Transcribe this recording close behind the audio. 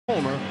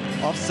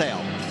off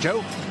sale.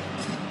 Joe.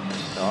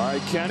 All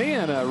right, Kenny,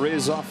 and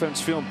Rays offense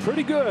feeling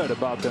pretty good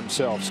about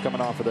themselves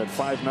coming off of that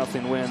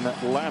 5-0 win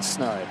last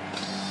night.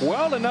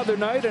 Well, another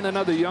night and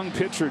another young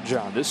pitcher,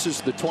 John. This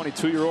is the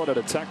 22-year-old out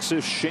of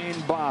Texas, Shane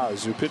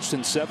Baz, who pitched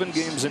in 7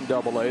 games in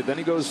AA. Then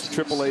he goes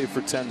to AAA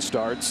for 10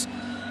 starts.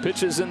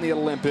 Pitches in the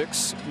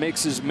Olympics,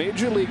 makes his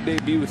major league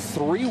debut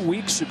 3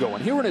 weeks ago.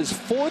 And here in his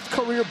 4th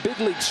career big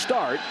league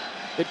start,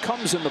 it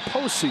comes in the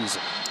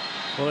postseason.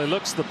 Well, he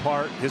looks the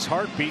part. His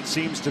heartbeat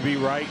seems to be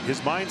right.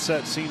 His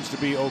mindset seems to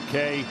be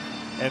okay.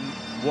 And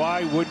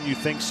why wouldn't you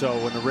think so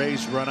when the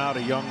Rays run out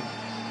a young,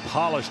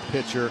 polished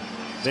pitcher?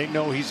 They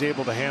know he's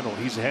able to handle.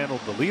 He's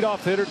handled the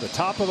leadoff hitter, the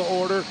top of the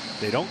order.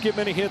 They don't get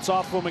many hits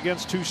off of him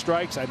against 2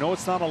 strikes. I know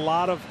it's not a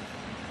lot of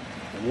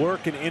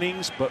work in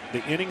innings, but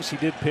the innings he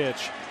did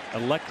pitch,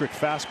 electric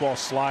fastball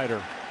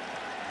slider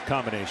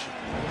combination.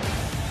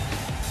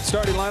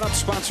 Starting lineup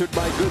sponsored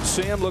by Good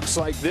Sam looks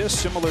like this,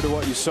 similar to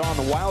what you saw in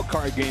the wild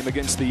card game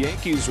against the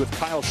Yankees, with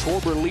Kyle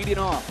Schwarber leading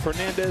off.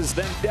 Hernandez,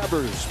 then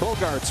Devers,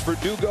 Bogarts,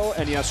 Verdugo,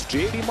 and yes,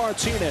 JD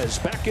Martinez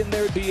back in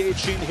there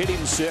DHing, hitting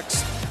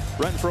 6th.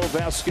 Renfroe,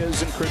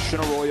 Vasquez, and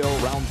Christian Arroyo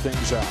round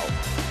things out.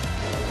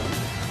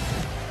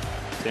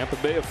 Tampa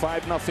Bay a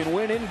 5-0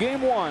 win in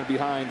game 1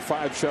 behind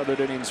 5 shutout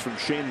innings from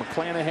Shane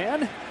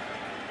McClanahan.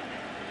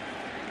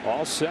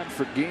 All set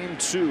for game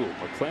 2.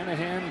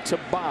 McClanahan to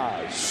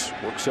Baz.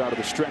 Works out of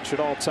the stretch at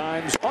all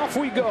times. Off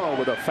we go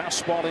with a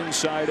fastball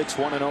inside. It's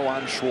 1-0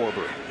 on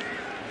Schwarber.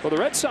 Well, the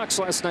Red Sox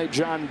last night,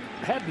 John,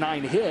 had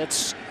 9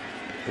 hits,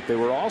 but they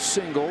were all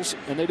singles,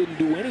 and they didn't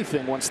do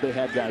anything once they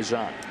had guys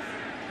on.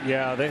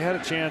 Yeah, they had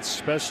a chance,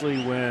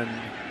 especially when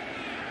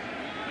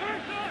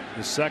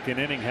the 2nd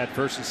inning had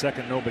 1st and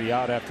 2nd nobody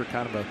out after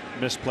kind of a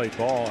misplayed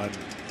ball. And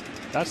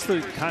that's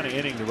the kind of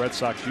inning the Red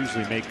Sox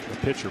usually make a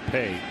pitcher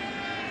pay.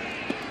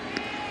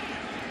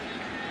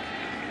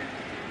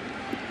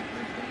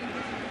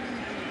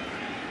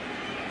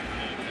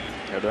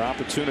 Had an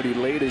opportunity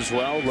late as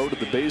well. Loaded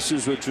the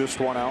bases with just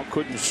 1 out.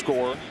 Couldn't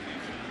score.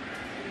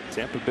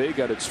 Tampa Bay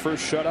got its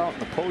first shutout in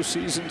the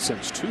postseason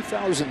since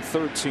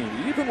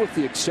 2013. Even with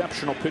the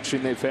exceptional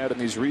pitching they've had in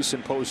these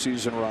recent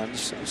postseason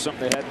runs,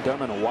 something they hadn't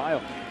done in a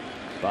while.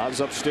 Bob's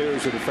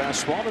upstairs with a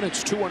fastball, and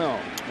it's 2-0.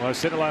 Well, I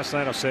said it last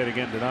night. I'll say it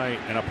again tonight,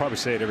 and I'll probably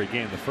say it every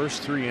game. The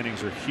first 3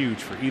 innings are huge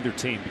for either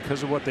team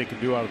because of what they can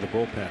do out of the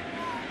bullpen.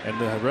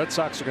 And the Red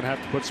Sox are going to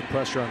have to put some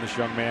pressure on this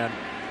young man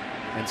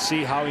and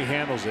see how he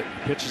handles it.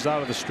 Pitches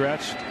out of the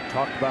stretch.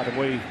 Talked about the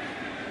way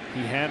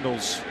he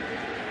handles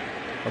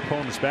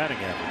opponent's batting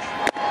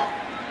average.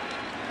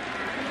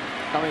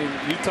 I mean,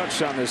 you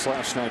touched on this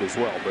last night as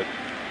well, but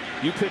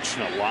you pitched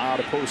in a lot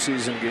of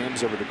postseason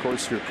games over the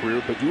course of your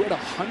career, but you had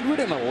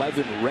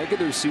 111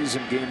 regular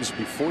season games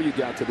before you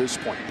got to this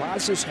point.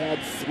 Baz has had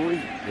 3.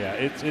 Yeah,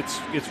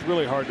 it's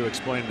really hard to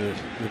explain to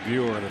the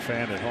viewer or the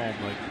fan at home.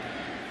 Like,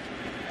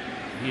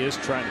 he is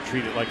trying to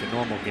treat it like a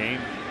normal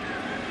game,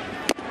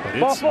 but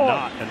it's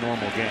not a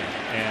normal game.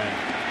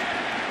 And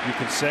you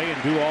can say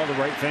and do all the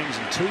right things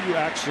until you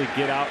actually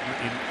get out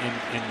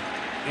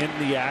in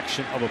the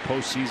action of a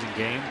postseason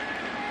game.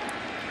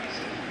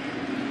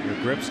 Your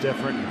grip's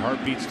different, your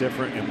heartbeat's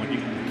different, and when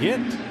you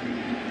get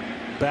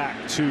back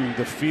to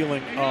the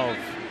feeling of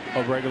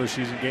a regular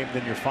season game,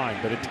 then you're fine.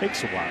 But it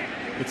takes a while.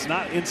 It's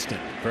not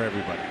instant for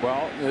everybody.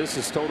 Well, this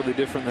is totally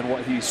different than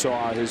what he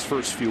saw his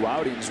first few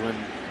outings when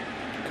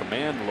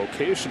command and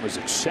location was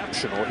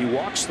exceptional. He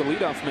walks the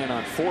leadoff man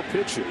on 4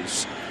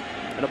 pitches.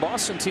 And a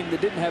Boston team that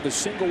didn't have a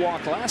single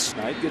walk last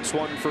night gets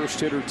 1 first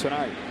hitter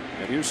tonight.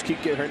 And here's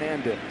Kike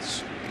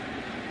Hernandez.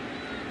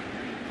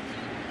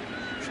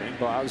 Shane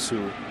Baz,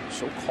 who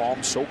so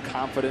calm, so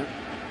confident.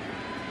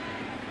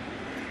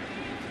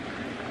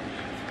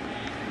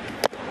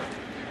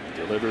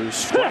 Delivers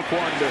strike 1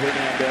 to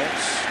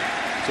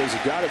Hernandez. Says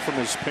he got it from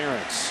his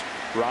parents,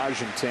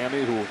 Raj and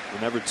Tammy, who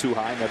were never too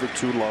high, never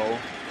too low.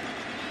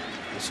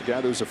 This is a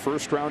guy that was a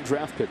first-round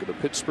draft pick of the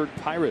Pittsburgh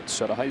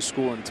Pirates out of high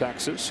school in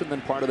Texas, and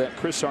then part of that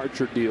Chris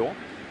Archer deal,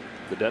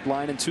 the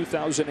deadline in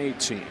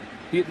 2018.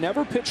 He had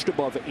never pitched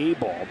above A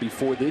ball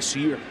before this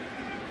year.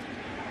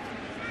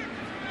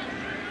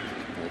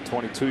 The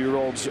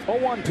 22-year-old's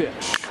 0-1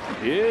 pitch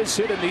is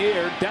hit in the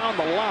air, down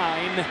the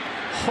line,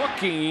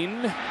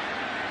 hooking,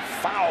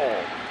 foul.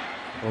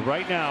 Well,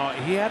 right now,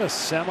 he had a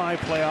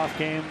semi-playoff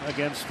game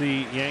against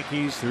the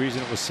Yankees. The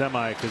reason it was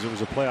semi, because it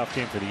was a playoff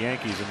game for the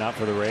Yankees and not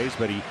for the Rays.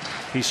 But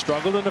he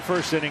struggled in the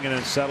first inning and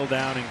then settled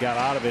down and got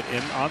out of it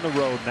on the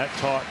road. And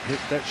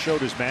that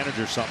showed his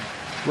manager something.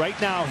 Right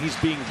now, he's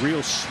being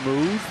real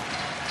smooth,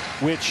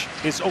 which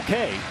is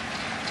okay.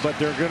 But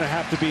they're going to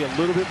have to be a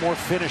little bit more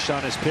finish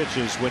on his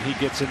pitches when he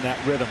gets in that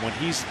rhythm. When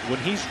he's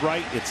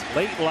right, it's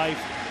late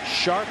life,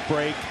 sharp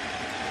break,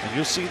 and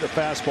you'll see the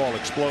fastball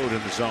explode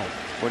in the zone.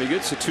 When he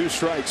gets to 2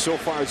 strikes, so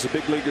far as a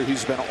big leaguer,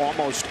 he's been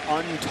almost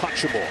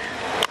untouchable.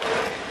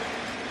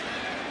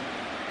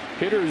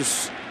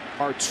 Hitters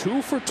are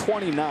 2 for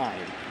 29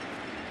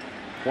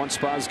 once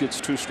Baz gets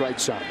 2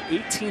 strikes on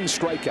him. 18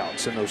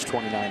 strikeouts in those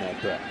 29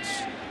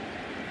 at-bats.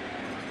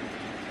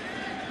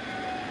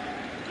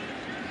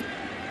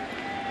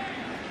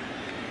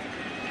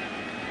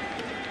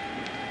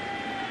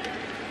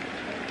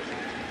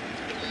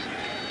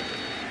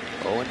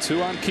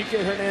 0-2 on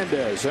Kike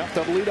Hernandez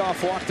after the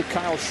leadoff walk to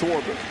Kyle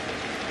Schwarber.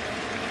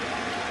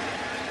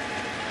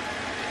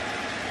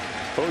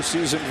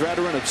 Postseason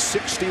veteran of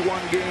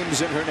 61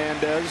 games in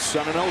Hernandez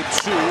on an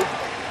 0-2.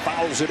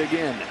 Fouls it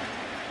again.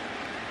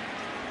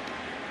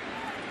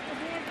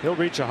 He'll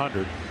reach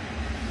 100.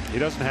 He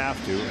doesn't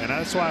have to, and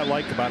that's what I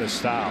like about his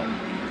style.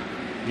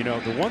 You know,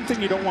 the one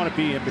thing you don't want to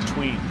be in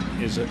between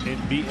is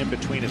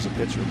as a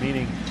pitcher,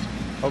 meaning,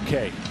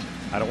 okay,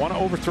 I don't want to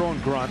overthrow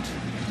and grunt,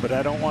 but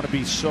I don't want to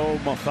be so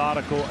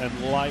methodical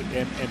and light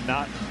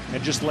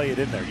and just lay it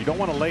in there. You don't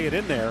want to lay it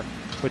in there,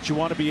 but you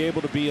want to be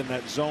able to be in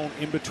that zone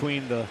in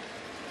between the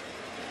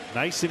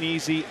nice and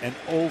easy and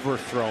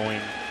overthrowing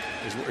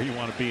is where you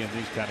want to be in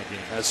these kind of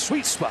games. A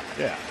sweet spot.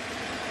 Yeah.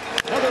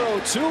 Another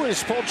 0-2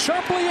 is pulled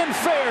sharply and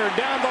fair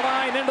down the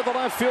line into the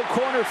left field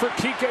corner for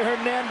Kike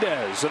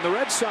Hernandez. And the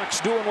Red Sox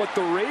doing what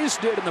the Rays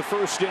did in the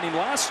first inning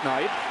last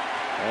night.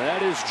 And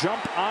that is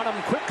jump on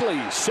him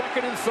quickly.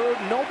 Second and third,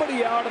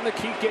 nobody out in the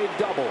Kike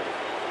double.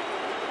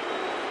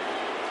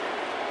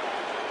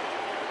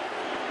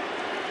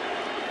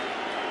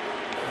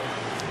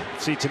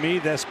 See, to me,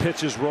 this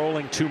pitch is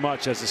rolling too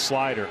much as a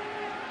slider.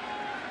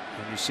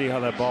 And you see how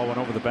that ball went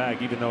over the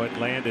bag, even though it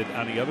landed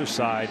on the other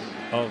side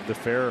of the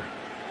fair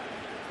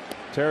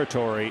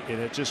territory, and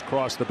it just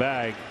crossed the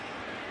bag.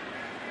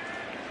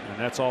 And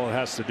that's all it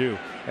has to do.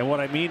 And what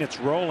I mean,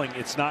 it's rolling,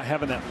 it's not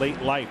having that late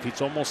life.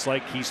 It's almost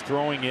like he's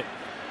throwing it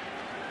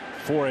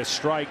for a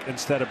strike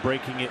instead of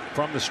breaking it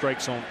from the strike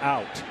zone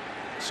out.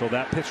 So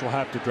that pitch will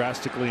have to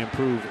drastically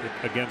improve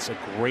against a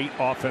great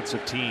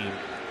offensive team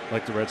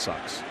like the Red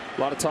Sox.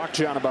 A lot of talk,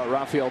 John, about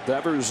Rafael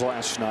Devers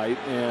last night,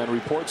 and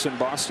reports in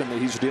Boston that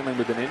he's dealing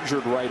with an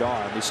injured right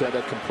arm. He's had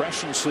a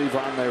compression sleeve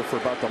on there for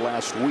about the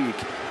last week,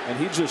 and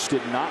he just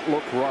did not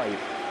look right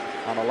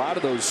on a lot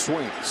of those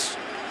swings.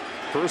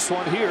 First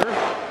one here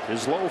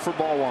is low for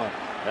ball one.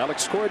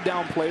 Alex Cora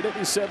downplayed it.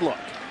 He said, look,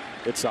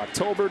 it's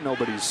October.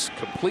 Nobody's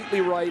completely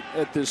right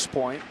at this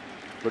point,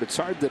 but it's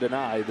hard to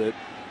deny that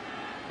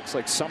it's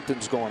like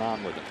something's going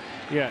on with him.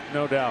 Yeah,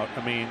 no doubt.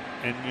 I mean,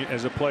 and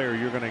as a player,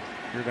 you're gonna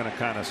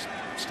kind of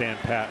stand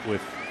pat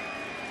with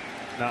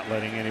not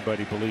letting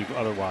anybody believe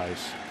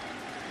otherwise.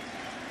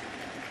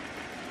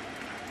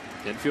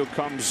 Infield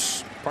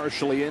comes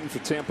partially in for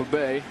Tampa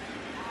Bay.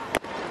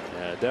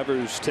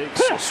 Devers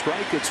takes a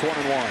strike. It's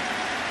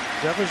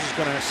 1-1. Devers is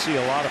going to see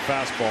a lot of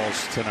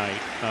fastballs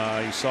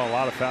tonight. He saw a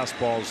lot of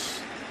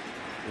fastballs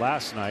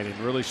last night and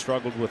really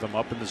struggled with them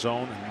up in the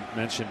zone, and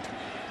mentioned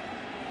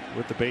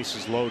with the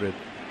bases loaded.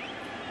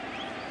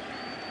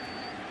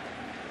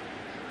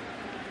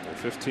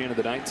 15 of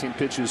the 19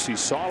 pitches he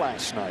saw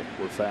last night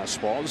were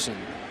fastballs, and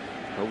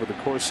over the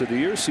course of the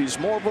year sees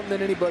more of them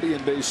than anybody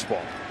in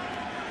baseball.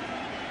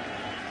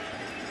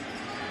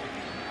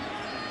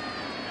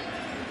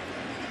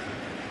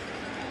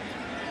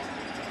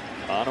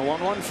 On a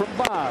 1-1 from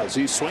Boz.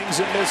 He swings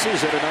and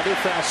misses at another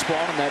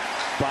fastball, and that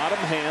bottom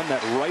hand,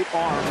 that right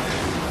arm,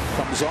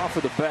 comes off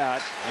of the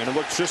bat, and it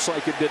looks just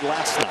like it did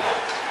last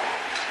night.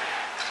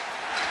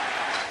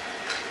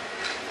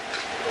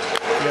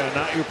 Yeah,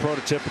 not your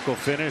prototypical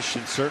finish,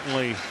 and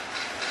certainly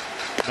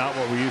not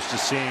what we're used to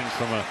seeing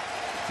from a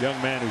young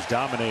man who's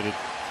dominated.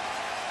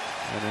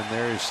 And then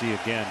there you see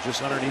again,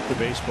 just underneath the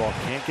baseball,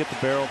 can't get the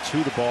barrel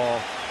to the ball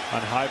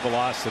on high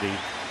velocity.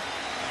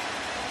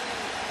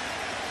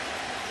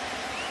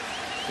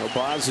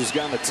 Boz has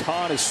gotten a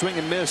ton of swing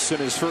and miss in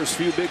his first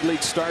few big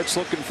league starts,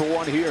 looking for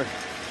one here.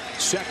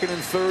 Second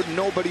and third,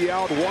 nobody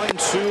out.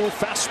 1-2,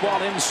 fastball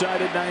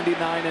inside at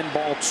 99 and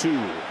ball two.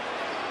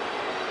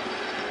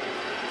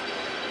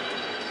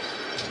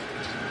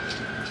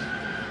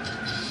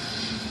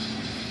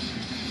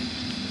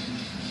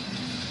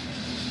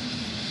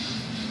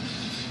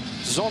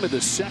 This is only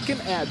the second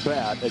at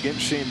bat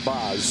against Shane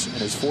Boz in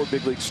his 4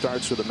 big league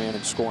starts with a man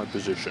in scoring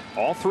position.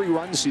 All 3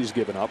 runs he's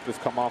given up have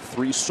come off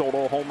 3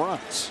 solo home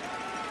runs.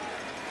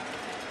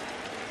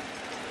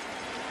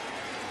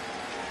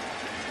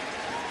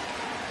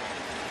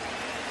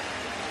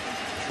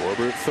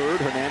 Schwarber at third,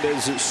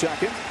 Hernandez at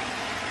second.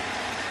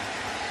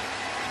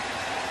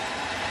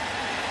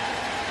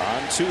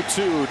 On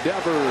 2-2,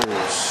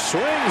 Devers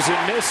swings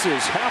and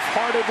misses,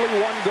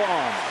 half-heartedly, one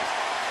gone.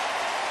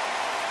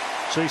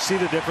 So you see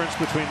the difference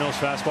between those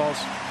fastballs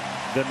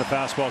than the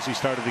fastballs he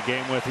started the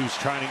game with. He was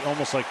trying to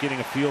almost like getting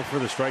a feel for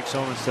the strike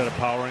zone instead of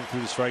powering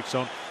through the strike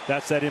zone.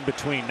 That's that in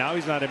between. Now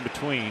he's not in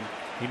between.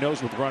 He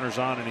knows with runners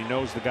on, and he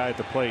knows the guy at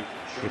the plate.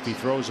 If he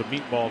throws a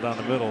meatball down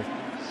the middle,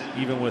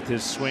 even with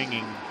his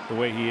swinging the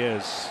way he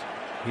is,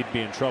 he'd be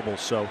in trouble.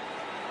 So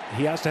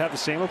he has to have the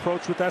same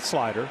approach with that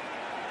slider.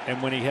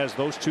 And when he has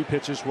those 2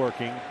 pitches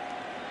working,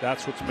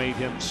 that's what's made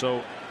him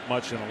so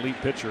much an elite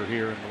pitcher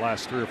here in the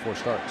last 3 or 4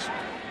 starts.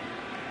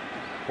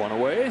 One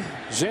away.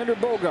 Xander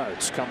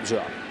Bogaerts comes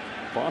up.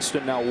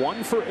 Boston now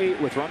 1 for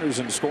 8 with runners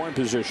in scoring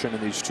position in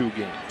these 2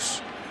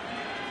 games.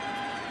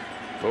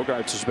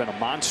 Bogaerts has been a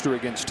monster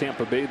against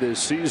Tampa Bay this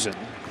season,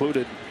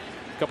 included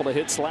a couple of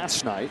hits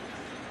last night.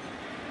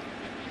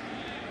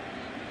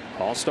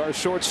 All-star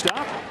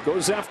shortstop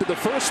goes after the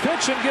first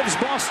pitch and gives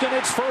Boston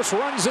its first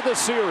runs of the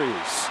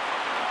series.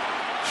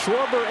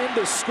 Schwarber in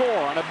to score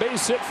on a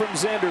base hit from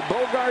Xander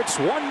Bogaerts.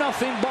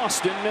 1-0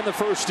 Boston in the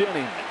first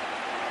inning.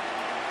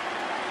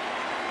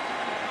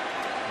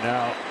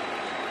 Now,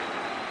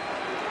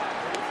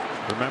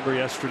 remember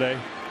yesterday?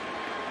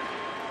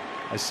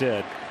 I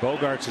said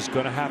Bogaerts is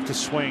going to have to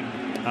swing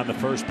on the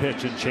first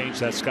pitch and change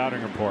that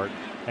scouting report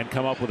and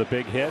come up with a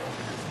big hit.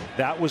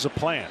 That was a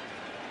plan.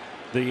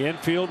 The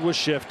infield was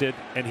shifted,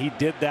 and he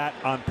did that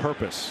on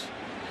purpose.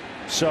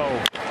 So,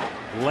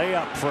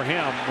 layup for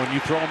him when you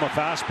throw him a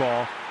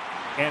fastball,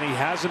 and he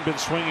hasn't been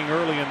swinging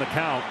early in the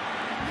count.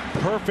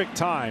 Perfect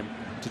time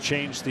to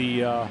change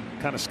the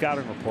kind of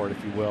scouting report,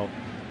 if you will,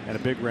 and a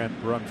big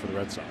run for the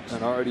Red Sox.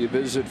 And already a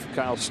visit for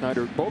Kyle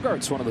Snyder.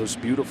 Bogaerts one of those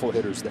beautiful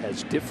hitters that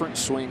has different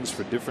swings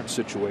for different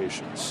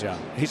situations. Yeah,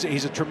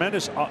 he's a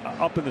tremendous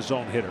up in the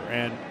zone hitter,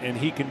 and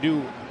he can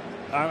do.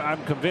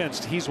 I'm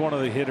convinced he's one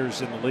of the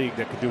hitters in the league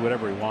that can do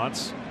whatever he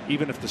wants,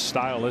 even if the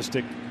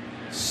stylistic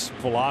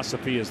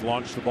philosophy is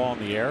launch the ball in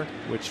the air,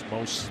 which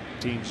most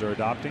teams are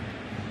adopting.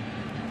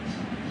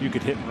 You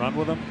could hit and run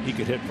with him. He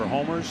could hit for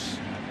homers,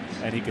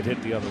 and he could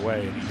hit the other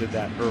way, and he did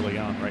that early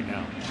on right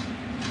now.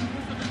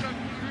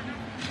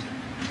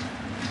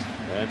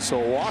 And so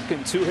walk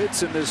and 2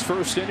 hits in this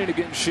first inning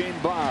against Shane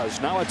Baz.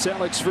 Now it's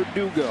Alex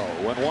Verdugo,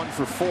 went 1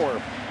 for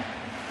 4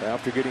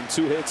 after getting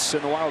 2 hits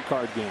in the wild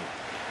card game.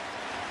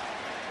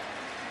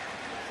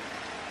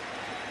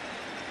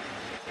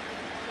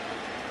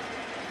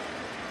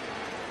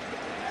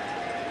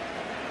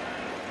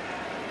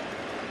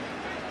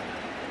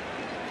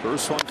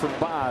 First one from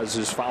Baz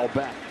is fouled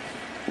back.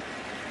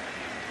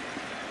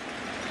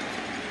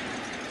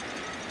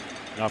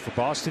 Now for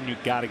Boston, you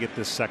got to get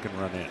this second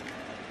run in.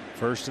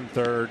 First and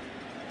third.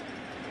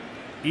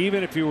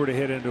 Even if you were to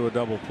hit into a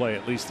double play,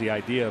 at least the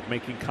idea of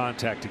making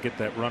contact to get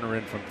that runner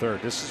in from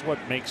third. This is what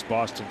makes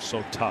Boston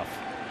so tough.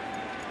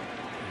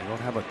 You don't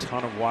have a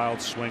ton of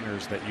wild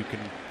swingers that you can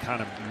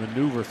kind of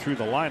maneuver through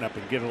the lineup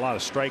and get a lot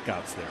of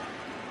strikeouts there.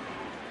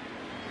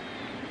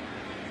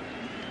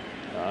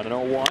 On an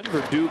 0-1,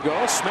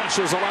 Verdugo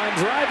smashes a line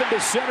drive into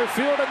center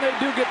field, and they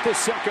do get the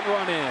second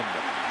run in.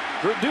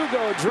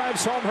 Verdugo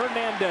drives home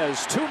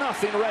Hernandez.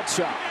 2-0 Red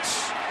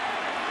Sox.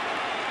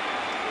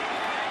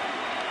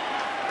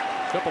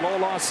 Couple of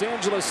Los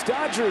Angeles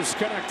Dodgers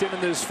connecting in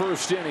this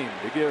first inning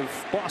to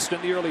give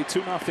Boston the early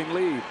 2-0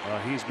 lead.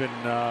 He's been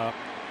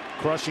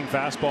crushing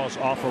fastballs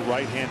off of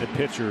right-handed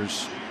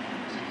pitchers.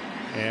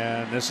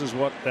 And this is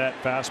what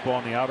that fastball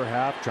in the outer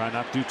half. Try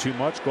not to do too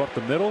much. Go up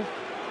the middle.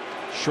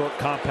 Short,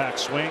 compact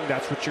swing.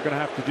 That's what you're going to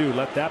have to do.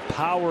 Let that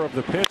power of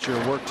the pitcher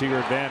work to your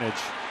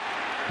advantage.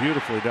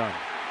 Beautifully done.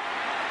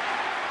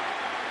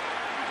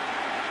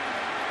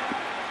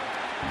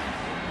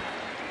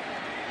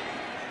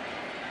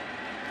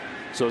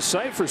 So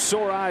sight for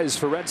sore eyes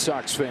for Red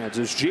Sox fans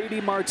as J.D.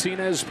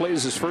 Martinez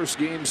plays his first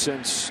game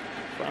since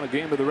the final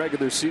game of the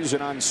regular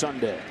season on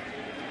Sunday.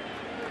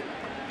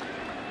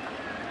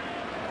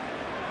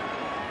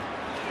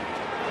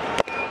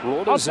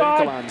 Rolled his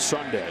ankle on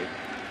Sunday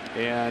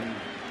and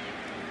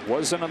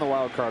wasn't on the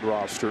wild card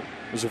roster.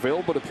 Was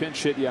available to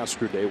pinch hit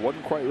yesterday.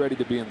 Wasn't quite ready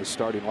to be in the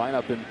starting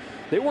lineup, and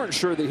they weren't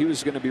sure that he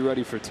was going to be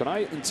ready for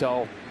tonight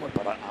until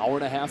about an hour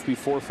and a half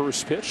before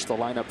first pitch. The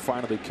lineup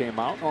finally came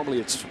out. Normally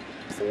it's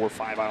 4 or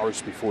 5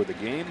 hours before the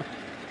game,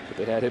 but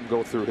they had him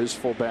go through his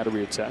full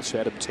battery of tests,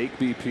 had him take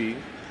BP.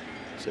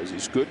 Says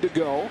he's good to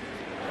go.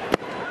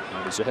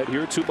 And he's ahead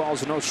here, 2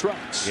 balls and no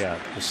strikes. Yeah,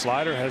 the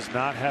slider has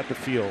not had the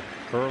feel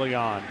early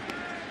on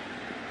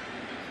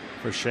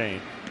for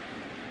Shane.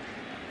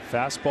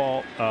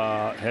 Fastball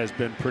has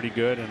been pretty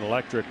good and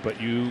electric,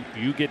 but you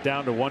get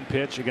down to 1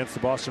 pitch against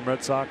the Boston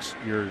Red Sox,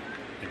 you're in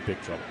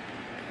big trouble.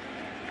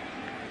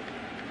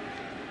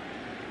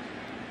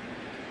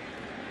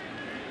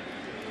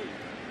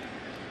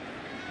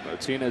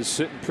 Martinez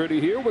sitting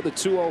pretty here with a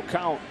 2-0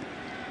 count.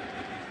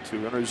 2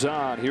 runners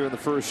on here in the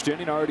first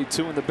inning, already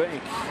 2 in the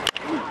bank.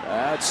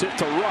 That's hit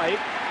to right,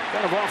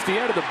 kind of off the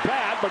end of the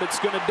bat, but it's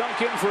going to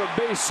dunk in for a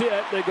base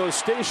hit. They go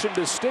station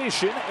to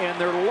station, and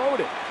they're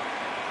loaded.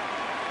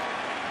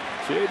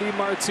 J.D.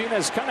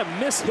 Martinez kind of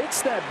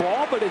mishits that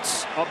ball, but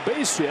it's a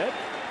base hit.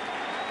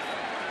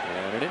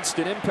 And an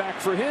instant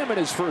impact for him in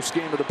his first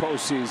game of the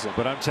postseason.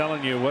 But I'm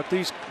telling you, what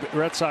these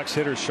Red Sox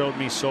hitters showed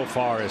me so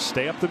far is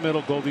stay up the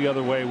middle, go the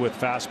other way with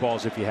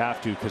fastballs if you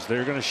have to, because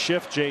they're going to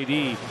shift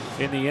J.D.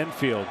 in the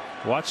infield.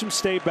 Watch him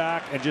stay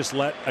back and just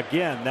let,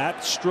 again,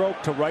 that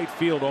stroke to right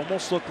field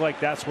almost looked like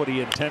that's what he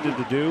intended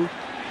to do.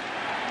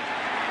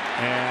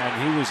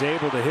 And he was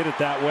able to hit it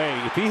that way.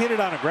 If he hit it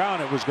on the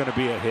ground, it was going to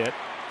be a hit.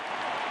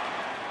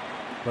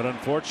 But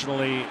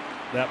unfortunately,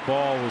 that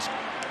ball was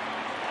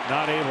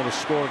not able to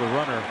score the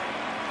runner,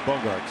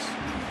 Bogaerts.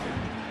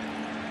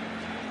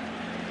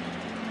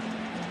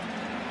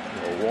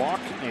 A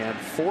walk and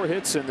 4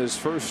 hits in this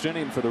first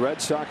inning for the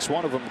Red Sox.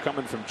 One of them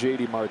coming from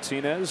J.D.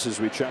 Martinez as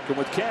we check in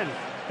with Ken.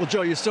 Well,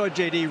 Joe, you saw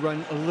J.D.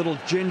 run a little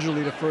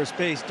gingerly to first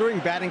base. During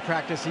batting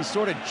practice, he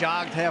sort of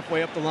jogged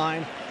halfway up the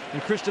line.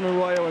 And Christian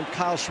Arroyo and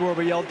Kyle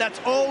Schwarber yelled, "That's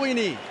all we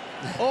need."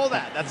 All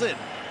that. That's it.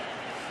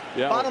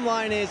 Yeah. Bottom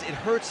line is, it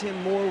hurts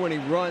him more when he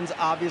runs,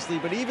 obviously,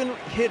 but even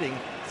hitting,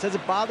 says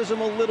it bothers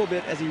him a little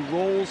bit as he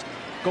rolls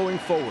going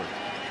forward.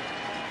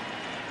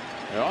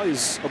 Well,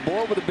 he's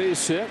aboard with a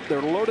base hit.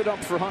 They're loaded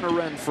up for Hunter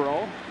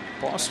Renfroe.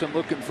 Boston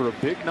looking for a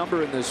big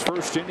number in this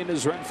first inning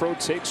as Renfroe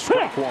takes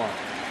strike one.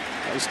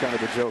 That was kind of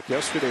the joke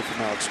yesterday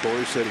from Alex Cora.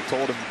 He said he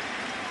told him,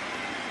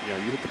 you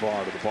hit the ball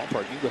out of the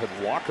ballpark. You can go ahead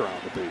and walk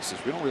around the bases.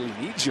 We don't really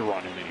need you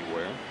running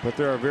anywhere. But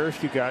there are very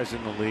few guys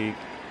in the league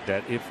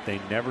that if they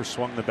never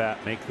swung the bat,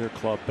 make their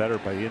club better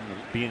by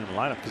being in the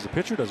lineup, because the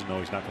pitcher doesn't know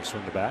he's not going to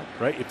swing the bat,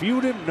 right? If you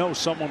didn't know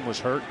someone was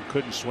hurt and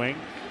couldn't swing,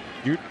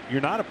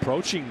 you're not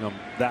approaching them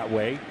that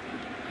way.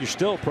 You're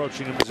still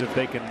approaching them as if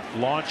they can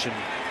launch and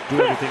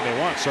do everything they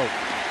want. So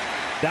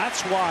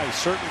that's why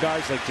certain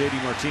guys like J.D.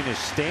 Martinez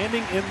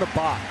standing in the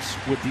box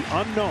with the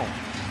unknown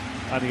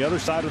on the other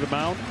side of the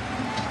mound,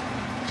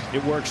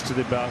 it works to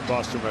the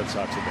Boston Red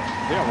Sox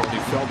advantage. Yeah, well, he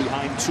fell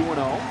behind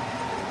 2-0.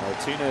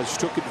 Martinez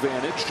took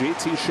advantage.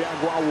 J.T.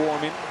 Chagua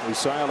warming. We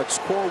saw Alex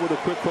Cora with a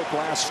quick hook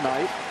last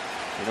night.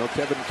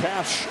 Kevin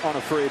Cash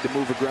unafraid to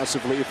move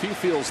aggressively if he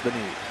feels the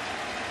need.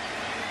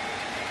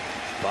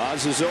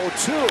 Boz is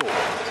 0-2.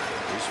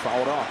 He's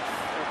fouled off.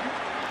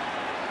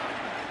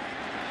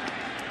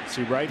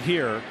 See right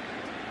here,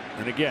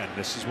 and again,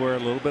 this is where a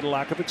little bit of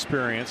lack of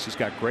experience. He's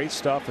got great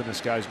stuff, and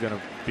this guy's going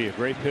to be a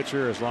great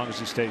pitcher as long as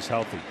he stays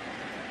healthy.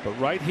 But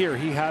right here,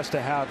 he has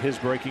to have his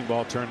breaking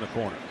ball turn the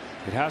corner.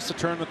 It has to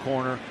turn the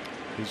corner.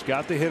 He's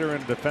got the hitter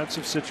in a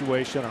defensive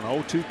situation on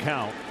 0-2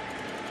 count.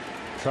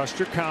 Trust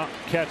your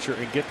catcher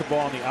and get the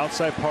ball on the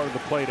outside part of the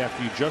plate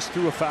after you just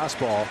threw a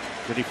fastball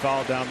that he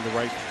fouled down to the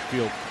right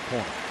field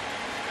corner.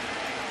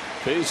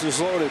 Bases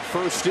loaded,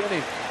 first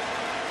inning.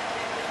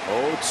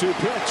 0-2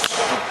 pitch.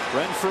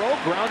 Renfroe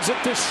grounds it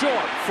to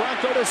short.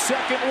 Franco to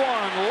second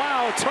one.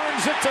 Lau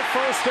turns it to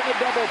first in a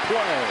double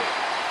play.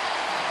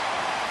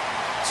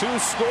 2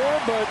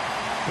 score, but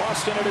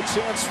Boston had a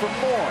chance for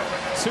more.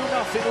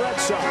 2-0 Red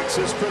Sox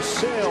as Chris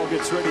Sale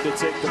gets ready to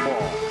take the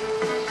ball.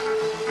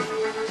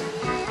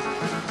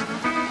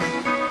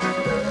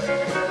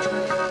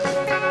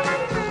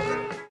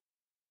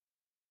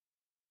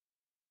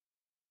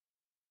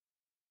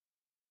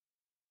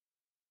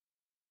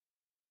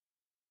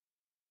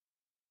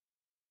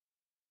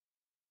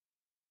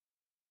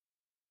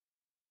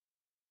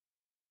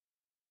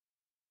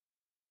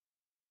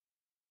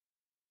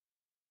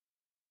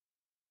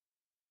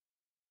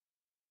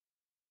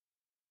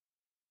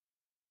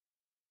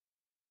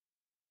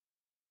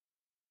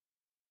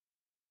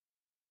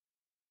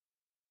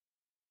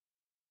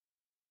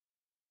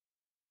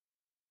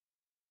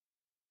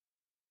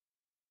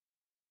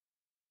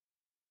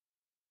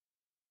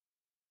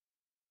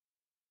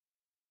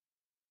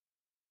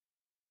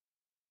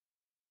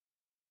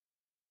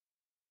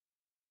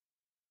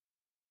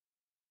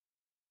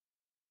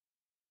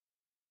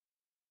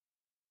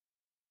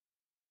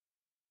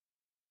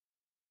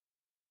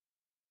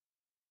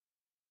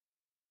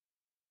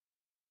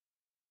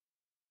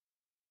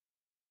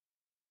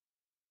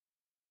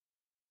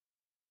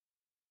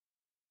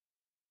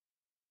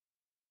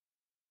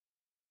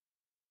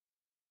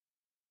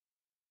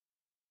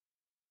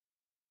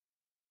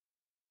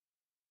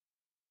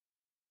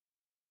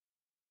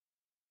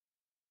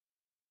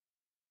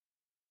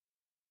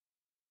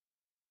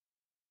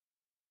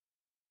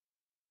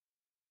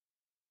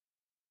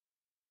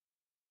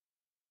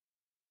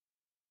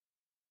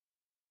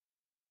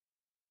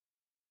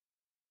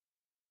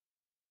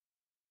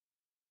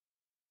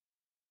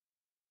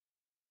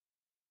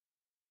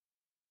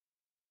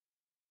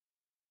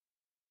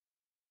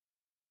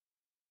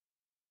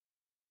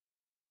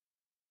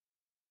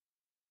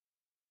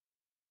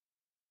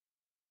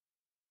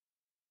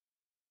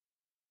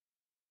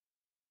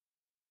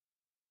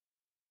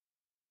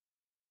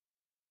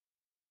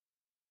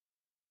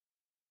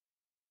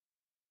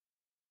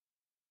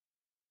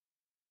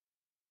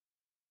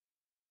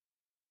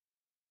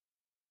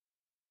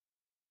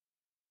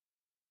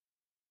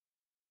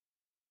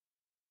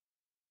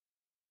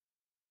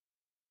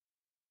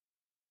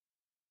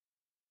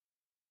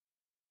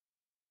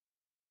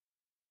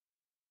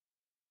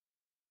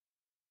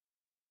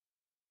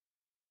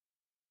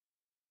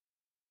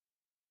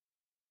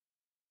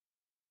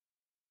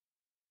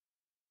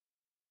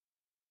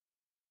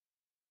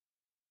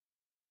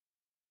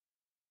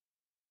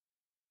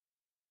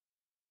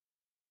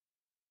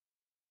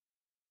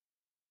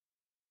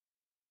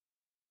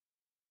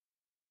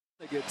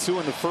 They get 2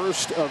 in the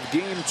first of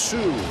game 2.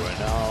 And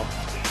now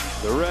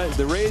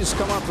the Rays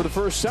come up for the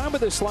first time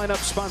with this lineup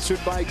sponsored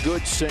by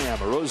Good Sam.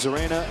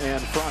 Rosarena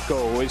and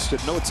Franco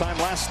wasted no time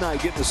last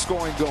night getting the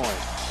scoring going.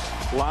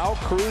 Lau,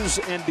 Cruz,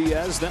 and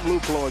Diaz, then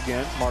Luplow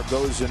again,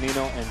 Margot,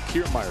 Zunino, and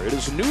Kiermaier. It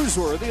is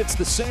newsworthy. It's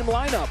the same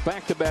lineup.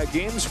 Back-to-back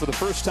games for the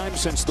first time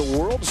since the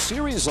World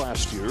Series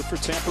last year for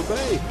Tampa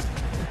Bay.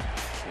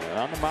 And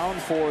on the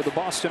mound for the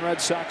Boston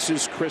Red Sox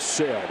is Chris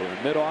Sale.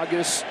 In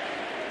mid-August,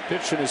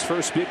 Pitched in his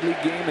first big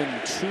league game in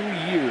 2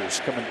 years,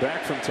 coming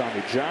back from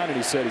Tommy John, and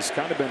he said he's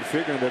kind of been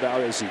figuring it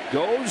out as he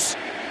goes.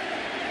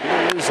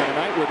 Here he is on a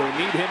night where they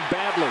need him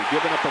badly,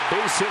 giving up a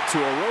base hit to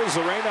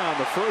Arozarena on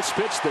the first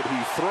pitch that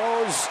he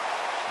throws.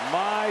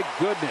 My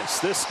goodness,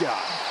 this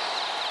guy.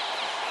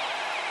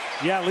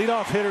 Yeah,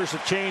 leadoff hitters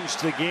have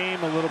changed the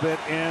game a little bit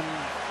in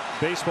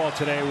baseball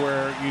today,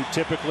 where you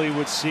typically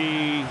would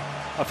see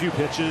a few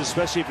pitches,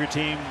 especially if your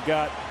team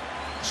got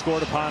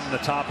scored upon in the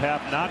top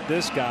half. Not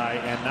this guy,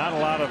 and not a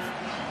lot of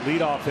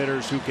leadoff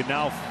hitters who can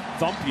now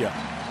thump you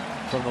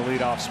from the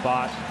leadoff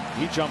spot.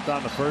 He jumped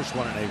on the first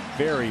one in a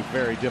very,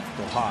 very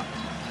difficult hop.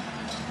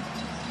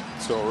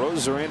 So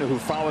Arozarena, who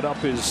followed up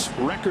his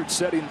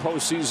record-setting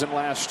postseason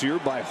last year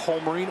by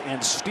homering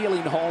and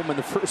stealing home in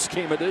the first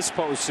game of this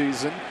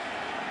postseason,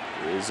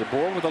 is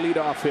aboard with a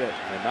leadoff hit.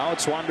 And now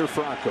it's Wander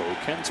Franco, who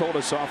Ken told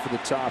us off at the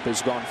top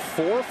has gone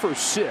 4 for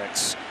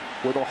 6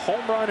 with a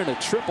home run and a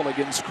triple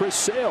against Chris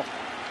Sale.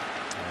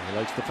 He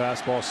likes the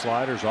fastball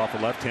sliders off a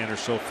left-hander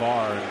so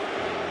far. And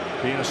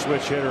being a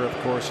switch hitter, of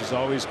course, he's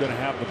always going to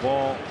have the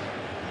ball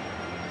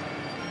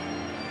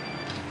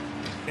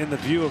in the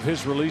view of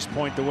his release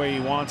point the way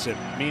he wants it,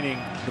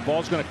 meaning the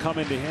ball's going to come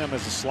into him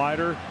as a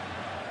slider.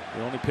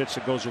 The only pitch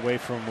that goes away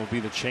from him will be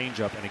the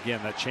changeup. And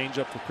again, that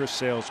changeup for Chris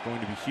Sale is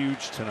going to be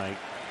huge tonight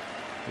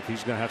if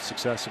he's going to have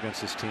success against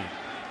this team.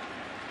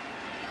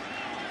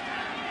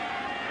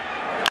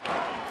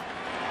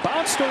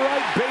 Bounce to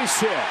right, base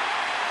hit.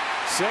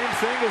 Same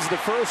thing as the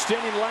first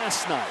inning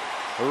last night.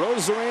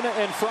 Arozarena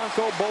and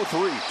Franco both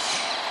reach.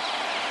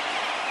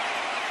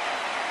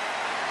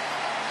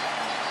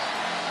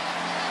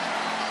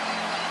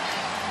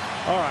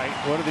 All right,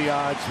 what are the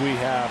odds we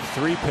have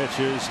 3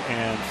 pitches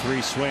and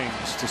 3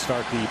 swings to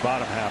start the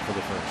bottom half of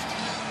the first?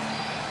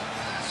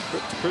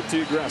 It's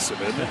pretty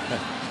aggressive, isn't it?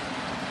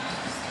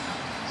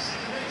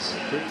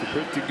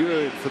 pretty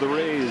good for the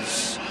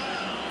Rays.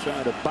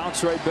 Trying to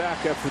bounce right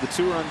back after the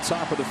 2-run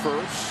top of the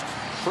first.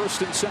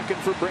 First and second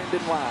for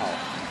Brandon Lau.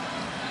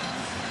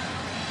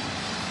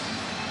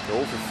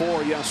 0 for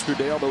 4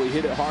 yesterday, although he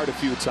hit it hard a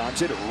few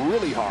times. Hit it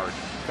really hard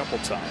a couple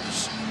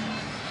times.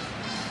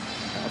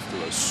 After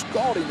a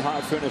scalding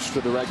hot finish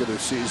to the regular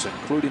season,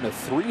 including a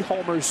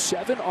 3-homer,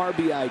 7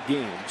 RBI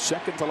game,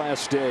 second to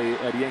last day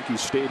at Yankee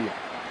Stadium.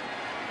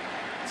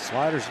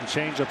 Sliders and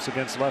changeups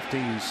against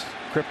lefties,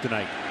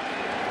 kryptonite.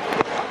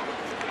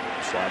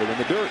 Slider in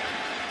the dirt.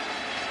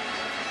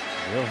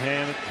 He'll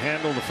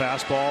handle the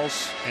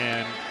fastballs,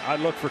 and I'd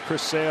look for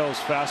Chris Sale's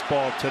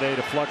fastball today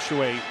to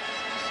fluctuate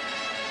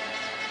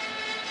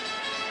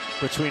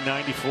between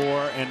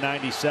 94 and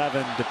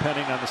 97,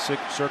 depending on the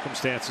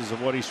circumstances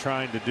of what he's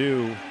trying to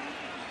do.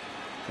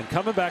 And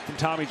coming back from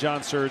Tommy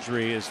John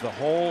surgery is the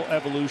whole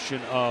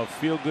evolution of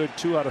feel good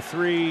 2 out of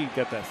 3. You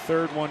get that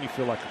third one, you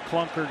feel like a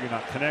clunker, you're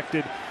not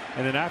connected.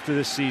 And then after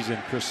this season,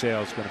 Chris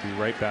Sale is going to be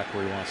right back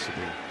where he wants to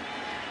be.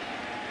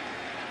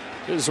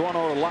 This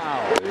 1-0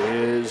 Lau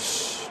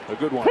is a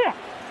good one.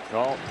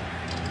 Well,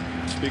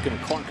 speaking of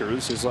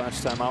clunkers, his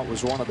last time out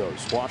was one of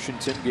those.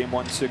 Washington, game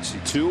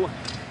 162.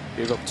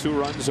 Gave up 2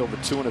 runs over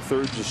 2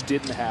 1/3, just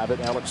didn't have it.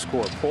 Alex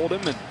Cora pulled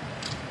him and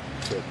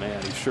said,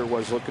 man, he sure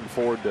was looking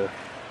forward to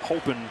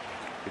hoping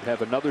he'd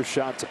have another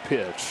shot to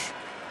pitch.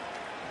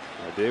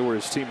 A day where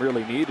his team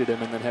really needed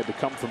him and then had to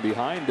come from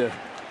behind to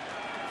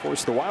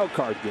force the wild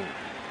card game.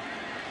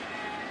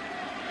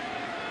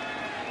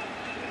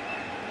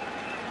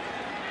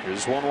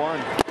 Here's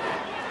 1-1.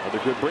 Another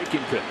good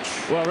breaking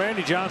pitch. Well,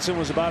 Randy Johnson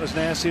was about as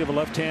nasty of a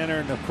left-hander,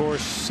 and of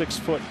course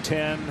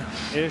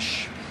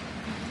 6'10"-ish.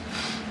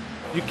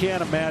 You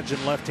can't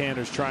imagine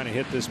left-handers trying to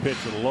hit this pitch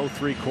with a low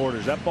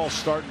 3/4. That ball's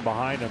starting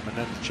behind him, and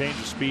then the change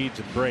of speeds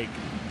and break.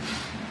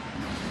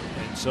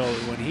 And so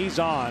when he's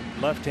on,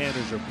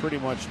 left-handers are pretty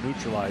much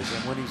neutralized,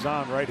 and when he's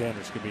on,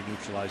 right-handers can be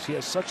neutralized. He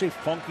has such a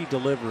funky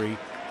delivery,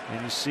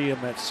 and you see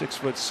him at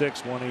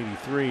 6'6",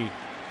 183.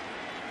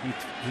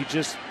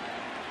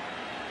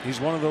 He's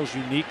one of those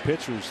unique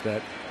pitchers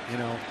that, you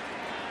know,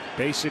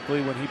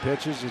 basically when he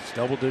pitches, it's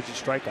double-digit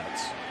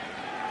strikeouts.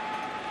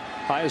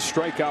 Highest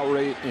strikeout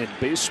rate in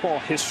baseball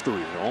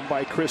history, owned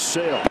by Chris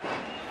Sale.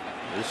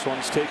 This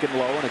one's taken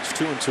low, and it's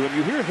 2-2. And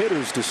you hear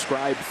hitters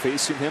describe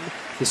facing him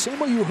the same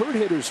way you heard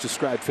hitters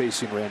describe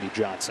facing Randy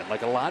Johnson.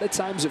 Like, a lot of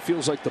times it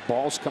feels like the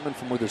ball's coming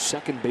from where the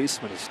second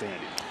baseman is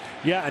standing.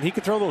 Yeah, and he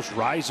can throw those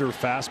riser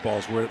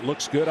fastballs where it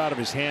looks good out of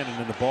his hand, and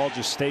then the ball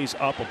just stays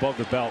up above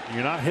the belt.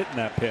 You're not hitting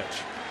that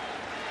pitch.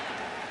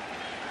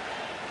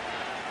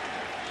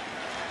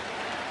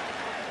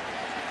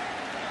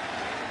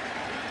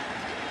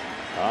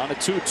 On a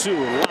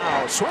 2-2,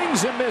 Lau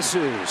swings and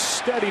misses.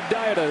 Steady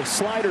diet of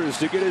sliders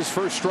to get his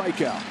first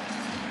strikeout.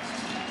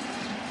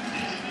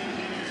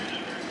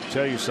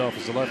 Tell yourself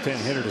as a left-hand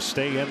hitter to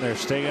stay in there,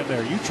 stay in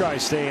there. You try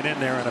staying in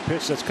there on a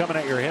pitch that's coming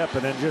at your hip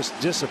and then just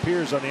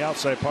disappears on the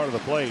outside part of the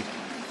plate.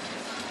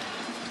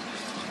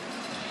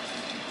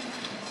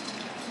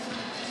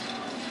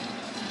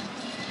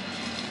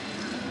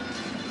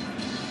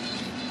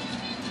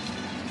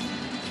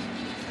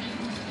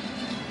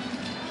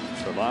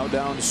 So Lau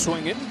down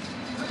swinging.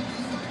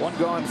 One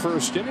gone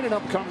first inning, and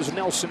up comes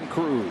Nelson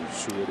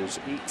Cruz, who hit his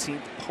 18th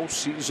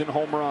postseason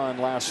home run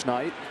last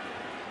night.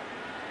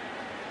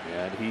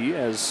 And he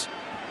has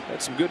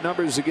had some good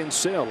numbers against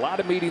Sale. A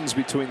lot of meetings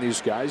between these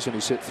guys, and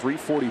he's hit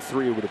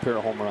 .343 with a pair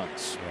of home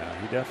runs.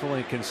 Yeah, he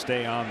definitely can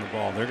stay on the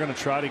ball. They're going to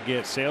try to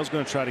get, Sale's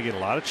going to try to get a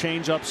lot of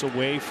change-ups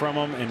away from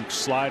him and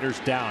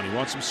sliders down. He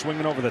wants him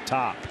swinging over the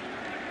top.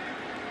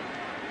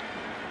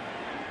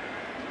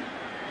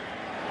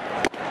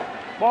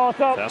 Ball's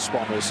up.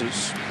 Fastball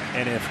misses.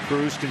 And if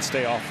Cruz can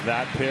stay off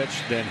that pitch,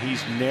 then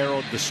he's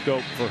narrowed the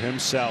scope for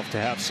himself to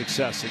have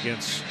success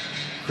against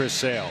Chris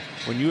Sale.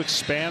 When you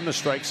expand the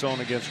strike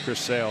zone against Chris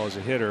Sale as a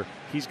hitter,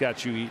 he's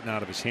got you eaten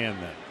out of his hand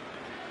then.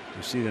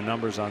 You see the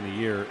numbers on the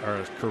year or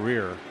his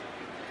career.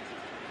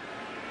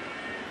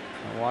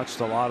 I watched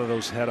a lot of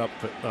those head-up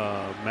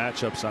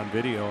matchups on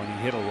video, and he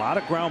hit a lot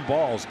of ground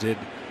balls, did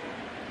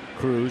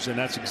Cruz, and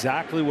that's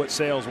exactly what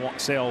Sale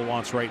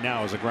wants right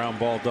now, is a ground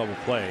ball double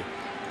play.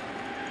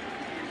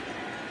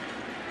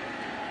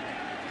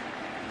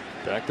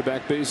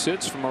 Back-to-back base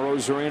hits from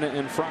Arozarena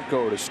and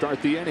Franco to start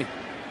the inning.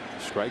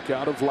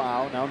 Strikeout of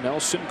Lau. Now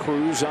Nelson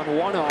Cruz on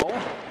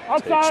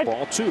 1-0. Takes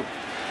ball 2.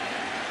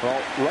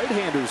 Well,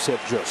 right-handers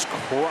have just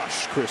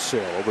crushed Chris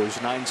Sale over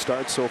his 9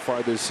 starts so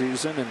far this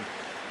season, and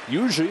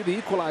usually the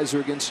equalizer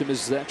against him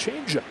is that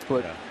changeup.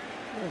 But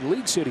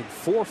League's hitting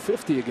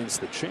 .450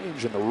 against the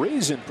change, and the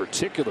Rays in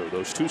particular,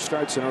 those 2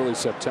 starts in early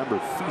September,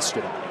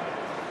 feasted on.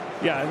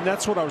 Yeah, and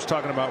that's what I was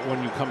talking about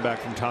when you come back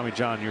from Tommy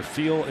John. Your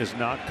feel is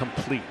not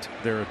complete.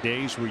 There are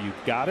days where you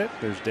got it.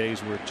 There's days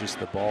where just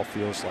the ball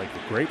feels like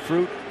a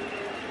grapefruit.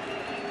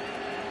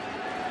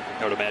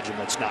 I would imagine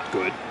that's not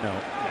good. No.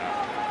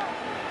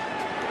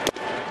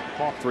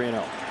 Ball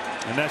 3-0.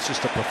 And that's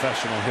just a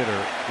professional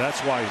hitter. That's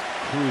why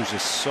Cruz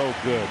is so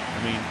good.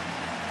 I mean,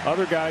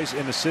 other guys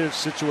in a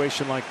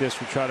situation like this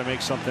would try to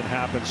make something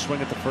happen, swing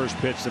at the first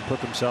pitch, and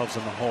put themselves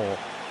in the hole.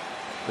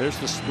 There's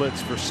the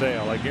splits for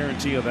Sale. I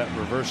guarantee you that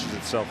reverses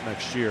itself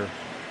next year.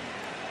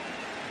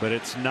 But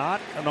it's not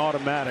an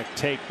automatic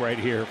take right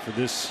here for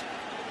this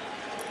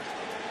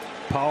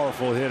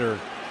powerful hitter,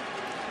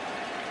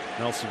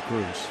 Nelson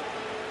Cruz.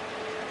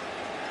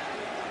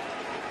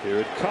 Here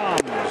it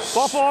comes.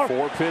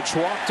 4-pitch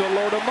walk to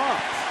load him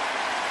up.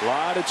 A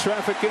lot of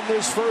traffic in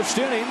this first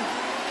inning.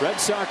 Red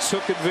Sox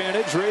took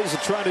advantage. Rays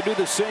are trying to do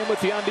the same with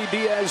Yandy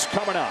Diaz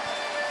coming up.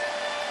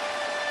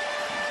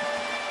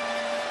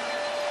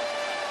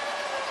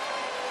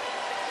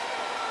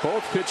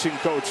 Both pitching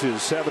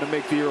coaches having to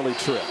make the early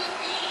trip.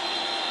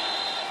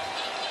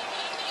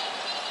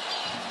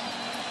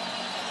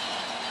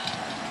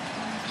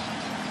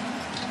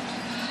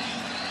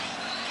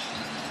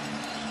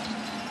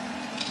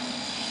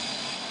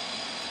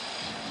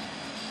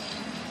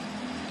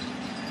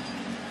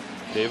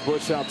 Dave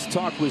Bush out to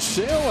talk with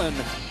Sale, and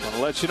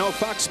I'll let you know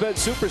Fox Bet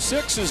Super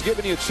 6 is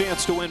giving you a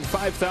chance to win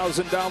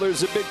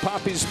 $5,000 of Big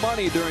Papi's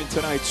money during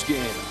tonight's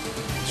game.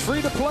 It's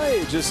free to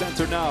play. Just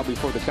enter now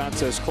before the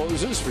contest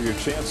closes for your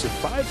chance at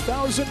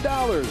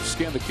 $5,000.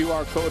 Scan the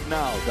QR code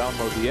now,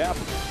 download the app,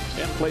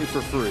 and play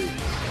for free.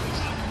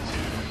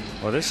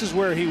 Well, this is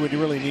where he would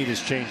really need his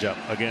changeup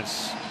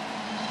against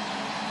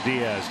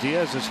Diaz.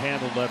 Diaz has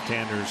handled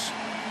left-handers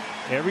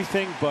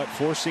everything but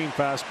four-seam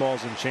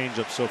fastballs and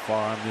changeups so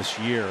far on this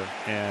year,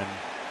 and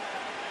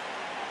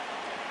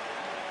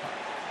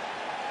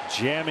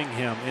jamming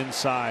him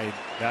inside,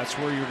 that's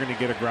where you're going to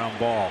get a ground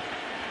ball.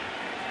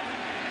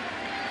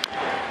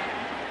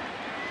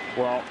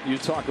 Well, you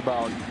talk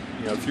about,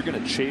 if you're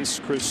going to chase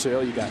Chris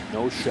Sale, you got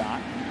no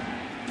shot.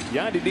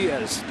 Yandy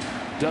Diaz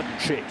doesn't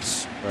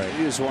chase. Right.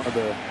 He is one of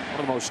the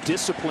most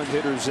disciplined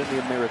hitters in the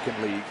American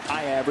League.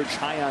 High average,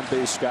 high on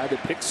base guy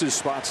that picks his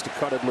spots to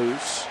cut it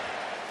loose.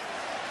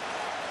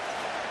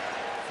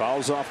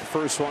 Fouls off the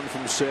first one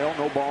from Sale.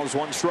 No balls,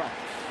 1 strike.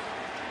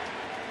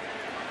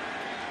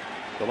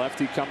 The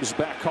lefty comes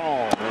back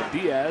home, and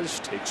Diaz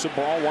takes a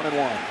ball 1-1.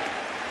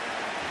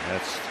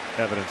 That's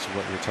evidence of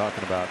what you're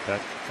talking about. That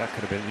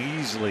could have been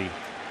easily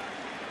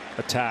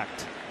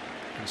attacked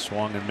and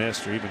swung and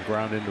missed, or even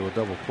ground into a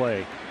double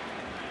play.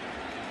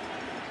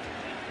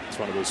 It's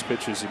one of those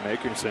pitches you make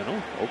and you're saying,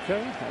 oh,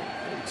 okay,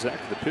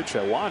 exactly the pitch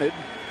I wanted.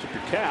 Tip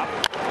your cap.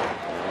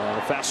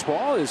 The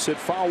fastball is hit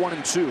foul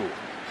 1-2.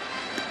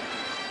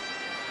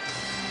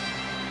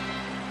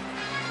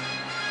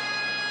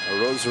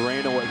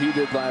 Arozarena, what he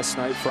did last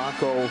night.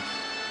 Franco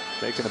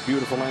making a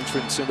beautiful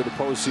entrance into the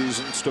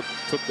postseason.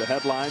 Took the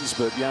headlines,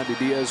 but Yandy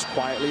Diaz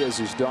quietly, as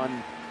he's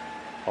done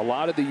a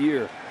lot of the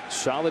year.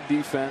 Solid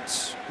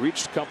defense.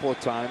 Reached a couple of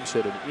times.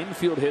 Hit an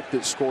infield hit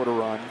that scored a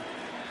run.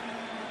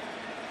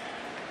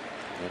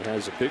 And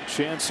has a big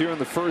chance here in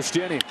the first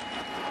inning.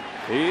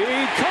 He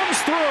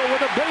comes through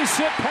with a base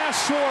hit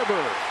past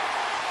Schwarber.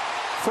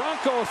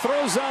 Franco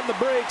throws on the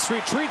brakes,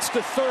 retreats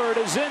to third,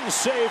 is in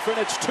safe, and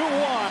it's 2-1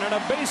 and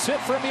a base hit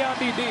from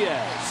Yandy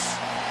Diaz.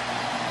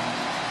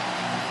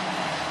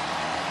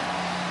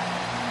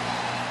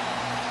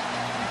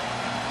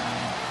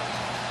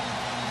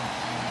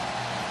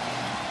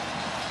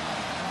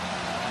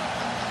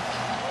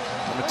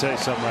 I'm going to tell you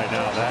something right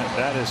now.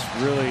 That is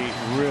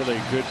really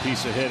good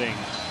piece of hitting.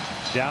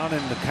 Down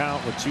in the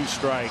count with 2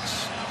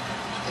 strikes.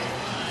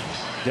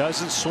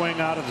 Doesn't swing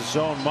out of the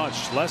zone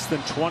much. Less than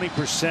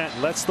 20%.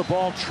 Lets the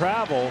ball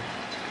travel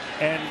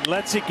and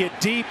lets it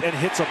get deep and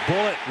hits a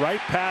bullet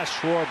right past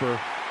Schwarber.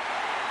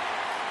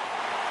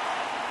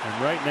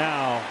 And right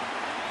now,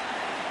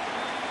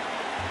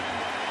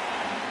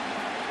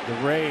 the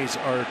Rays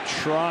are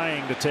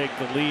trying to take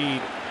the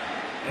lead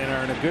and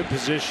are in a good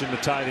position to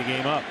tie the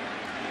game up.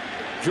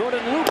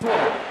 Jordan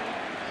Luplow.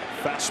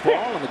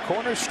 Fastball in the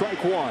corner,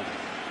 strike 1.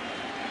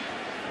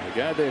 The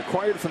guy they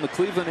acquired from the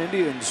Cleveland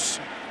Indians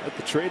at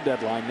the trade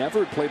deadline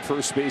never played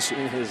first base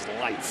in his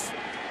life.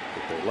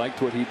 But they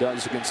liked what he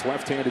does against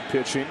left-handed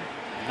pitching.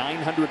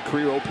 900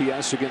 career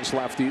OPS against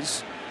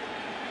lefties.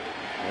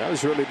 That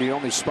was really the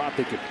only spot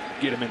they could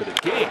get him into the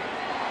game.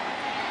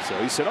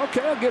 So he said,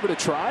 okay, I'll give it a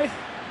try.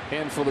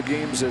 Handful of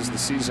games as the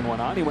season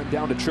went on. He went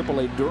down to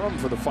AAA Durham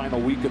for the final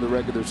week of the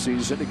regular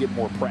season to get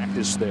more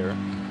practice there.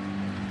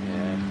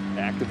 And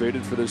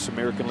activated for this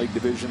American League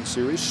Division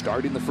Series,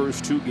 starting the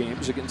first 2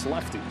 games against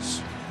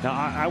lefties. Now,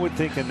 I would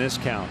think in this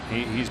count,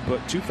 he's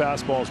put 2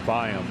 fastballs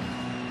by him.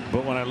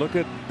 But when I look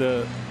at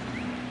the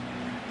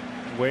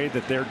way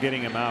that they're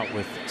getting him out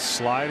with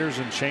sliders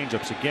and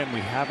changeups, again, we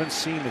haven't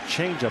seen the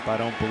changeup, I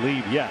don't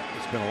believe, yet.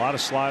 It's been a lot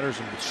of sliders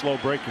and slow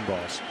breaking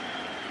balls.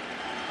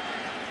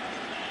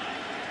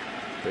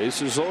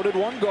 Bases loaded,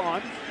 1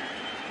 gone.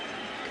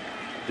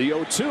 The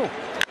 0-2.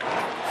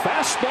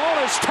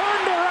 Fastball is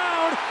turned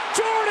around.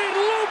 Jordan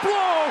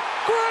Luplow,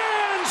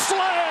 grand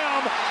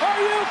slam.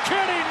 Are you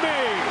kidding me?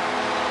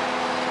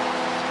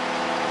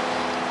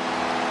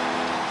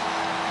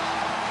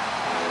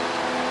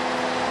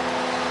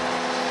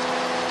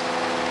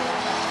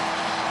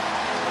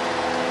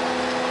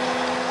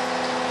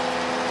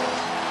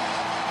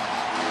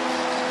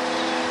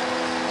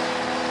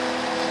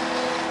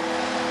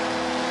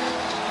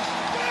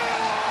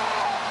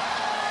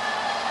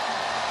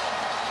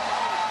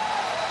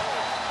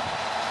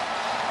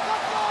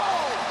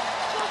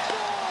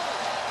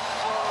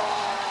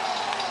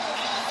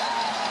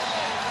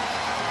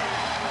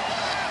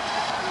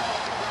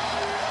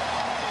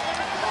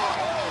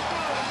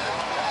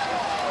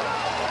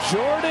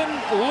 Jordan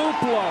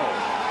Luplow.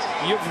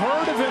 You've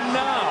heard of him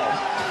now.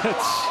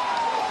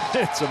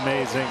 It's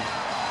amazing.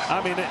 I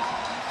mean,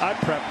 I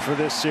prepped for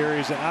this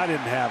series, and I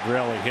didn't have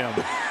really him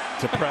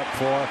to prep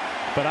for,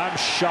 but I'm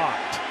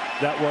shocked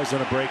that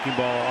wasn't a breaking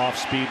ball off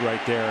speed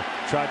right there.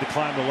 Tried to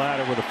climb the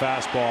ladder with a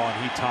fastball,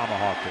 and he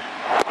tomahawked it.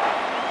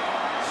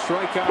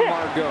 Strike on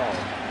Margot.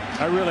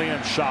 I really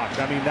am shocked.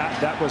 I mean,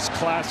 that was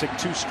classic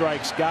 2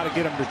 strikes. Got to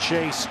get him to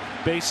chase.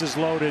 Bases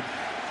loaded,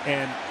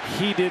 and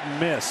he didn't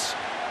miss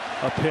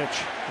a pitch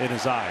in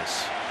his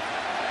eyes.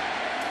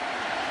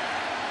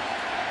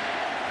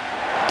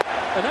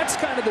 And that's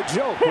kind of the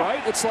joke, right?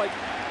 It's like,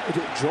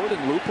 Jordan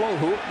Luplow,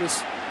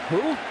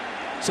 who?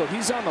 So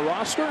he's on the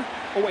roster?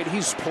 Oh, wait,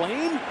 he's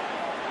playing?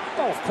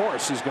 Oh, of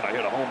course he's going to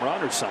hit a home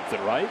run or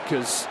something, right?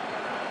 Because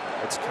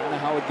that's kind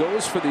of how it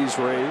goes for these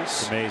Rays.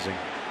 It's amazing.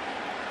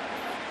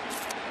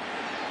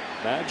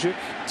 Magic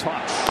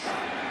touch.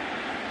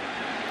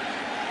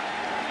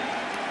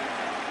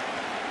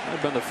 Might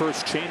have been the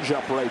first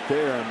changeup right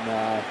there,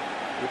 and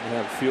didn't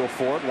have feel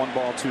for it. 1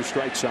 ball, 2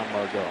 strikes on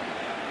Margot.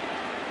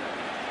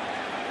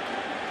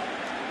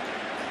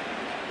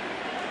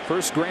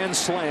 First grand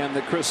slam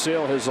that Chris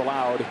Sale has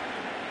allowed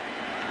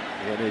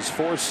in his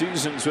 4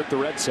 seasons with the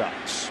Red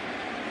Sox.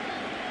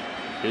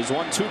 His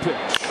 1-2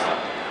 pitch.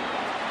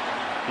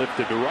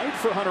 Lifted to right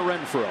for Hunter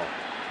Renfroe.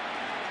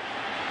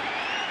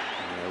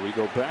 There we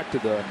go back to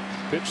the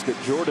pitch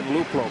that Jordan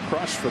Luplow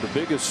crushed for the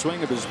biggest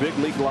swing of his big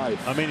league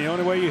life. I mean, the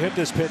only way you hit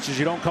this pitch is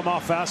you don't come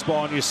off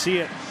fastball, and you see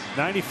it.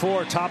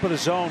 94, top of the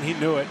zone. He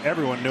knew it.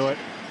 Everyone knew it.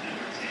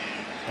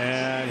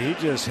 And he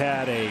just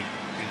had a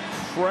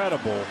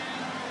incredible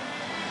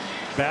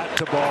bat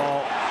to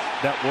ball.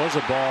 That was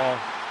a ball.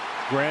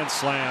 Grand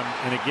slam.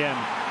 And again,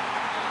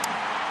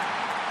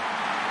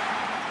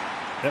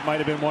 that might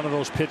have been one of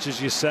those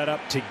pitches you set up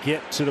to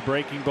get to the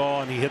breaking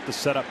ball, and he hit the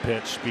setup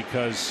pitch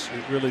because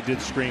it really did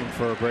scream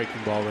for a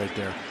breaking ball right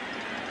there.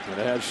 And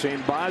it has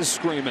Shane Baz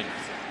screaming.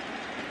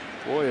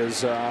 Boy,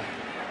 is the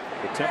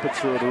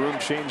temperature of the room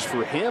changed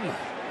for him.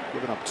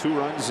 Giving up 2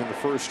 runs in the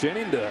first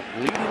inning to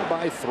leading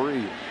by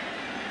 3.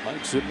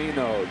 Mike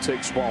Zunino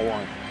takes ball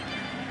 1.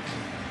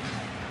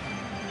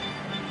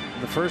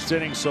 In the first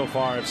inning so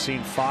far, I've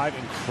seen 5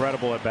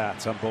 incredible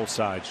at-bats on both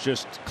sides.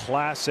 Just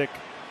classic,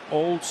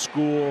 old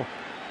school,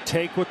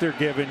 take what they're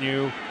giving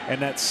you,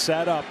 and that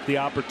set up the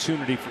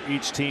opportunity for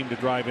each team to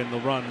drive in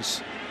the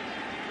runs.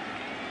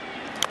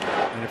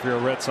 And if you're a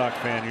Red Sox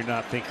fan, you're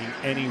not thinking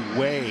any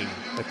way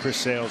that Chris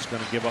Sale is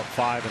going to give up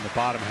 5 in the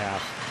bottom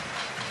half.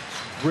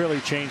 Really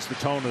changed the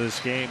tone of this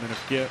game, and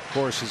of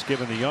course has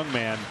given the young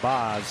man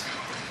Baz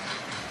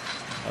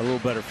a little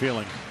better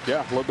feeling.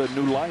 Yeah, a little bit of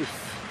new life.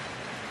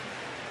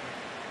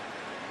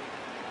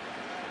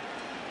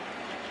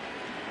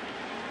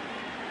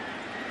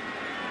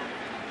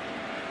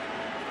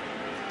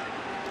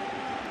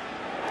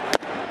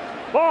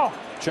 Ball.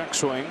 Check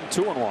swing,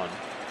 2-1.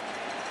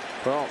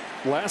 Well,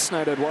 last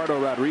night Eduardo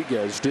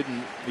Rodriguez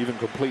didn't even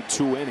complete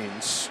 2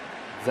 innings.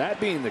 That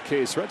being the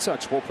case, Red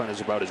Sox bullpen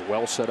is about as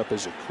well set up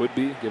as it could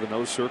be given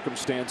those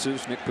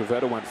circumstances. Nick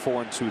Pivetta went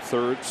 4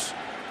 2/3.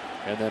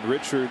 And then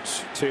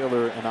Richards,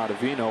 Taylor, and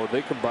Ottavino,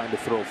 they combined to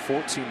throw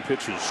 14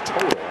 pitches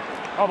total.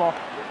 Oh, ball.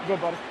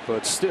 Good, buddy.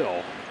 But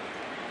still,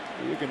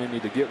 you're going to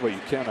need to get what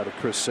you can out of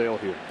Chris Sale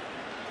here.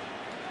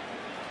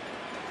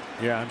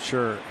 Yeah, I'm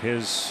sure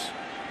his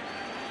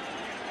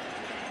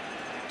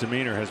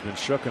demeanor has been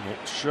shook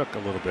a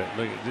little bit.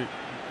 Look,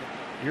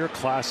 you're a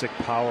classic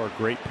power,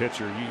 great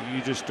pitcher.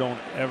 You just don't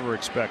ever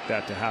expect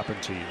that to happen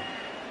to you.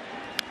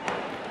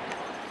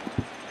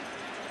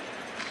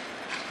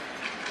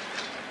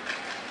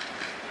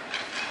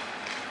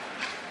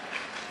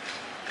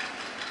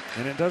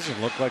 And it doesn't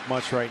look like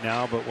much right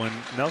now, but when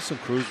Nelson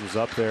Cruz was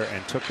up there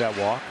and took that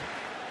walk,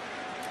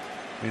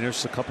 I mean,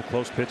 there's a couple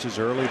close pitches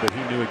early, but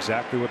he knew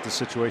exactly what the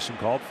situation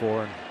called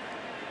for and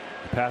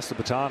passed the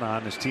baton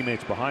on. His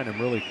teammates behind him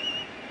really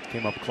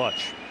came up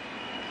clutch.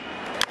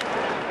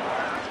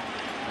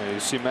 And you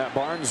see Matt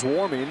Barnes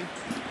warming.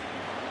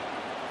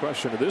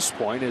 Question at this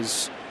point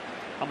is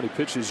how many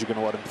pitches you're going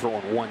to let him throw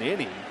in 1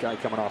 inning. Guy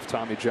coming off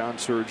Tommy John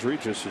surgery,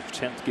 just his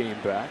 10th game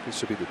back.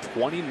 This will be the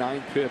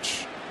 29th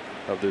pitch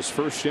of this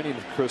first inning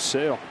of Chris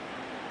Sale.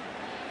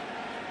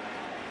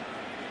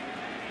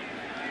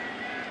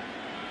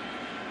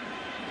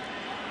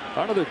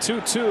 Another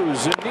 2-2.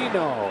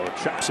 Zunino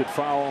chops it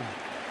foul.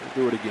 We'll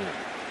do it again.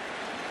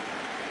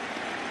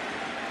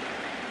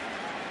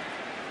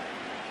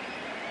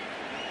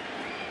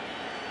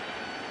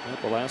 Well,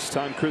 the last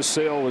time Chris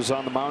Sale was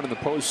on the mound in the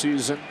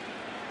postseason,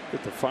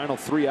 with the final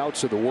 3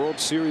 outs of the World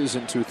Series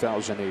in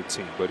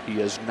 2018, but he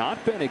has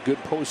not been a good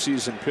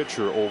postseason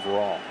pitcher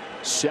overall.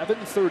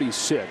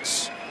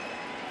 7.36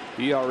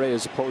 ERA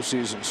as a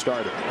postseason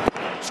starter.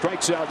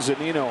 Strikes out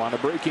Zunino on a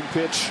breaking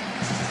pitch,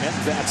 and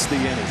that's the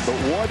inning. But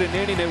what an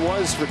inning it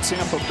was for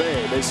Tampa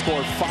Bay. They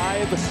scored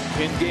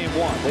 5 in game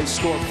 1. They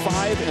scored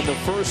 5 in the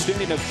first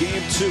inning of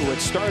game 2.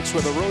 It starts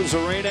with a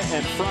Rosarena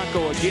and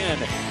Franco again.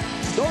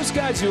 Those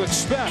guys you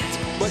expect,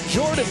 but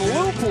Jordan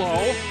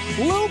Luplow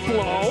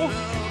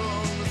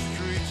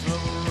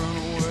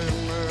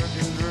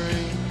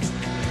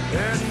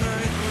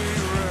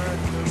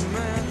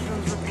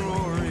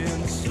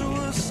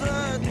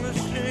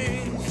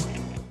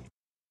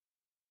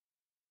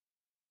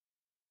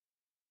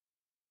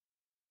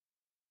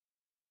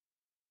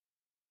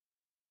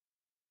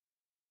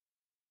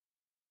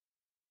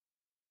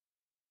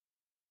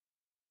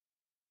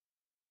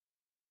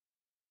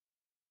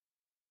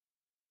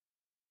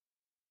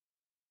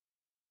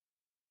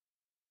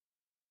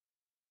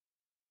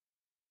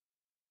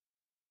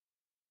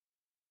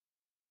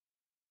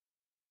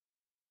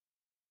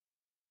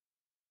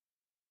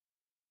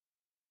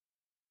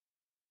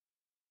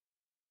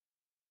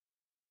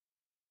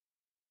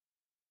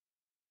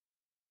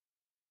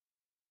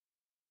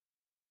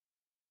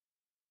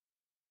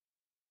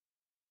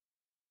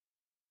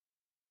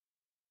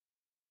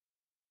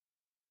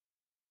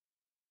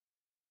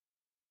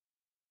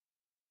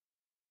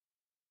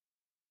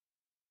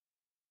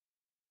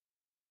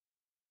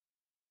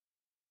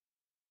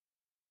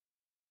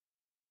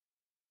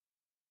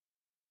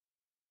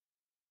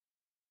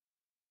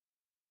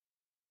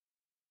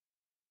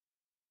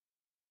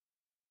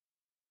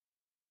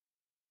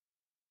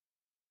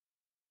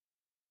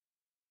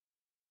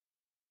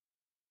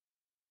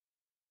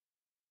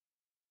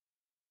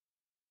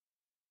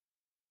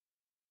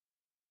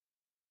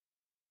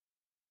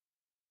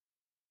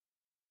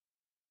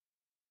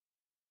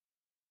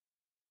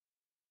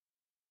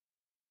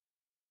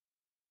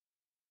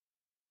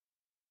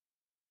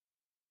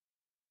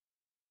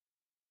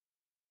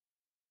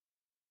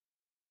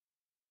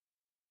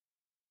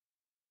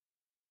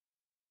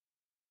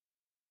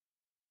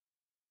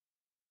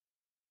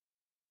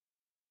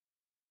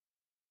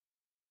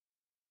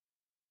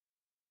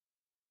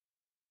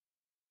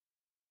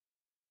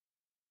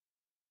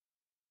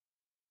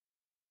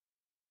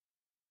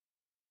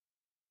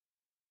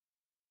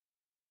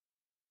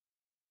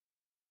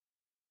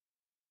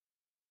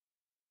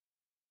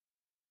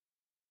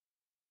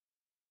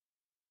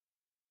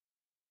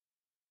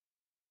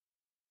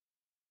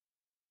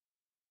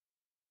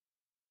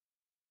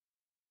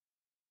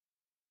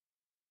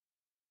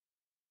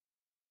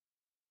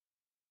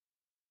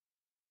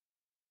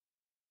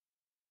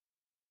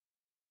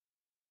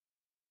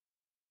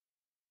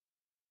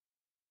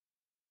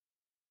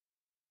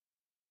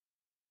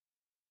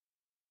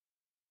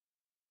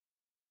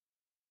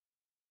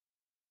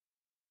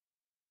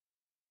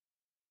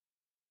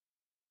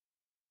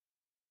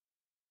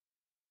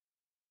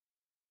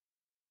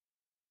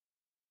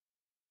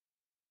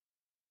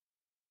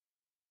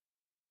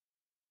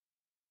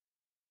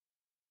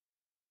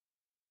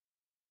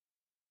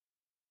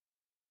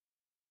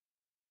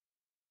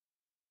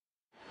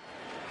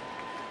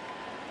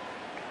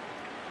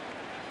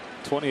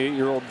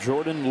 28-year-old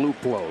Jordan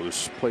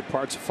Luplo's played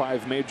parts of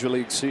 5 major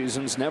league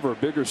seasons. Never a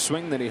bigger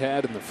swing than he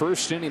had in the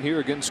first inning here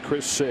against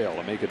Chris Sale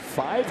to make it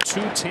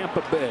 5-2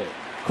 Tampa Bay.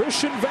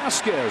 Christian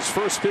Vasquez,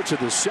 first pitch of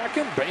the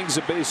second, bangs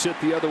a base hit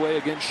the other way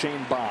against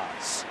Shane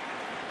Baz.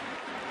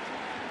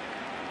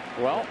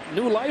 Well,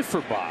 new life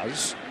for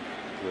Baz,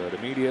 but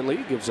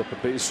immediately gives up a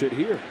base hit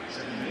here.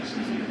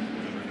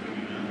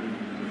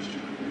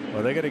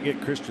 Well, they got to get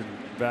Christian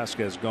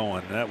Vasquez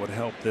going. That would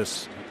help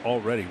this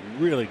already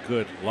really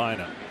good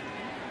lineup.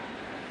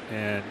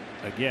 And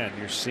again,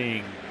 you're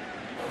seeing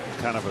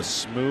kind of a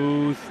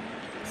smooth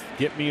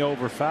get me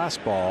over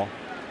fastball,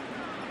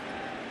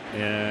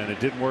 and it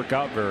didn't work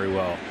out very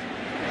well.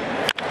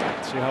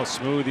 See how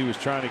smooth he was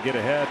trying to get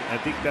ahead. I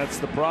think that's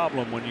the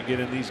problem when you get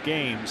in these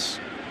games.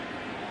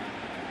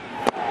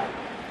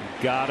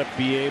 You got to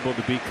be able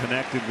to be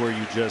connected where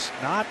you just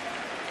not,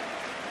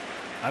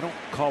 I don't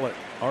call it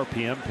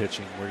RPM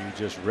pitching where you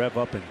just rev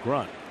up and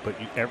grunt, but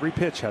every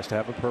pitch has to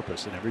have a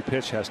purpose and every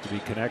pitch has to be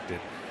connected,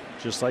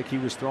 just like he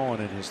was throwing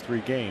in his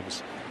 3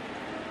 games.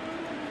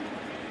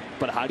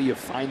 But how do you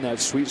find that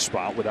sweet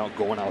spot without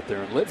going out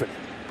there and living it?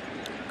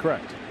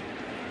 Correct.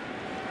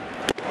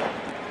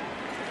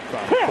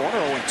 From the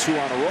corner,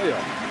 0-2 on Arroyo.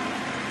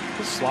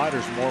 The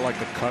slider's more like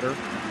a cutter,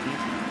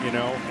 you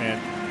know,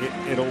 and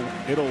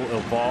it'll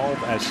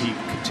evolve as he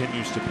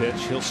continues to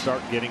pitch. He'll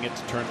start getting it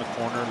to turn the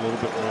corner a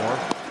little bit more.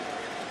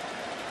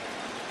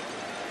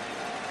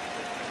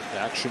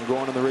 Action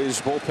going in the Rays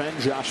bullpen.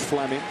 Josh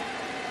Fleming.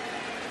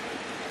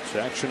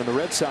 There's action in the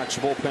Red Sox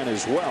bullpen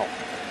as well.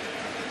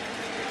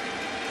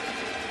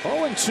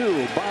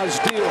 0-2. Baz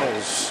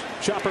deals.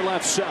 Chopper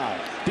left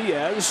side.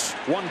 Diaz,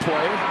 1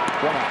 play,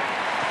 1 out.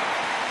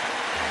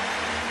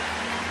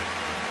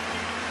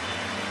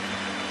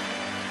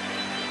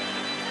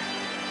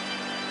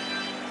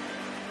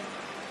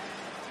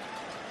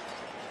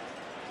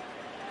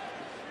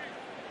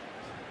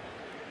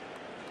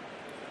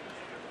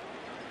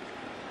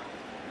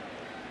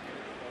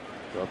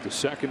 Up the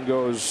second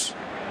goes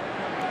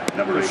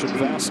Christian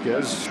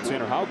Vasquez.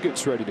 Tanner Houck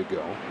gets ready to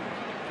go.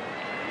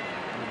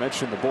 I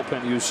mentioned the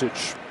bullpen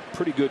usage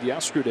pretty good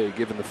yesterday,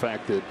 given the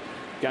fact that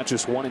got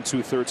just 1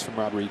 2/3 from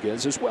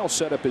Rodriguez. As well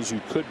set up as you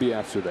could be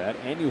after that,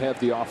 and you have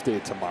the off day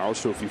tomorrow.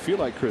 So if you feel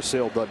like Chris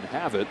Sale doesn't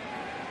have it,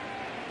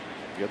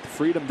 you got the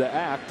freedom to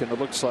act, and it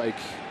looks like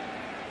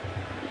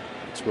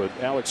that's what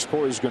Alex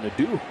Cora is going to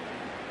do.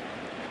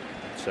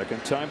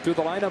 Second time through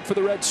the lineup for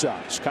the Red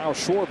Sox. Kyle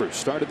Schwarber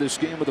started this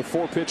game with a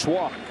 4-pitch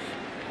walk.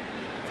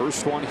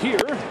 First one here.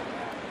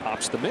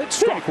 Pops the mid.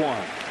 Strike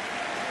 1.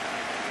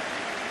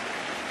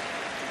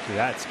 See,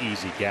 that's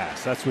easy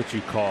gas. That's what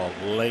you call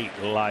late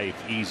life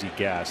easy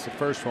gas. The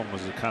first one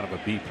was a kind of a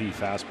BP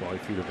fastball he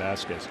threw to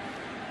Vasquez.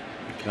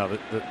 Now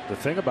the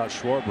thing about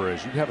Schwarber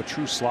is you have a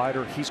true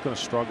slider, he's going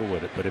to struggle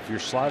with it. But if your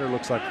slider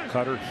looks like a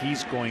cutter,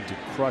 he's going to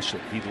crush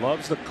it. He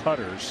loves the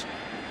cutters.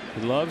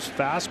 He loves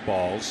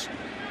fastballs.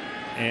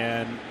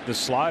 And the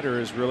slider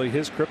is really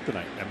his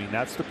kryptonite. I mean,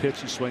 that's the pitch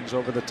he swings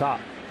over the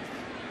top.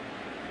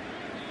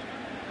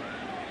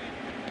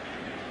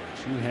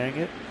 You hang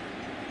it,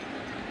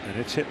 and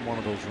it's hitting one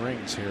of those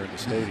rings here in the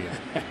stadium.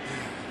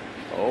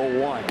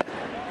 0-1.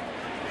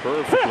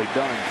 Perfectly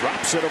done.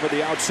 Drops it over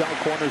the outside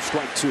corner.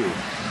 Strike 2.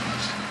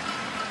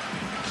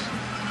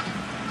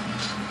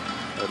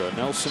 Had a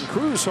Nelson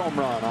Cruz home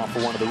run off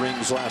of one of the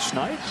rings last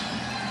night.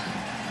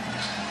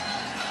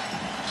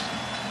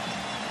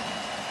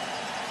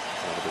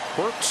 One of the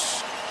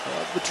quirks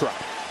of the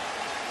trap.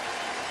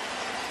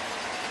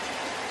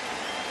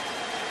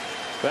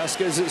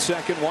 Vasquez at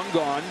second, 1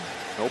 gone.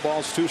 No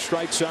balls, 2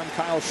 strikes on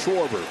Kyle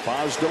Schwarber.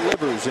 Baz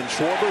delivers and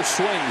Schwarber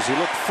swings. He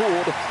looked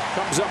fooled.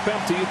 Comes up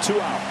empty,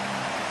 2 out.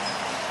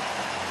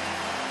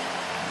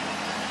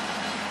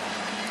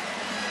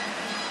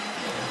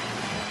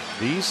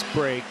 These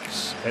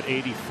breaks at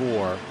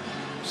 84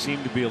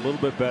 seem to be a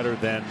little bit better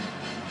than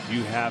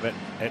you have it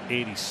at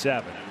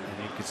 87.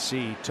 And you can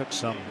see he took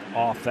some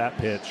off that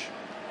pitch.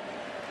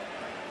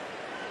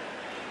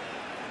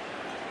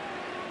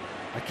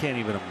 I can't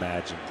even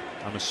imagine.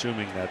 I'm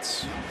assuming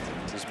that's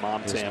his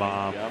mom. His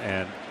mom. Yep.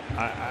 And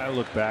I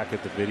look back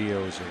at the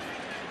videos of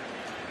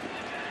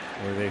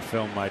where they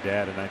filmed my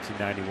dad in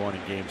 1991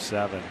 in Game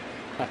 7.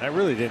 I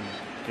really didn't,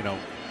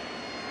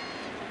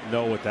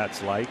 know what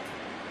that's like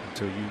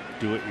until you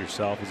do it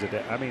yourself as a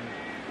dad. I mean,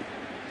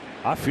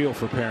 I feel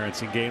for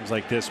parents in games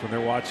like this when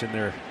they're watching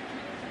their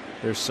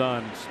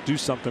son do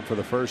something for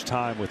the first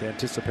time with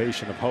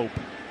anticipation of hope.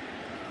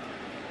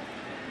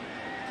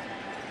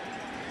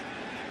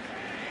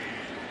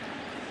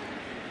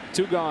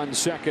 Two gone,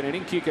 second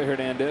inning. Kike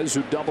Hernandez,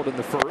 who doubled in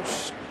the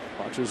first,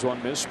 watches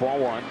 1 miss, ball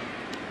 1.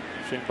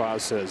 Shane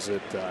Baz says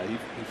that he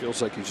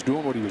feels like he's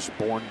doing what he was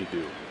born to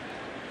do.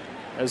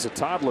 As a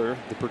toddler,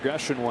 the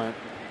progression went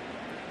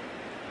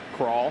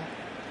crawl,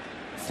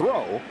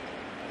 throw,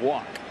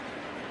 walk.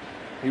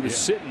 He was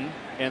sitting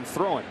and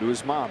throwing to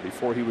his mom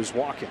before he was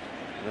walking.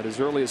 And that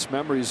his earliest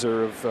memories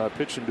are of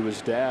pitching to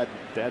his dad.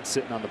 Dad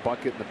sitting on the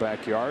bucket in the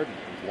backyard,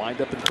 and wind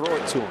up and throw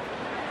it to him.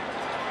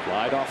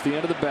 Glide off the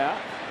end of the bat.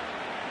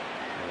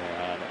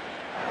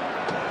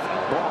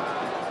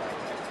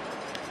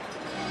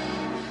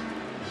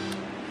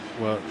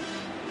 Well,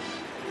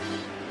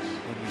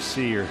 when you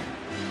see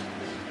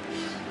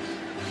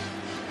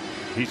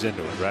he's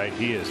into it, right?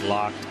 He is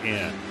locked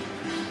in.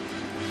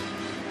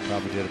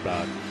 Probably did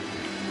about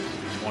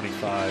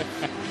 25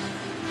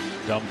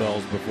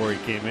 dumbbells before he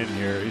came in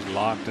here. He's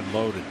locked and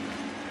loaded.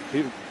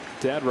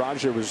 Dad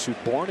Roger was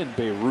born in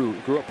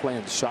Beirut, grew up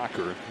playing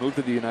soccer, moved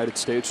to the United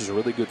States, was a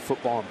really good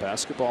football and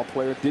basketball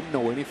player, didn't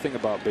know anything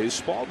about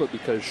baseball, but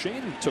because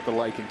Shane took a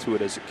liking to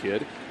it as a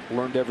kid,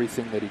 learned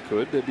everything that he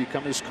could to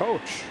become his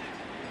coach.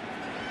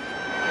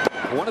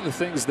 One of the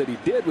things that he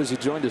did was he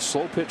joined a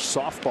slow pitch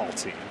softball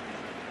team,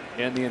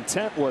 and the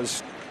intent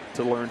was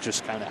to learn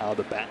just kind of how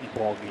the bat and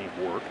ball game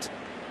worked.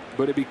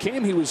 But it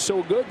became he was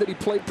so good that he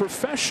played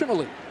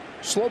professionally.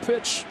 Slow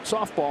pitch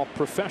softball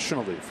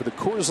professionally for the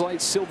Coors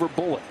Light Silver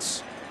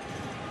Bullets.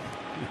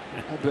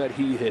 I bet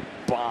he hit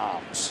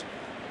bombs.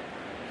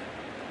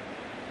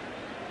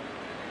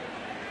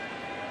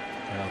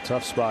 Well,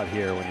 tough spot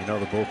here when you know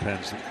the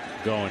bullpen's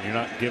going. You're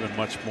not given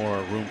much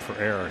more room for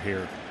error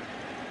here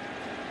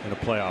in a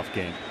playoff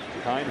game.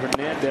 Behind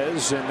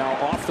Hernandez, and now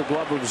off the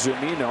glove of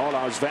Zunino,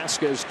 allows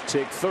Vasquez to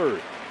take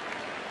third.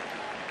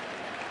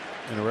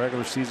 In a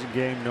regular season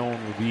game, no one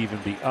would even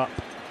be up.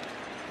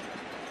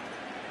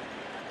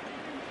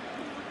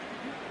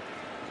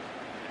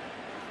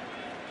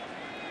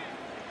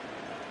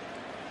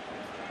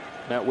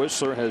 Matt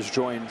Whistler has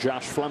joined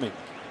Josh Fleming.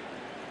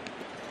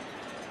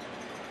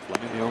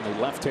 Fleming, the only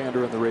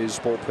left-hander in the Rays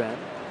bullpen.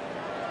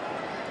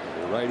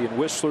 The righty and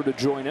Whistler to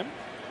join him.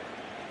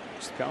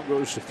 As the count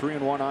goes to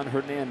 3-1 on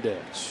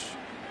Hernandez.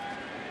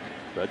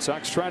 Red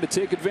Sox trying to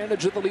take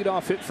advantage of the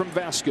leadoff hit from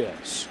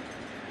Vasquez.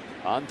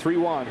 On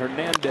 3-1,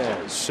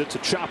 Hernandez sits a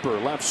chopper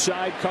left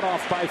side, cut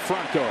off by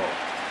Franco.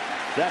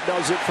 That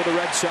does it for the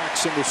Red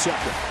Sox in the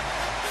second.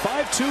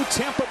 5-2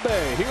 Tampa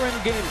Bay here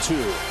in game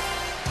 2.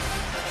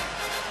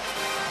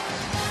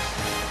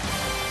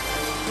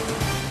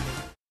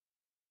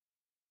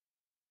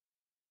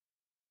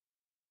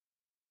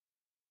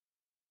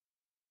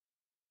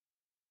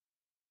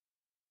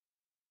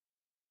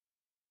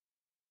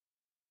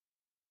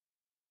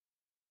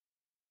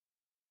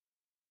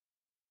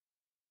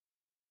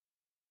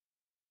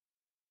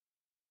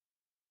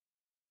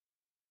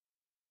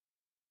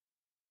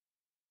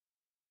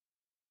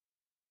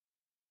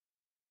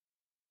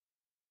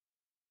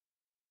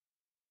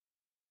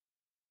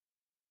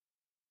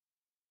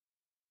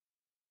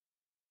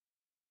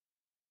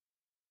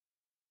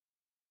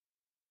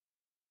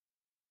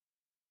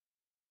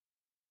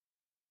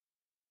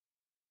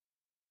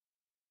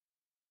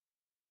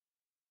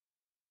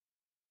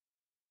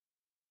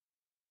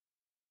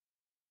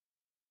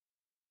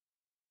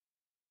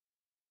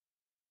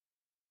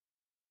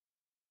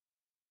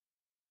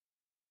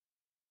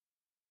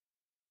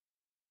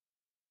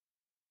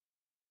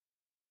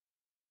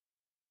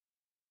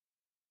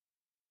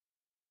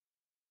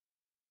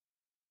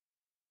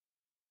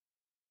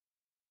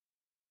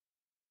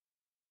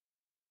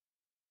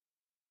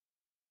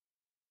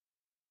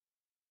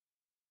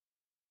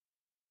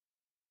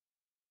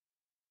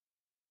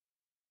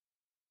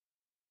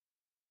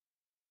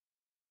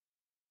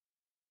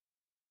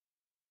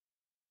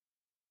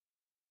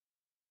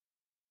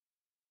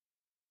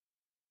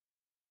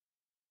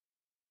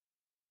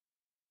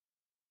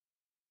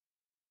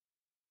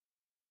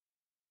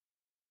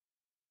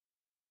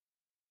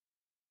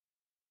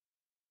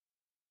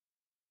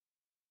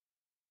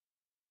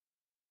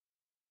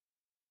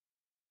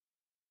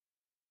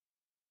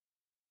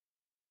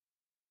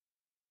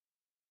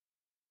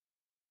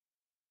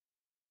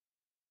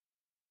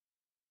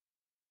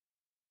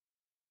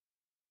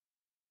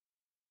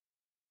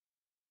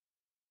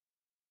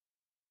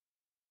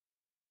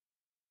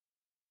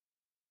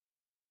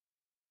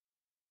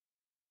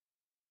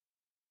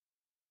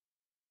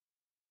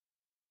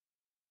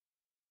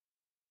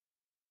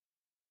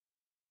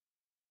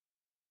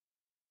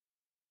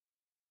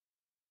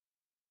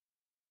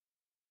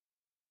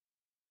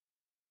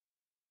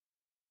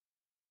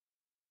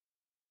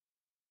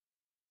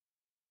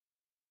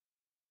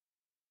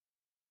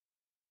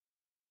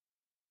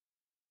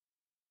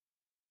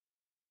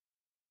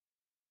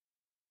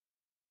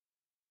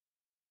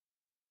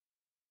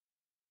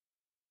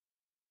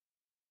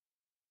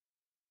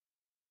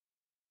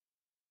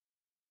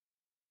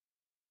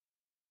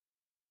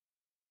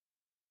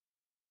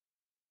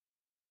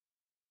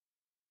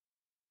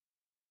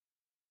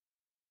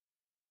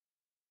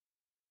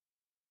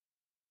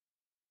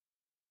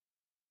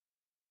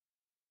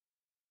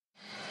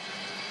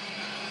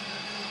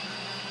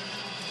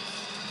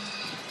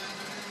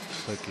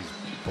 Looks like he's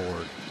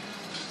bored.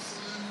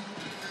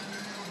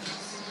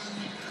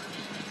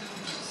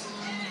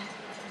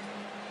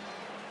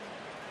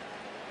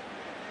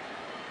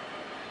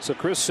 So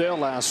Chris Sale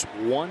lasts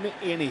 1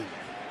 inning,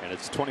 and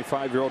it's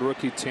 25-year-old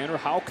rookie Tanner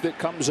Houck that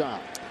comes on.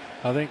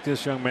 I think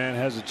this young man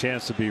has a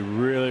chance to be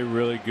really,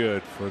 really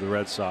good for the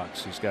Red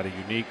Sox. He's got a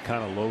unique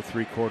kind of low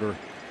three-quarter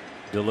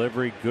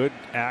delivery, good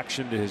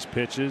action to his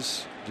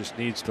pitches, just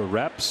needs the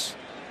reps.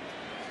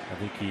 I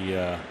think he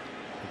will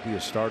be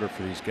a starter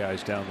for these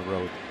guys down the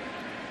road.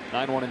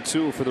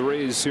 9-1-2 for the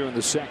Rays here in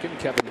the second.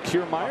 Kevin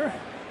Kiermaier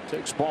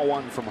takes ball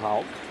one from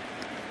Houck.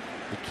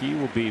 The key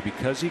will be,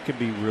 because he can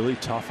be really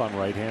tough on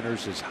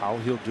right-handers, is how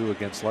he'll do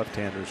against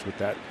left-handers with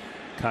that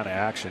kind of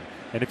action.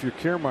 And if you're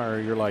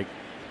Kiermaier, you're like,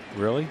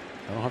 really?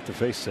 I don't have to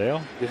face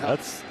Sale? Yeah.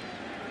 That's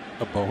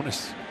a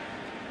bonus.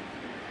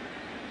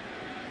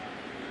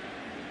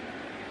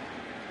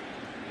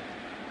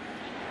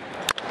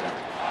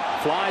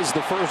 Flies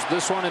the first,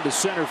 this one into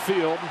center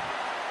field.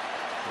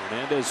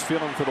 Hernandez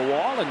feeling for the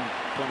wall, and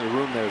plenty of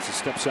room there as he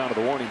steps out of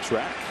the warning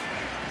track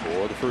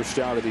for the first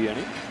out of the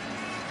inning.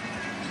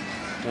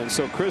 And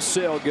so Chris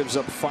Sale gives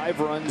up 5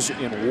 runs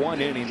in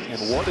 1 inning, and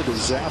what a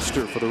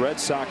disaster for the Red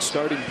Sox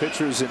starting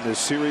pitchers in this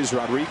series.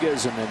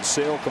 Rodriguez and then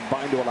Sale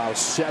combined to allow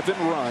 7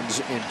 runs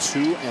in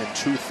 2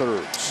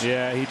 2/3.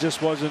 Yeah, he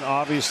just wasn't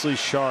obviously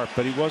sharp,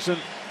 but he wasn't.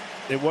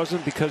 It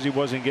wasn't because he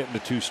wasn't getting to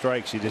 2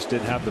 strikes. He just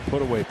didn't have the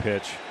put-away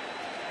pitch,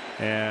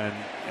 and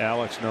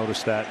Alex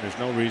noticed that. And there's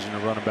no reason to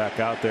run him back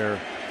out there.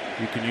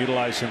 You can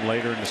utilize him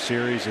later in the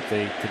series if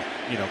they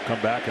can,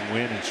 come back and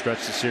win and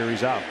stretch the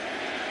series out.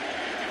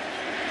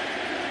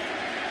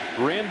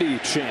 Randy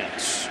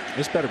Chance.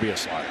 This better be a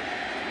slider.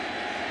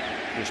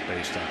 Just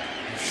based on.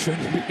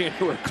 Shouldn't be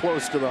anywhere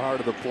close to the heart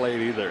of the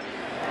plate either.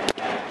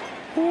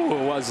 Ooh,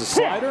 it was a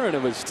slider, and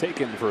it was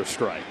taken for a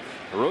strike.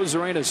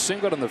 Rosarena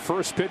singled on the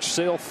first pitch.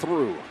 Sale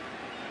through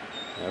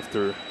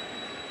after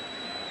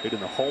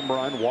hitting the home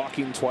run,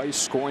 walking twice,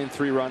 scoring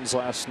 3 runs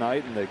last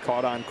night, and they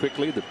caught on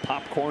quickly. The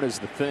popcorn is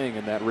the thing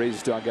in that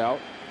Rays dugout.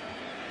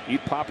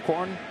 Eat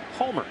popcorn,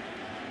 homer.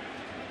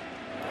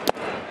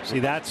 See,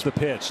 that's the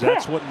pitch.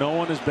 That's what no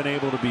one has been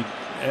able to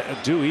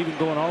do, even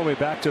going all the way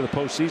back to the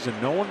postseason.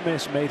 No one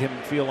has made him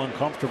feel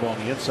uncomfortable on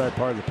the inside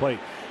part of the plate.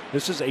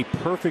 This is a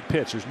perfect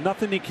pitch. There's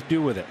nothing he can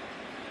do with it.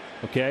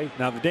 Okay,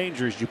 now the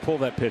danger is you pull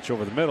that pitch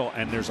over the middle,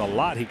 and there's a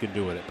lot he can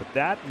do with it. But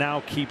that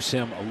now keeps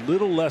him a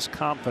little less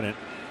confident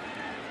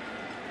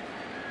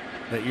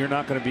that you're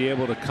not going to be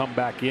able to come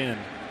back in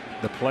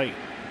the plate.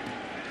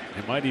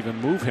 It might even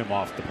move him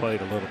off the plate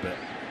a little bit.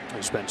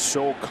 He's been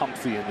so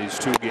comfy in these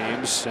 2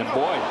 games, and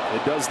boy,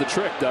 it does the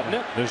trick, doesn't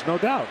it? There's no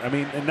doubt. I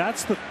mean, and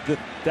that's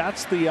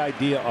the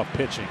idea of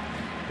pitching.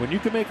 When you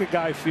can make a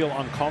guy feel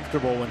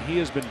uncomfortable when he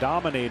has been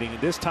dominating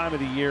at this time of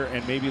the year,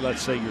 and maybe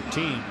let's say your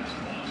team,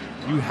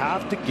 you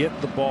have to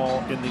get the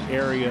ball in the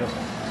area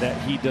that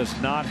he does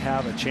not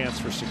have a chance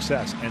for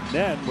success. And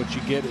then what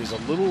you get is a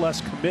little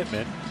less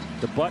commitment.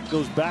 The butt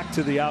goes back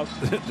to the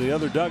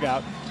other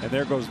dugout, and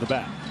there goes the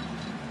bat.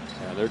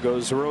 And there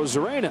goes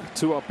Rosarena.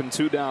 2 up and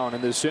 2 down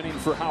in this inning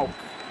for Houck.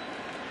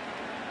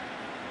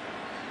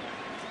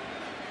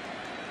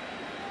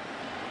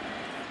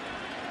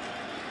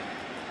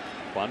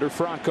 Wander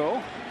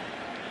Franco.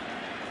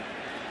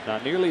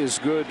 Not nearly as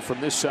good from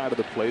this side of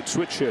the plate.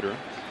 Switch hitter.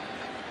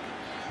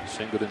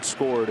 Singled and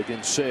scored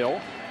against Sale.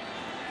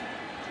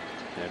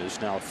 And is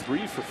now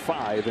 3 for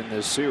 5 in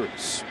this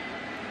series.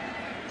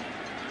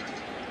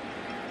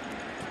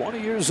 20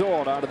 years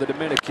old out of the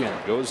Dominican.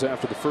 Goes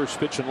after the first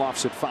pitch and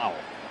lofts it foul.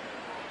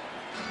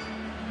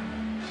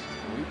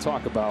 We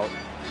talk about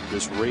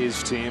this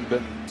Rays team.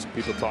 Been some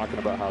people talking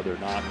about how they're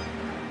not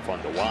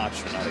fun to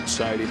watch. They're not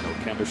exciting. No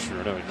chemistry.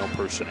 No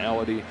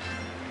personality.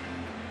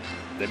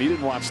 Then you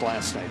didn't watch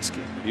last night's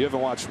game. You haven't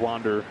watched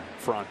Wander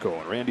Franco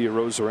and Randy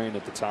Rosarena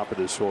at the top of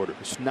this order.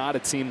 It's not a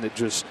team that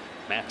just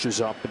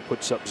matches up and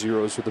puts up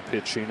zeros with the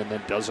pitching and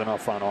then does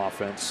enough on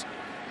offense.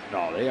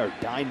 No, they are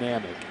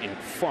dynamic and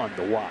fun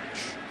to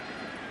watch.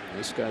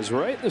 This guy's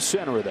right in the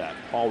center of that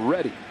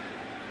already.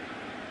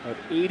 At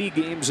 80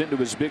 games into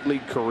his big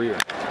league career.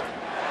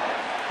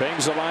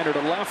 Bangs a liner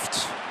to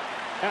left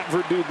at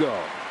Verdugo.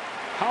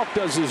 Houck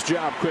does his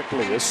job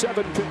quickly. A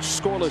 7-pitch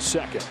scoreless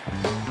second.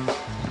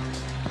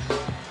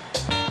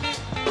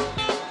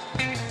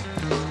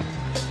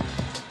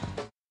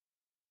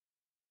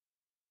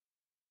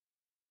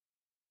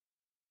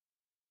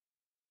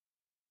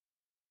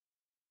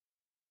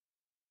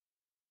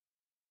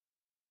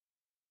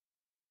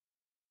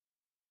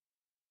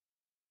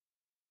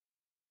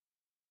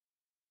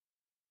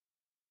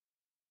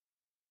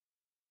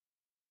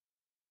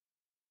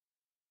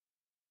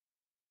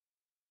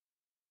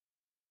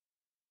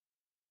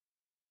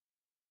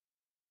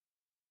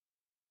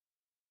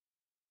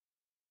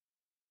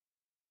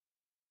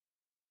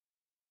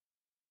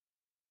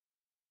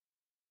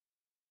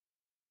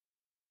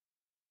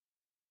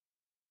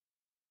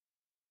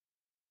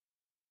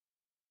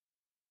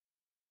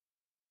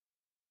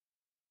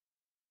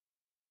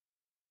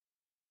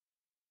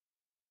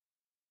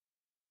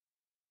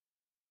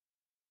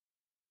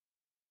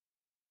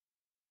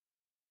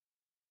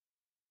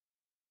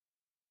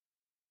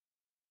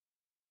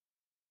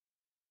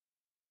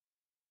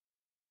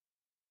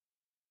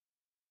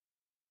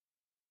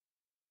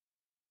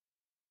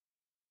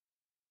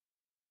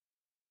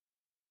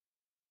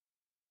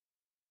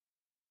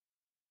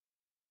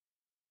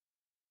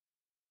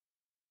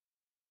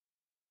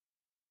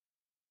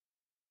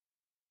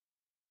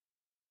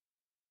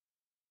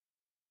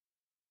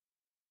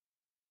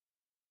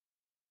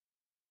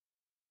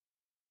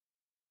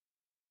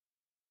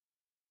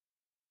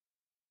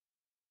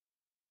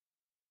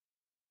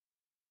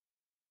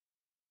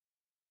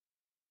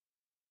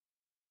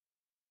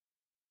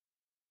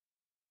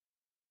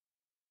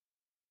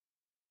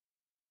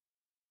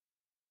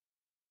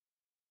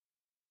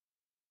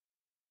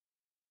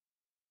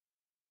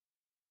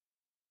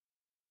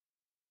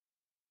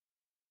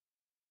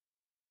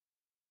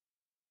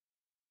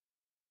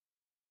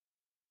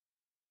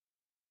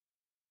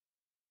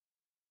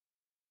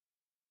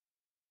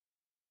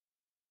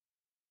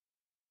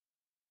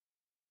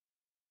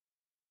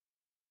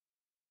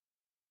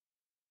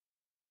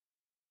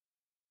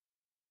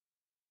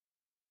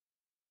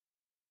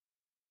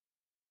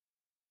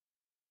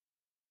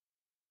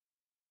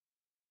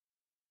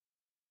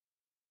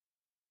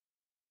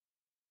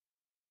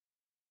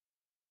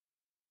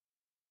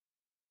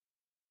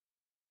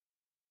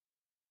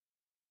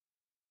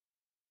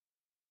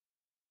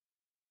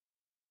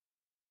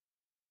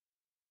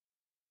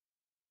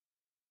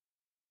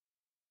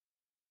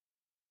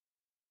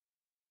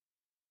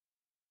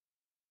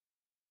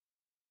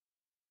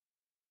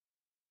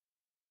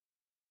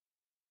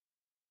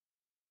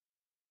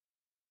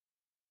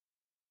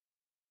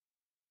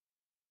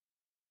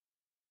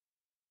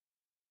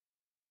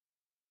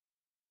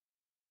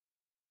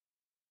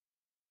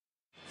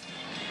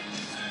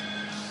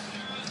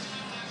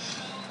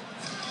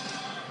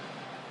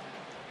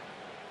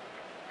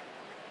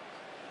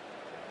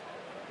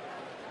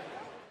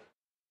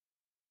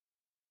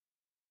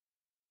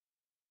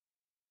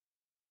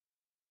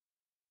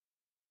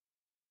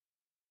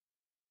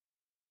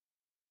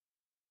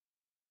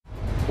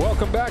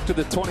 Welcome back to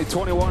the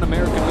 2021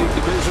 American League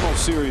Divisional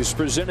Series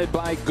presented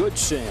by Good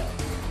Sam.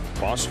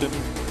 Boston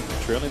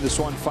trailing this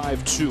one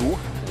 5-2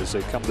 as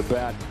they come to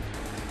bat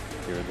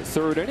here in the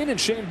third inning, and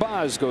Shane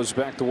Baz goes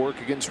back to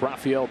work against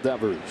Rafael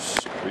Devers.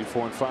 3,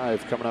 4, and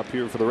 5 coming up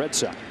here for the Red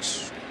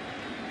Sox.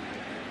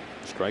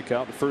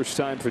 Strikeout the first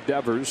time for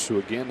Devers, who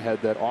again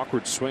had that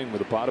awkward swing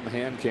with the bottom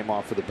hand came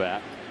off of the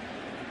bat.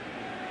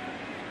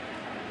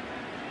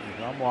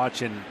 I'm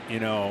watching,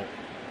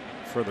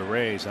 for the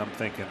Rays, I'm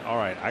thinking, all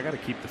right, I got to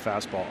keep the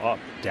fastball up.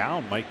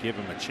 Down might give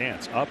him a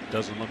chance. Up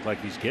doesn't look like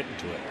he's getting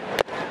to it.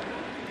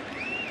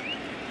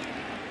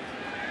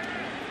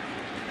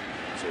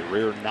 It's a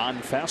rare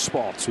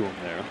non-fastball to him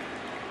there.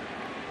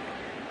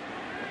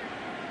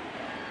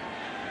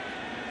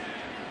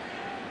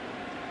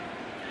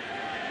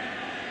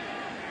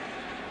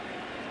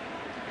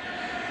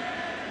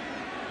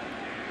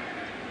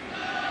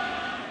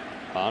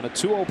 On a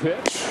 2-0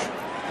 pitch.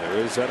 There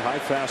is that high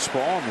fastball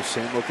and the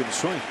same looking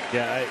swing.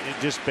 Yeah,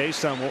 just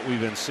based on what we've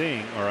been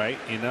seeing, all right,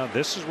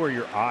 this is where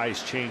your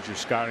eyes change your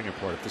scouting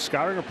report. If the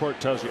scouting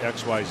report tells you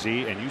X, Y,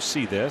 Z and you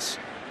see this,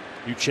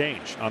 you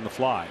change on the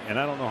fly. And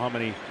I don't know how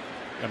many,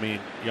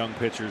 young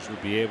pitchers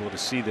would be able to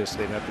see this.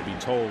 They'd have to be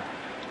told,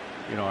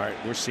 all right,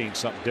 we're seeing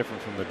something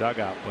different from the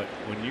dugout. But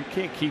when you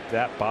can't keep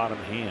that bottom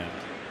hand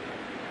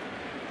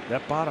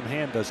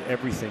does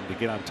everything to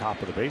get on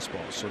top of the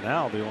baseball. So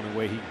now the only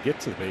way he can get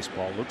to the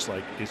baseball looks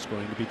like it's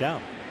going to be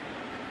down.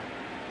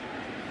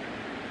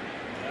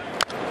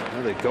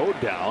 Now they go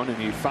down and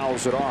he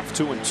fouls it off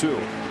 2-2.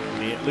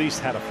 He at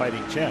least had a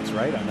fighting chance,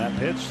 right, on that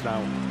pitch.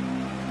 Now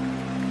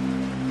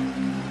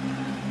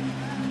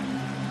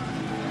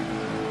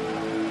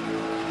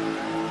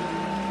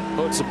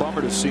well, it's a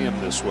bummer to see him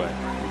this way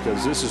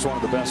because this is one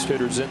of the best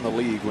hitters in the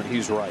league when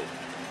he's right.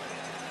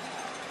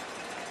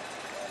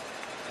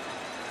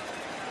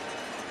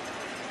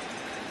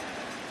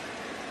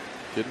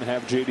 Didn't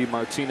have J.D.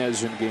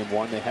 Martinez in game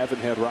one. They haven't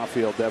had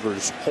Rafael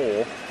Devers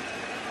whole.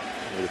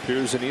 It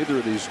appears in either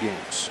of these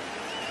games.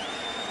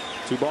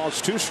 2 balls,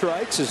 2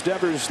 strikes as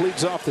Devers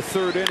leads off the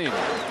third inning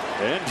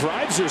and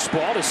drives this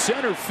ball to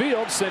center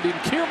field, sending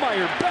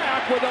Kiermaier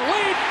back with a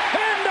leap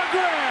and a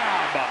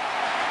grab.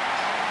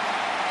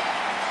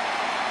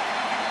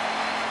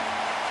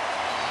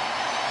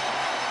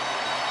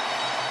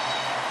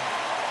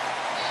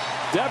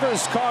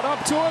 Devers caught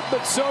up to it,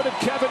 but so did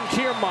Kevin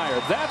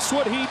Kiermaier. That's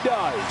what he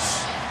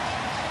does.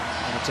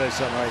 I'm going to tell you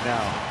something right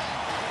now.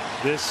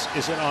 This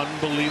is an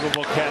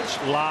unbelievable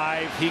catch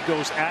live. He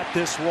goes at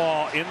this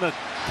wall in the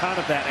kind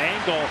of that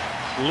angle,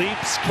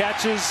 leaps,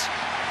 catches,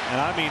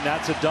 and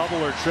that's a double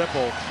or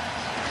triple.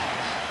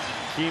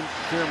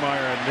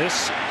 Kiermaier in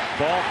this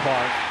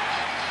ballpark,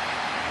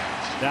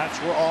 that's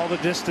where all the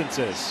distance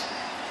is.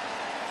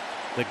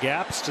 The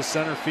gaps to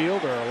center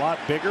field are a lot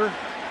bigger.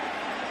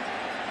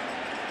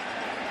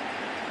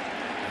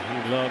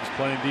 He loves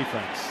playing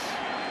defense.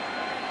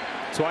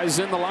 That's why he's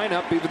in the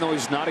lineup, even though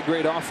he's not a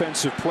great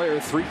offensive player.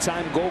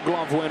 3-time Gold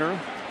Glove winner.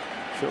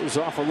 Shows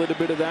off a little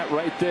bit of that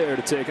right there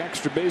to take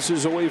extra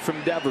bases away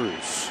from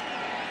Devers.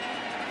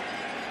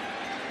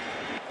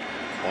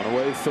 One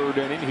away, third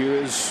inning. Here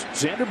is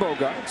Xander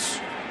Bogaerts.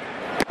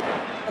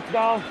 Let's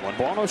go. 1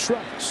 ball, no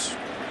strikes.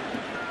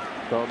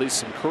 Well, at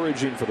least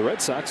encouraging for the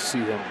Red Sox to see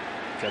him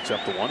catch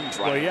up to one and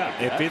drive. Well,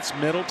 yeah, if it's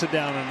middle to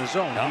down in the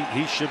zone,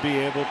 he should be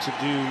able to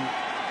do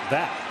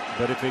that.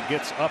 But if it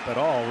gets up at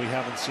all, we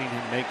haven't seen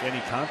him make any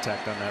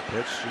contact on that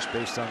pitch just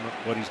based on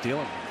what he's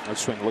dealing with. That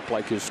swing looked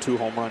like his 2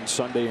 home runs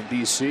Sunday in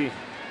D.C.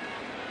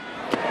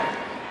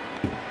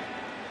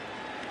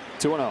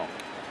 2-0.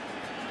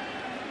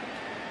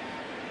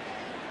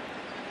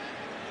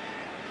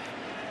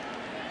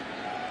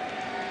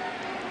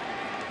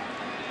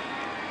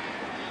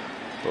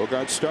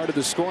 Bogaerts started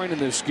the scoring in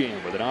this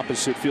game with an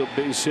opposite field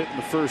base hit in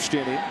the first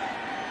inning.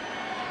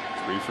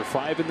 3 for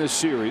 5 in this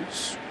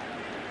series.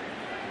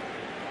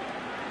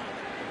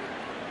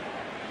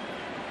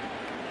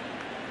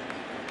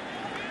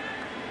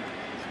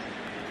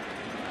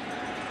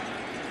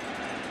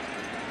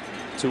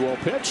 Two-0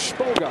 pitch.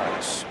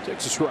 Bogaerts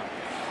takes a strike.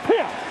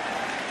 Yeah.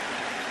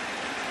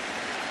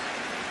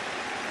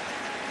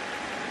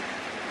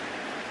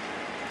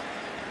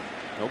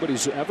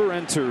 Nobody's ever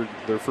entered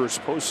their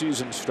first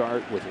postseason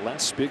start with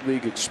less big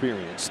league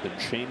experience than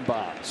Shane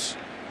Baz.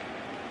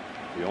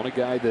 The only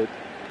guy that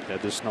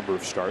had this number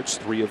of starts,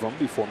 3 of them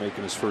before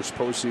making his first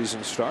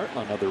postseason start.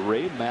 Another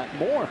Ray, Matt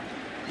Moore.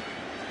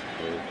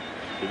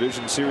 The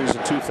division series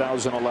in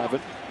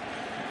 2011.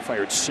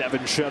 Fired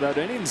 7 shutout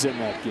innings in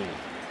that game.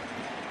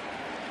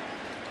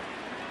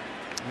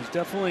 He's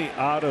definitely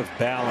out of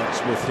balance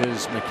with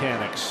his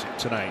mechanics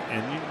tonight,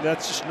 and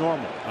that's just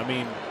normal.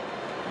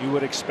 You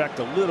would expect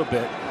a little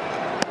bit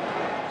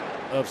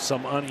of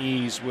some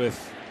unease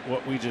with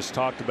what we just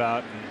talked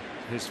about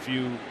and his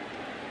few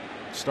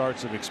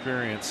starts of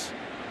experience.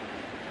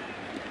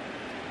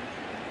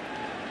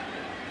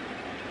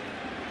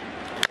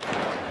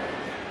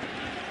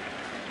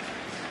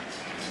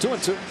 Two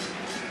and two.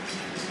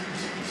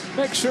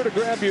 Make sure to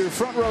grab your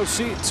front row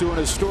seat to an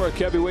historic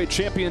heavyweight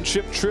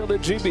championship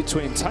trilogy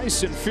between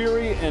Tyson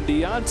Fury and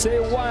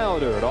Deontay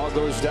Wilder. It all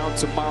goes down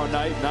tomorrow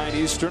night, 9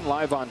 Eastern,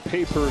 live on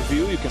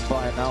pay-per-view. You can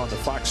buy it now on the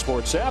Fox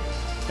Sports app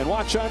and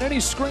watch on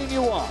any screen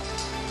you want.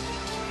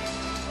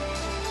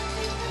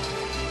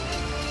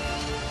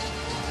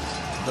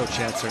 No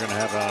chance they're going to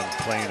have it on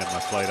a plane on my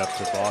flight up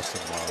to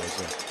Boston tomorrow, is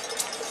there?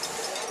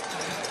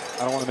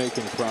 I don't want to make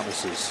any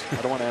promises.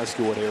 I don't want to ask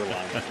you what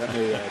airline. That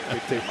may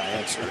dictate my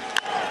answer.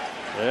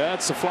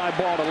 That's a fly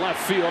ball to left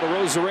field.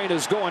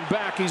 Arozarena's going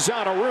back. He's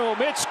out of room.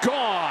 It's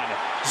gone.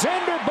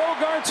 Xander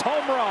Bogaerts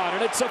home run,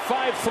 and it's a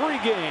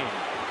 5-3 game.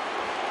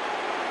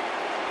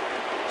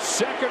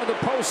 Second of the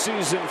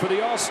postseason for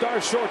the All-Star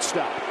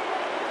shortstop.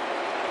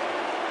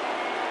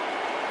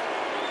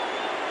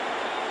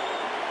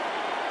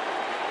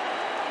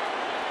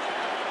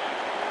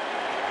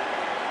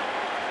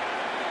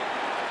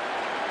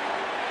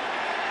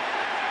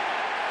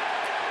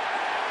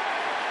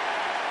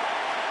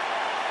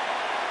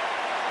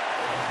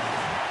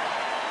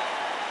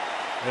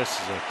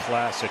 This is a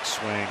classic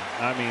swing.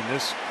 I mean,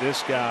 this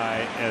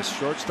guy, as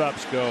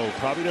shortstops go,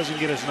 probably doesn't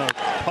get as much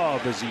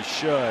pub as he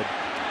should.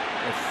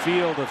 The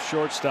field of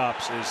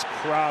shortstops is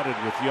crowded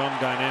with young,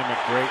 dynamic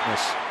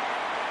greatness.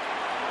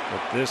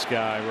 But this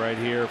guy right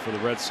here for the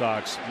Red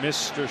Sox,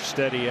 Mr.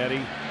 Steady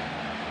Eddie.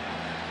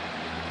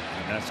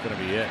 And that's going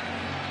to be it.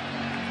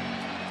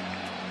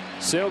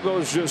 Sale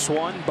goes just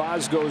 1.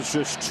 Boz goes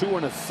just 2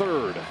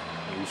 1/3.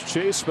 He's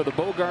chased by the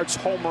Bogaerts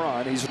home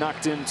run. He's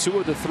knocked in 2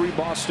 of the 3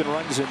 Boston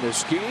runs in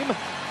this game.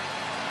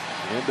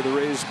 Into the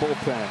Rays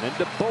bullpen,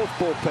 into both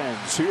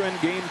bullpens here in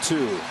game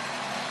 2.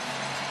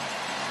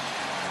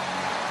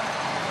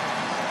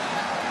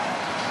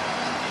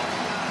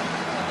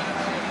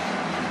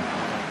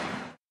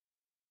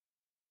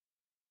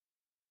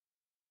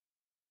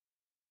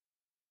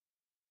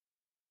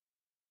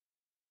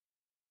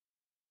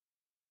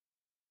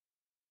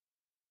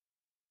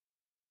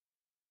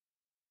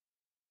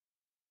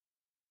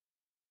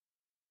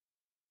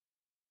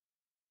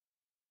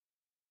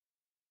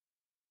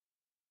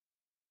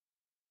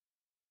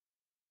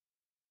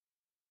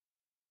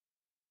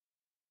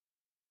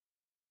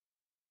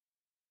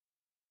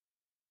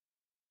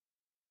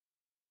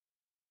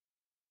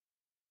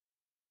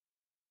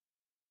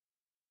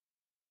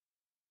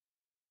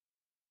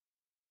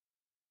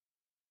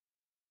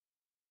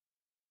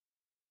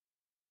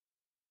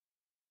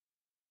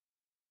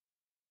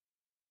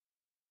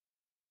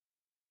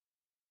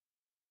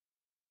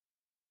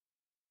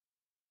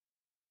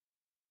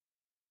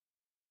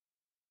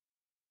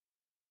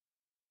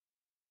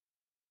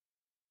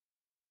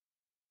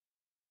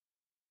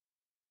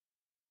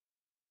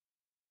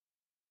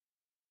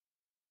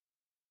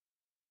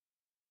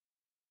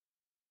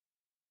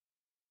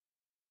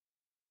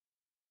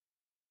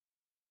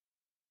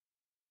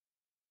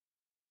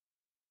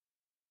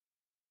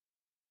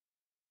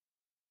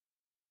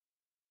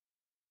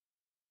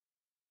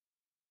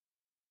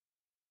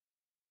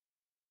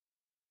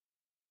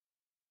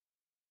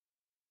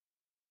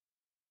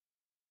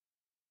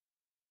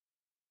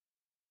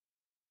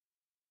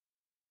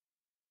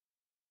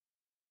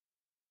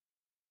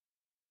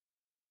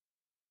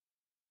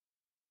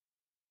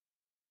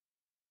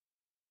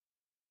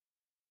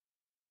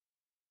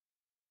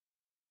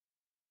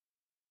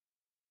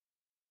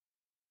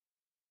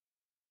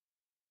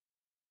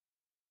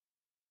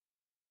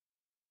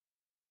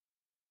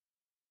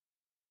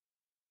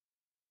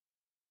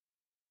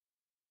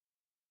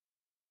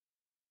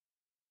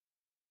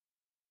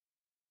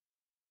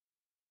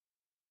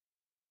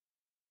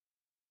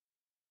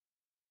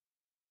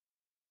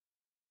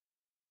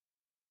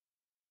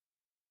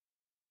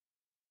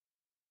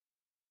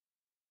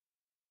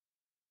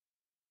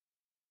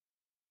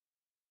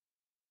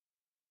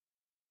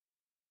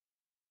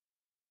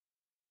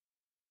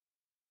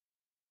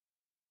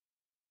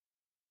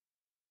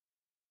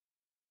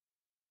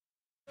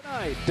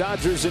 Tonight,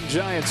 Dodgers and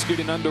Giants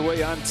getting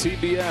underway on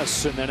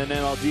TBS, and then an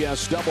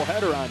ALDS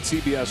doubleheader on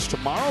TBS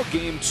tomorrow.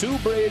 Game 2,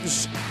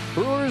 Braves,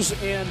 Brewers,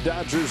 and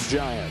Dodgers,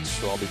 Giants.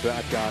 So I'll be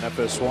back on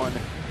FS1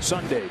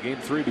 Sunday. Game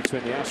 3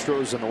 between the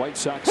Astros and the White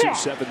Sox at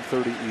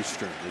 7:30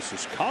 Eastern. This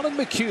is Colin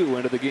McHugh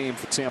into the game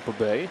for Tampa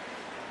Bay.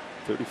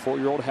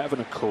 34-year-old having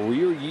a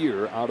career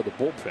year out of the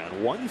bullpen.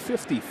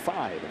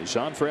 155, and he's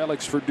on for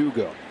Alex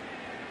Verdugo.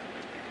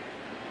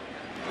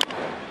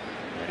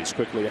 He's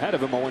quickly ahead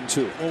of him,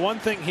 0-2. Well, one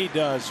thing he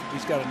does,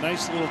 he's got a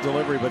nice little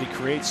delivery, but he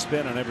creates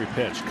spin on every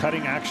pitch.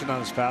 Cutting action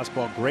on his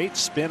fastball, great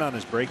spin on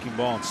his breaking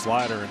ball and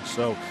slider. And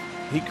so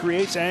he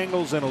creates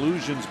angles and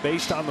illusions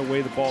based on the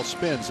way the ball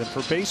spins. And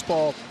for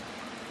baseball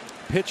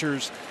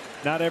pitchers,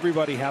 not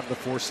everybody have the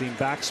 4-seam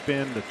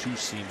backspin, the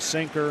 2-seam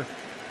sinker.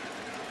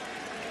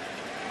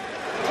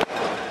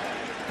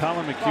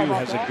 Colin McHugh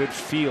has a good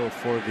feel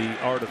for the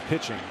art of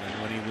pitching.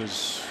 And when he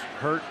was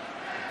hurt,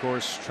 of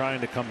course,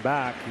 trying to come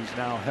back, he's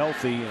now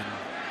healthy, and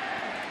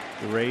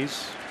the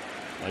Rays,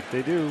 like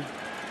they do,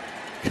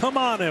 come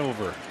on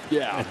over.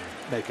 Yeah,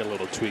 make a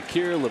little tweak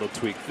here, a little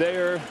tweak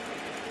there.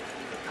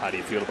 How do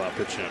you feel about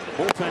pitching out of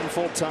the bullpen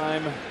full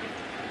time?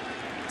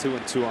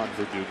 2-2 on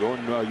Verdugo.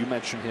 And you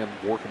mentioned him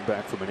working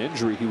back from an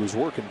injury. He was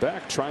working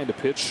back trying to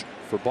pitch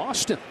for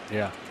Boston.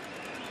 Yeah.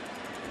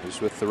 He was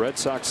with the Red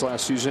Sox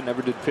last season.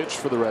 Never did pitch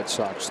for the Red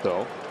Sox,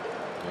 though,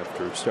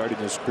 after starting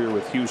his career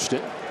with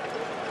Houston.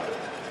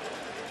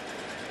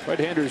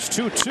 Right-hander's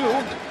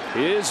 2-2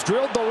 is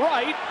drilled to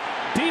right.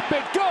 Deep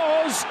it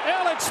goes.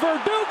 Alex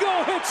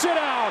Verdugo hits it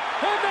out,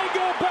 and they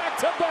go back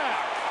to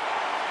back.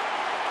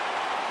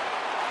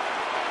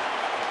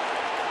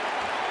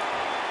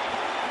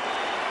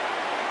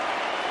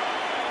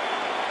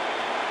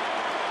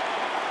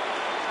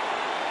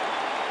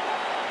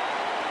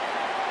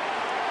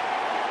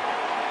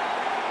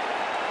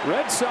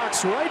 Red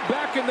Sox right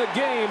back in the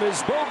game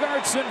as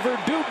Bogaerts and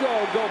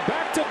Verdugo go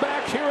back to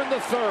back here in the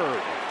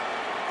third.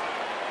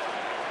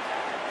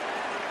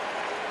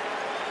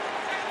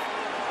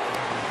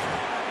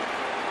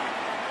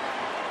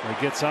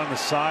 He gets on the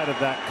side of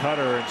that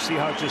cutter and see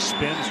how it just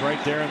spins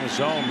right there in the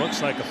zone.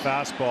 Looks like a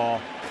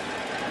fastball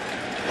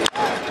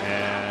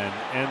and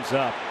ends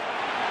up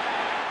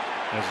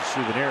as a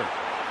souvenir.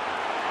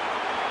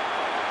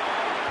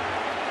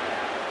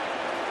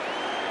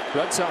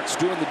 Red Sox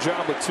doing the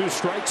job with 2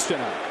 strikes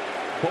tonight.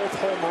 Both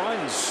home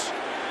runs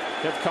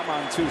have come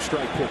on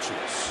 2-strike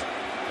pitches.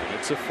 And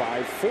it's a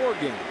 5-4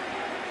 game.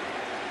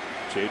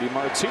 J.D.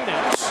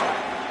 Martinez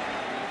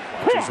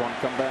watches one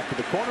come back to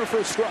the corner for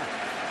a strike.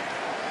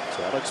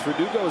 So Alex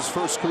Verdugo's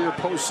first career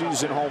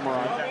postseason home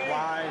run.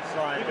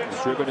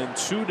 He's driven in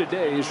 2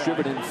 today. He's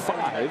driven in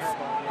 5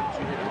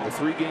 in the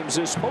 3 games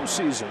this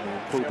postseason,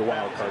 include the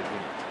wild card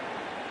game.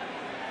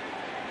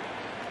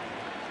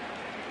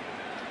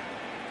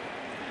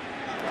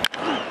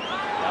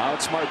 Now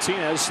it's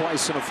Martinez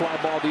slicing a fly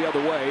ball the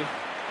other way.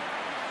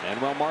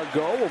 Manuel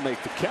Margot will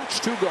make the catch.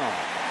 2 gone.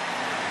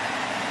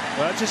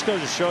 Well, that just goes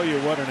to show you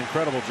what an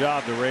incredible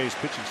job the Rays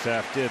pitching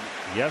staff did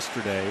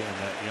yesterday, and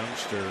that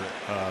youngster,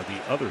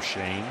 the other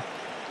Shane,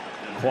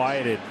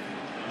 quieted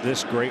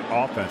this great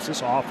offense.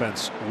 This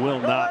offense will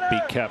not be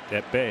kept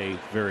at bay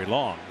very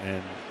long,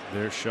 and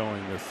they're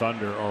showing the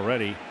thunder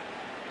already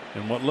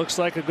in what looks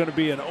like going to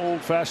be an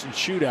old-fashioned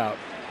shootout.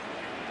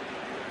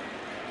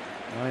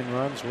 9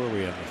 runs. Where are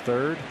we in the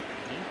third?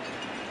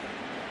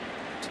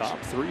 Top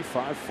 3,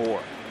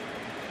 5-4.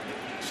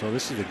 So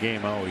this is the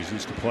game I always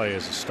used to play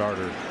as a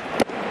starter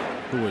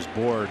who was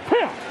bored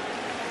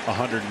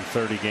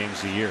 130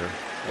 games a year,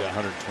 or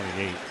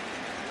 128.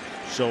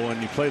 So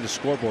when you play the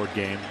scoreboard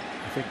game,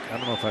 I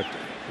don't know if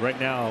right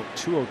now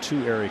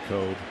 202 area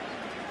code,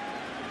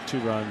 2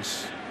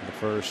 runs in the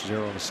first,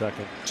 0 in the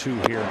second, 2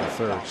 here in the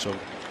third. So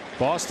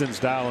Boston's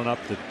dialing up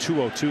the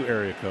 202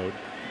 area code.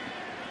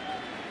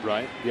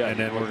 Right. Yeah. And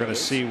then we're going to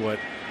see what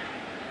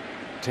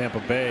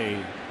Tampa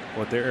Bay,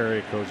 what their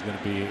area code is going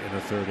to be in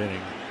the 3rd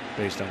inning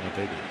based on what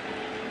they do.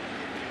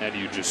 And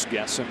you just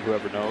guessing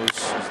whoever knows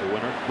is the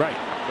winner? Right.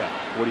 Yeah.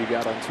 What do you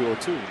got on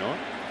 202? You know it?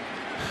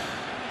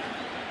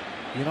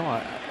 You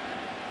know,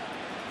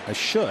 I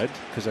should,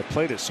 because I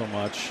played it so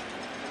much.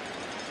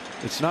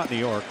 It's not New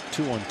York.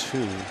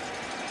 212.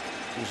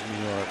 Who's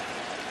New York?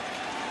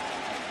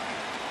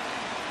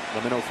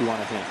 Let me know if you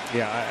want a hint.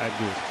 Yeah, I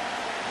do.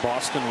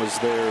 Boston was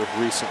there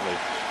recently.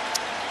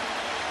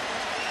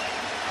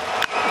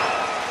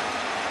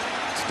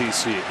 It's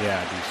D.C.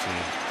 Yeah, D.C.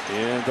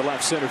 In the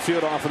left center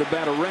field off of the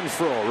bat of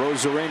Renfroe.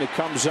 Rosarena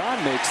comes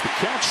on, makes the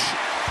catch,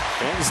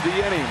 ends the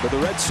inning. But the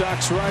Red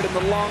Sox ride in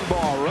the long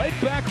ball right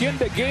back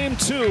into game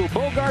 2.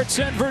 Bogaerts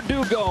and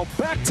Verdugo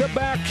back to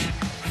back,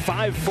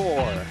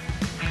 5-4.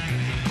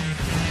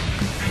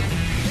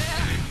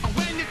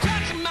 When you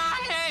touch my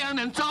hand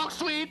and talk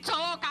sweet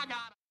talk, I got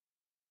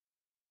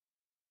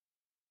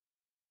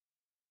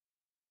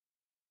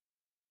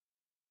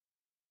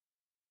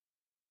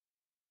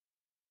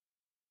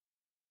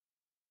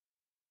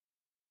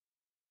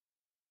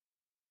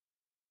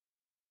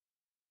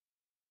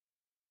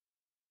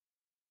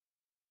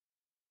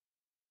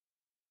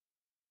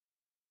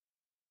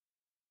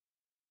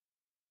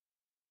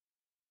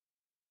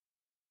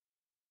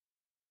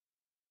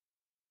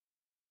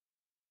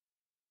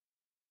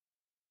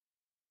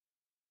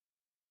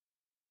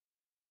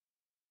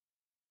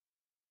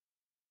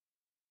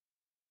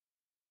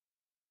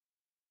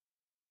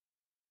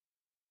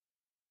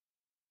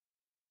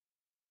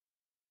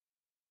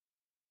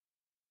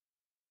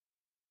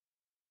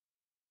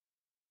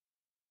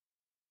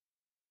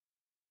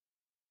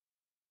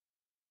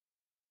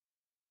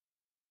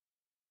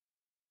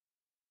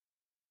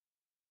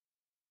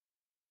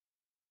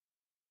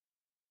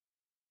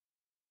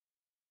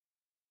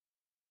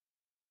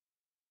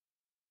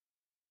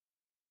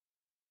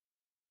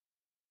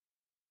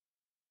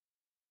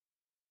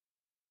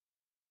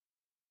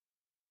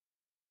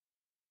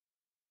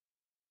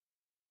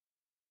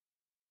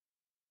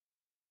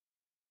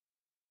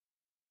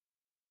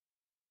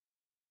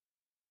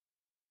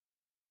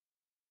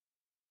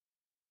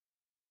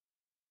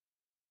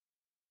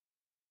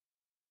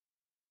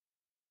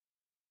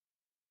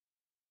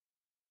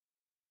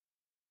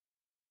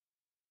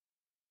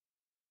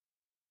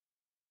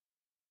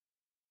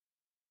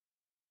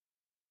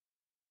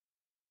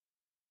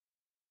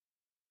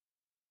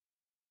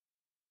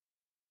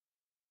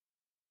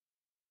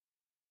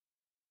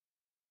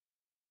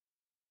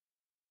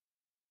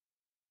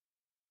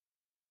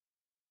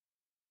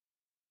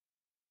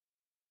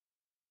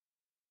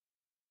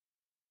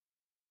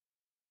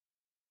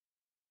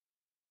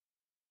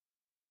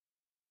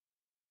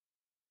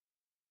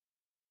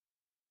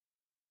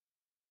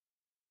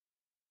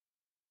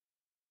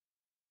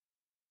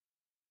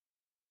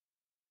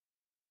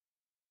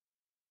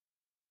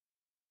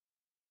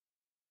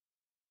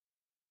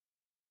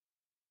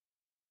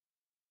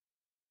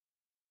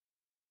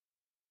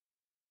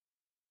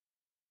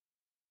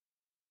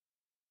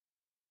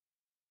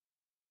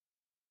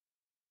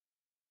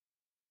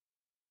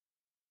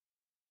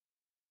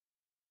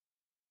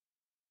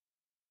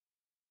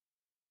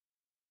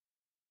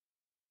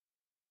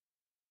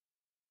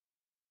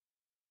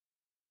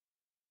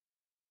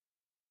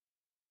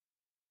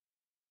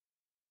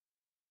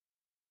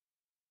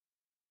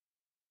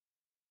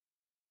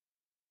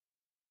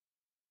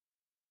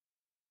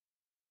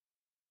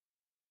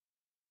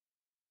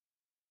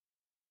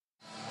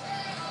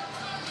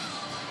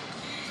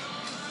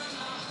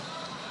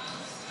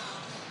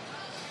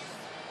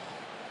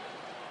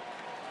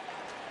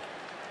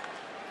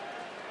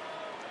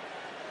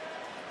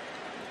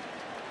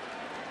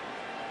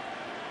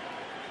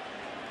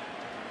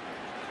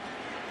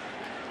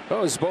Well,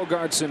 it was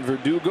Bogarts and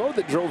Verdugo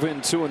that drove in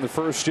 2 in the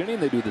first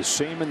inning. They do the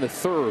same in the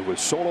third with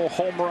solo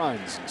home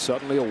runs. And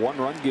suddenly a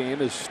 1-run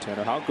game as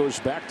Tanner Houck goes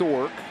back to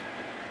work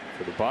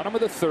for the bottom of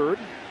the third.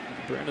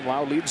 Brandon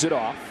Lau leads it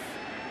off.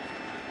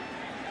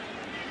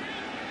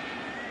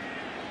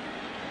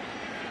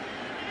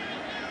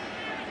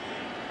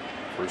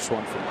 First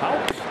one from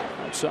Houck.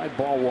 Outside,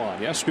 ball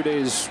 1.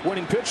 Yesterday's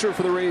winning pitcher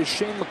for the Rays,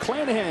 Shane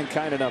McClanahan,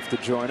 kind enough to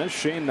join us.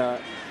 Shane, I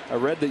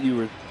read that you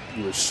were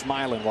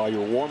smiling while you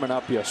were warming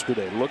up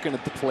yesterday, looking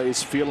at the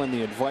place, feeling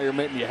the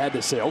environment, and you had to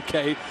say,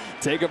 okay,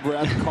 take a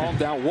breath, calm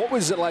down. What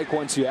was it like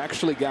once you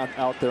actually got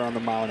out there on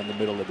the mound in the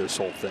middle of this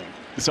whole thing?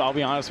 So I'll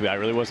be honest with you, I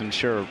really wasn't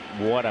sure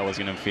what I was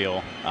going to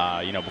feel,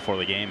 before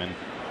the game, and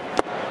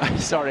I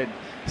started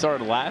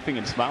laughing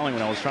and smiling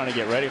when I was trying to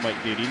get ready. I'm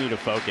like, dude, you need to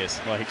focus.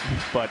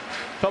 But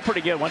felt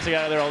pretty good once I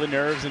got out of there. All the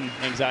nerves and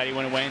anxiety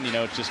went away, and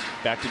it's just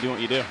back to doing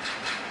what you do.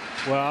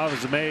 Well, I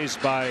was amazed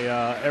by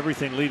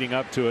everything leading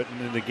up to it,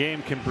 and the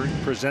game can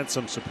present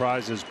some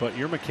surprises, but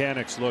your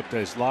mechanics looked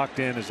as locked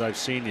in as I've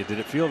seen you. Did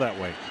it feel that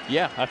way?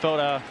 Yeah, I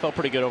felt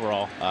pretty good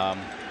overall.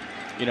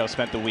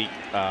 Spent the week,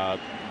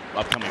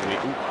 upcoming week.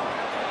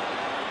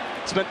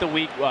 Spent the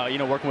week,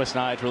 working with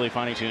Snides, really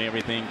fine-tuning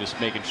everything, just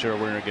making sure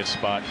we're in a good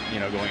spot,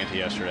 going into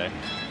yesterday.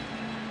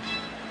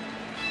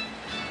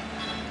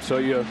 So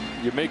you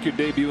make your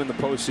debut in the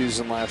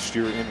postseason last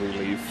year in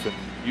relief, and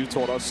you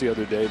told us the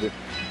other day that,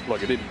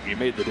 look, you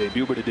made the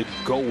debut, but it didn't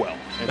go well,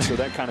 and so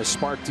that kind of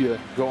sparked you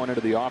going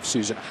into the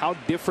offseason. How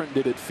different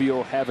did it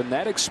feel having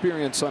that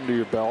experience under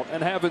your belt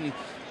and having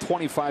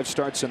 25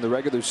 starts in the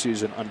regular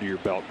season under your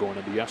belt going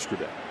into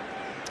yesterday?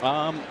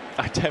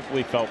 I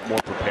definitely felt more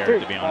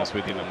prepared, to be honest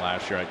with you, than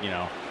last year.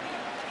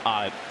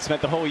 I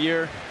spent the whole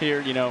year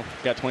here,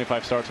 got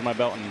 25 starts on my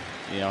belt, and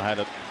had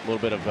a little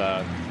bit of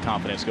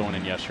confidence going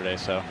in yesterday,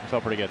 so I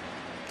felt pretty good.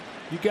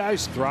 You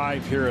guys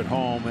thrive here at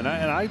home, and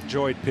I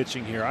enjoyed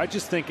pitching here. I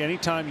just think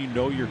anytime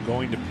you're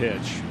going to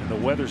pitch and the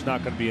weather's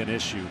not going to be an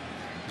issue,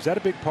 is that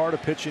a big part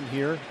of pitching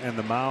here and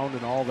the mound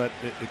and all that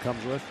it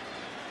comes with?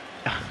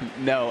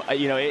 No,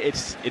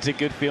 it's a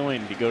good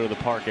feeling to go to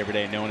the park every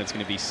day knowing it's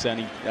going to be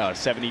sunny,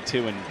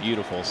 72 and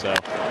beautiful. So,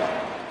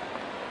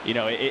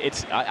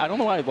 I don't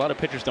know why a lot of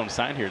pitchers don't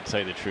sign here, to tell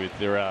you the truth.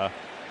 They're,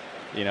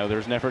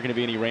 there's never going to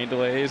be any rain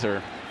delays,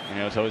 or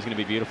it's always going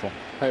to be beautiful.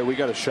 Hey, we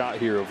got a shot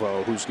here of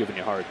who's giving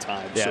you a hard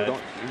time. Yeah, so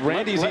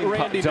Randy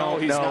know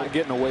he's not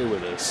getting away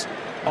with this.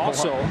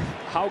 Also,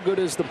 how good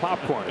is the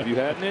popcorn? Have you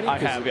had any? I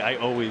have. I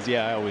always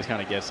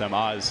kind of get some.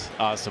 Oz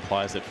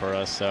supplies it for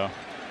us, so.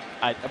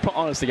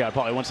 Honestly, God,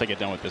 probably once I get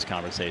done with this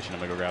conversation, I'm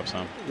going to go grab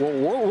some. Well,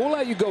 we'll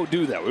let you go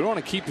do that. We don't want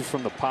to keep you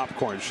from the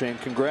popcorn, Shane.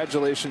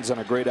 Congratulations on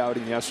a great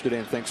outing yesterday,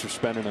 and thanks for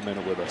spending a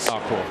minute with us.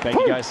 Oh, cool. Thank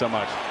you guys so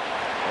much.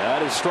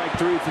 That is strike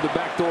 3 through the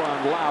back door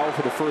on Lau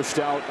for the first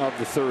out of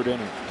the third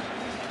inning.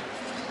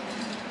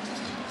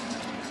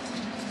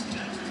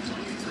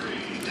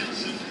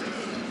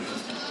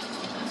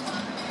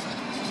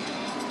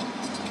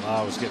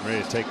 Lau was getting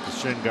ready to take the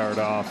shin guard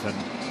off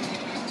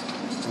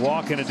and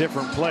walk in a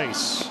different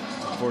place.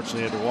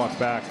 Unfortunately, had to walk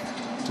back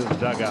to the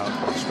dugout.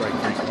 Strike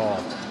 3 call.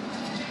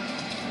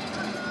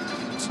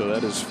 So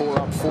that is 4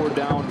 up, 4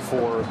 down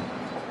for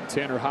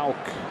Tanner Houck.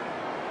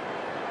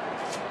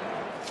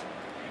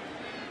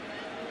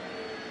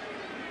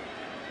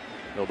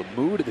 Well, the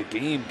mood of the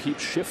game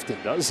keeps shifting,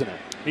 doesn't it?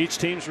 Each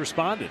team's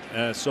responded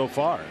so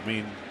far. I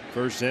mean,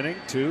 first inning,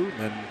 2,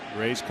 then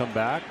Rays come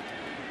back,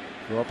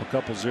 go up a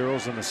couple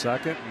zeros in the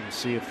second, and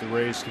see if the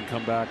Rays can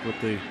come back with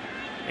the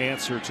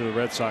answer to the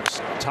Red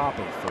Sox top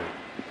of the third.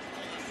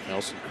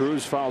 Nelson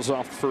Cruz fouls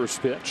off the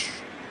first pitch.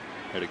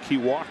 Had a key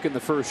walk in the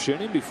first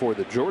inning before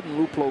the Jordan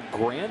Luplow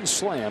grand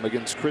slam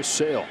against Chris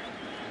Sale.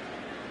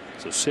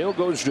 So Sale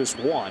goes just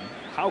 1.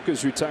 Houck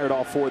has retired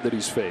all 4 that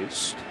he's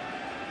faced.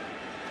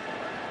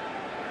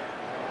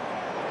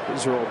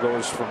 Israel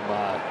goes from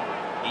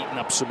eating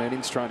up some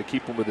innings, trying to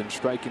keep him within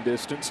striking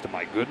distance, to,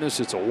 my goodness,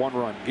 it's a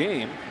 1-run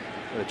game.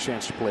 Got a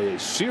chance to play a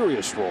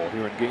serious role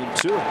here in game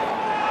 2.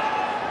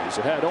 He's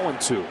ahead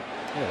 0-2.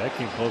 Yeah, that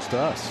came close to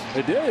us.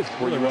 It did.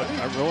 Were you ready?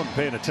 I wasn't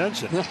paying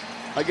attention.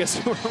 I guess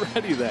you were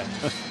ready then.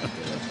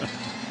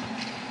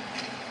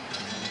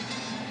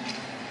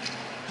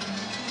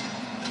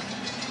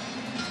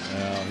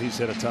 Well, he's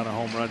hit a ton of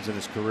home runs in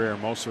his career,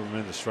 most of them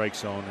in the strike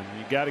zone, and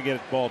you got to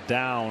get the ball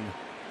down.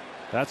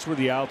 That's where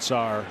the outs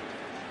are.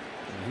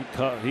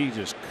 And he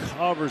just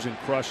covers and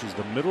crushes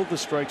the middle of the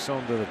strike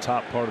zone to the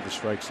top part of the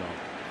strike zone.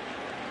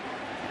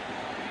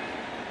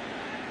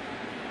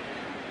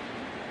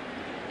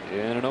 In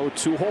an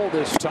 0-2 hole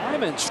this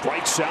time, and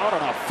strikes out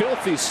on a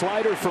filthy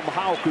slider from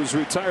Houck, who's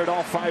retired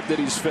all 5 that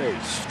he's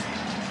faced.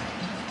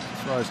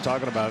 That's what I was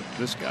talking about.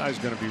 This guy's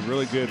going to be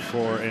really good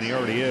for, and he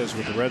already is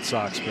with the Red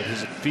Sox, but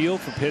his feel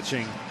for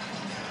pitching,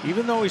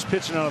 even though he's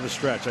pitching out of the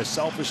stretch, I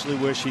selfishly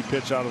wish he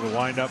pitched out of the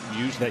windup and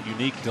used that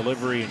unique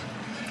delivery and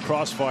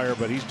crossfire,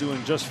 but he's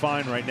doing just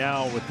fine right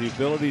now with the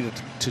ability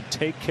to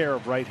take care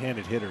of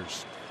right-handed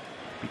hitters,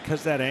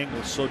 because that angle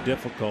is so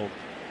difficult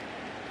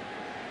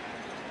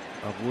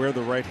of where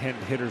the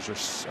right-handed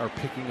hitters are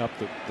picking up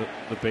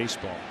the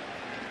baseball.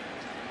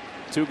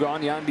 2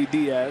 gone. Yandy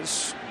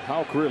Diaz.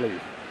 Houck really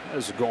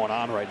is going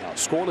on right now.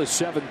 Scoreless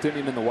 7th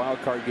inning in the wild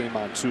card game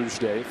on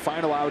Tuesday.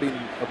 Final outing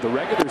of the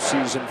regular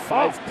season.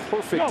 5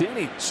 perfect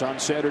innings on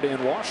Saturday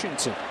in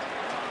Washington.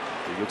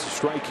 He gets a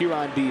strike here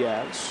on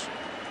Diaz.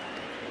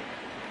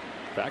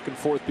 Back and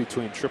forth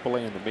between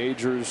AAA and the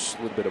majors.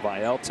 A little bit of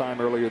IL time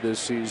earlier this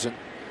season.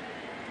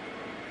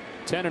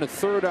 10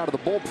 1/3 out of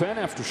the bullpen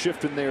after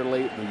shifting there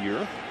late in the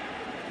year.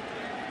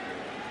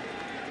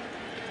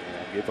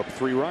 And gave up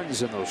 3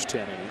 runs in those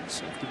 10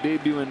 innings after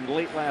debuting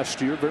late last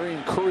year. Very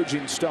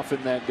encouraging stuff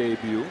in that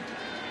debut.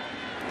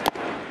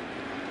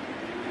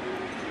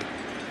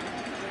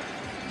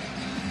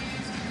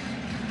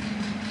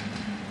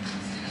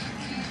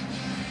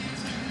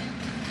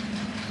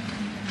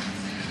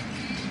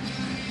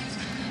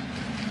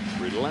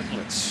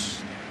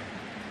 Relentless.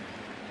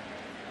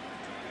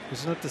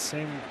 Isn't it the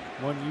same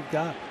one you've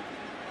got?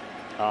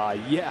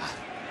 Yeah.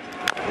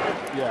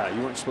 Yeah,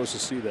 you weren't supposed to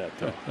see that,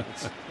 though.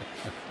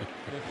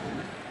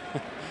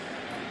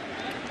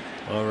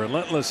 Well,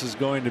 relentless is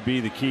going to be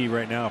the key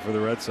right now for the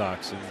Red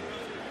Sox, and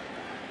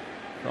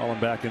crawling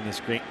back in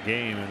this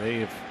game, and they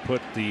have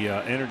put the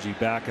energy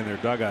back in their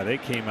dugout. They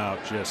came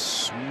out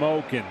just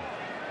smoking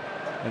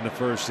in the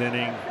first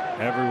inning.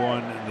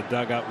 Everyone in the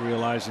dugout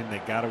realizing they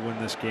got to win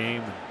this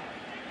game. And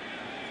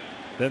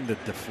then the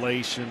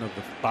deflation of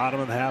the bottom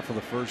of the half of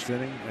the first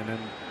inning, and then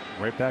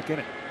right back in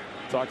it.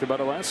 Talked about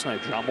it last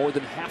night, John. More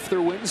than half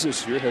their wins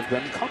this year have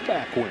been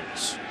comeback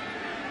wins.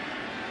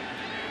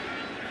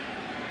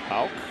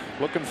 Houck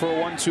looking for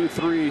a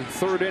 1-2-3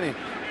 third inning.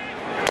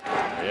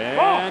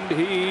 And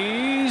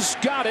he's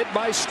got it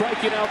by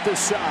striking out the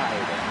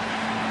side.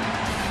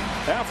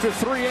 After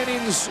 3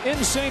 innings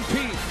in St.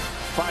 Pete.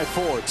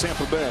 5-4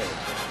 Tampa Bay.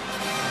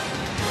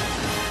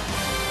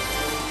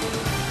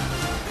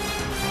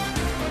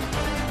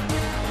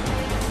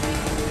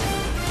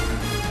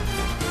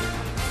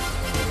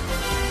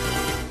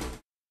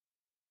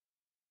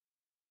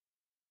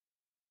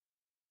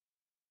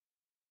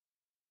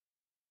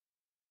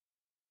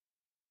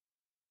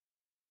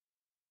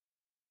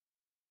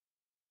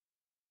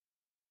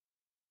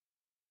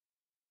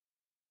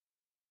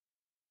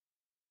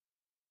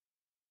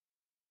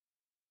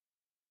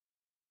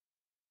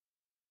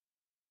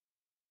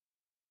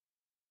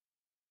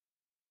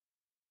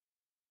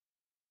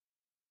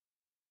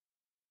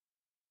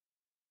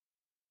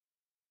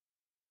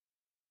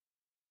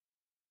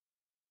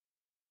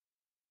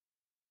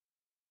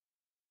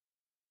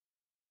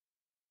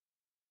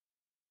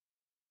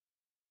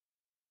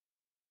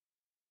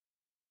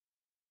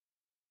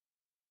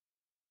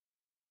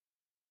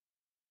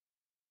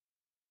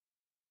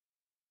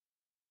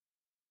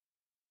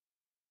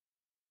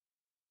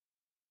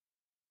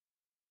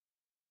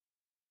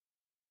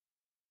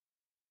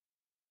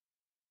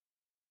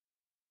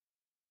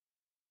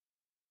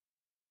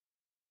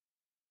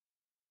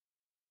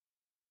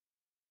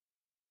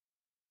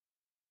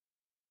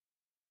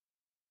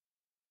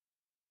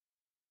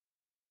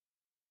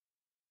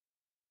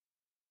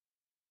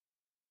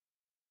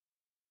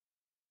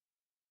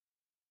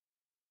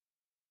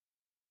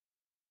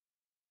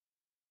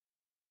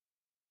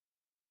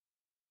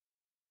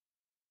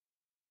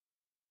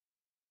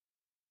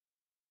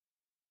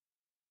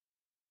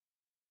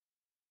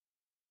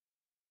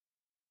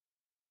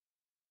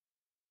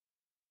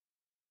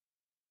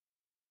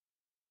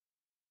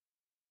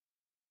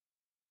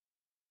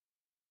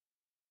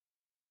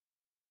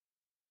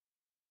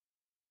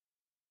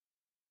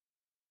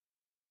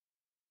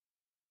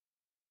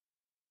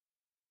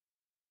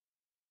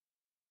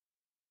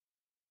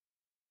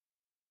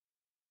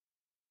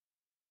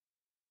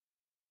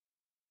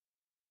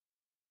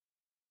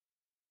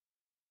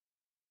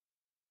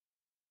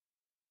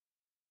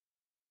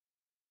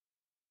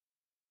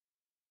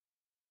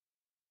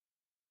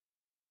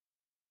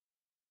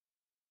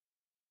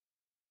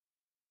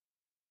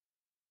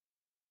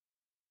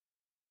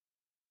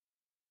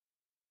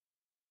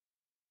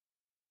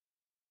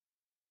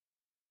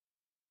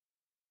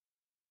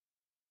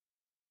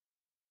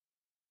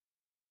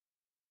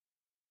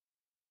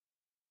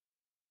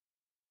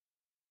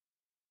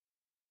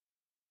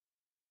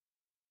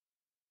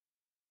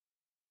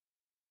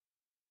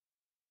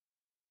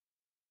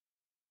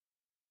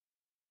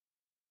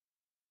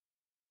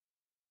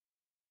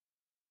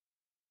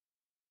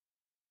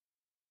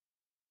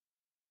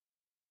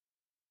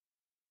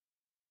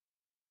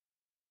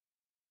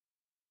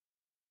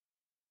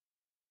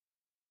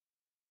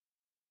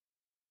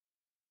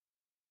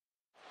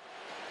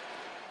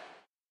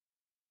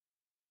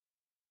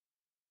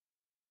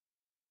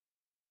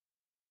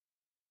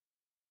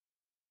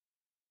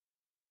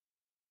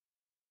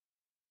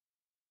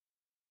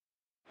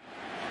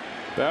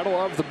 Battle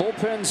of the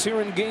bullpens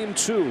here in game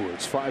 2.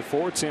 It's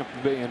 5-4 Tampa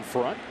Bay in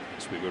front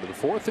as we go to the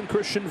 4th, and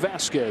Christian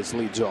Vasquez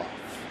leads off.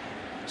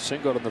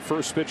 Singled on the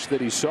first pitch that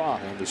he saw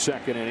in the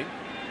 2nd inning.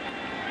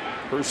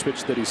 First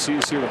pitch that he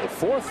sees here in the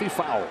 4th, he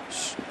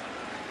fouls.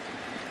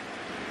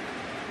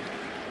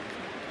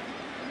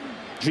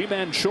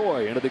 Ji-Man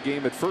Choi into the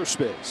game at first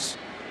base.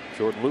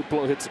 Jordan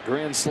Luplow hits a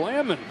grand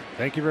slam and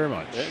thank you very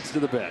much. Heads to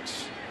the bench.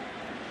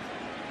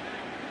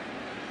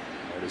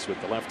 That is with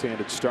the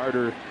left-handed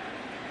starter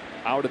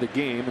out of the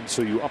game, and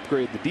so you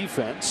upgrade the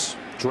defense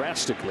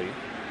drastically.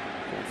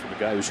 Going from a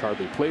guy who's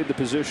hardly played the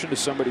position to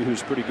somebody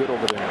who's pretty good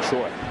over there in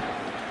Troy.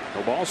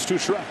 No balls, 2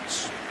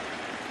 strikes.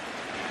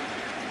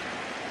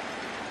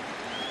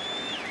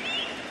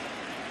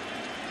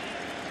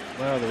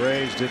 Well, the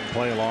Rays didn't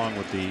play along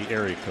with the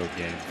area code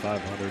game.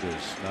 500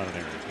 is not an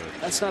area code.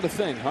 That's not a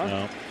thing, huh?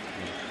 No.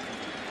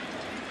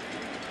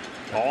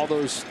 All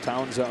those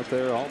towns out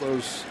there, all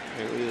those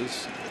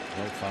areas.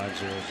 No 5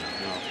 zeros.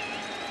 No.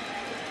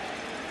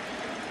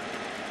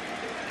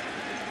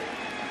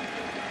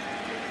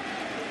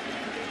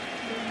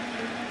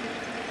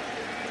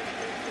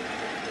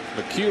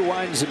 McHugh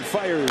winds and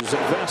fires,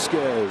 and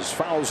Vasquez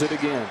fouls it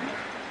again.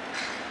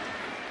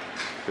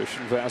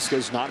 Christian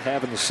Vasquez not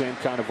having the same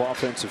kind of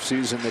offensive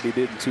season that he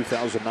did in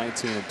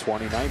 2019 and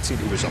 2019.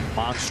 He was a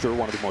monster,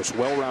 one of the most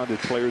well-rounded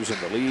players in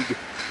the league.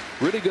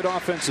 Really good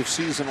offensive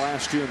season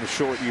last year in the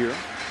short year.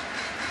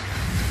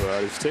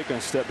 But he's taken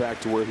a step back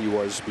to where he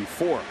was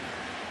before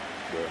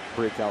the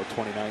breakout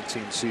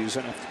 2019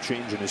 season after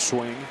changing his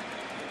swing.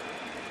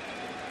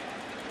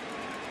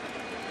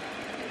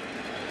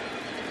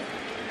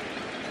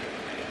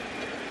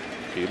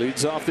 He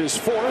leads off this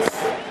 4th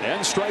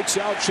and strikes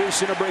out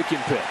chasing a breaking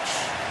pitch.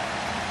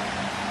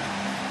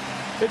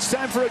 It's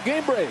time for a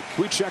game break.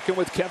 We check in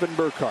with Kevin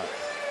Burkhardt.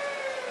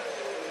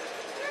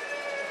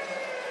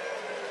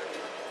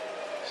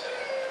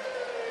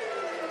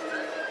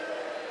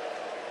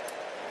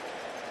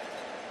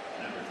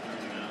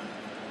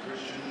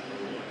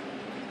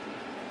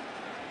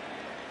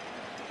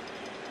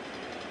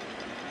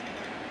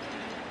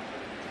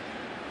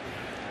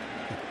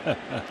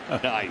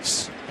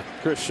 Nice.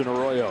 Christian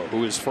Arroyo,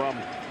 who is from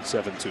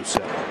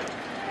 727.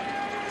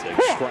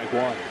 Takes strike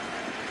 1.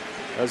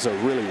 That's a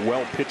really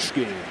well-pitched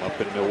game up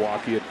in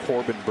Milwaukee. At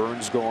Corbin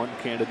Burns going,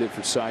 candidate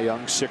for Cy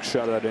Young, 6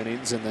 shutout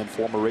innings, and then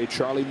former Ray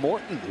Charlie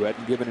Morton, who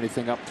hadn't given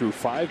anything up through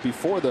 5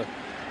 before the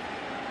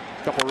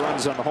couple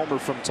runs on the homer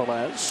from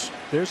Tellez.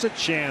 There's a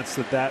chance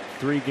that that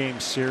 3-game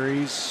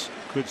series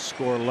could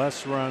score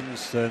less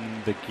runs than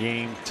the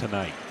game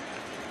tonight.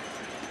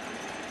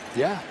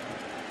 Yeah.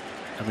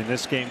 I mean,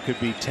 this game could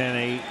be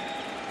 10-8,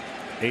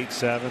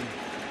 8-7.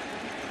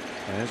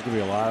 And there's going to be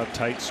a lot of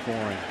tight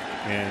scoring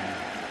in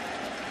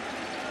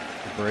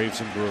the Braves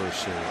and Brewers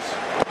series.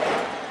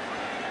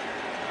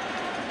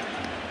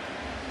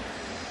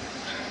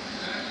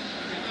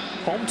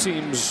 Home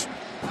teams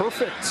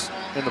perfect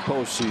in the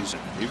postseason,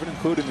 even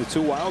including the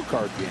 2 wild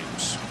card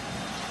games.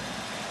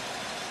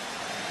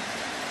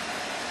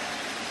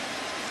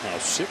 Now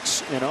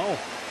 6-0.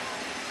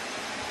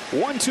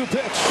 1-2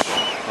 pitch.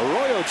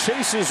 Arroyo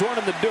chases one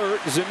in the dirt.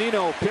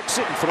 Zunino picks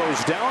it and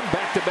throws down.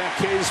 Back-to-back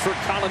Ks for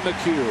Colin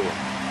McHugh.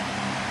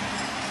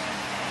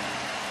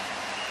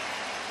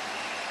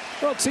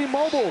 Well,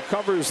 T-Mobile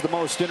covers the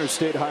most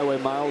interstate highway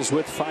miles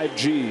with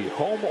 5G.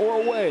 Home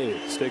or away,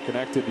 stay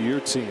connected to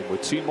your team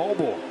with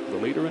T-Mobile, the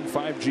leader in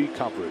 5G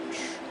coverage.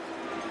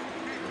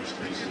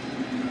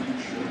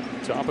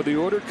 Top of the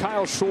order,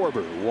 Kyle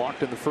Schwarber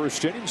walked in the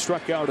first inning,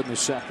 struck out in the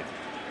second.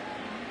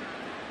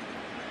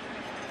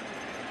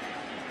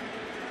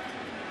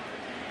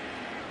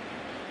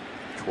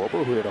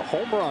 Schwarber, who hit a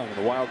home run in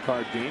the wild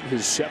card game,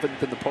 his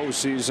 7th in the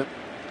postseason.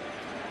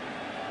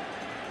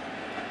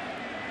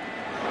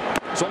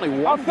 There's only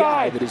one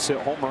guy that has hit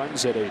home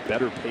runs at a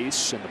better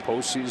pace in the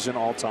postseason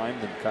all time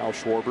than Kyle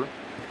Schwarber,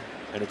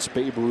 and it's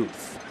Babe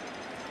Ruth.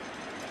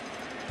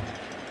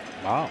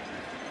 Wow.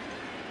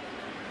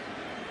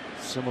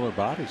 Similar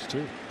bodies,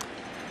 too.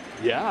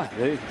 Yeah,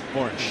 they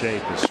more in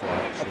shape as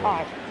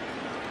Schwarber.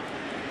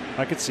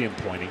 I could see him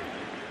pointing.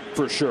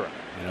 For sure.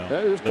 You know,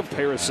 there's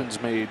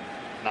comparisons made.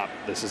 Not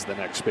this is the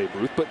next Babe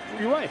Ruth, but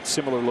you're right.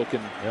 Similar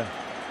looking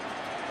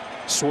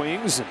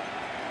swings. And,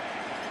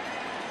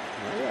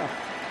 yeah.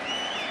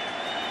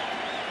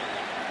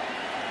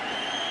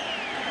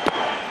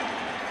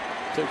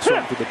 Takes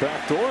one to the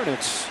back door, and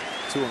it's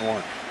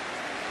 2-1.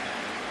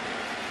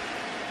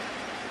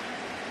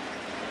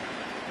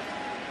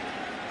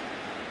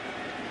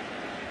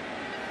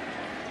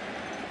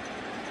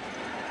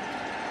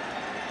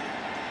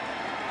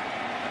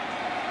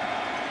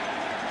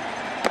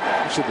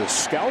 Actually, the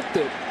scout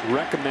that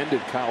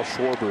recommended Kyle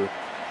Schwarber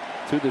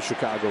to the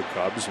Chicago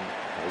Cubs, and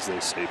as they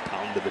say,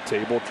 pound to the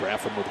table,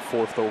 draft him with the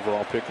 4th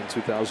overall pick in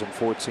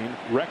 2014,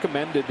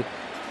 recommended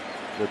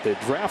that they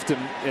draft him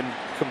and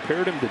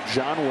compared him to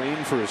John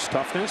Wayne for his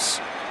toughness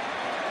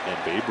and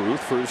Babe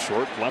Ruth for his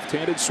short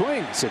left-handed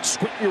swing. He said,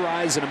 squint your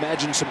eyes and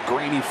imagine some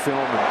grainy film,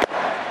 and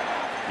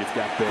you've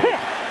got Babe.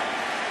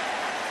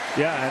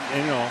 Yeah,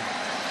 and you know,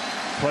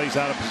 plays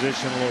out of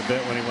position a little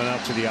bit when he went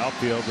out to the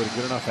outfield, but a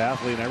good enough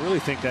athlete. And I really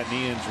think that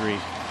knee injury,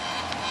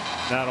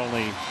 not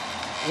only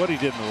what he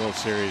did in the World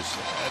Series,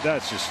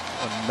 that's just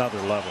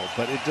another level,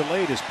 but it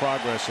delayed his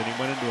progress, and he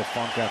went into a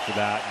funk after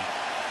that. And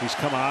he's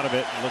come out of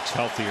it and looks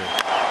healthier.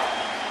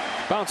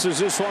 Bounces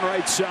this one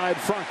right side.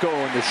 Franco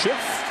in the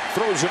shift.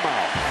 throws him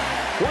out.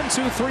 1,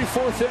 2, 3,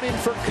 4th inning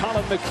for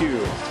Colin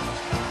McHugh.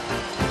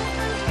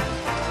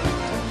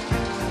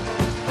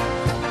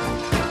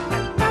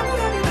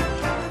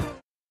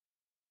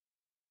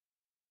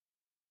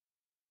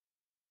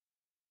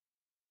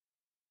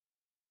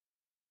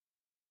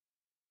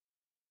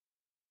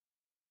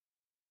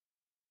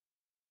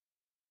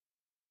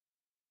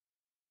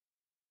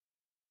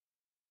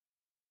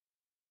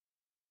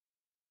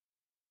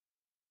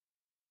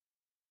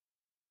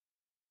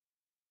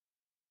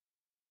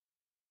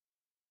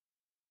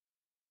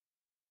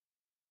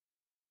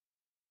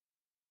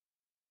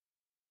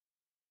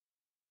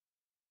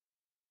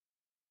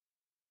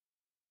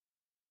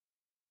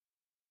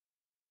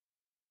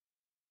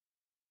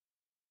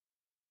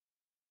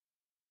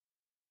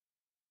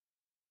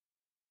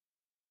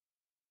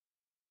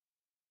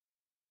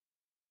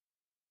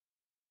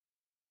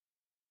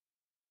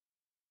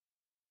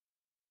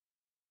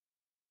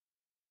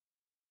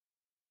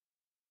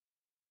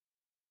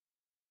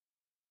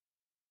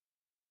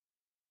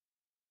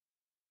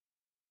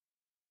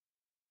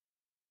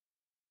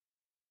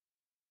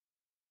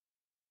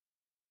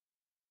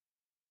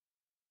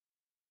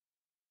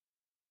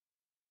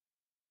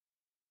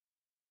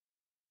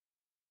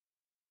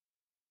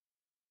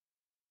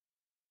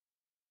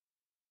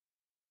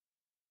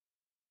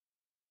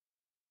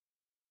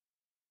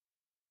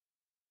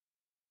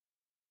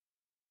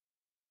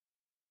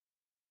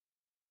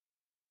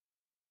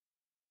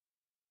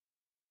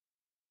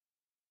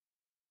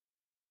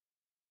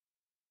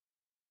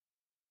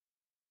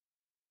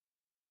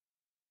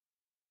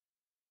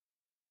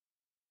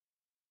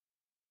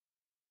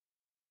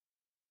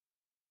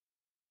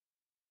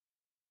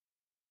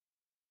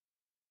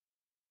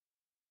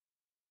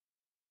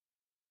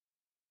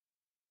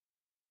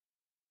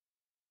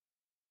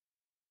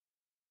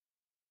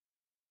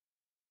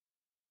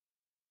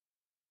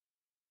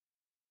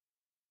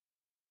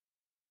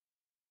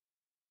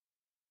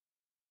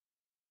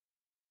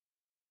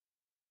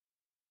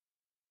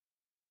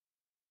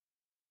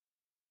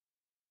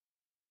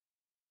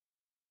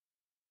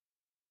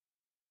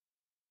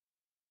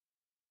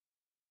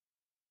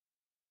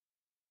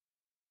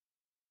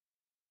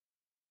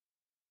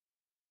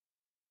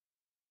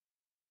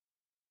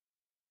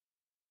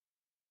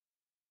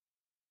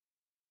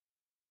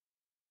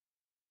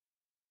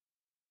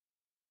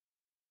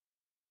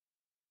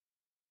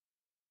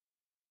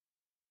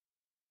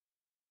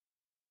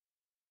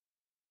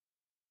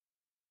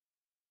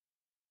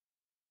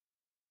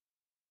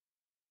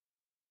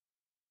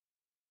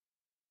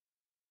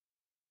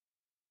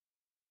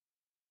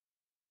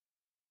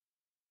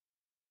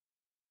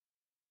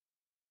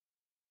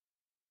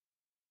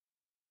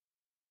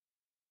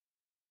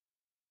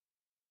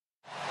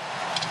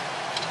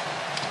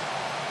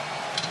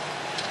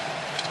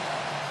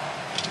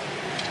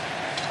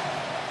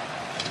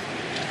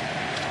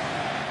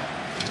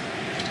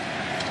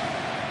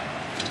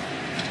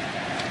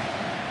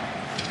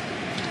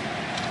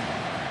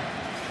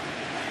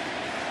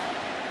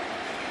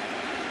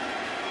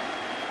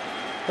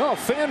 Well,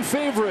 fan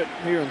favorite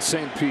here in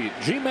St. Pete,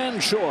 Ji-Man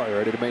Choi,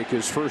 ready to make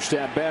his first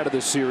at-bat of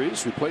the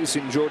series,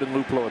 replacing Jordan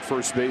Luplow at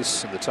first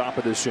base in the top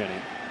of this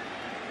inning.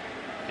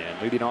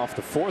 And leading off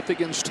the 4th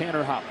against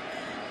Tanner Houck.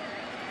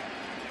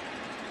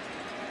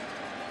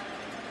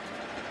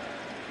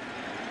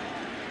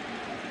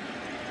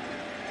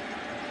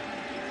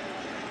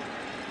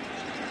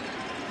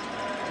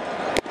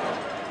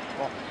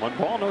 One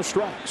ball, no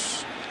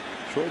strikes.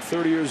 Choi,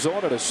 30 years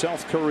old, out of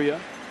South Korea.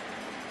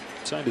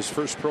 Signed his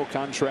first pro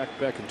contract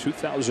back in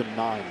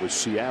 2009 with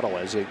Seattle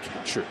as a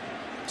catcher.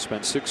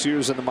 Spent 6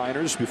 years in the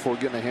minors before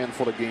getting a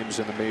handful of games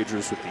in the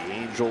majors with the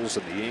Angels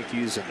and the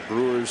Yankees and the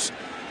Brewers.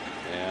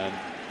 And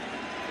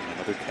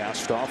another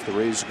cast off the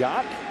Rays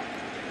got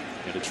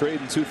in a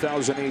trade in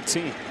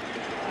 2018.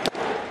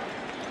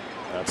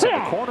 That's in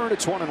the corner, and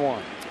it's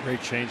 1-1. Great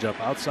changeup.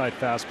 Outside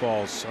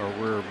fastballs are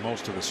where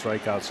most of the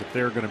strikeouts, if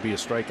they're going to be a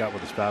strikeout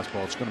with his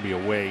fastball, it's going to be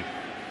away.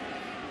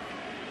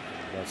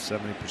 About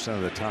 70%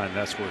 of the time,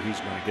 that's where he's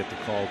going to get the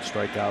called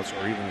strikeouts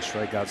or even the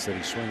strikeouts that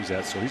he swings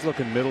at. So he's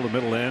looking middle to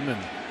middle in,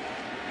 and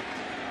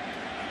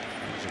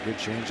there's a good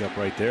changeup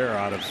right there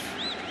out of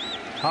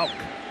Houck.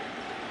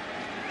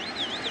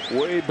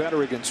 Way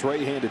better against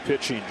right-handed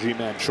pitching,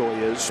 Ji-Man Choi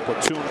is.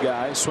 Platoon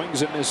guy,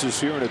 swings and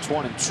misses here, and it's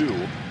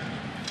 1-2.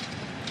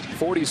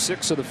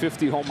 46 of the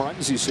 50 home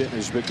runs he's hit in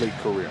his big league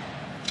career.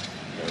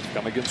 They've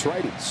come against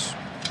righties.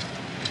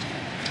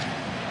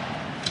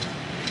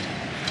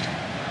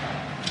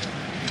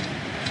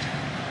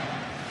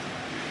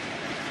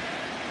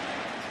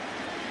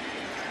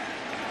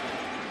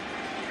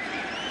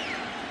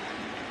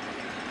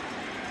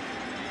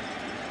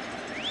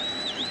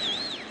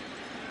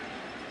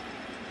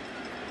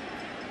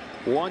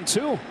 One,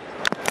 two.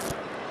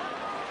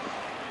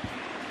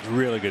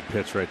 Really good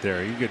pitch right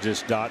there. You could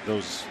just dot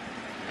those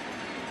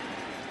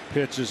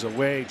pitches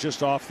away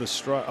just off the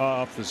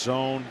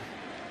zone.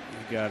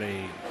 You got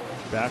a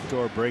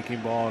backdoor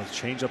breaking ball,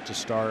 change up to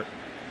start,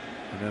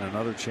 and then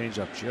another change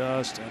up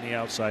just on the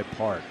outside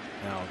part.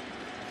 Now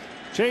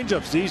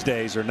Changeups these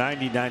days are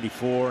 90,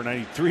 94,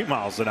 93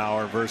 miles an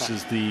hour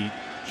versus the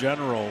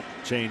general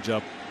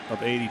changeup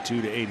of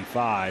 82 to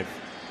 85.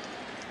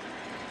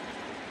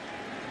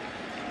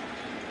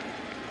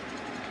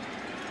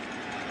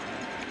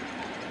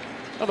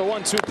 Another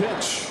 1-2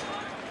 pitch.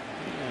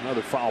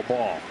 Another foul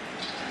ball.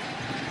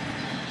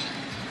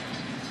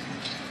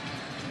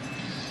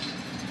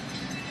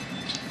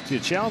 See, a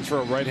challenge for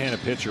a right-handed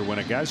pitcher when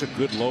a guy's a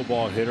good low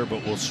ball hitter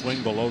but will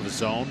swing below the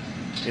zone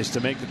is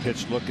to make the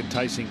pitch look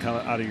enticing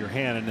coming out of your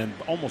hand and then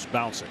almost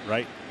bounce it,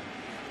 right?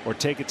 Or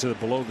take it to the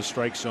below the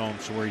strike zone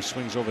so where he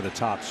swings over the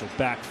top. So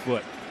back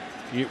foot.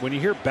 When you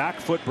hear back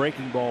foot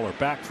breaking ball or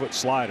back foot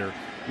slider,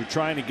 you're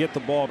trying to get the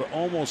ball to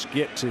almost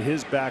get to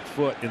his back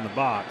foot in the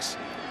box,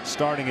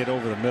 starting it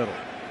over the middle.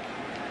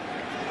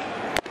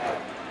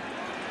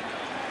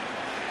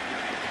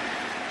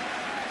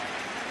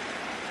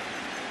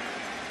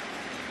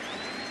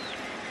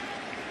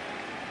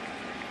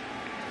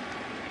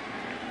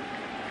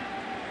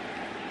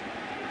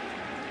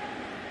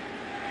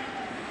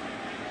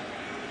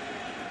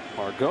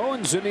 Margot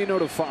and Zunino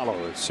to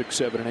follow. 6,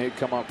 7, and 8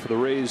 come up for the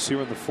Rays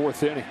here in the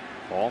 4th inning.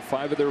 All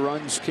 5 of their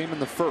runs came in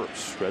the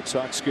 1st. Red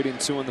Sox getting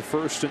 2 in the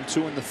 1st and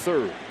 2 in the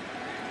 3rd.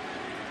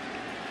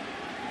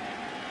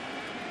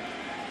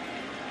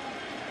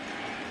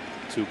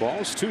 Two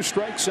balls, 2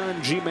 strikes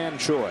on Ji-Man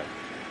Choi.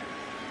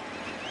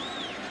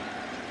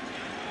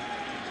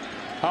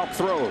 Houck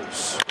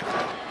throws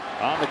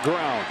on the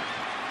ground.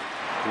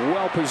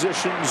 Well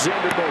positioned.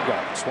 Xander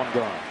Bogaerts, 1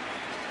 gone.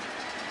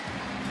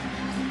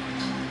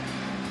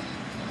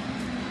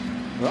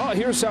 Well,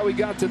 here's how we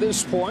got to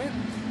this point.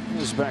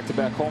 There's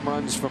back-to-back home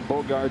runs from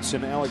Bogaerts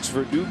and Alex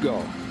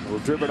Verdugo.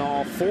 We've driven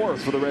all 4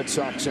 for the Red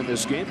Sox in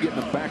this game, getting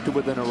them back to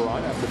within a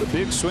run after the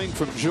big swing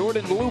from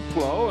Jordan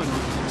Luplow. And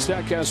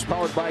Statcast,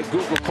 powered by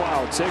Google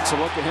Cloud, takes a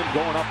look at him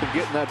going up and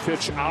getting that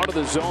pitch out of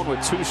the zone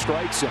with 2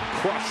 strikes and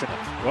crushing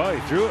it. Well,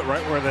 he threw it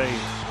right where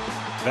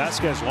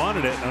Vasquez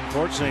wanted it, and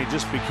unfortunately it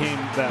just became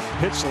that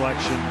pitch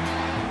selection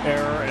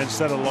error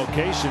instead of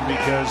location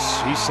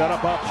because he set up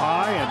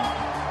high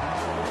and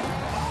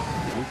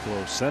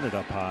Luplow sent it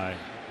up high,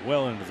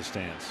 well into the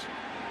stands.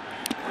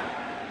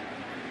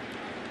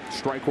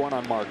 Strike 1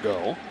 on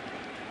Margot.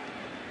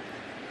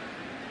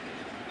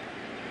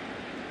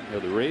 You know,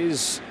 the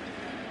Rays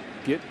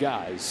get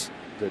guys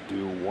that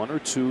do 1 or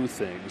 2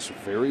 things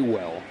very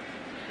well,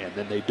 and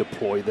then they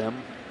deploy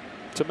them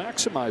to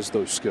maximize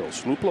those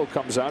skills. Luplow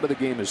comes out of the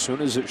game as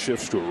soon as it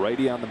shifts to a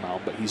righty on the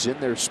mound, but he's in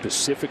there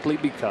specifically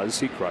because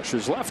he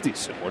crushes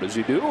lefties. And what does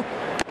he do?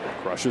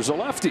 Crushes a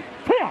lefty.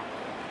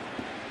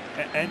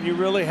 And you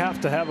really have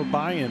to have a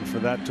buy-in for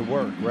that to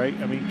work, right?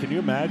 I mean, can you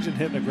imagine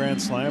hitting a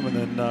grand slam and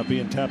then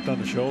being tapped on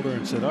the shoulder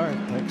and said, all right,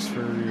 thanks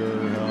for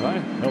your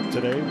help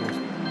today.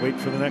 We'll wait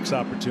for the next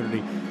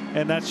opportunity.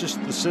 And that's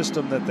just the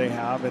system that they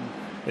have. And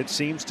it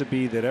seems to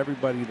be that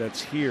everybody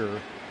that's here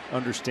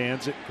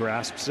understands it,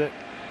 grasps it,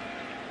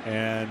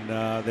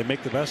 and they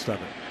make the best of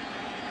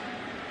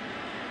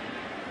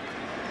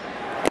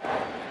it.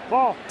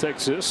 Ball.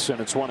 Takes this,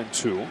 and it's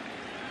 1-2.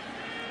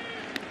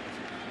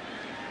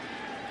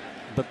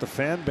 But the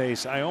fan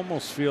base, I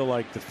almost feel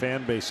like the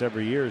fan base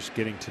every year is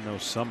getting to know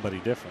somebody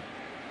different.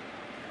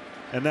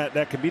 And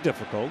that can be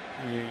difficult.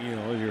 You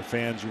know, your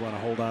fans, you want to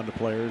hold on to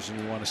players and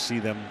you want to see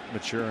them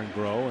mature and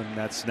grow. And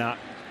that's not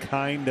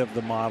kind of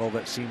the model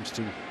that seems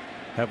to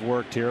have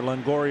worked here.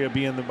 Longoria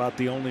being about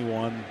the only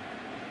one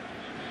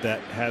that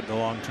had the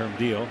long-term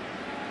deal.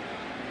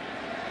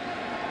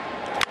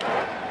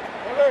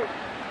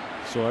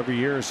 So every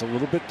year is a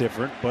little bit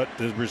different, but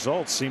the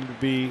results seem to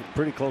be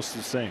pretty close to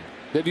the same.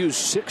 They've used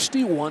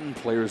 61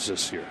 players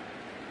this year.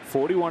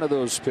 41 of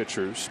those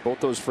pitchers, both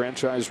those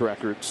franchise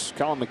records.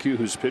 Colin McHugh,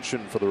 who's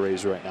pitching for the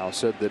Rays right now,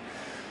 said that,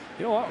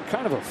 you know what,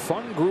 kind of a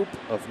fun group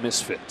of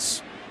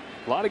misfits.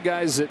 A lot of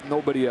guys that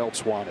nobody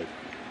else wanted.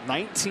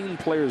 19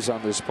 players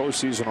on this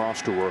postseason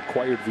roster were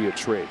acquired via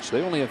trades.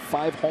 They only have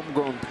 5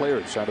 homegrown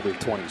players out of their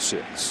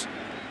 26.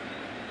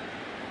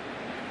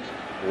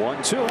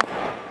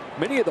 1-2.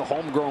 Many of the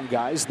homegrown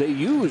guys they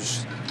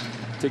use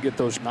to get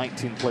those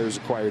 19 players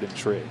acquired in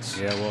trades.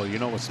 Yeah, well, you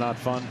know what's not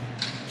fun?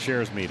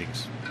 Shares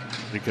meetings.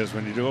 Because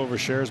when you do over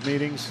shares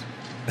meetings,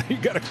 you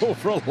got to go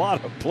for a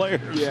lot of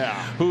players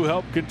who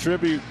help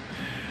contribute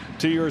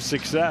to your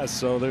success.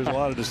 So there's a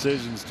lot of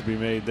decisions to be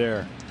made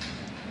there.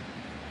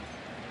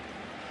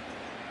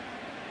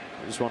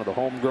 He's one of the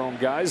homegrown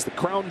guys, the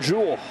crown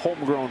jewel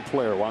homegrown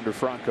player, Wander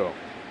Franco.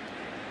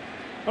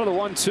 Another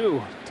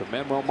 1-2 to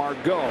Manuel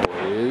Margot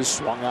is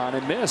swung on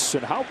and missed,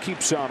 and Houck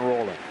keeps on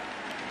rolling.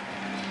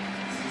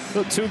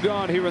 The 2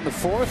 gone here in the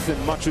 4th,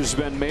 and much has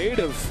been made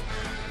of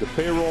the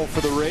payroll for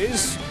the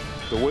Rays.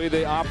 The way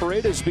they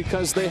operate is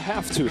because they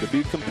have to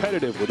be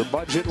competitive with a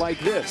budget like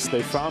this.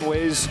 They found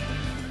ways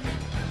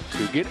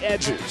to get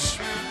edges.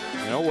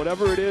 You know,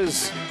 whatever it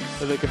is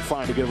that they can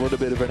find to get a little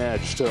bit of an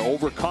edge to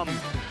overcome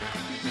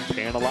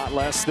paying a lot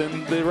less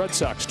than the Red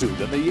Sox do,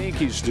 than the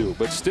Yankees do.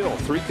 But still,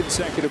 3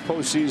 consecutive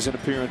postseason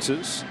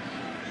appearances.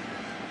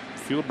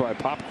 Fueled by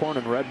popcorn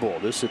and Red Bull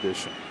this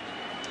edition.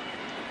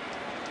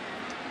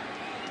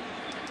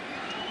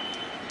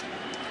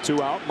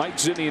 2 out. Mike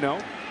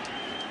Zunino.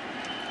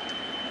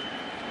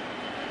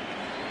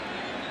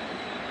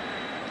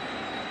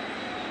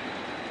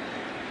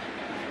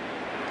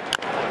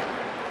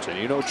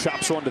 Zunino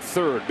chops one to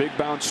third. Big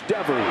bounce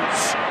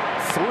Devers.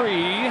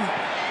 3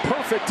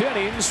 perfect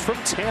innings from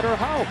Tanner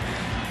Houck.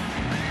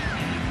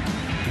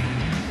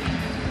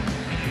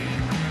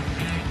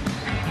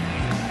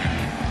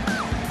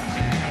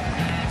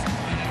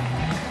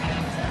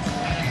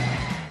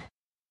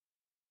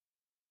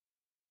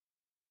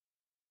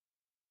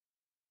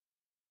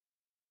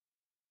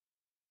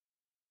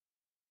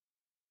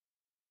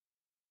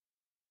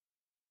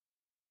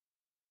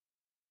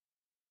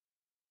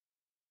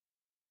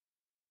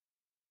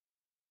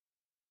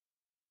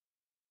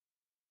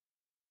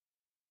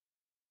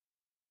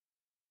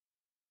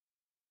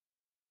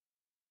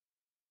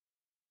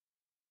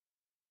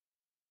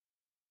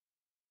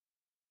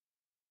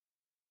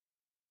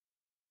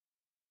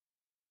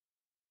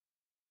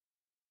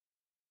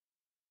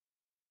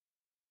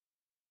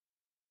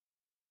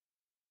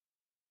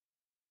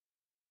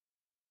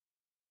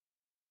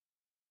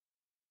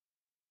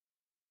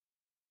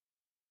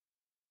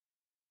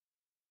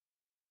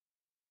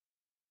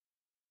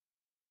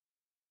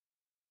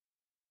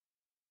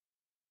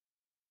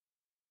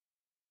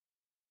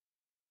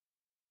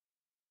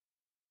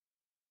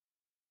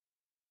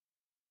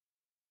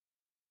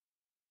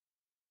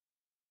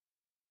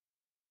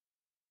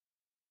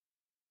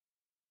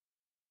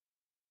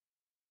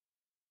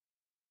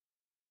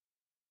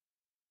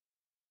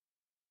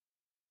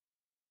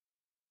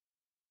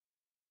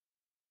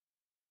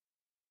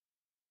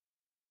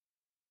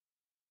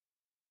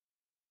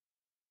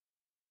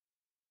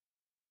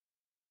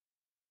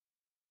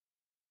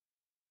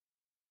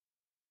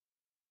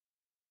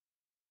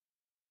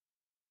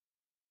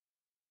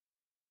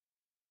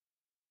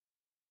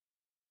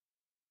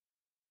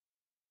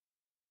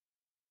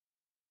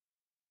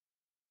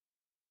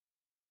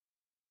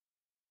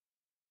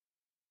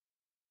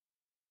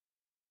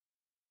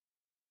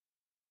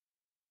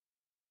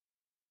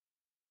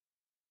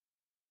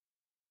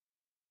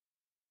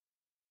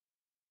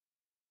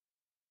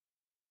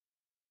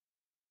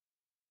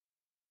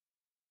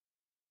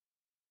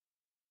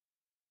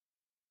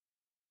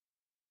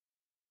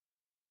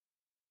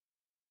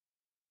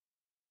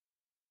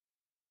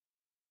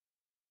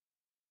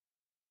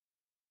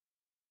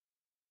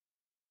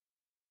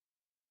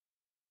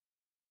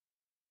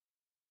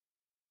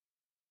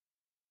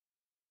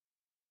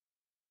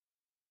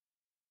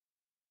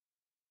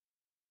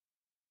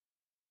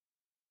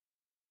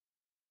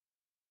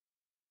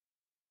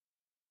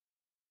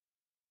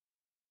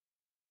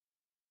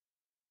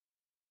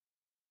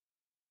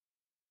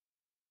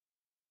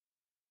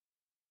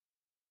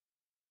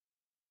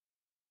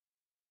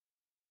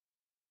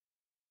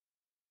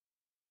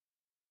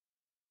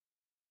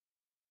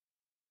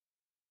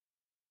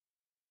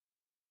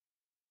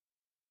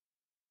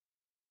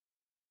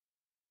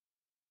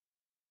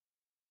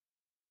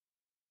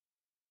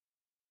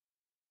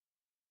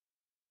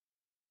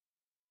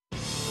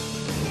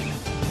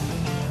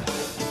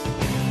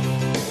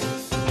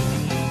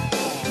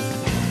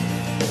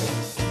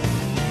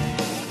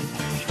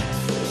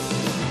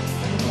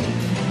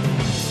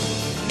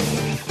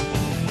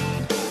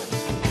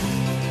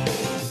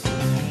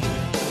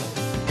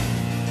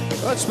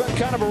 It's been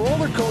kind of a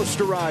roller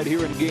coaster ride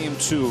here in Game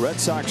 2. Red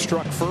Sox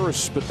struck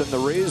first, but then the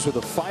Rays with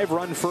a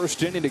 5-run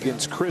first inning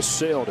against Chris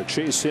Sale to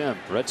chase him.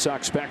 Red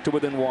Sox back to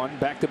within 1.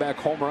 Back-to-back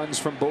home runs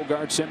from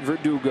Bogaerts and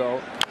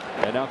Verdugo.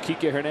 And now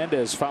Kike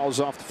Hernandez fouls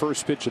off the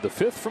first pitch of the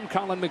 5th from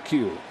Colin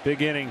McHugh.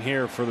 Big inning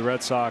here for the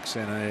Red Sox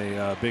and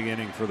a big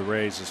inning for the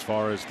Rays as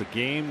far as the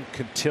game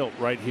can tilt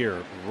right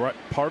here. Right,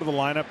 part of the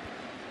lineup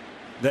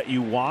that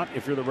you want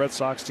if you're the Red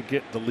Sox to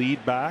get the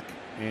lead back.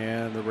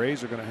 And the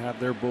Rays are going to have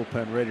their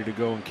bullpen ready to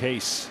go in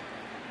case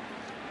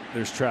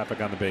there's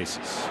traffic on the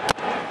bases.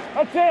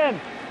 That's in.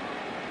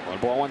 1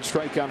 ball, 1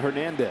 strike on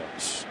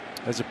Hernandez.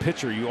 As a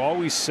pitcher, you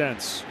always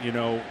sense, you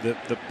know, the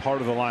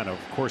part of the lineup.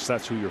 Of course,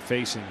 that's who you're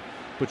facing.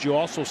 But you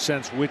also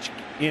sense which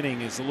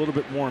inning is a little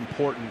bit more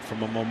important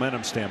from a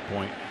momentum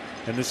standpoint.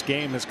 And this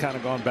game has kind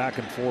of gone back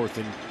and forth.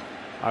 And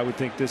I would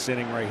think this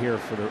inning right here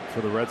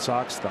for the Red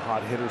Sox, the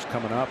hot hitters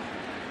coming up.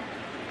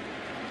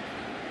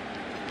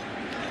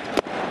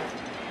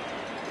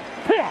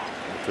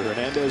 After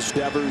Hernandez,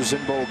 Devers,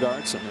 and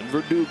Bogaerts, and then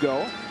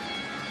Verdugo.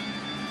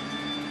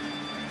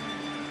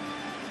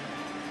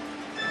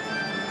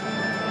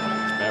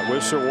 Matt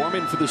Wisser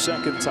warming for the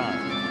 2nd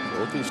time.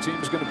 Both these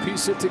teams going to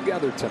piece it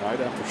together tonight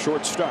after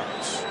short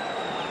starts.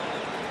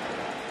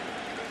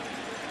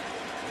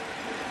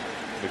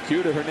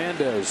 McHugh to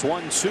Hernandez,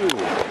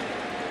 1-2.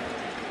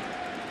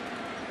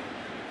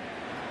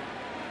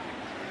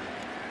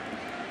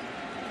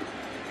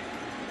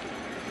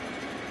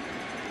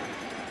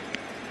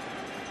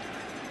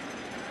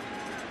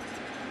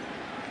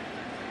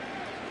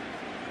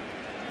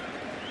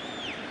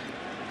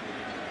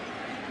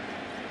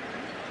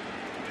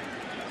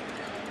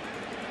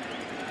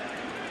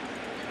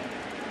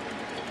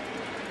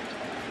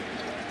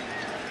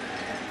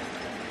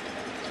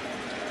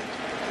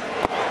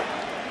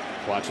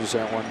 Watches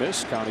that one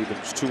miss. Count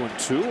evens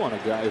 2-2 on a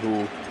guy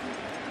who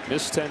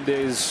missed 10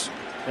 days,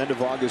 end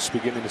of August,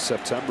 beginning of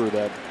September.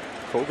 That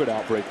COVID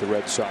outbreak the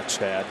Red Sox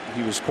had.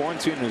 He was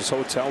quarantined in his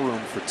hotel room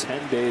for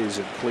 10 days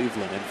in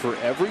Cleveland, and for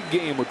every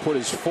game would put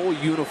his full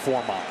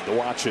uniform on to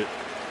watch it.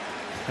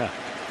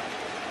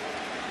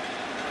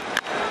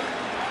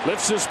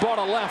 Lifts this ball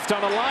to left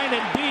on a line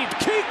and deep.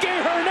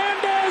 Kike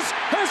Hernandez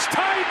has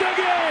tied the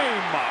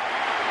game.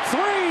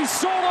 3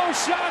 solo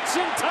shots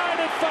and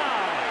tied at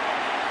 5.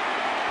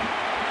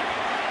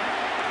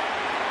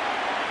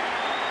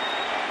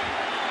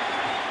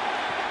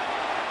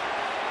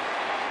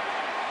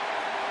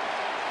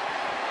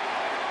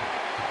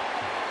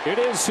 It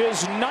is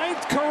his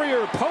 9th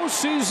career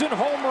postseason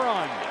home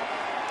run.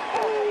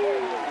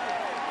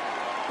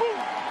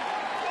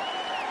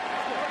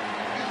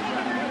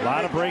 A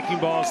lot of breaking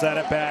balls that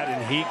at bat,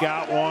 and he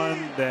got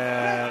one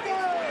that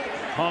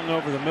hung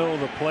over the middle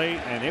of the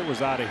plate, and it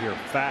was out of here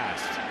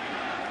fast.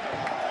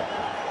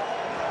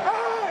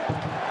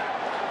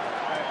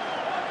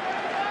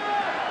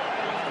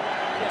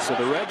 So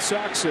the Red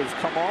Sox have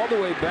come all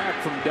the way back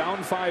from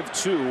down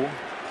 5-2.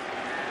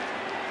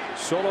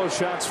 Solo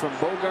shots from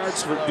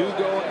Bogarts,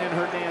 Verdugo, and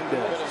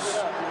Hernandez.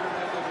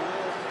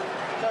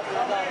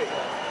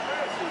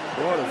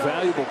 What a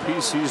valuable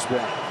piece he's been.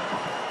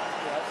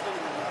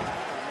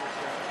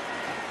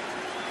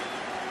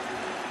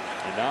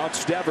 And now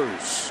it's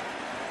Devers.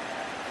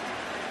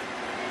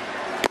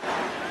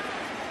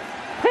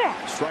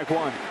 Strike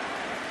 1.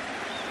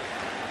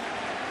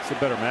 It's a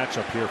better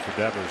matchup here for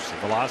Devers. The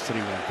velocity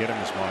won't get him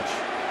as much.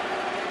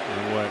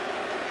 And what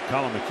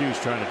Colin McHugh's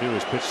trying to do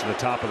is pitch to the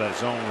top of that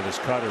zone with his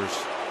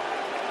cutters.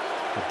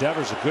 But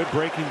Devers a good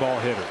breaking ball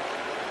hitter.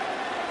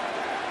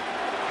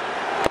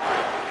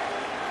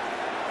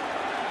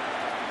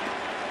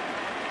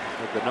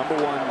 With the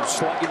 #1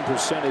 slugging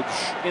percentage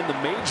in the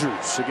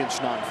majors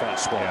against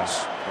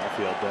non-fastballs.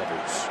 Rafael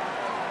Devers.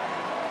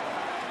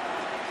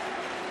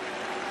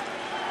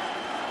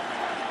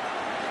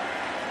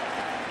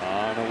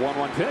 On a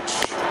 1-1 pitch.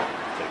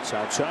 Takes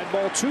outside,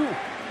 ball 2.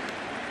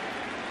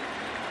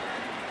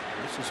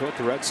 This is what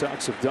the Red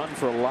Sox have done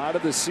for a lot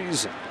of the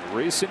season.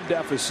 Racing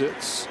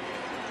deficits.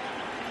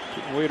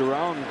 Couldn't wait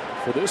around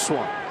for this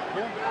one.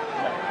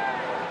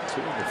 2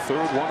 in the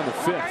 3rd, 1 in the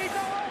 5th.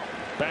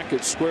 Back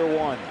at square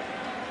one.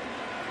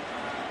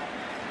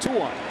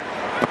 2-1.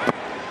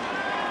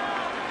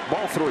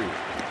 Ball 3.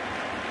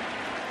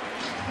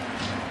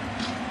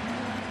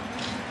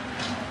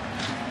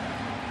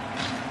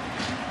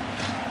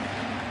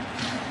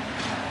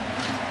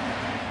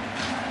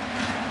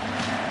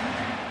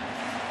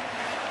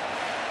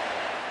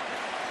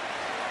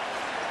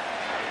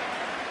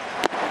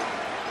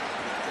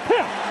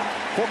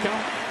 Full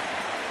count.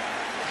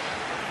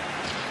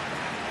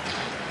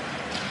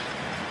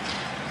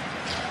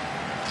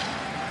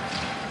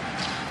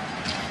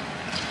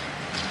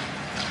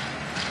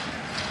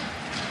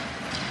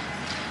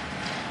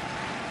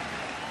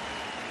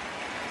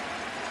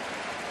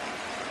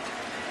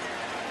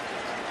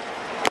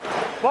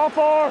 Ball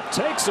 4.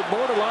 Takes a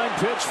borderline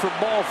pitch for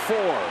ball 4.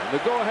 The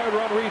go-ahead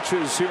run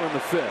reaches here in the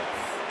 5th.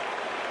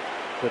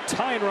 The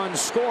tying run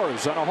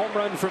scores on a home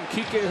run from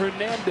Kike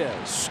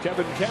Hernandez.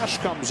 Kevin Cash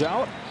comes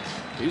out.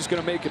 He's going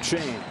to make a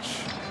change.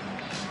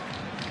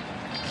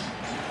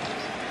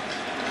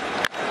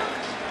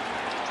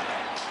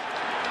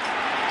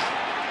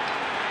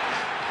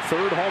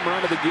 Third home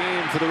run of the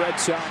game for the Red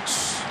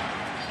Sox.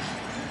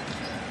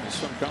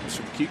 This one comes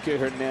from Kike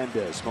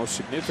Hernandez. Most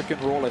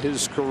significant role of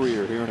his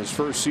career here in his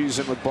first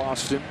season with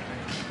Boston.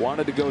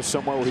 Wanted to go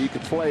somewhere where he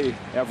could play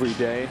every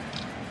day.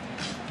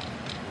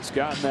 He's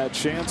gotten that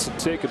chance and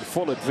taken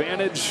full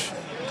advantage.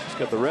 He's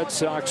got the Red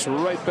Sox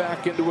right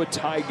back into a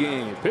tie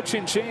game.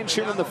 Pitching change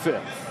here in the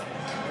 5th.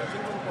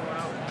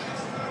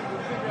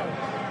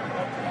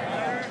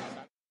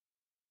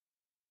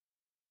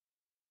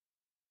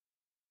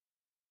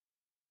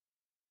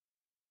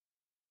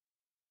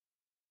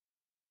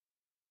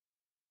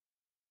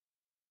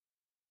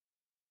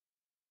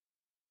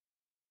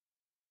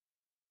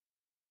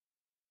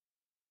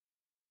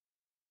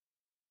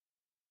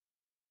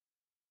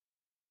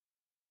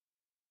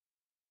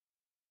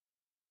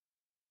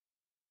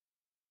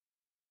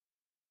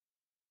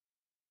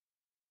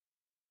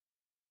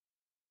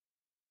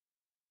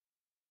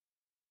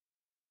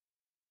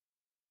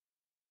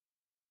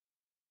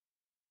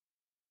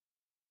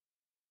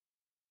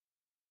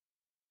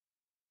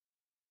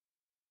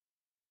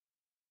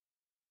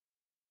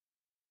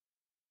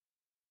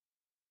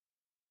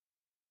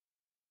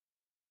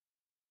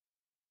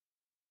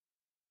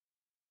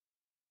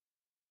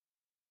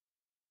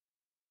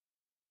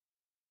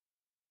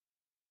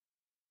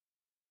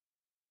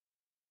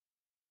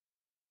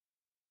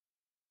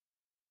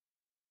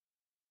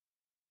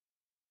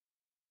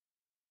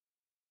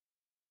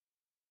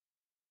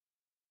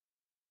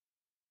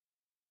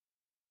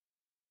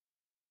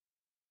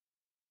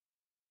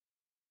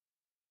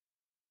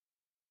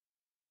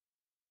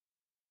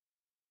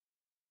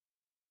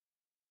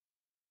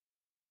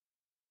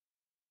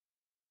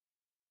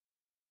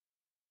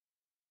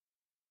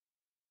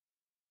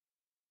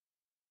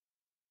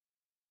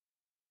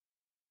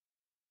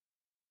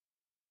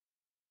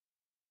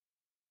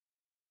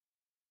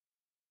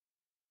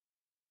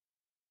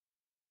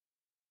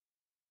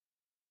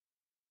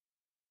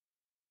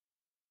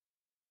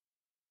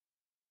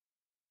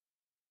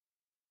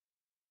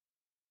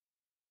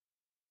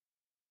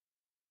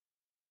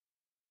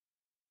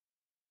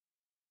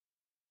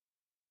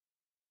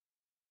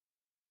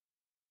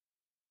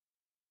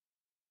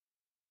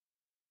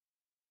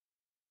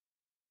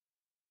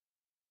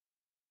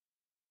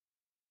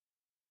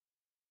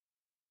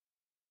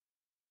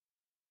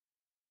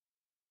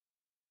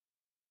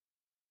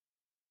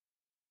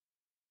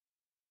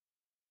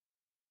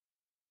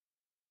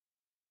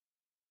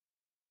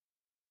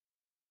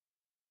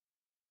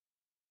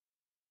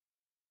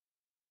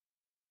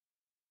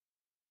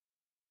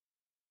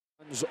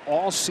 runs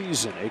all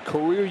season, a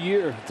career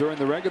year during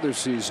the regular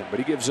season, but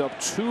he gives up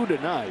 2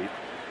 tonight,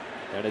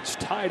 and it's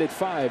tied at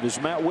 5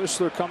 as Matt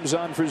Whistler comes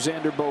on for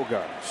Xander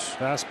Bogaerts.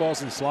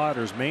 Fastballs and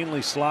sliders,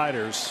 mainly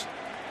sliders.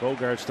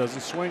 Bogaerts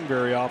doesn't swing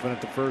very often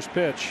at the first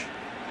pitch.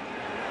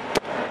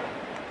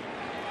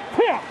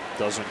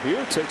 Doesn't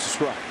here, takes a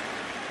strike.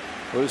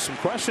 Well, there's some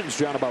questions,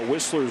 John, about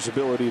Whistler's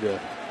ability to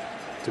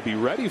be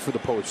ready for the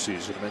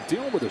postseason. Been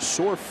dealing with a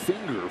sore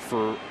finger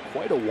for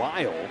quite a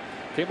while.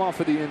 Came off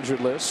of the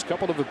injured list,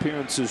 couple of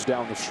appearances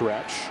down the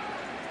stretch.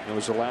 It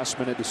was a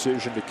last-minute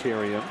decision to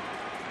carry him.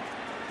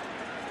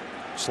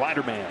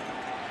 Slider man.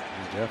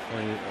 He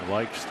definitely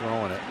likes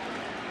throwing it.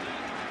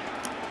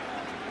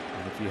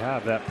 And if you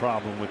have that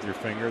problem with your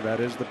finger, that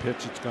is the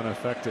pitch that's going to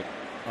affect it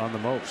on the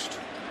most.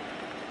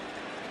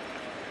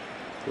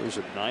 Those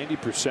are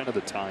 90% of the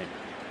time.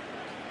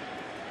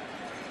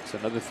 It's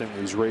another thing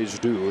these Rays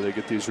do. They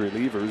get these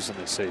relievers and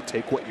they say,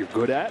 take what you're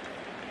good at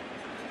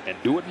and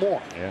do it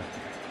more. Yeah.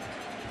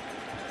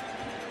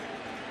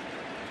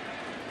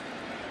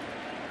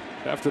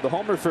 After the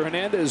homer for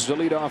Hernandez to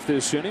lead off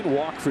this inning,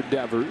 walk for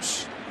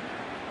Devers.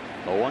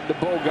 0-1 to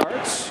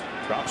Bogaerts.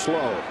 Drops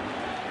low.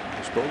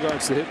 It's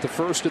Bogaerts that hit the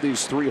first of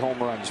these 3 home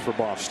runs for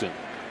Boston.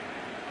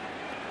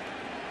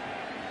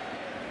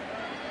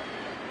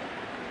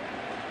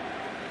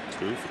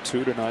 Two for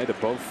 2 tonight,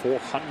 above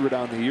 400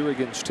 on the year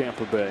against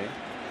Tampa Bay.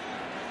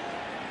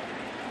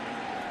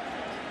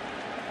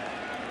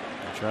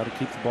 Try to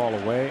keep the ball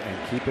away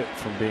and keep it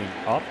from being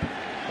up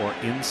or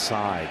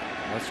inside.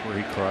 That's where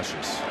he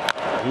crushes.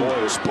 Boy,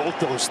 it was both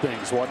those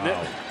things, wasn't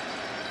it?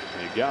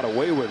 He got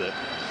away with it.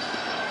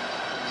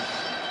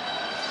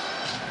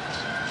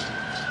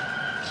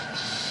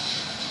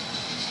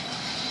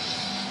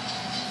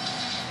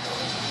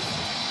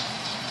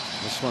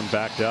 This one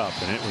backed up,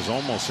 and it was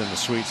almost in the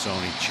sweet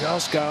zone. He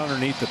just got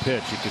underneath the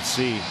pitch. You could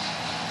see.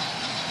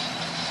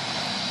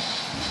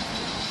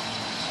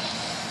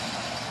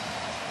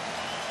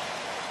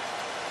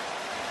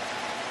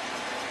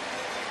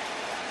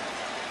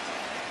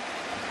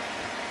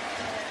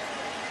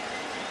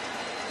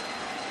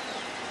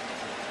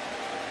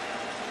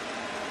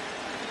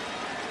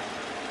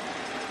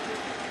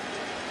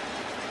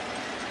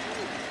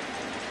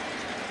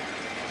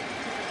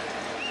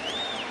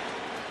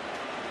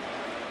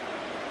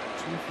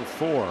 For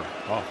 4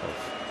 off of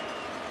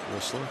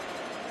Whistler.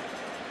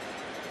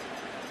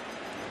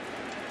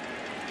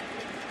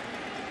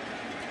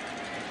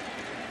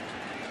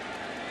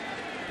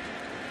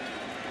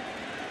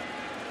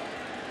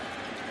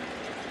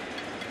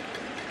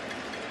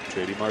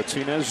 JD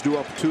Martinez due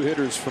up 2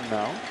 hitters from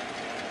now.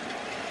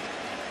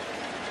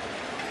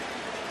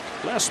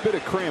 Last bit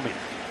of cramming.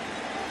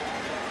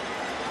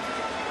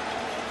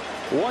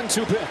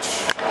 1-2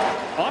 pitch.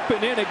 Up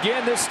and in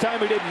again. This time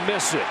he didn't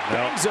miss it.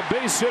 Bangs a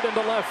base hit into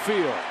left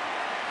field.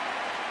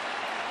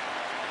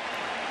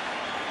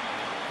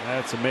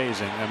 That's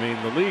amazing. I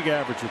mean, the league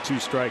average with 2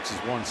 strikes is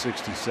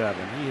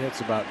 167. He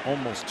hits about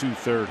almost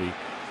 230.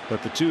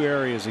 But the 2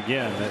 areas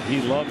again that he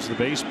loves the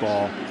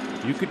baseball.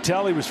 You could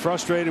tell he was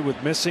frustrated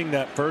with missing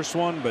that first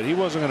one, but he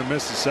wasn't going to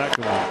miss the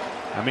second one.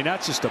 I mean,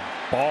 that's just a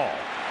ball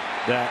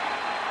that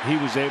he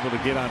was able to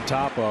get on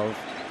top of.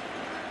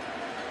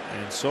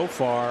 And so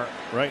far,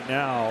 right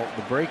now,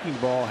 the breaking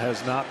ball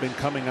has not been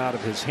coming out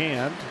of his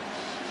hand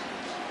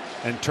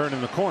and turning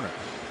the corner.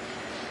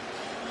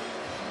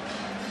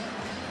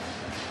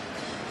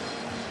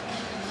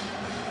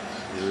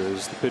 Here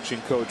is the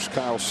pitching coach,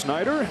 Kyle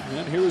Snyder.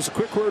 And here is a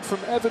quick word from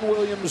Evan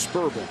Williams,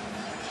 Bourbon.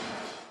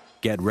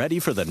 Get ready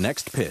for the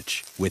next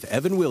pitch with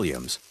Evan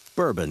Williams,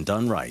 Bourbon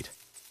done right.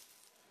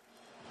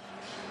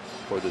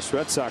 Boy, this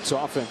Red Sox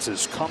offense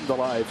has come to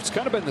life. It's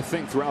kind of been the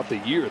thing throughout the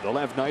year. They'll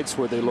have nights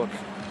where they look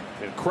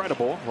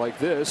incredible like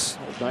this.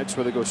 Nights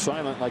where they go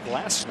silent like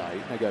last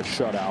night. They got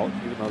shut out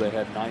even though they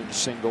had 9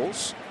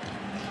 singles.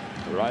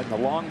 They're riding the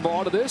long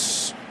ball to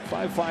this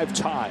 5-5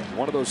 tie.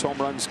 One of those home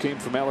runs came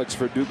from Alex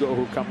Verdugo,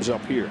 who comes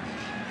up here.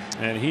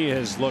 And he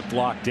has looked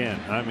locked in.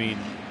 I mean,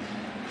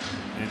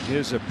 and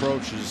his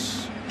approach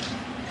has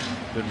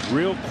been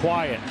real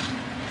quiet.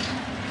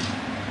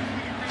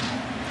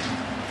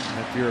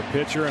 If you're a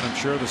pitcher, and I'm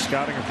sure the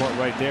scouting report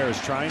right there is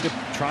trying to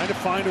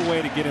find a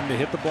way to get him to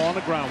hit the ball on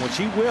the ground, which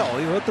he will.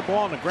 He'll hit the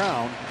ball on the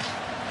ground,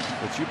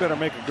 but you better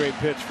make a great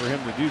pitch for him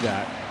to do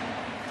that.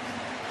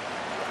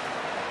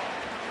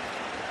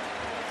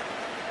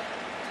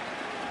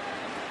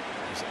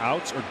 His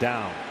outs are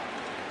down,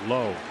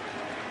 low.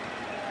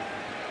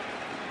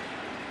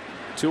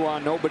 2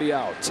 on, nobody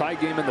out. Tie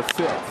game in the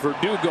 5th.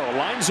 Verdugo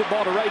lines the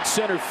ball to right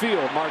center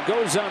field.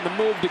 Margot's on the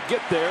move to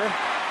get there.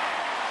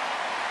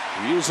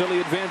 Easily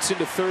advancing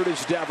to 3rd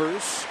is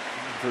Devers.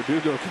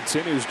 Verdugo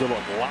continues to look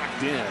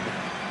locked in.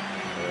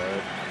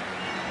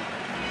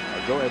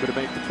 Margot able to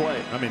make the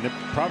play. I mean, it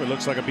probably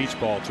looks like a beach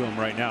ball to him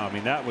right now. I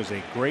mean, that was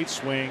a great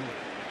swing.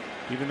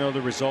 Even though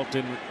the result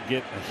didn't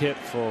get a hit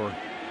for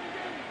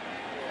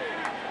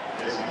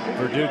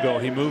Verdugo,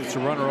 he moves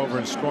the runner over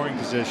in scoring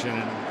position,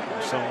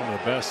 and some of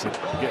the best at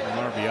getting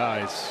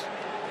RBIs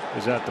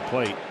is at the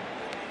plate.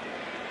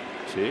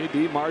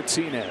 J.D.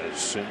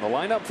 Martinez in the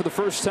lineup for the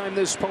first time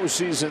this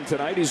postseason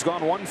tonight. He's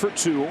gone 1 for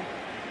 2.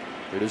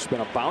 It has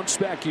been a bounce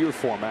back year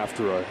for him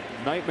after a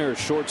nightmare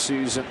short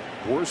season,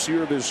 worst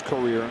year of his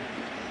career.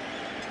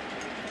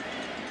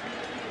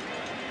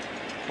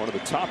 One of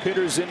the top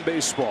hitters in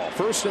baseball.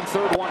 First and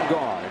third one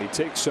gone, and he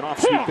takes an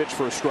off-speed pitch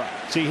for a strike.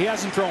 See, he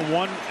hasn't thrown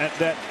one at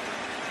that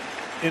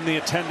in the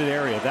intended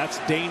area. That's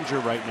danger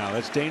right now.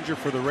 That's danger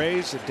for the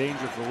Rays, and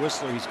danger for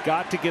Whistler. He's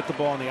got to get the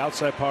ball on the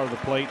outside part of the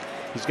plate.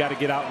 He's got to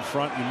get out in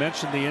front. You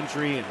mentioned the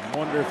injury and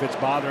wonder if it's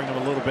bothering him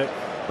a little bit.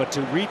 But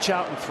to reach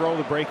out and throw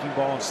the breaking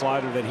ball and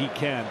slider that he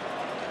can,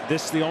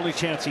 this is the only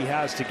chance he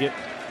has to get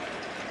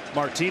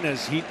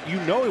Martinez. You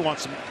know he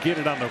wants to get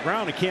it on the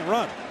ground. He can't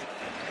run.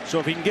 So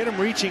if he can get him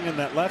reaching in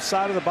that left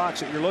side of the box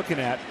that you're looking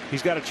at,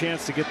 he's got a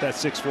chance to get that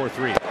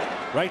 6-4-3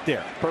 right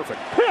there. Perfect.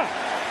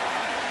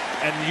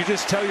 And you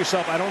just tell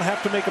yourself, I don't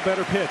have to make a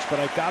better pitch, but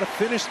I've got to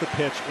finish the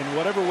pitch in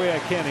whatever way I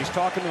can. He's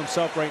talking to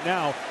himself right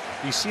now.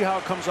 You see how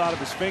it comes out of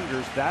his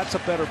fingers. That's a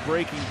better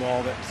breaking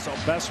ball. That's the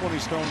best one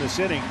he's thrown this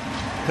inning,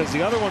 because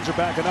the other ones are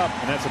backing up,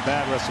 and that's a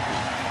bad recipe.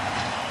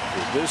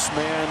 With this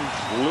man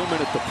looming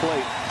at the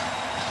plate.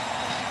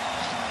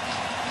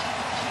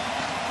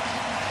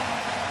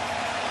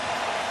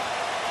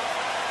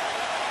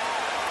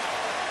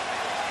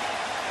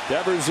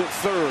 Devers at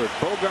third,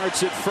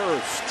 Bogarts at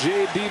first.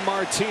 J.D.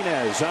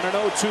 Martinez on an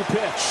 0-2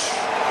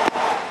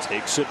 pitch.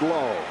 Takes it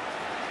low.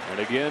 And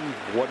again,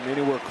 wasn't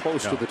anywhere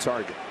close to the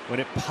target. When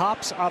it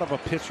pops out of a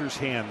pitcher's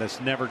hand, that's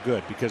never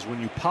good, because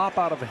when you pop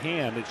out of a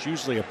hand, it's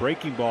usually a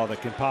breaking ball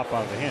that can pop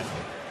out of the hand.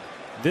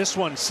 This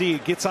one, see,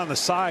 it gets on the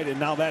side, and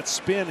now that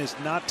spin is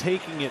not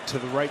taking it to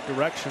the right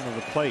direction of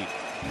the plate.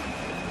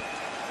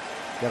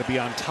 Got to be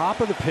on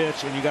top of the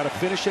pitch, and you got to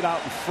finish it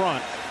out in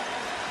front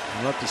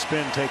and let the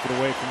spin take it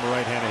away from the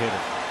right-handed hitter.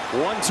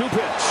 1-2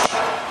 pitch.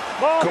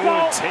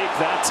 Good take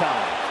that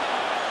time.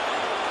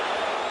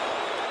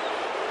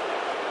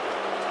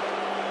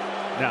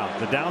 Now,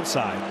 the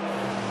downside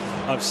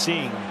of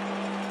seeing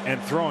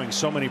and throwing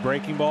so many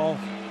breaking ball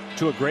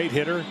to a great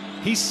hitter,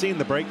 he's seen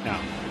the break now.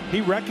 He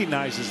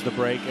recognizes the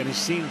break, and he's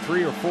seen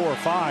 3 or 4 or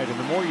 5, and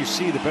the more you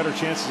see, the better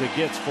chances it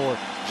gets for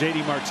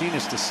J.D.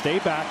 Martinez to stay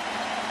back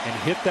and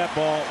hit that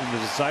ball in the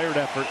desired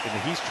effort,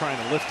 and he's trying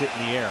to lift it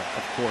in the air,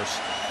 of course.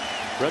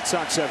 Red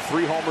Sox have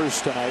 3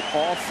 homers tonight,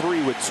 all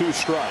 3 with 2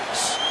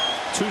 strikes.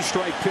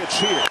 2-strike pitch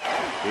here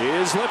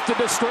is lifted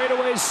to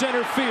straightaway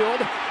center field.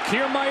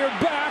 Kiermaier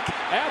back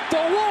at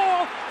the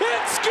wall.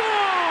 It's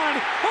gone!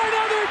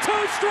 Another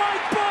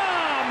 2-strike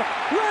bomb!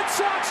 Red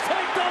Sox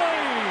take the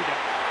lead.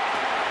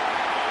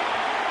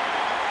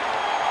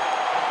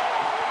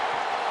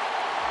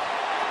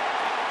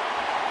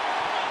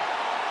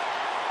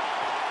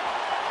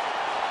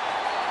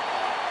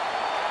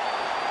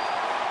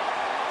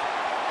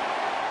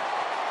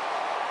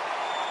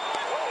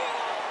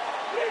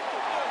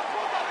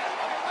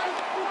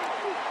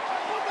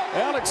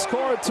 Alex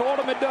Cora told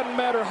him it doesn't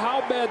matter how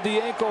bad the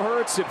ankle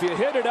hurts. If you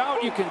hit it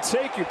out, you can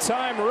take your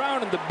time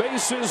around in the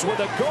bases with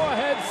a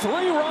go-ahead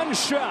 3-run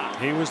shot.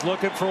 He was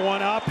looking for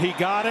one up. He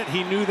got it.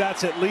 He knew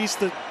that's at least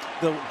the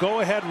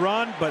go-ahead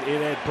run, but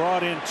it had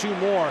brought in 2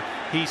 more.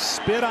 He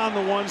spit on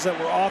the ones that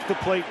were off the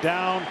plate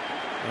down,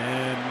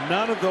 and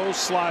none of those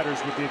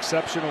sliders, with the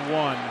exception of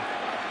one,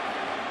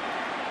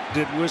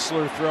 did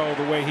Whistler throw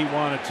the way he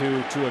wanted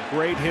to a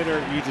great hitter.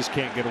 You just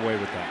can't get away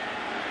with that.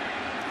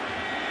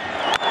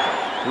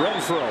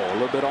 Renfroe a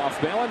little bit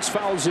off balance,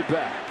 fouls it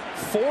back.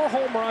 4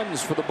 home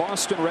runs for the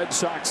Boston Red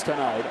Sox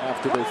tonight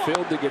after they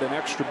failed to get an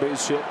extra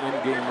base hit in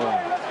game 1.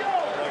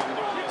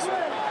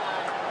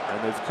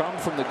 And they've come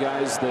from the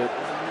guys that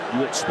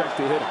you expect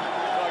to hit them.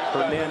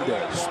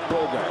 Hernandez,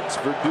 Bogarts,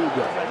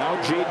 Verdugo,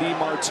 now J.D.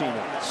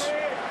 Martinez.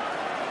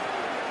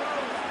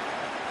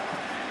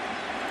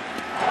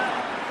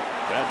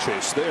 That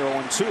chase there,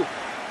 0-2.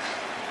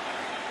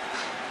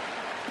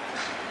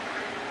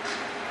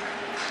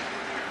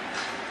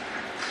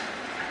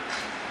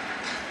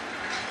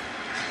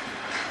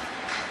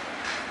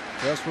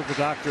 Just what the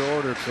doctor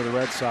ordered for the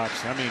Red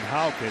Sox. I mean,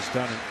 Houck has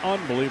done an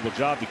unbelievable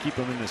job to keep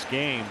them in this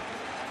game.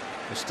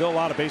 There's still a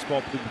lot of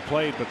baseball to be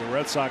played, but the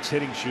Red Sox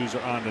hitting shoes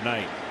are on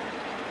tonight.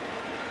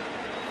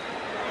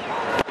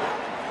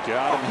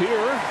 Got him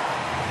here.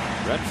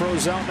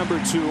 Renfroe's out,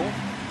 number 2.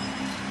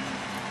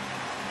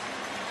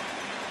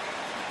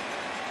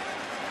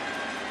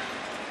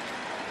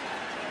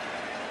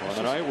 On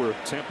the night where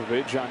Tampa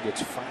Bay, John,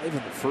 gets 5 in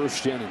the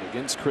first inning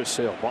against Chris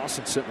Sale,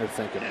 Boston sitting there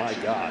thinking, my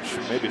gosh,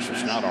 maybe it's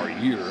just not our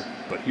year,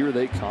 but here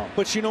they come.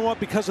 But you know what?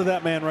 Because of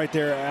that man right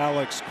there,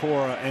 Alex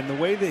Cora, and the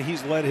way that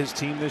he's led his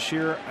team this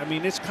year, I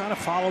mean, it's kind of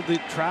followed the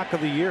track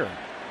of the year.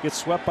 Gets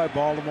swept by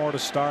Baltimore to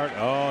start.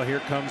 Oh, here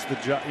comes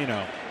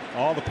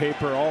all the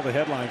paper, all the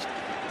headlines.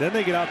 Then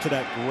they get out to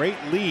that great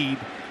lead,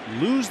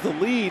 lose the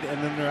lead,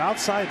 and then they're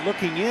outside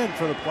looking in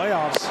for the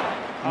playoffs,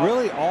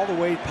 really all the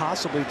way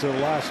possibly to the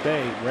last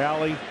day.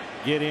 Rally,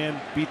 get in,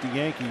 beat the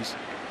Yankees.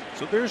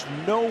 So there's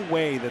no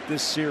way that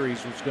this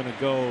series was going to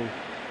go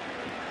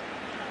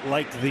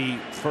like the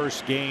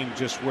first game,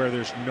 just where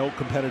there's no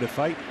competitive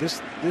fight.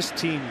 This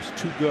team's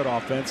too good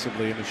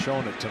offensively, and they're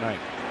showing it tonight.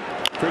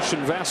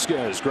 Christian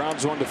Vasquez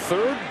grounds one to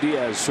third.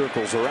 Diaz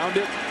circles around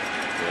it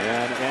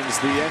and ends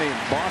the inning.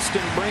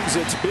 Boston brings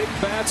its big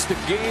bats to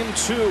game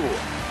 2.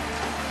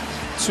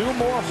 2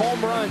 more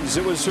home runs.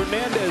 It was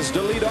Hernandez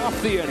to lead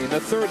off the inning, the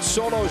third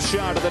solo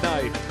shot of the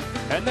night.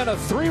 And then a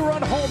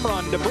 3-run home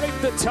run to break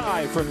the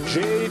tie from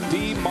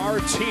J.D.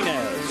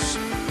 Martinez.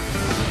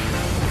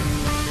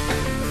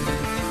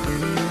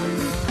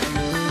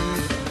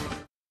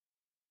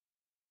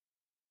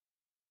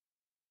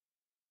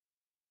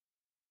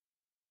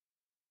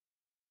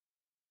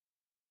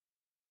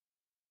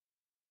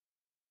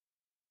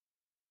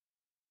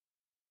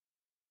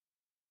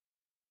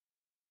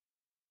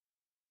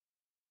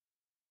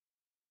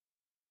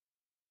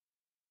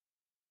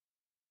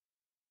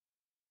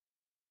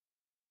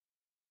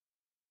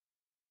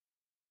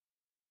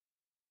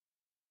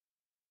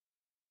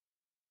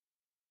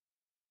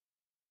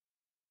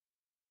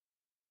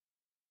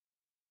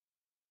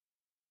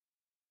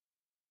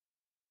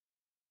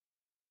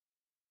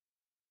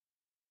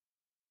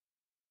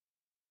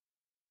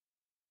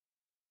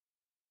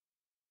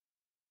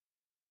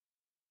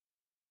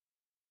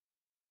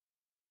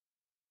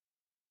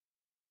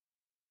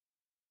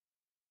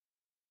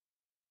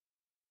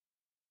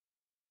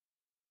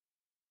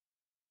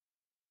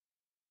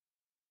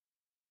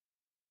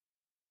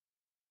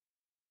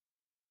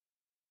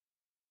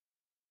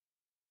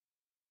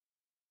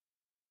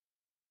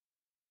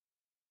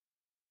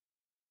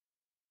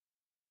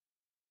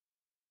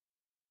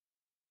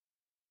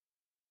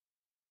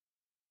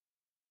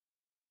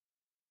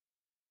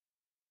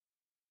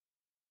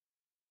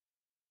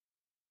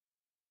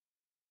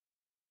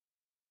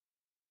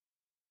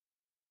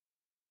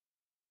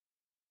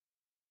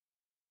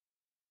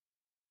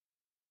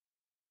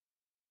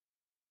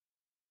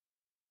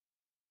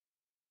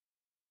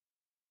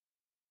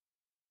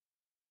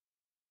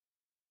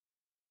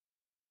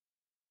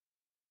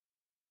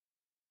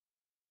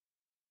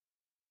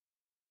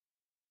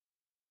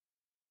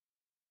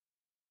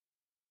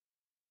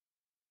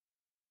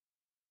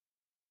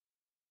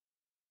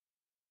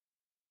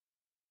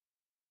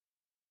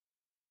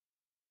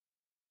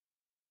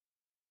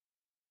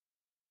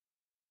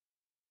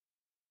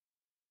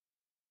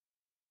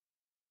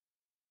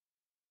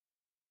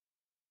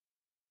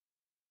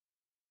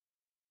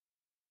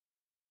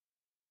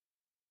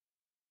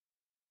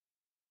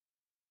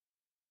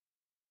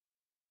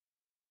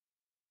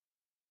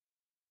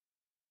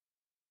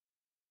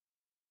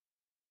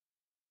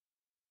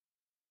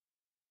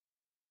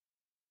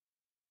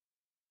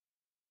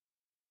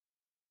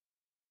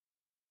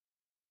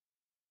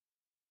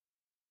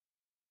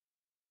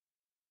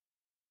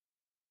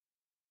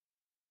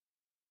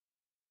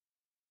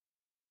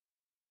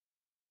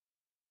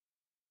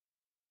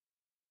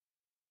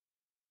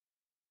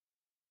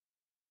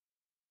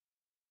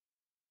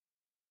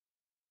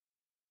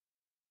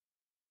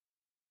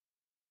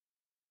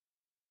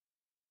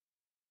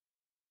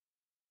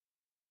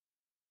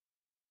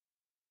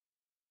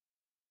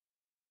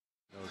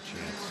 No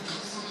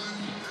chance.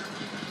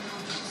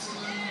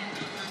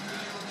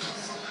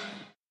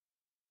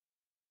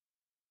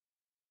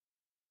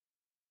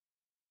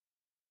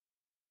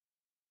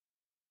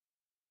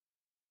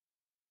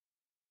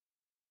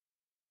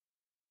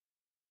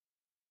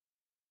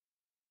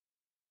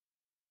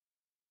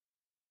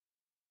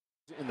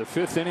 In the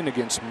 5th inning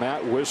against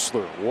Matt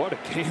Whistler. What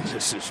a game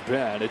this has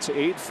been. It's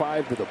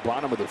 8-5 to the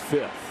bottom of the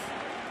 5th.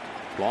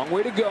 Long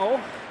way to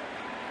go.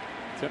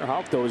 Tanner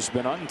Houck, though, has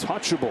been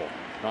untouchable.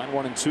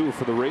 9-1-2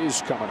 for the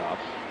Rays coming up.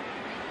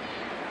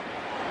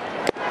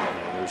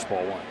 And there's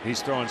ball 1.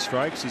 He's throwing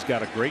strikes. He's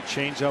got a great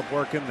changeup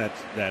working that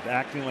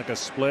acting like a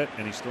split,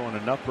 and he's throwing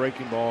enough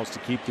breaking balls to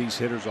keep these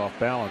hitters off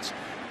balance.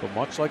 But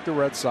much like the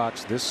Red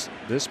Sox, this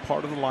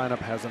part of the lineup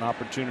has an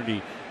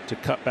opportunity to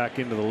cut back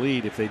into the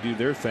lead if they do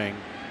their thing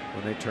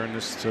when they turn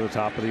this to the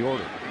top of the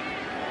order.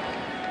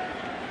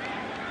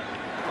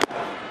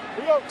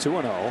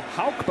 2-0.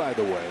 Houck, by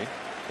the way,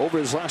 over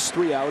his last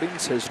 3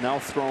 outings, has now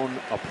thrown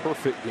a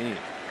perfect game.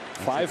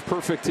 5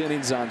 perfect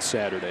innings on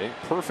Saturday,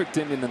 perfect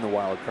inning in the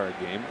wild card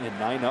game, and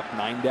 9 up,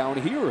 9 down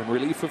here in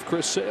relief of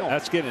Chris Sale.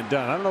 That's getting it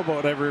done. I don't know about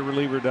what every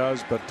reliever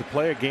does, but to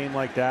play a game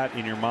like that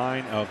in your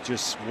mind of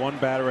just one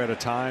batter at a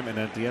time, and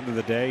at the end of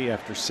the day,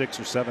 after 6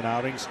 or 7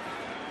 outings,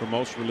 for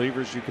most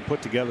relievers, you can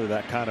put together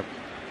that kind of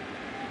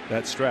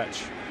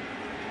stretch.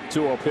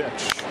 2-0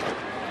 pitch.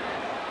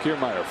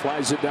 Kiermaier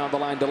flies it down the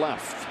line to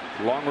left.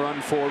 Long run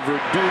for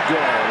Verdugo.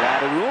 A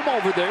lot of room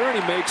over there,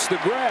 and he makes the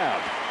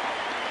grab.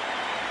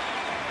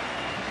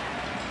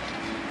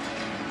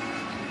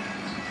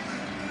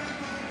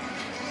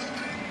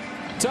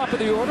 Top of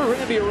the order,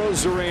 Randy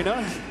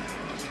Arozarena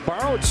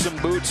borrowed some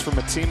boots from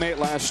a teammate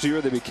last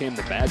year. They became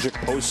the Magic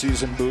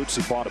postseason boots.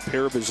 He bought a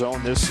pair of his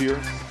own this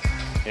year.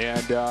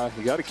 And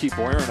you got to keep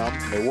wearing them.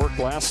 They worked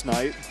last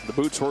night. The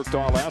boots worked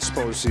all last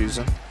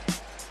postseason.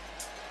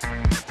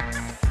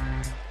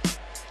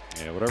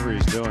 Yeah, whatever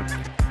he's doing,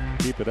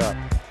 keep it up.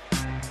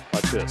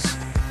 Watch this.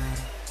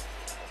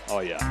 Oh,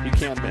 yeah. You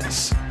can't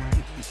miss.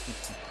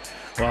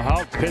 Well,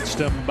 Houck pitched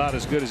him about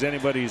as good as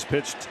anybody who's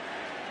pitched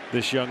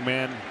this young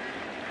man.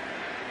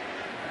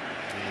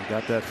 And he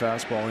got that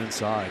fastball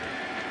inside.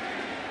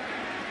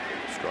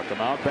 Struck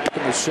him out back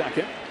in the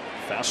second.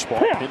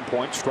 Fastball,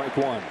 pinpoint, strike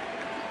one.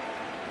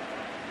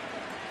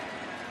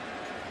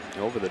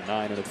 Over the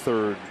 9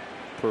 1/3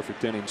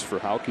 perfect innings for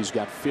Houck. He's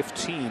got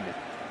 15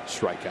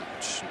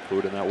 strikeouts,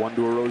 including that one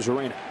to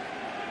Arozarena.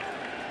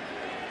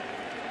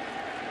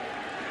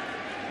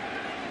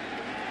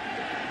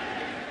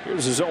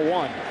 Here's his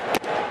 0-1.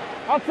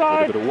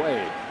 Outside. Put it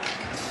away.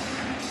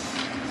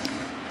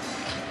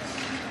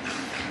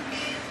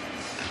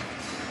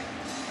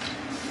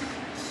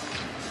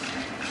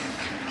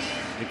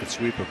 He could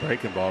sweep a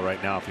breaking ball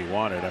right now if he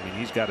wanted. I mean,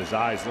 he's got his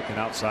eyes looking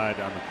outside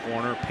on the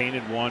corner.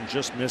 Painted one,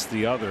 just missed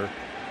the other.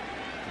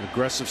 An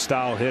aggressive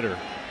style hitter.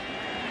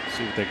 Let's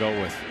see what they go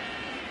with.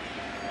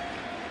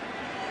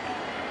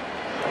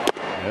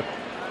 Yep.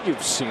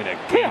 You've seen a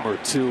game or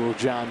two,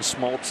 John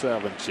Smoltz,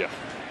 haven't you?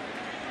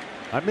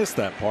 I missed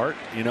that part.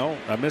 You know,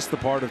 I missed the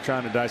part of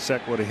trying to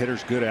dissect what a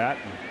hitter's good at.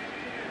 And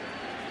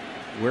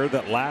where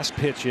that last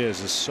pitch is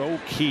so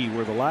key.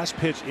 Where the last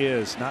pitch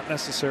is, not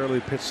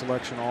necessarily pitch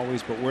selection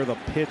always, but where the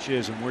pitch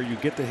is and where you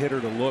get the hitter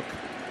to look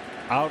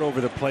out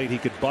over the plate. He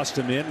could bust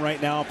him in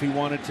right now if he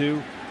wanted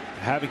to,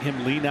 having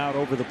him lean out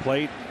over the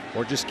plate,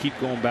 or just keep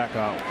going back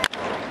out.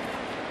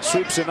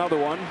 Sweeps another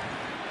one.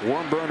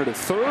 Warm burner to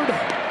third.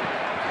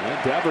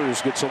 And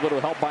Devers gets a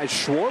little help by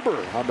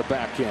Schwarber on the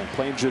back end,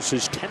 playing just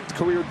his 10th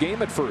career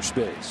game at first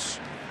base.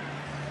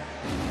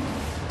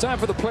 Time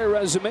for the Player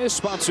Resume,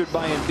 sponsored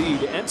by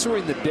Indeed.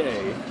 Entering the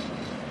day,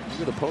 look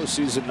at the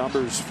postseason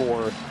numbers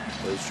for,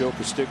 as Joe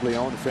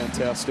Castiglione,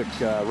 fantastic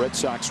Red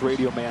Sox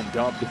radio man,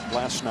 dubbed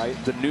last night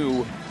the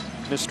new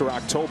Mr.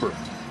 October.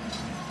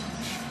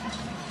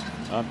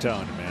 I'm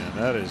telling you, man,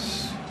 that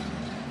is,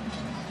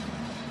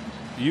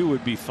 you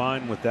would be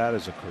fine with that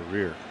as a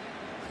career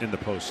in the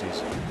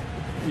postseason.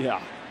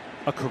 Yeah,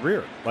 a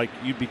career like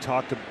you'd be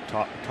talked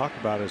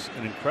about as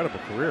an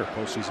incredible career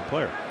postseason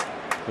player.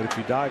 But if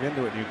you dive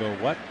into it and you go,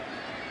 what?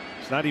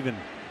 It's not even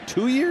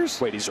 2 years?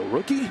 Wait, he's a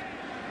rookie?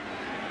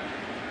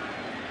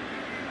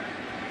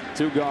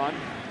 2 gone.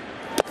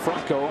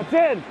 Franco.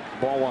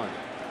 Ball 1.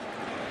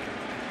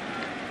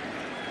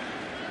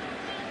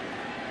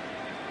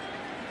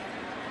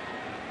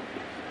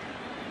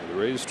 The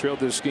Rays trailed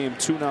this game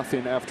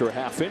 2-0 after a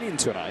half inning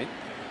tonight.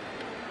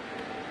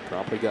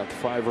 Probably got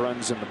 5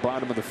 runs in the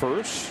bottom of the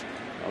first.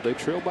 Now they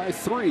trail by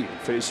 3,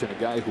 facing a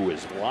guy who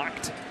is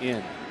locked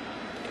in.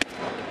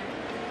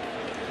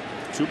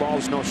 2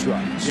 balls, no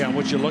strikes. Yeah, and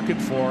what you're looking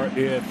for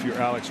if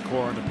you're Alex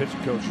Cora and the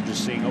pitching coach, you're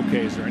just seeing,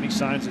 okay, is there any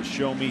signs that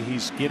show me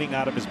he's getting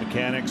out of his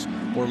mechanics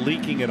or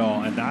leaking at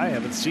all? And I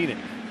haven't seen it.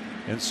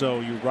 And so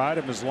you ride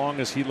him as long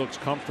as he looks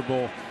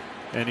comfortable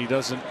and he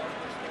doesn't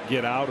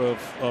get out of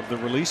the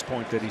release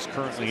point that he's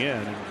currently in.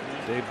 And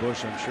Dave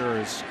Bush, I'm sure,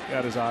 has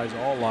got his eyes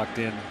all locked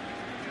in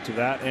to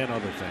that and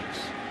other things.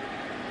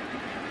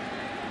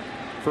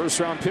 First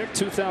round pick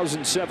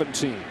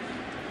 2017.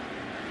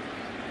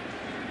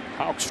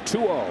 Houck's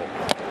 2-0.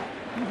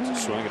 It's a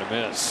swing and a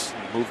miss.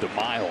 He moved a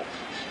mile.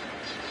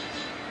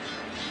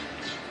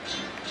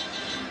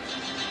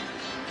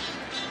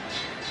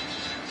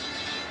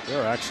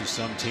 There are actually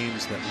some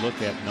teams that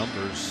look at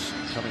numbers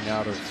coming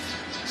out of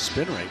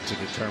spin rate to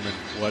determine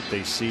what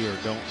they see or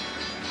don't.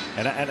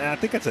 And I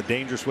think that's a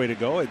dangerous way to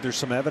go. There's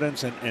some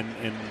evidence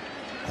and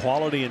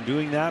quality in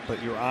doing that,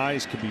 but your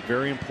eyes can be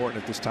very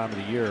important at this time of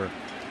the year.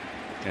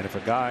 And if a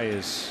guy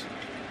is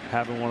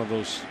having one of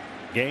those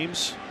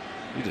games,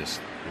 you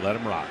just let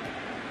him rock.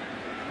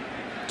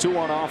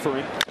 2-1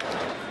 offering.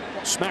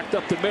 Smacked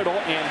up the middle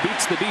and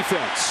beats the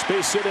defense.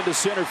 Base hit into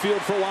center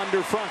field for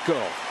Wander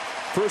Franco.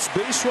 First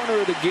base runner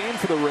of the game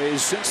for the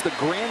Rays since the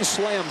grand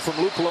slam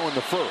from Luke Lowe in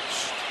the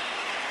first.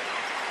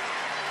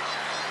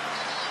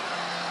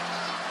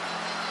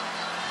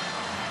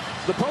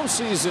 The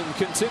postseason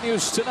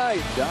continues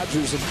tonight.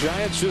 Dodgers and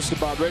Giants just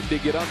about ready to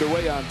get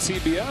underway on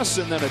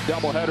TBS, and then a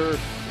doubleheader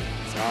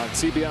on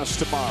TBS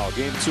tomorrow.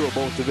 Game 2 of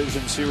both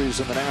division series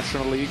in the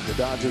National League. The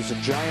Dodgers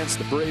and Giants,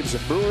 the Braves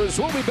and Brewers.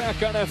 We'll be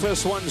back on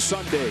FS1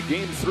 Sunday.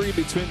 Game 3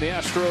 between the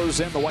Astros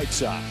and the White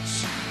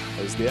Sox,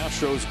 as the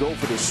Astros go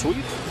for the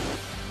sweep.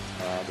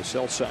 The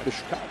south side of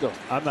Chicago.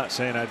 I'm not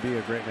saying I'd be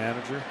a great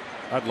manager.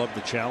 I'd love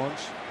the challenge,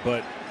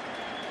 but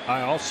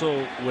I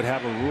also would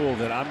have a rule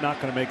that I'm not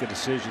going to make a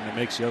decision that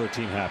makes the other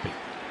team happy.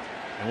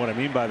 And what I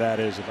mean by that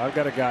is if I've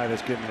got a guy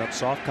that's getting up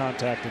soft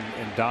contact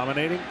and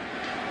dominating,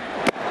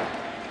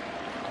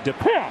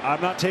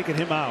 I'm not taking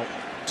him out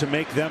to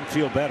make them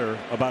feel better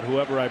about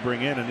whoever I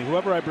bring in. And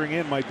whoever I bring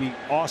in might be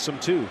awesome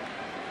too.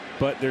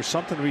 But there's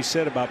something to be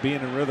said about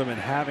being in rhythm and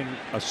having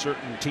a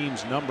certain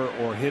team's number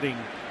or hitting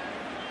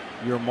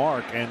your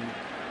mark. And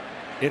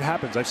it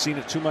happens. I've seen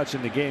it too much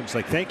in the games.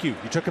 Like, thank you.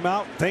 You took him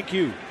out. Thank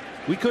you.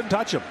 We couldn't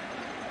touch him.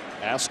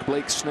 Ask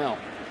Blake Snell.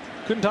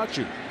 Couldn't touch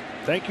you.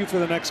 Thank you for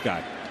the next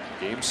guy.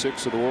 Game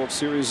 6 of the World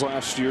Series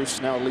last year.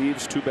 Snell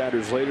leaves. 2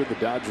 batters later, the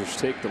Dodgers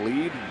take the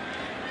lead.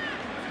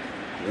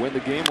 win the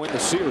game, win the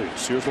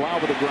series. Here's Lau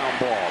with a ground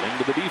ball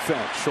into the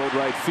defense. Short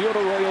right field.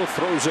 Arroyo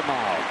throws him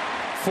out.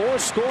 4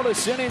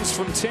 scoreless innings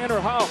from Tanner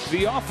Houck.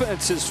 The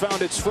offense has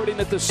found its footing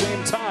at the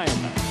same time.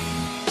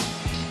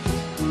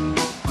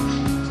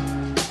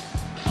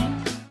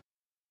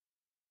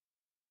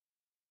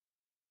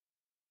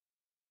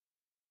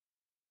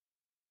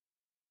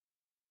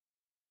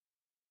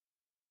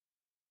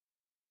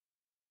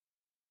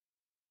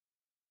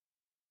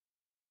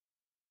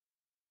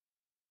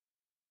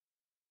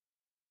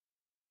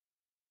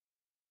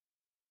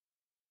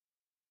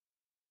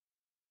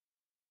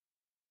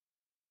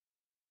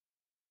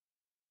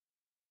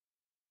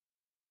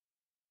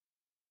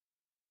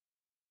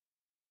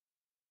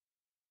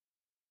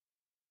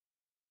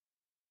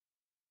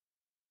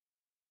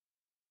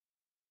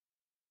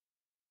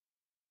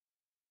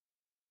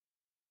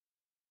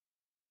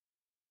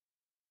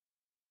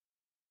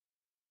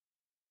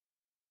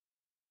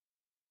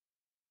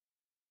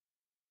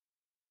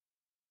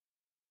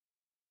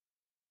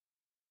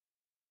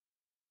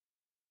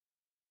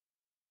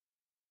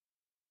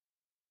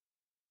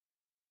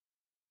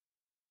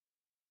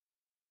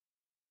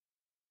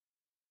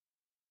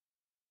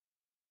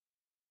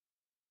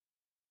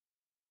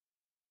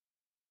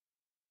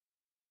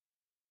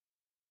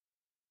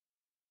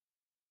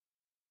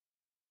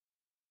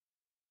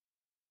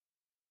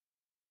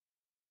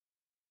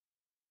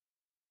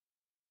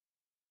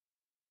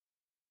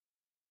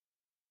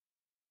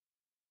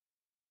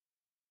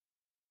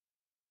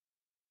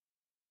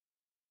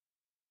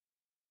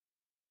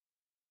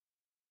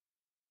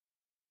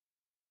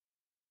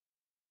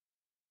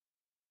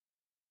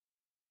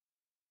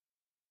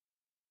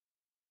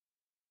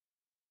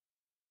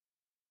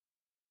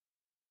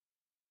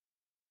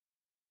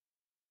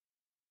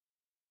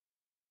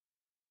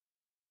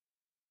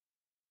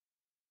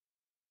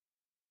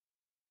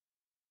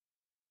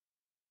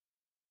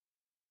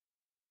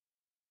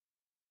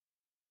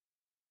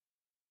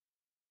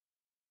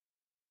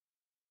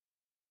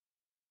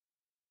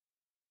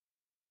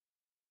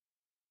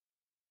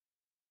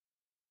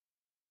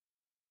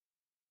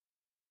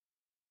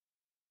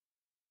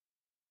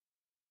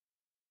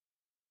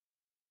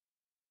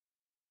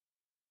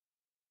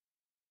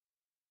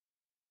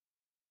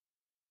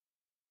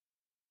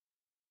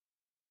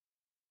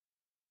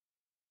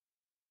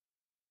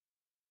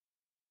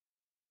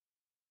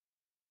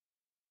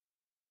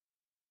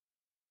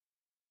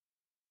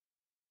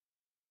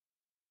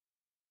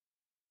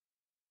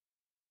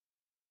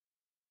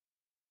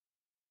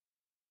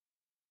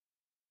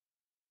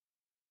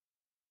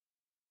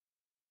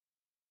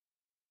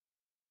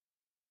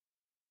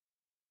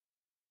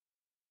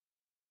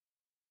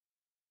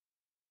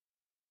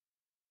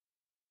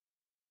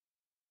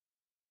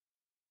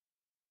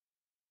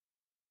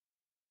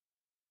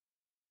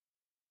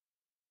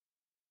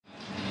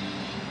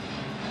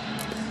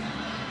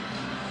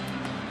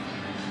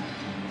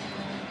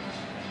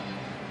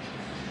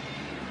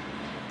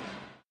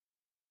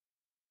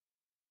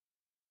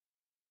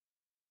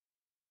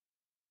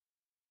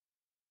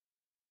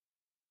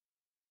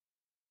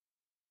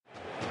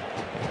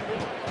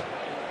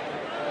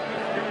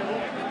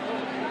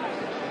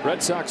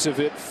 Red Sox have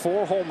hit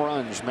 4 home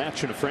runs,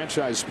 matching a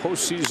franchise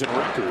postseason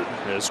record,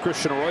 as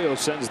Christian Arroyo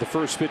sends the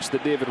first pitch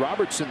that David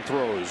Robertson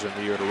throws in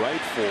the air to right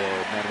for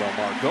Manuel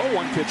Margot.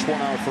 1 pitch,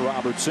 1 out for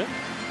Robertson.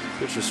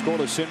 Pitched a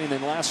scoreless inning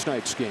in last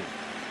night's game.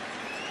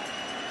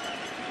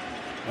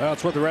 Well,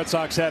 it's what the Red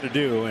Sox had to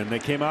do, and they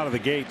came out of the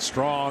gate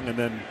strong and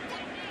then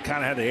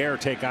kind of had the air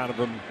take out of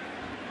them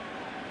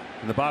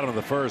in the bottom of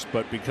the first.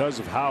 But because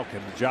of Houck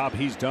and the job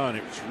he's done,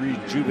 it's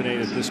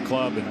rejuvenated this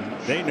club,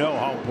 and they know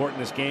how important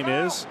this game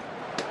is.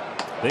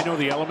 They know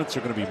the elements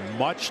are going to be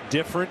much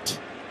different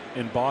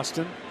in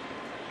Boston.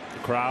 The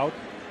crowd,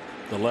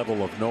 the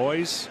level of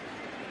noise,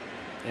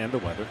 and the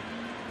weather.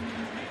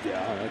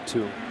 Yeah, that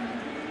too.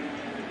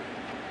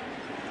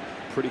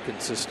 Pretty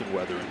consistent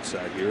weather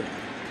inside here.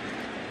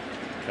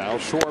 Kyle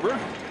Schwarber,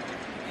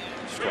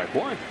 strike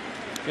 1.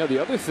 Yeah,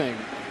 the other thing,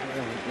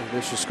 and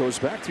this just goes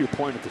back to your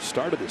point at the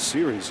start of the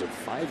series, a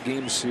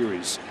 5-game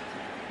series.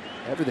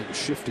 Everything's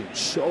shifting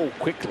so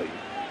quickly.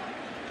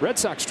 Red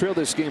Sox trail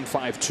this game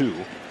 5-2.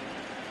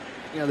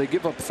 They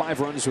give up 5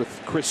 runs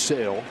with Chris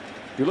Sale.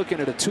 You're looking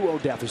at a 2-0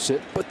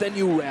 deficit, but then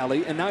you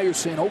rally, and now you're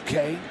saying,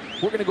 okay,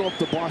 we're going to go up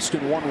to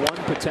Boston 1-1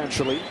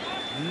 potentially.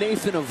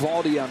 Nathan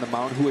Eovaldi on the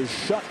mound, who has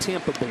shut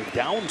Tampa Bay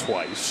down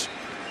twice.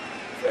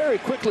 Very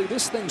quickly,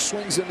 this thing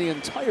swings in the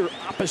entire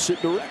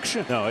opposite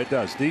direction. No, it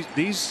does.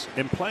 These,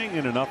 in playing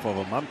in enough of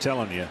them, I'm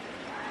telling you,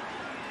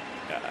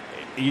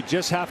 you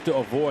just have to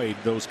avoid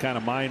those kind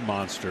of mind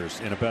monsters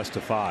in a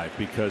best-of-5,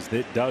 because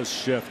it does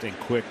shift and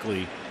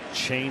quickly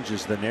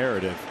changes the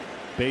narrative.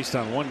 Based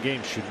on one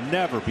game should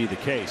never be the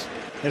case,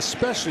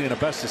 especially in a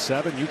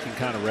best-of-7. You can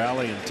kind of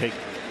rally and take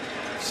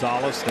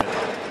solace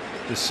that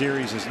the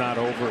series is not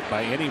over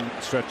by any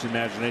stretch of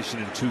imagination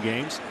in 2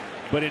 games.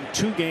 But in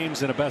 2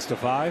 games in a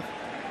best-of-5,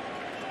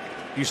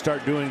 you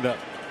start doing the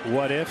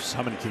what ifs.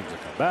 How many teams will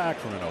come back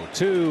from an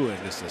 0-2 and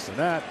this and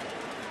that.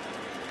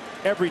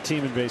 Every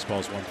team in baseball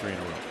has won 3 in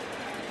a row.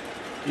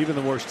 Even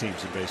the worst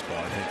teams in baseball,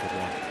 I think, have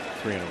won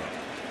 3 in a row.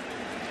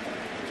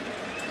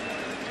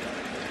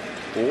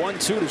 1-2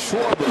 to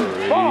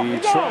Schwarber. He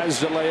tries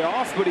to lay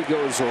off, but he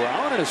goes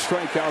around, and a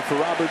strikeout for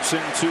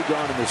Robertson. 2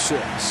 gone in the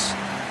 6th.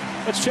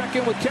 Let's check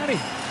in with Kenny.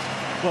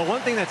 Well,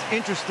 one thing that's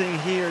interesting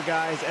here,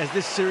 guys, as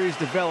this series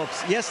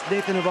develops, yes,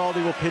 Nathan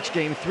Eovaldi will pitch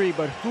Game 3,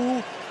 but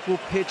who will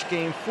pitch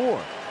Game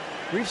 4?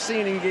 We've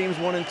seen in Games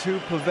 1 and 2,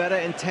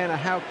 Pivetta and Tanner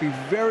Houck be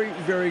very,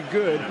 very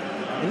good,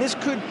 and this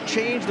could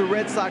change the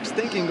Red Sox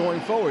thinking going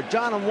forward.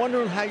 John, I'm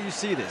wondering how you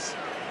see this.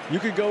 You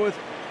could go with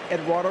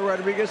Eduardo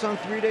Rodriguez on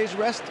 3 days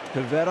rest,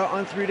 Pivetta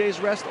on 3 days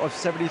rest off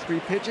 73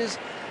 pitches.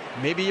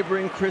 Maybe you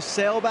bring Chris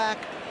Sale back.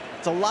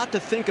 It's a lot to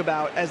think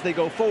about as they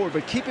go forward,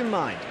 but keep in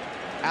mind,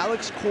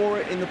 Alex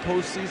Cora in the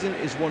postseason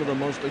is one of the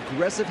most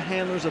aggressive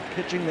handlers of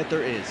pitching that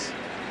there is.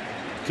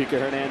 Kike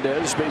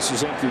Hernandez,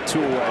 bases empty,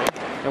 2 away.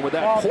 And with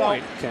that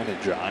point, Ken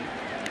and John,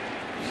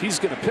 he's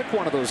going to pick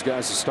one of those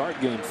guys to start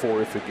Game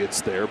 4 if it gets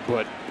there,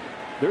 but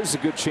there's a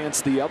good chance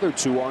the other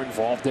 2 are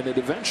involved in it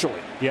eventually.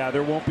 Yeah,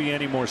 there won't be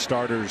any more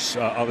starters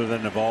other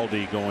than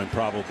Eovaldi going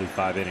probably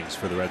 5 innings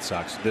for the Red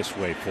Sox this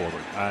way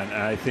forward. And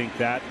I think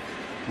that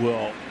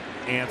will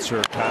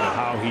answer kind of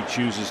how he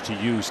chooses to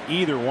use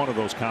either one of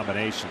those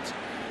combinations.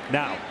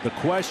 Now, the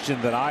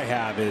question that I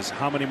have is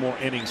how many more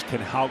innings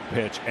can Houck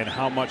pitch and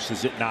how much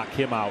does it knock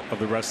him out of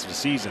the rest of the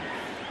season?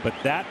 But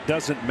that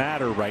doesn't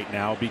matter right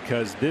now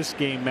because this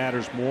game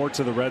matters more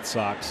to the Red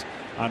Sox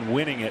on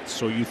winning it.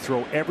 So you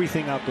throw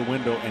everything out the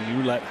window and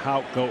you let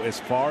Houck go as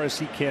far as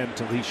he can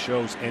until he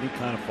shows any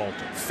kind of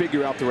falter.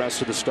 Figure out the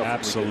rest of the stuff.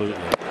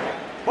 Absolutely.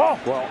 Well,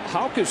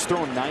 Houck has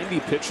thrown 90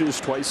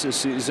 pitches twice this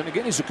season.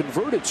 Again, he's a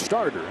converted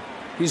starter.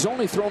 He's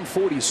only thrown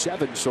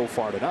 47 so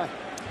far tonight.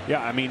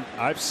 Yeah, I mean,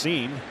 I've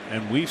seen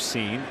and we've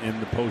seen in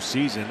the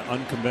postseason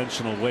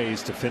unconventional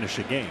ways to finish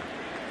a game,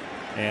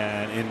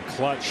 and in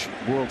clutch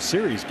World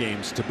Series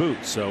games to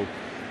boot. So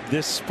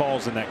this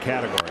falls in that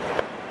category.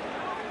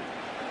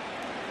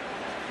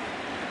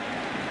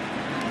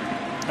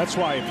 That's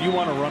why if you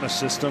want to run a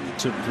system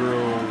to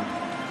throw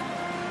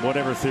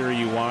whatever theory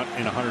you want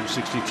in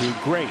 162,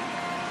 great.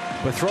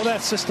 But throw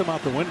that system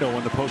out the window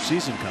when the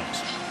postseason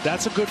comes.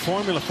 That's a good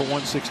formula for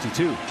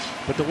 162.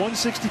 But the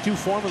 162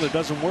 formula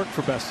doesn't work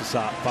for best of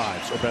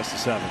 5s or best of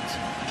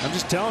 7s. I'm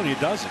just telling you, it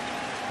doesn't.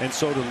 And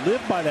so to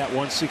live by that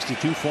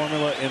 162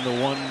 formula in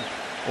the 1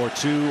 or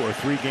 2 or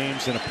 3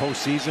 games in a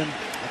postseason,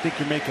 I think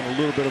you're making a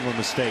little bit of a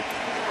mistake.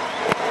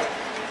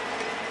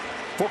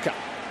 Full count.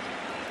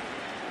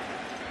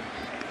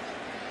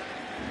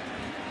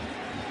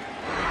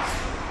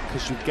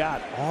 Because you've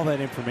got all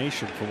that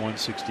information for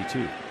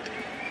 162.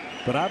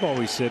 But I've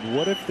always said,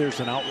 what if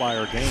there's an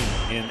outlier game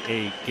in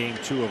a Game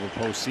 2 of a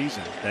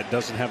postseason that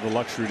doesn't have the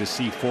luxury to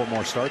see 4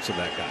 more starts of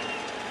that guy?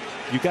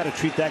 You got to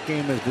treat that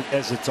game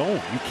as its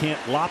own. You can't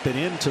lop it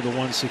into the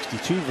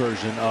 162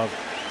 version of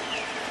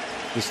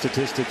the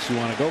statistics you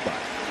want to go by.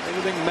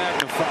 Everything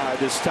magnified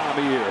this time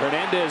of year.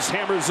 Hernandez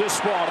hammers this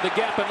ball to the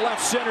gap in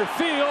left center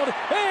field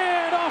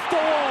and off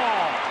the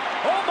wall.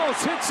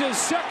 Almost hits his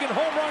 2nd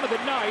home run of the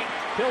night.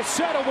 He'll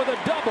settle with a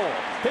double,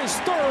 his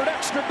 3rd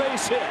extra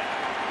base hit.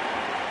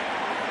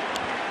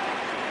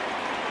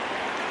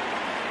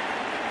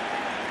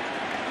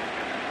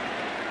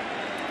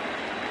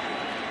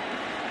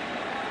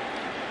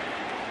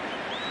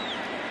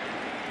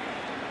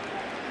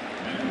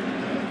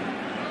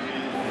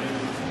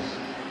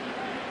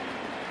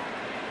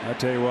 I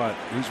tell you what,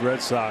 these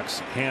Red Sox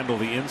handle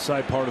the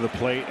inside part of the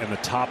plate and the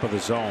top of the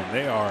zone.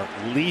 They are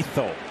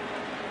lethal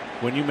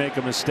when you make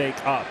a mistake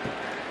up.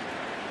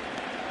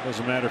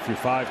 Doesn't matter if you're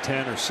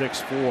 5'10" or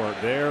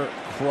 6'4", they're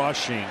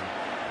crushing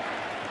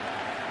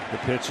the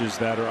pitches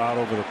that are out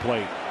over the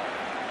plate.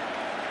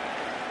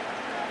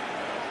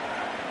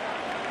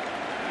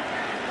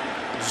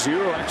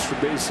 Zero extra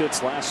base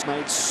hits last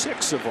night,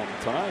 6 of them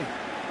tonight.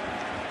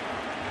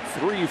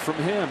 3 from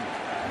him.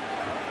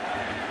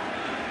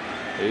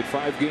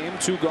 8-5 game,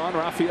 2 gone.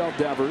 Rafael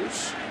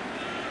Devers.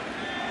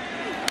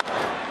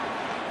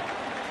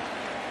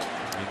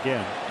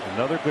 Again,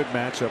 another good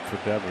matchup for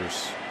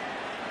Devers.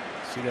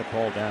 See that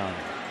ball down.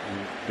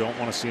 You don't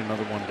want to see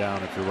another one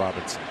down if you're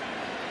Robinson.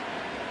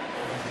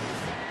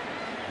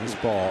 This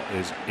ball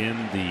is in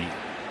the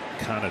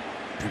kind of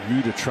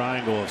Bermuda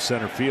Triangle of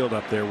center field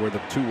up there where the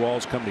 2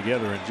 walls come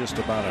together in just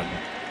about a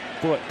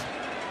foot.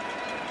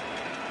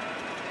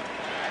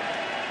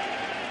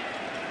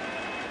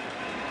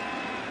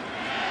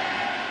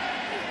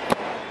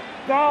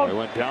 He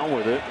went down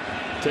with it.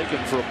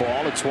 Taken for a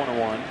ball. It's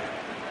 1-1.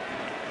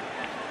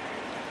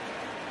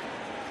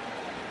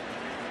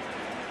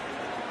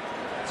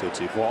 So it's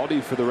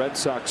Eovaldi for the Red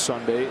Sox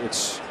Sunday.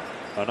 It's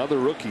another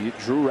rookie,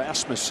 Drew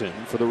Rasmussen,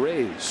 for the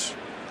Rays.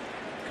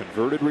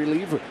 Converted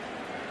reliever.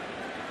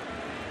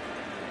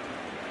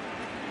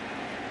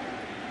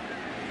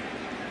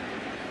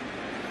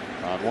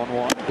 On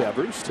 1-1,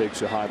 Devers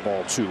takes a high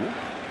ball 2.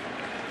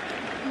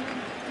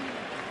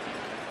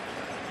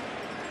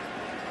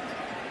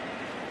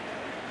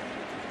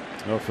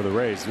 Oh, for the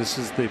Rays, this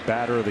is the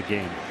batter of the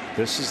game.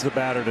 This is the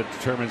batter that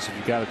determines if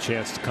you got a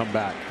chance to come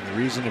back. And the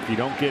reason, if you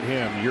don't get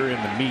him, you're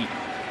in the meat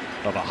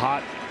of a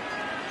hot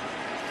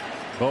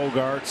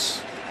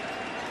Bogarts,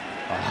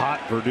 a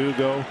hot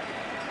Verdugo.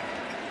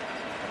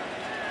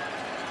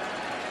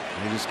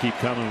 They just keep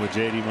coming with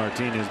J.D.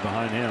 Martinez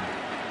behind him.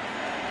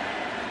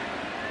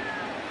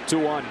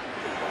 2-1.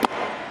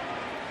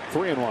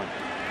 3-1.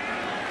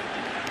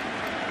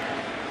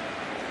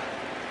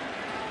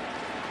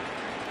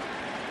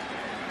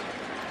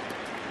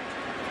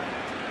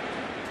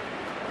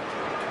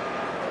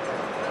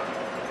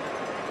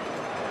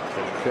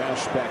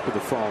 Cash back to the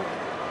phone.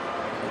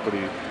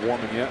 Nobody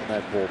warming yet in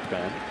that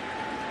bullpen.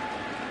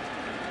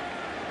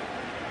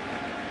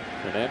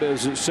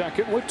 Hernandez is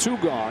second with 2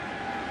 gone.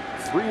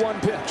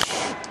 3-1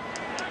 pitch.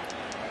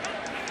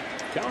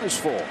 Count is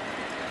full.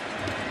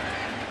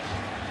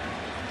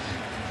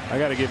 I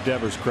got to give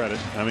Devers credit.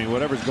 I mean,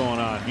 whatever's going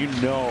on, you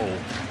know,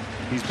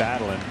 he's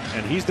battling,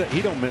 and he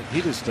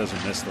just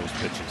doesn't miss those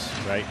pitches,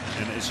 right?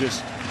 And it's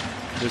just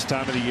this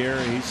time of the year,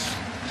 he's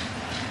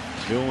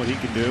doing what he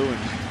can do, and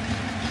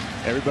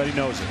everybody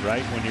knows it,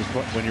 right?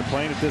 When you're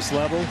playing at this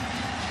level, you're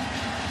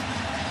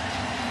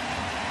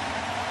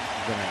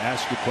going to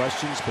ask you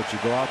questions, but you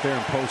go out there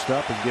and post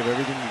up and give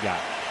everything you got.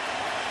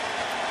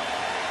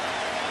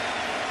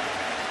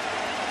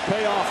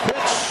 Payoff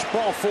pitch,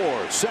 ball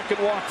 4.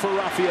 Second walk for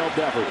Rafael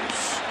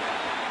Devers.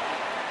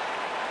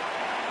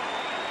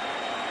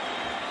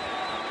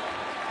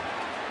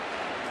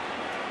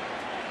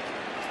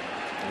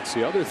 That's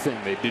the other thing.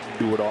 They didn't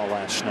do it all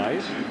last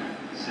night.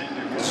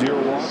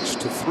 0 walks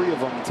to 3 of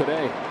them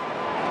today.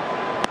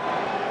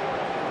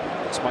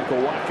 It's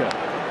Michael Wacha.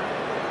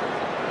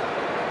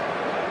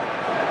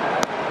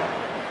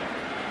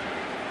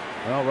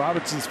 Well,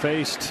 Robertson's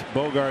faced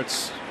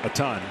Bogarts a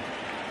ton.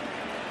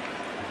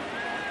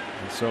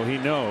 And so he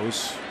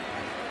knows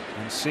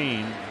and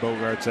seen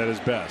Bogarts at his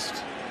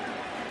best.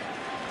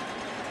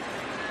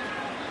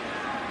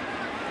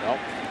 Well,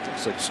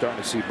 looks like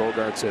starting to see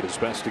Bogarts at his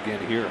best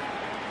again here.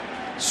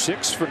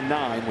 6 for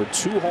 9 with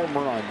 2 home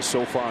runs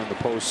so far in the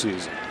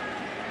postseason.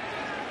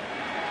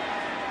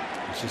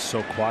 It's just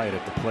so quiet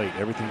at the plate.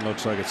 Everything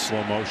looks like it's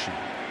slow motion.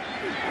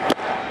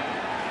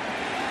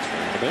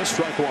 And then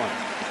strike 1.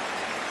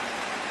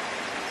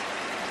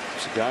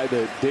 It's a guy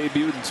that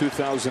debuted in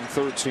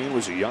 2013,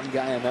 was a young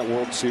guy on that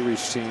World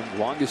Series team,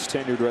 longest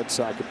tenured Red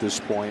Sox at this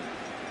point.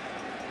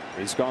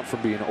 He's gone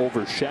from being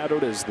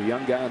overshadowed as the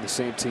young guy on the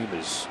same team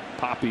as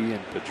Poppy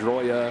and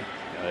Pedroia.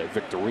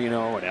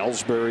 Victorino and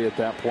Ellsbury at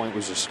that point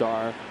was a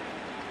star.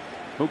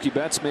 Mookie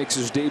Betts makes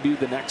his debut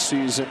the next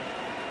season.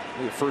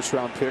 First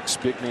round picks,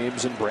 big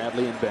names in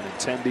Bradley and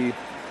Benintendi.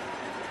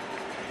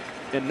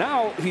 And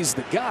now he's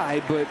the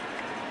guy, but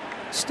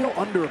still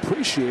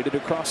underappreciated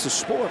across the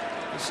sport.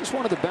 This is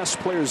one of the best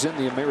players in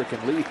the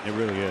American League. It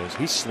really is.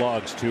 He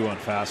slugs too on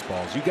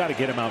fastballs. You got to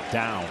get him out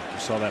down. You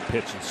saw that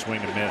pitch and swing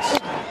and miss.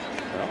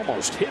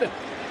 Almost hit him.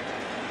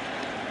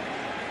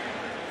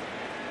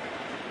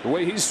 The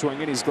way he's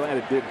swinging, he's glad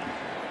it didn't.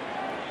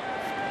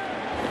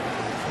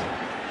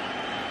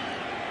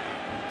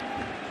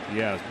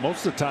 Yeah,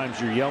 most of the times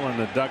you're yelling in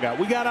the dugout,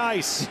 "We got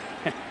ice."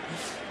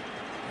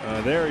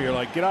 There you're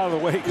like, get out of the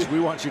way because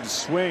we want you to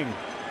swing.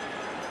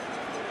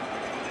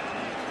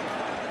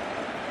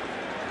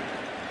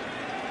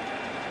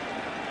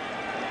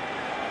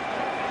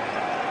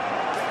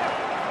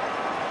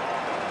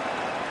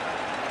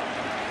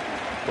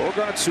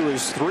 Bogarts, who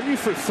is 3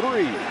 for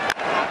 3.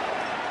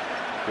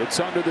 Gets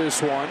under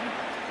this one.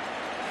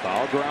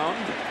 Foul ground.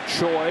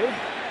 Choi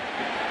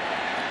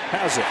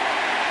has it.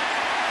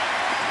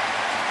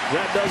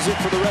 That does it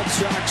for the Red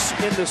Sox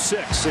in the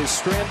 6th. They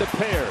strand a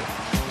pair,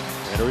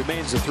 and it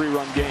remains a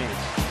 3-run game.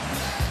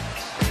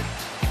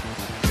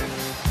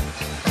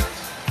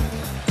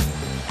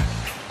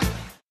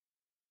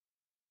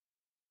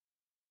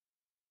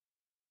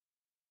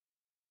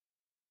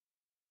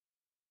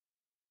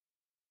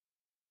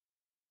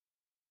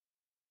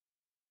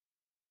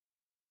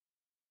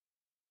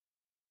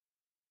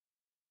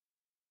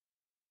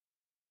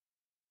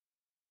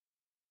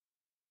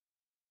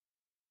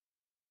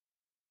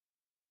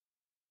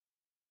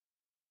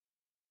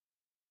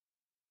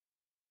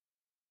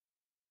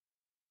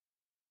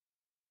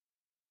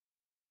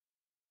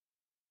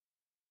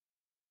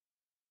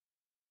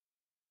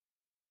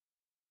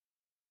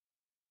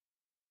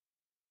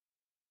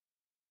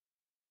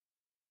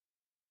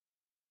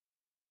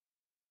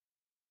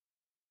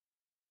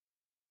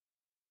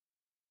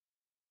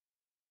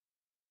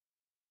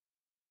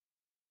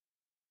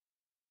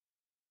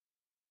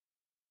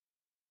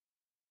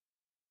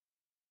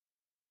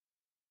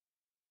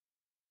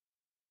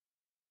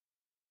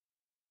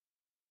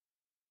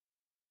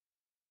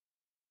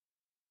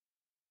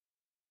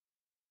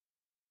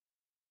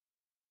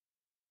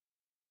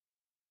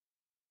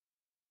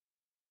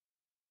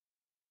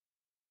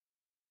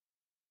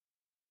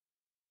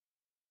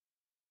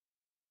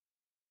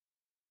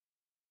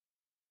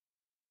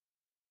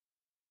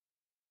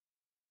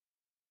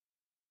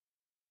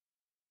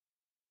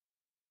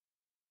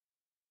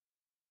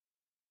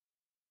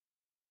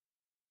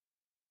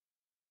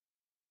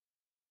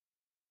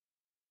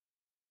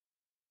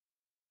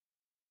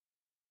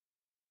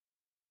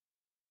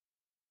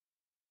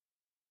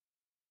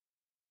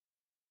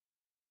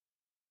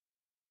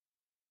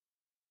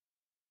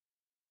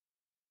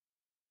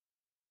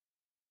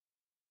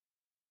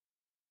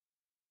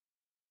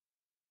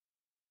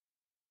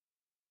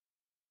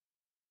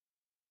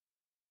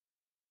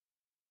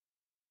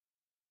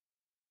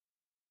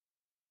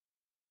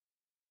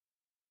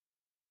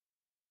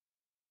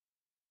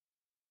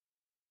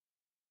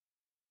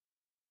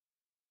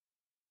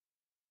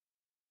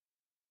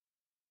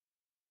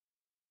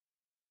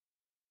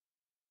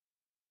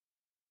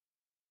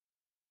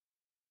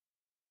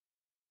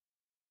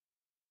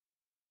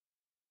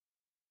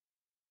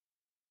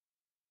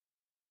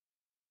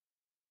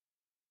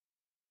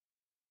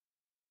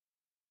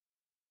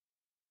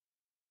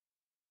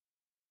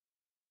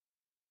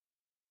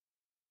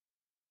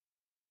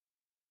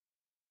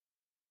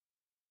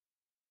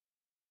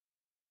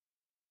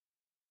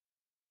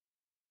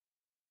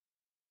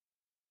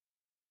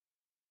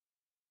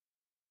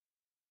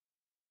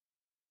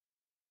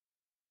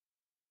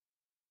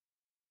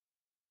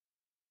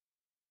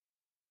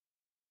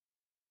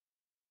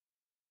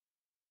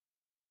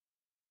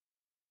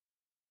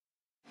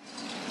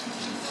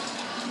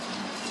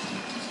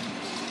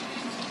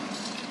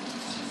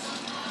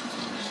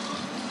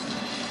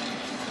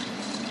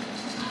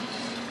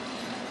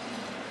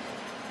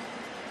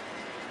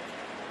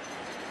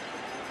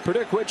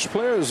 Predict which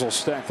players will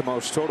stack the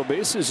most total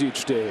bases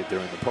each day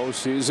during the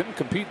postseason.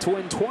 Compete to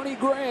win 20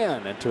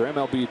 grand. Enter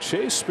MLB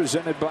Chase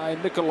presented by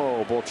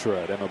Michelob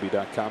Ultra at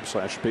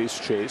MLB.com/base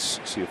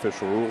chase. See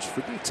official rules for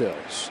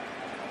details.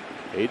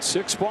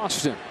 8-6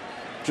 Boston.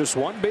 Just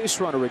one base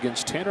runner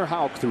against Tanner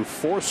Houck through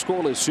 4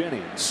 scoreless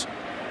innings.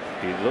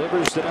 He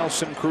delivers to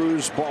Nelson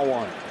Cruz, ball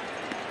 1.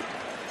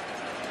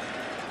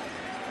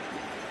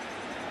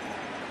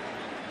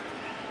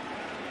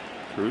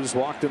 Cruz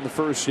walked in the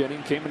first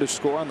inning, came in to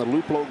score on the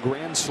Luplow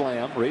grand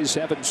slam. Rays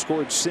haven't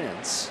scored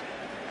since.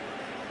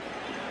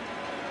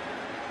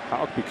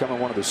 Houck becoming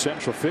one of the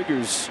central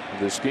figures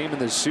of this game in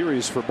this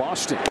series for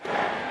Boston.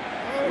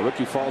 The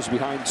rookie falls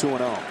behind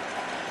 2-0. I'll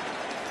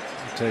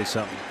tell you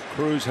something.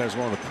 Cruz has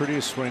one of the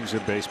prettiest swings in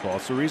baseball.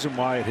 It's the reason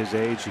why at his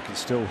age he can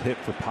still hit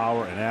for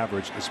power and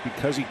average. It's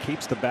because he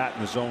keeps the bat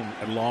in the zone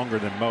longer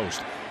than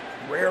most.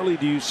 Rarely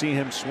do you see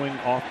him swing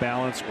off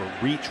balance or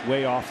reach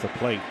way off the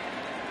plate.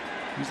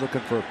 He's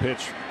looking for a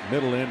pitch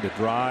middle in to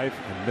drive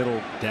and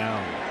middle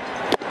down.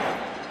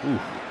 Ooh,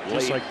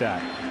 just like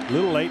that. A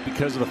little late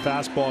because of the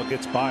fastball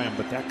gets by him,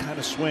 but that kind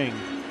of swing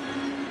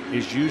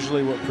is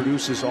usually what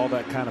produces all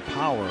that kind of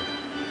power.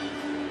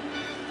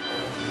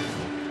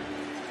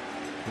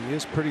 He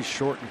is pretty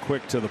short and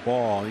quick to the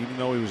ball, even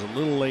though he was a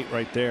little late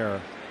right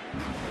there.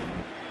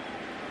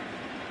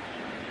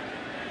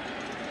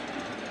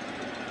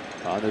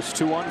 There's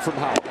 2-1 from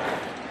Houck.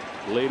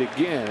 Late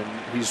again.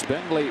 He's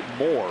been late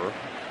more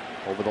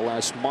over the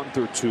last month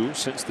or two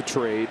since the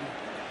trade.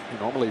 He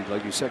normally,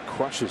 like you said,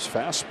 crushes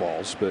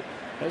fastballs, but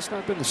has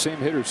not been the same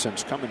hitter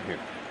since coming here.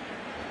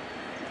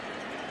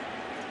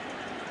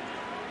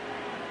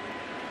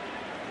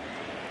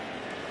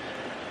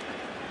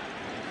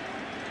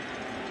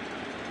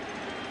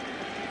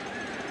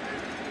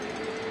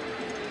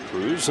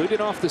 Cruz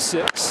leading off the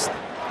 6th,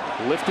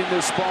 lifting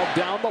this ball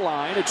down the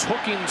line. It's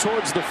hooking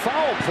towards the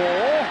foul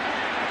pole,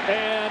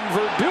 and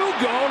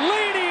Verdugo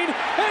leading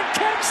and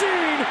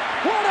catching.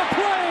 What a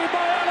play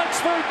by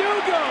Alex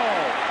Verdugo!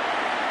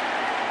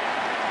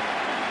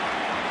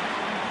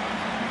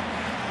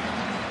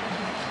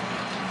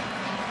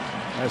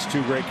 That's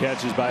 2 great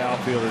catches by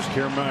outfielders.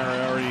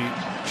 Kiermaier already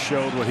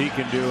showed what he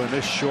can do in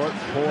this short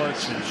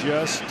porch and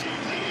just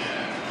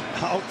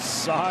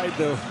outside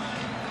the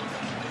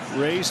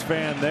Rays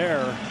fan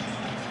there.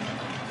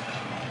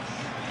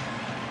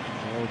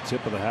 Oh,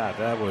 tip of the hat.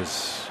 That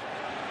was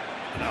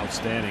an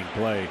outstanding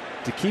play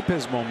to keep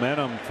his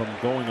momentum from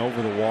going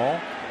over the wall.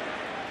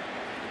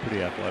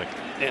 Pretty athletic.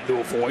 And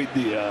to avoid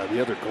the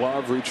other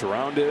glove, reach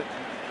around it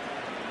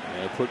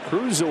and put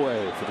Cruz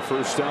away for the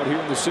first out here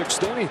in the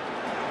 6th inning.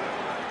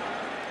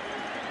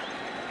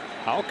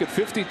 Houck at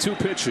 52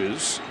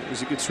 pitches as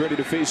he gets ready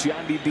to face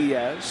Yandy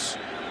Diaz.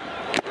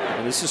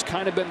 And this has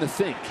kind of been the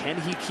thing. Can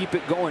he keep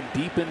it going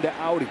deep into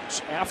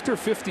outings? After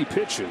 50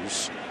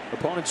 pitches,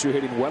 opponents are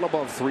hitting well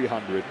above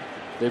 300.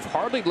 They've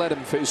hardly let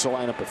him face a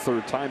lineup a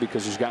 3rd time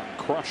because he's gotten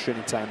crushed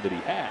any time that he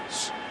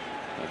has.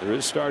 And there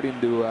is starting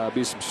to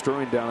be some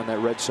stirring down in that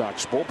Red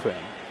Sox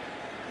bullpen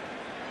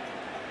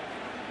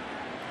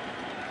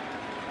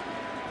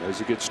as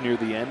he gets near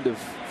the end of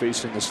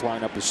facing this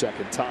lineup a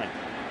 2nd time.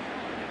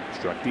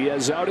 Struck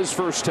Diaz out his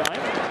 1st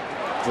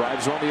time.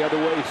 Drives on the other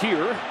way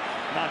here.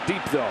 Not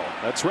deep though.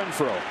 That's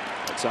Renfroe.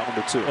 That's out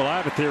number 2. Well, I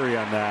have a theory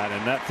on that,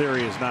 and that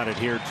theory is not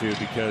adhered to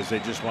because they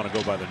just want to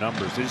go by the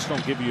numbers. They just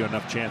don't give you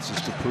enough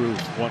chances to prove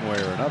one way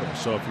or another.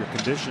 So if you're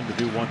conditioned to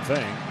do one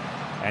thing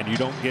and you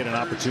don't get an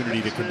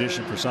opportunity to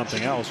condition for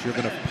something else, you're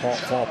going to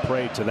fall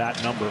prey to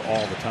that number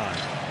all the time.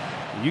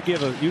 You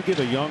give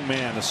a young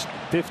man a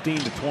 15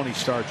 to 20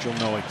 starts, you'll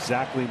know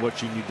exactly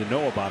what you need to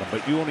know about him.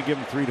 But you only give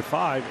him 3 to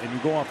 5, and you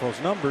go off those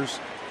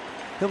numbers,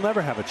 he'll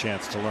never have a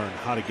chance to learn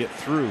how to get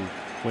through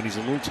when he's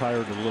a little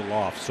tired and a little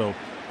off. So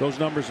those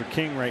numbers are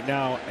king right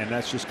now, and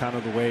that's just kind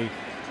of the way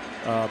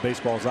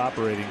baseball is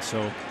operating.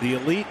 So the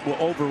elite will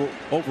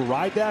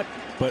override that,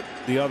 but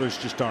the others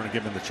just aren't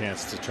given the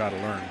chance to try to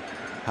learn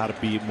how to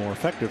be more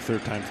effective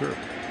 3rd time through.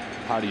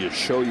 How do you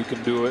show you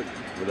can do it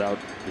without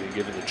being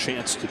given the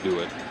chance to do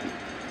it?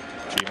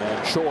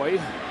 Ji-Man Choi.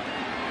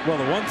 Well,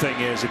 the one thing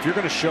is, if you're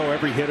going to show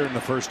every hitter in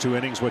the first 2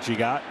 innings what you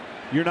got,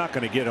 you're not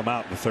going to get them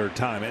out the 3rd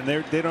time, and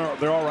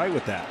they're all right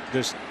with that.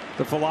 Just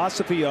the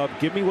philosophy of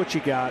give me what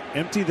you got,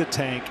 empty the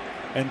tank,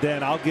 and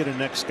then I'll get a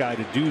next guy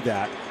to do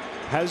that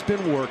has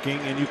been working,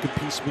 and you can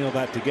piecemeal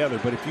that together.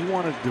 But if you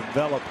want to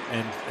develop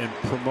and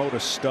promote a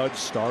stud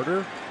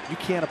starter, you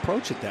can't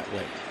approach it that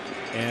way,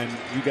 and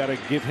you got to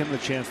give him the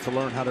chance to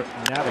learn how to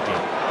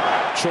navigate.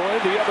 Choi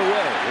the other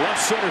way,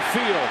 left center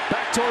field,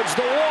 back towards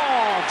the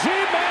wall.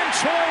 Ji-Man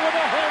Choi with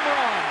a home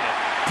run.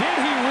 Did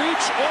he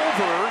reach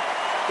over?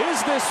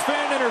 Is this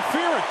fan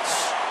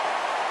interference?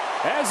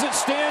 As it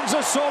stands,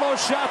 a solo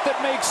shot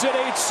that makes it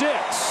 8-6.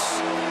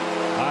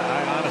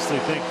 I honestly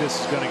think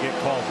this is going to get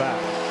called back.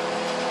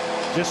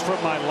 Just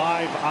from my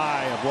live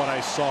eye of what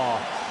I saw,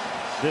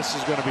 this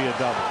is going to be a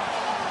double.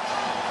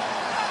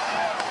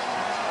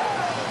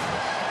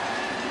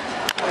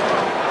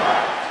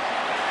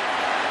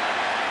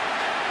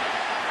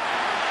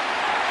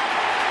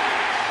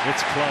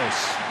 It's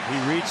close. He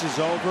reaches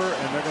over,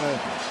 and they're going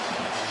to.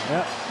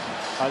 Yep.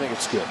 I think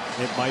it's good.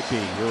 It might be.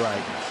 You're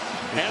right.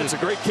 And it's a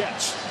great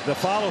catch. The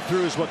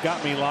follow-through is what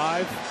got me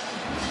live.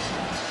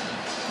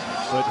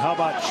 But how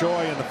about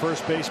Choi in the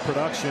first base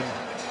production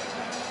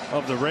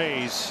of the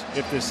Rays?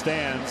 If this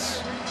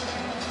stands,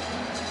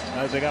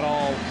 they got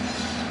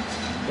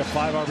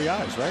 5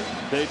 RBIs, right?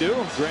 They do.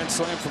 Grand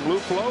slam from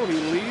Luplo. He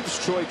leaves.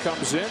 Choi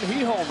comes in.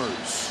 He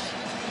homers.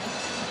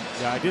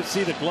 Yeah, I did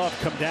see the glove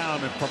come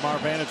down, and from our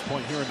vantage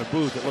point here in the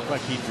booth, it looked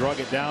like he drug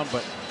it down,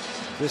 but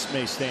this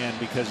may stand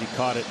because he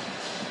caught it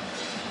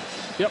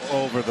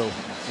over the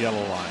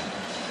yellow line.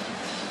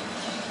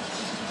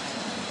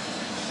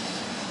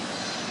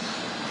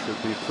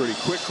 Should be a pretty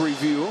quick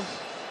review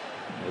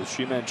as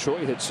Ji-Man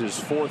Choi hits his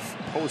 4th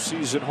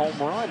postseason home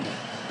run.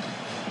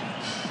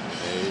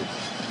 A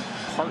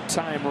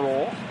part-time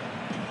role.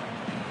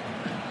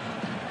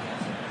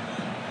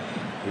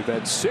 We've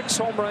had 6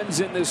 home runs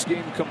in this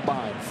game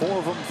combined. 4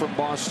 of them from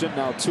Boston,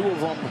 now 2 of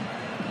them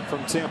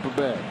from Tampa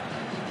Bay.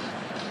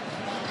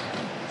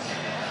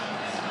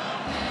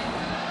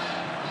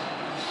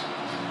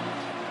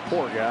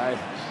 Poor guy,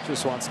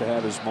 just wants to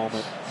have his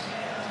moment.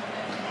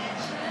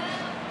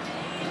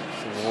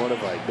 So what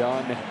have I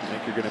done? I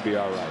think you're going to be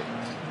all right.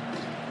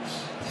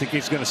 I think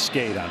he's going to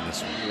skate on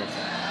this one. Yeah.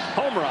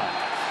 Home run.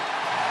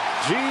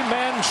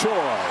 Ji-Man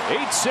Choi,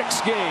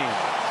 8-6 game.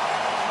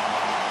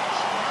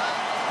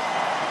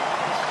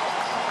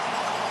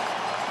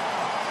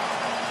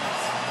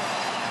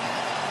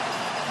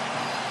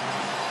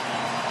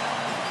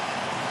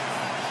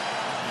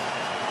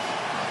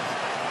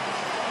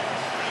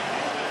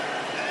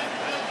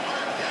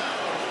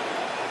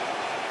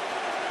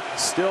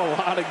 Still a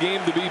lot of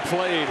game to be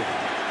played.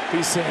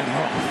 He's saying,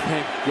 oh,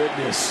 thank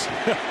goodness.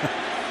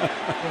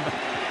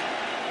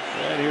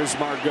 And here's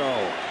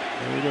Margot.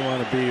 You don't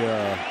want to be,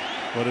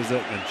 what is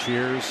it, in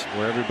Cheers,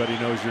 where everybody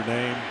knows your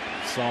name,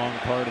 song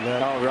part of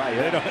that. Oh, right.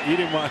 Yeah. He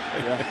didn't want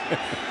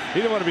he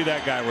didn't want to be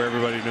that guy where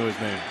everybody knew his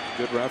name.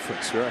 Good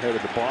reference. We're ahead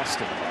of the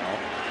Boston now.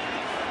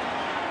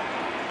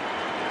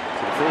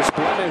 So the first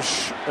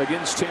blemish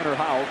against Tanner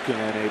Houck,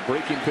 and a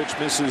breaking pitch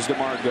misses to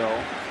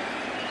Margot.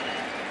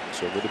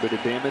 So a little bit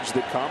of damage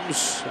that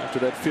comes after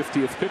that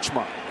 50th pitch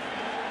mark.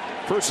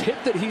 First hit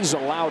that he's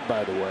allowed,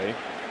 by the way,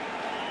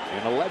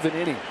 in 11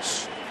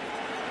 innings.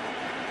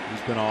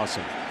 He's been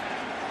awesome.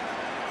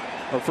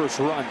 Or first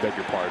run, beg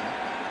your pardon.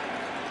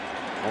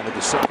 Only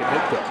the second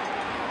hit, though.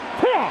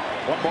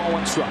 1 ball,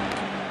 1 strike.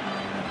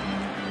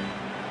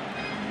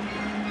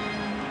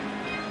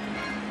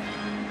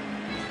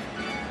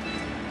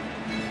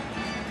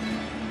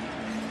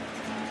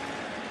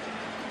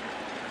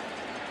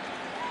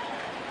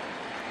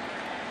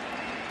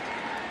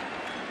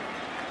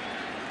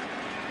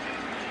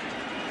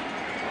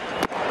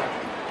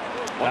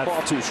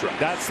 Ball, 2 strikes.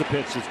 That's the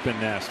pitch that's been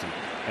nasty.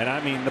 And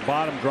I mean, the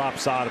bottom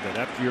drops out of it.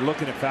 After you're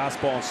looking at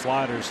fastball and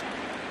sliders,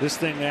 this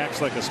thing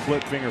acts like a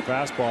split finger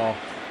fastball,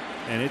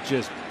 and it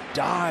just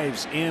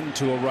dives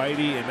into a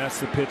righty, and that's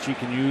the pitch you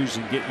can use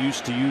and get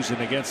used to using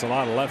against a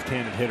lot of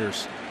left-handed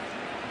hitters.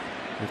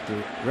 If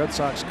the Red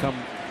Sox come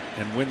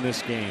and win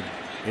this game,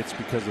 it's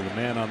because of the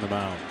man on the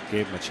mound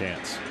gave him a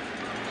chance.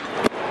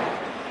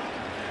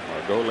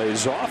 Margot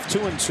lays off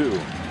 2-2.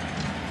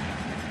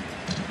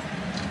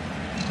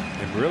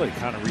 And really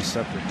kind of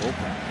reset their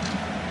bullpen,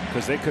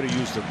 because they could have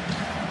used 3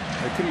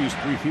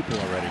 people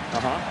already.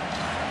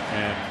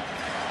 And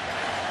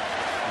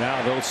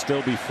now they'll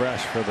still be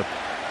fresh for the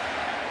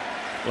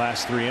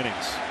last 3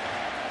 innings.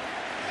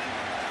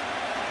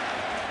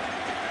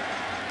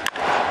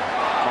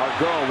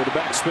 Margot with a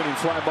back spinning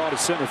fly ball to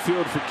center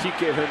field for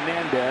Kike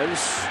Hernandez.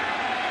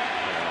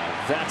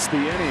 That's the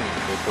inning.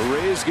 But the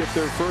Rays get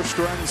their first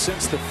run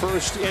since the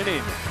first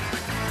inning.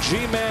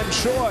 Ji-Man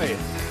Choi.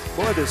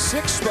 Boy, the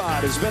 6th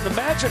spot has been the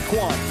magic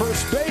one.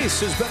 First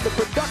base has been the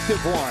productive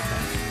one.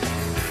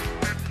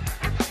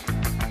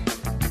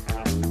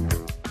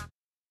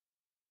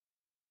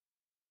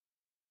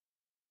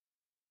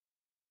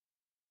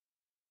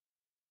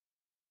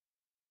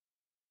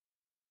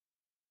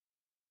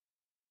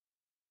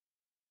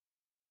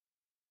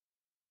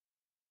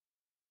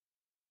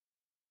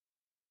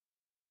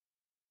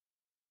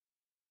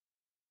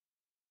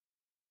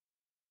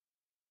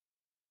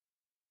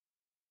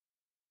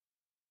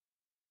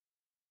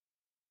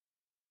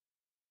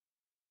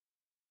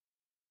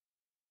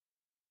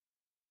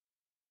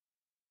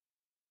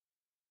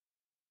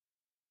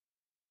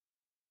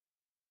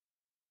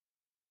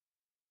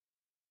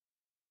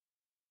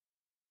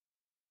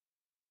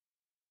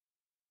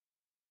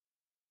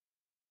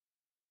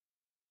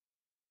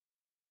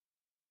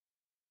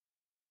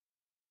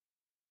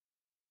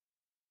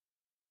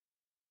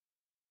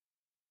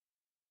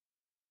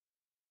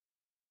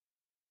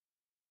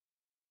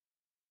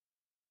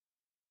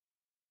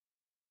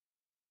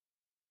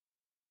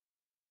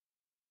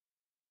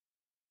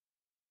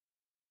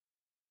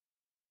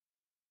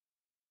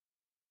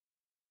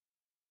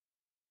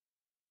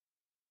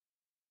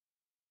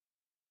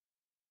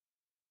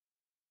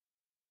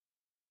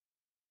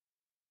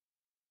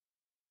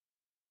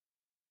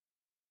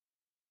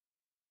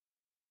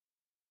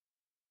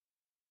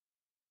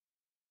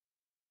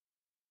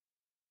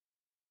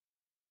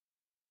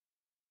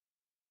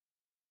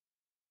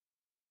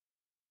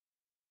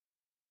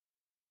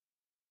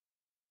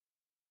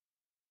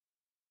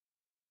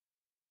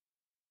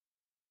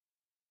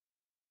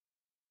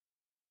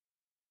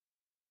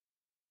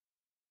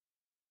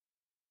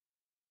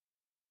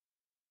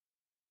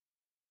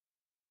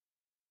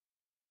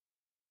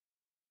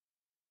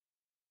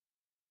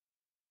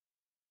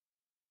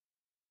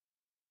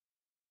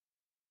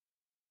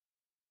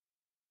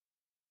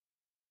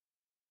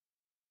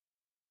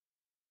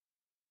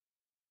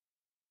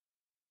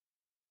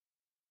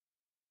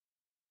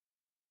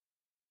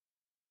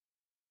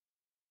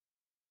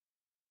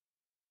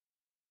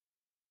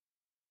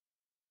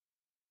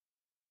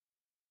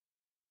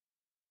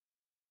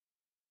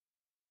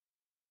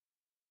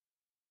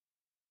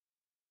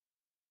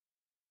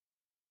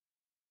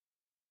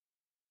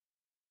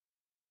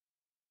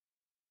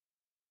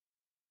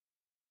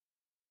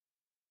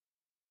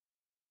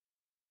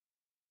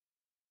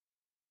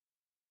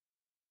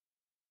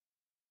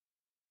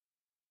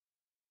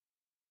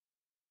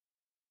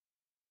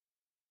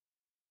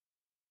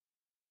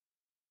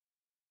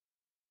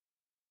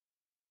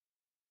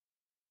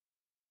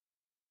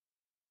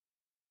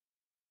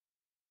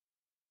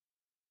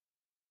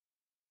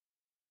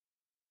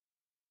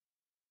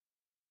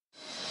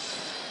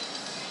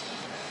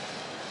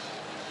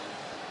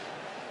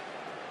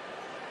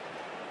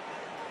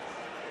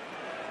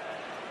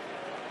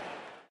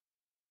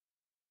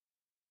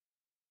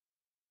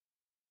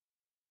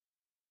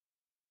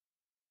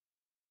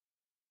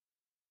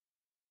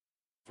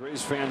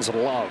 Rays fans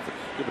love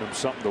giving him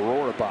something to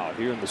roar about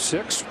here in the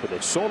 6th with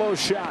a solo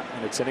shot,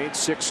 and it's an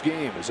 8-6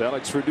 game as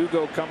Alex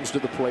Verdugo comes to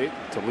the plate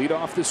to lead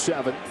off the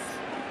 7th.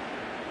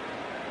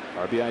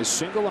 RBI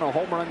single and a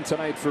home run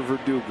tonight for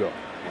Verdugo.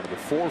 One of the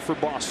 4 for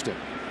Boston.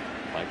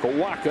 Michael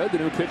Wacha, the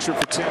new pitcher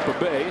for Tampa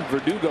Bay.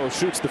 Verdugo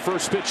shoots the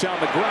first pitch on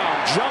the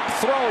ground. Jump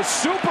throw,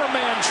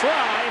 Superman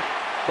try,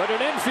 but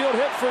an infield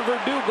hit for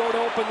Verdugo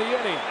to open the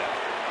inning.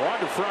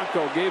 Wander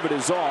Franco gave it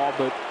his all,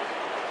 but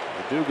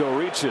Verdugo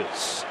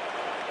reaches.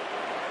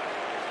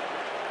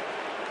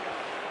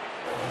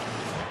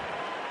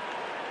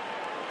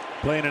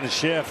 Playing in a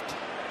shift.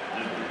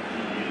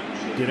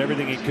 Did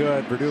everything he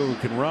could. Verdugo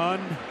can run.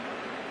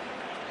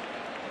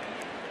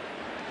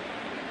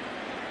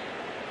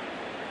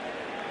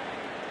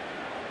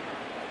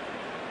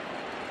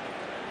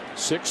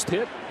 Sixth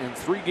hit in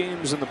 3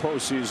 games in the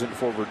postseason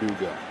for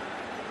Verdugo.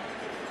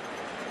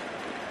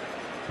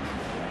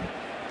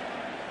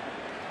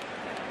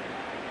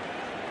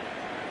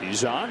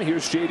 He's on.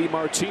 Here's J.D.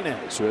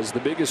 Martinez, who has the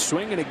biggest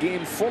swing in a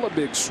game full of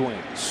big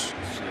swings.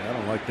 See, I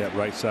don't like that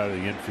right side of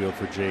the infield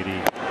for J.D.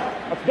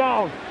 That's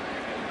down.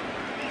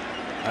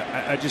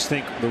 I just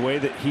think the way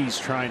that he's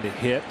trying to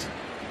hit,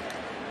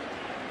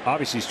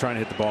 obviously he's trying to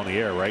hit the ball in the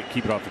air, right?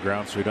 Keep it off the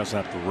ground so he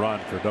doesn't have to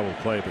run for a double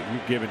play, but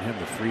you've given him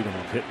the freedom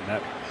of hitting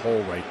that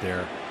hole right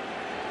there.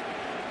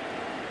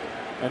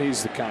 And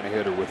he's the kind of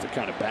hitter with the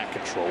kind of back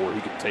control where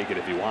he can take it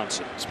if he wants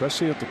it.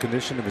 Especially with the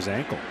condition of his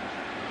ankle.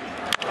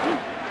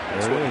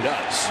 That's what he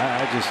does.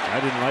 I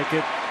didn't like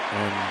it.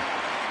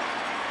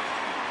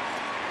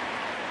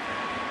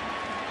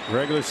 And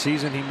regular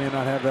season, he may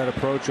not have that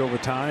approach over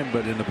time,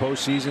 but in the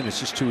postseason, it's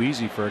just too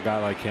easy for a guy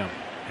like him.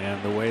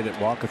 And the way that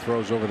Wacha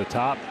throws over the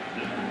top.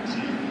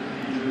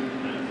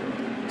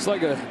 It's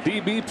like a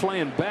DB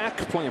playing back,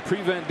 playing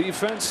prevent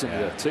defense,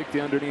 and take the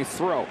underneath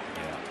throw.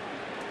 Yeah.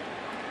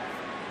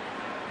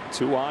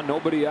 2 on,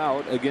 nobody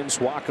out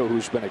against Wacha,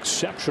 who's been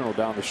exceptional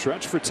down the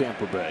stretch for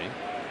Tampa Bay.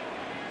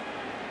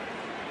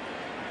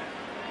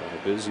 Been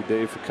a busy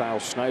day for Kyle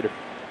Snyder.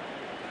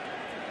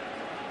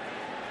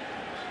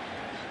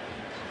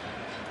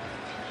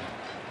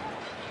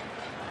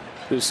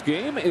 This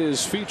game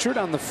is featured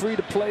on the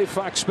free-to-play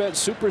Fox Bet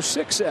Super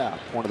 6 app.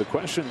 One of the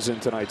questions in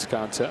tonight's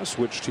contest: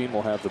 which team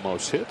will have the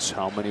most hits?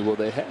 How many will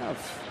they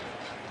have?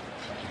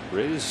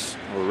 Rays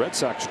or Red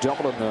Sox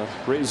doubling the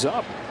Rays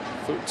up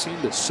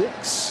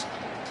 13-6.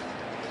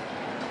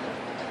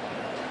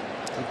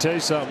 I'll tell you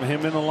something.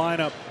 Him in the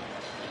lineup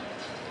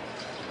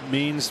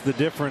means the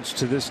difference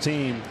to this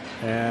team,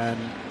 and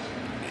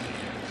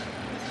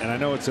I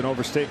know it's an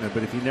overstatement,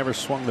 but if he never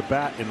swung the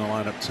bat in the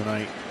lineup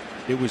tonight,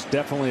 it was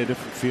definitely a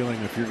different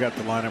feeling if you got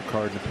the lineup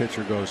card and the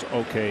pitcher goes,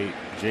 okay,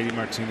 J.D.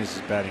 Martinez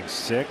is batting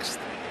 6th.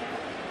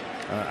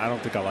 I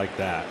don't think I like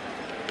that.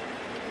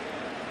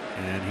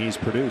 And he's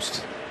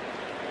produced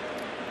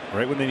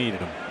right when they needed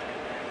him.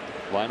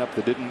 Lineup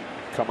that didn't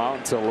come out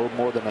until a little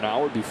more than an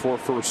hour before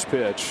first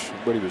pitch.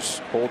 Everybody was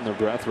holding their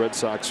breath. Red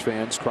Sox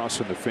fans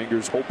crossing their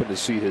fingers, hoping to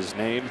see his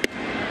name.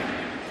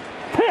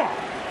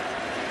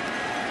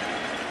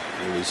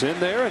 He was in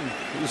there and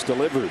he's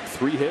delivered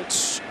 3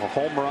 hits, a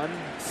home run,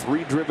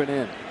 3 driven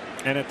in.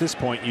 And at this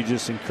point, you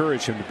just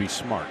encourage him to be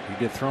smart. You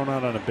get thrown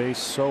out on a base,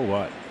 so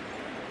what?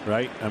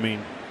 Right? I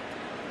mean,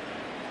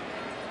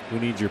 we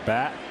need your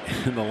bat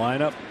in the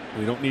lineup.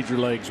 We don't need your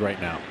legs right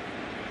now,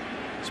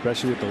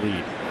 especially with the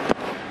lead.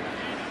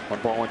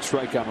 1 ball, 1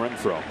 strike on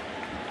Renfroe.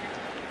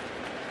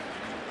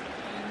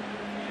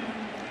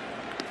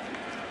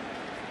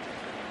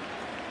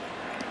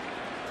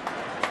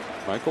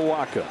 Michael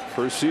Wacha,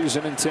 first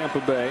season in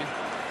Tampa Bay.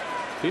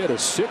 He had a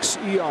 6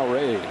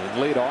 ERA in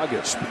late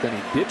August, but then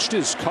he ditched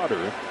his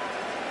cutter.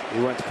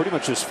 He went to pretty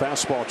much his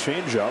fastball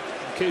changeup,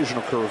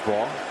 occasional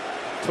curveball,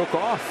 took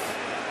off.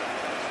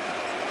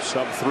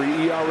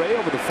 Sub-3 ERA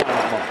over the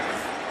final month.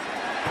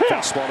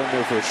 Fastball in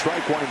there for a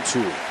strike,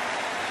 1-2.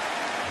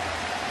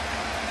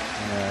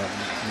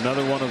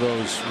 Another one of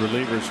those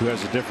relievers who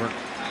has a different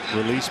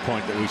release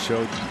point that we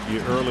showed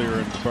you earlier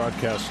in the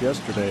broadcast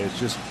yesterday. It's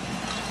just,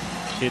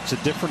 it's a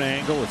different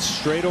angle. It's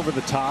straight over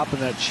the top,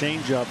 and that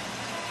changeup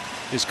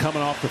is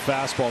coming off the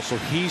fastball. So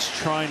he's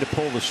trying to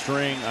pull the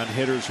string on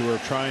hitters who are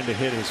trying to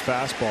hit his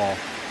fastball,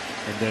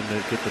 and then they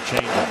get the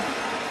changeup.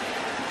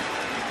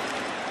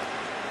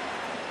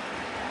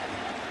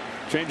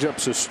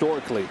 Changeups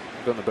historically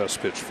been the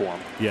best pitch for him.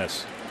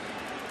 Yes.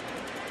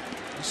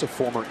 He's a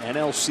former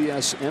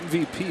NLCS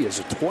MVP as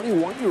a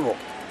 21-year-old.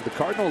 The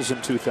Cardinals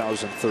in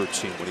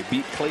 2013 when he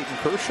beat Clayton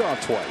Kershaw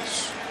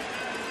twice.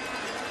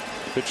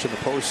 Pitched in the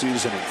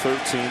postseason in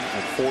 13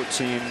 and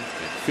 14 and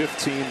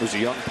 15. Was a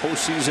young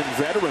postseason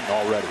veteran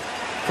already.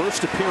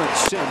 First appearance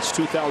since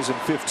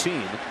 2015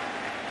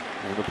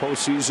 in the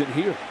postseason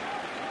here.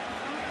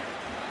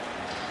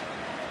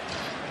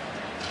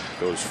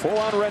 Goes full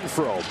on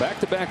Renfroe.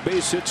 Back-to-back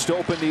base hits to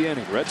open the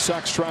inning. Red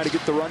Sox trying to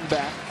get the run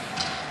back.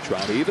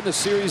 Trying to even the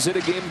series at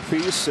a game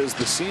apiece as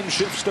the scene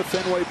shifts to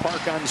Fenway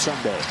Park on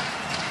Sunday.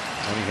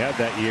 When he had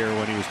that year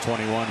when he was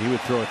 21, he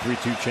would throw a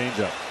 3-2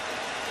 changeup.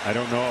 I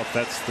don't know if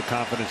that's the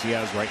confidence he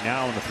has right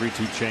now in the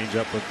 3-2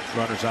 changeup with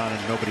runners on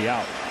and nobody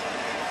out.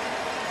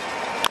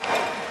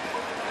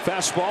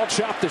 Fastball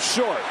chopped to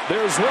short.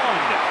 There's 1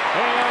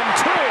 and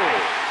 2.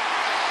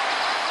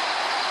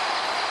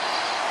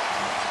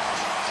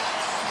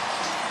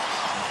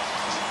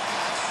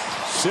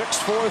 Six,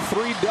 4,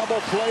 3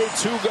 double play,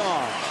 2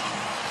 gone.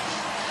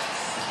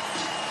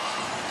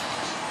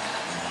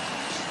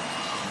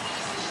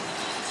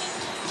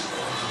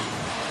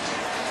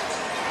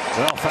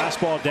 Well,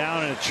 fastball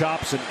down and it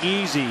chops an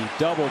easy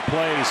double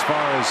play as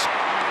far as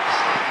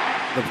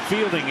the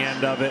fielding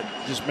end of it.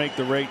 Just make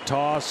the rate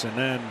toss and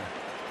then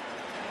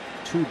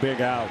 2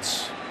 big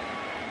outs.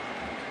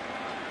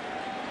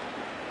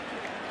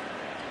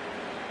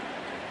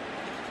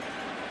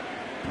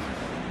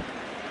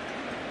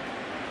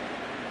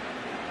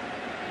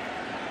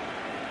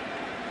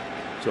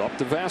 So up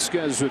to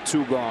Vasquez with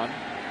 2 gone.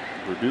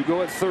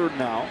 Verdugo at third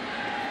now.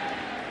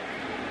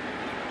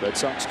 Red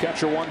Sox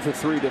catcher 1 for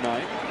 3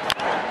 tonight.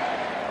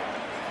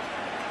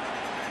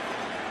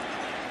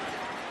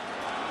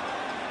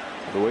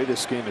 The way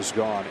this game has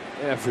gone,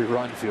 every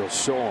run feels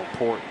so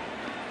important.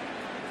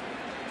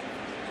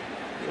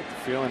 I get the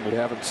feeling we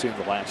haven't seen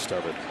the last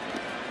of it.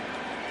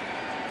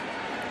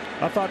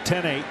 I thought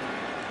 10-8.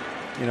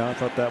 You know, I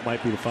thought that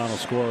might be the final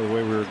score the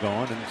way we were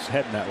going, and it's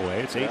heading that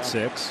way. It's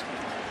 8-6.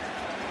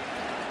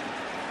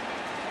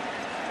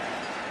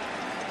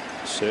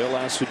 Sale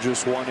lasted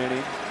just 1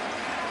 inning.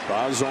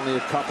 Baz only a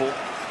couple.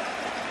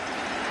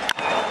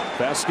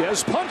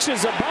 Vasquez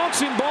punches a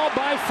bouncing ball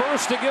by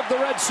first to give the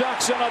Red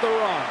Sox another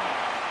run.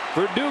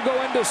 Verdugo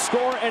in to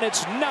score, and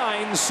it's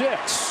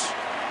 9-6.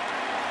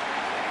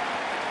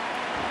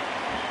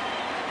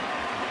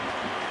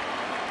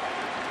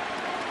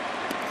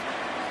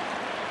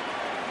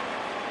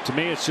 To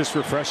me, it's just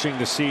refreshing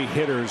to see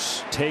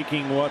hitters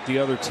taking what the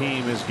other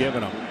team is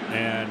giving them.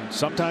 And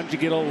sometimes you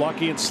get a little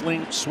lucky and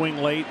swing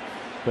late,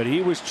 but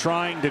he was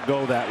trying to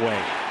go that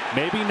way.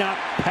 Maybe not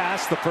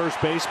past the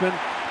first baseman,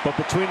 but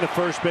between the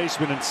first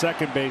baseman and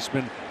second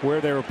baseman where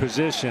they were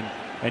positioned.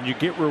 And you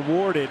get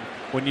rewarded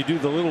when you do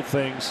the little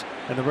things.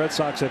 And the Red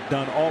Sox have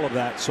done all of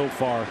that so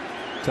far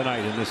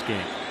tonight in this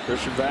game.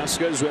 Christian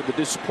Vasquez, who had the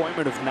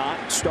disappointment of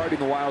not starting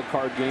the wild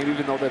card game,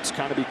 even though that's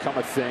kind of become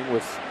a thing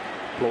with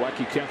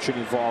Plawecki catching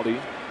Eovaldi.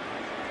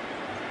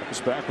 Is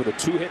back with a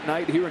 2-hit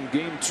night here in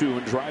game 2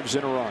 and drives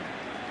in a run.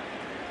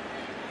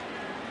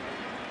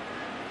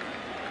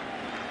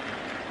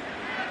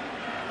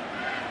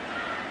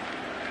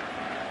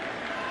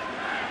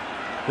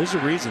 There's a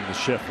reason the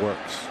shift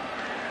works.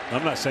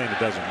 I'm not saying it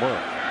doesn't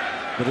work,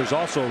 but there's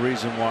also a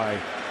reason why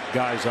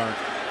guys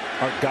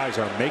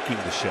aren't making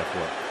the shift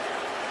work.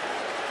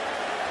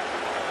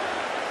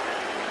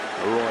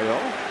 Arroyo.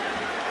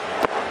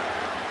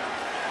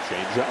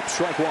 Change up,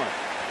 strike 1.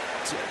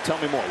 Tell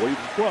me more.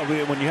 Well,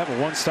 when you have a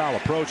one-style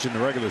approach in the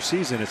regular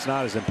season, it's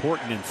not as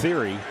important in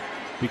theory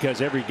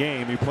because every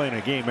game you're playing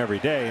a game every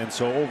day, and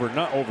so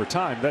over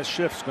time that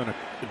shift's going to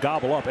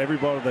gobble up every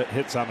ball that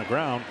hits on the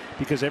ground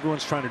because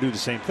everyone's trying to do the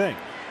same thing,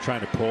 trying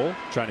to pull,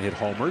 trying to hit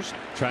homers,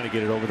 trying to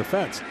get it over the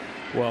fence.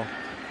 Well,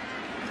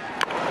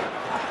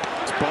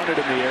 it's bunted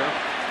in the air,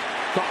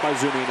 caught by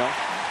Zunino.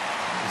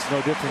 It's no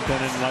different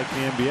than in like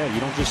the NBA. You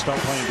don't just start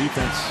playing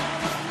defense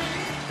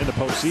in the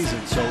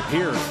postseason. So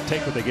here,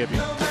 take what they give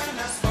you.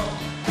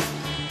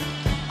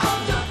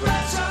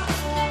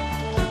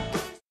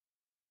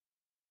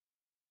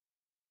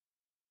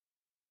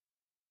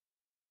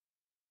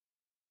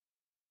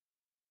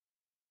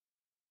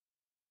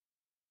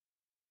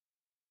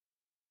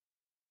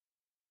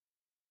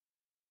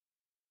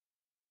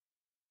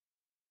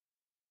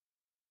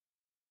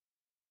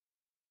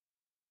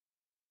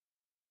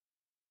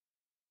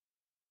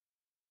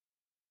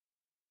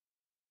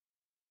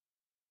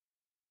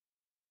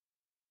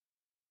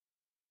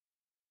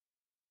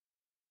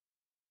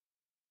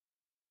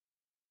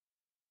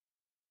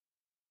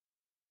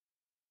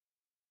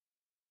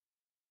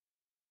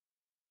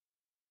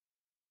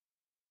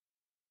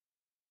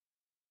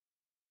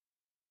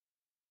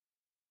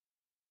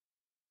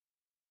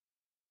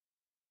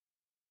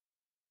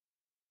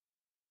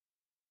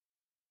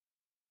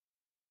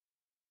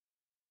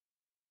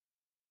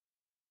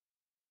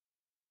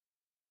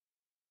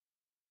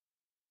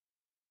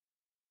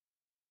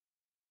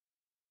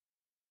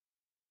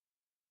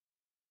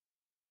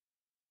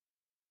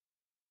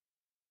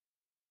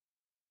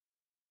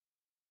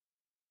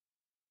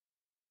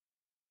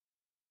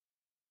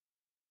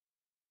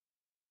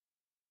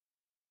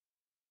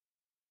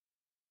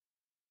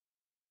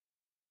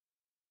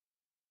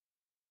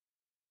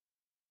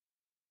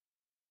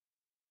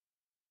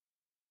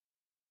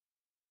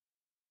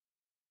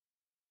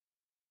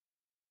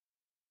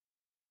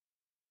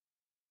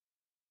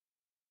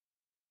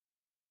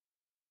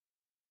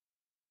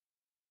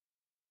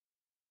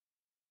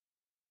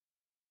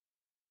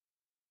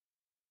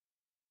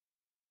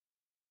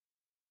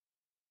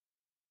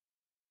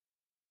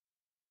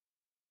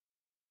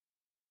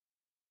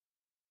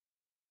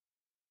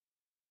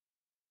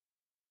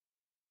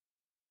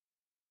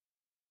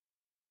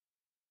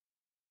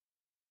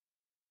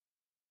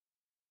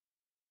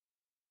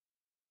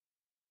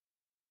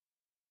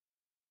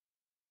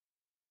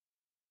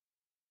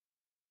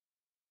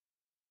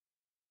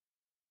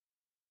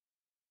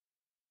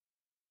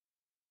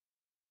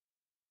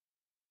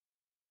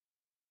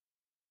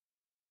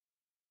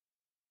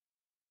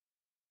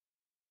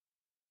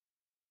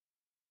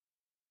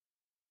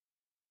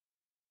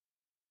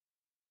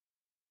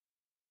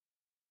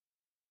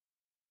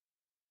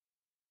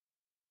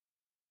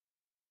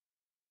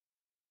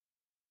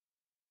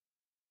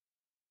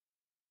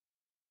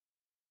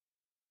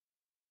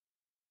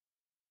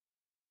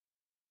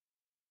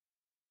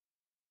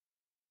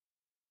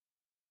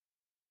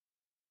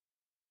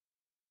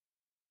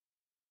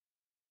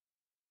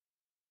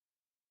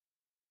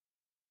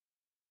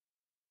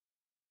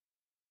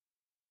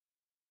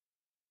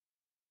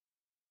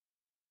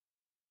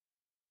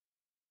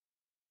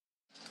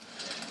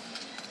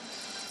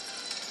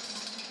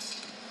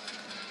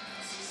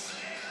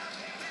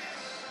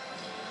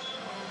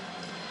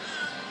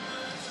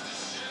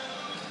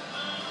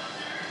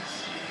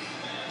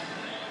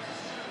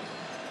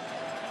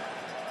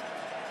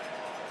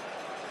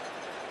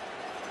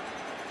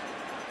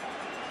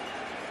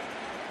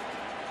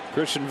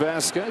 Christian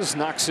Vasquez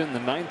knocks in the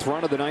 9th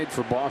run of the night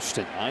for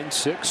Boston.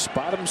 9-6,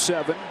 bottom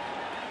 7.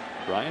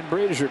 Ryan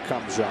Brazier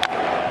comes on.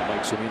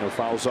 Mike Zunino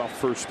fouls off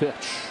first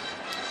pitch.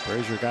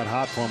 Brazier got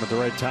hot for him at the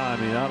right time.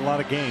 I mean, not a lot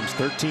of games,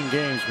 13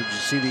 games, but you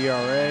see the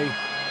ERA,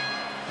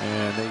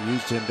 and they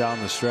used him down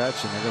the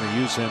stretch, and they're going to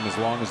use him as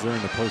long as they're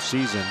in the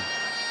postseason.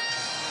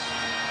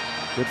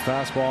 Good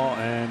fastball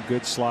and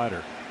good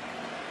slider.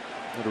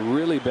 Had a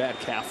really bad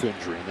calf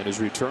injury, and then his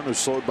return was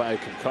slowed by a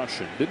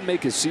concussion. Didn't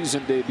make his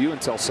season debut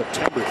until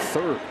September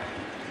 3rd.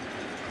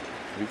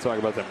 We talk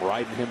about them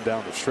riding him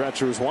down the stretch.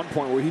 There was one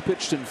point where he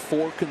pitched in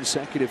 4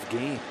 consecutive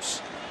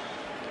games.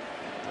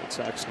 Red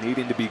Sox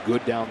needing to be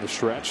good down the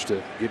stretch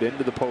to get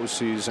into the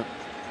postseason.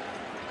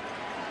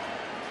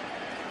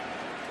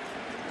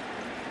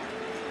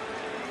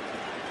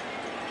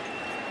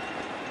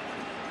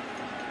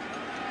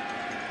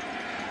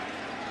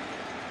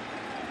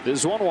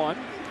 This 1-1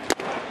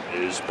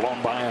 is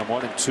blown by him,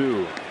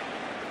 1-2.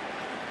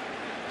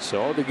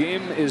 So the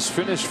game is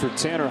finished for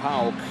Tanner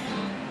Houck,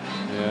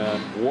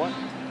 and what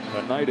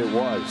a night it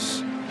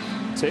was.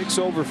 Takes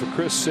over for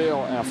Chris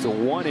Sale after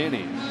 1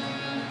 inning.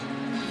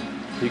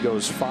 He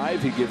goes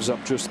 5. He gives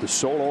up just the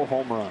solo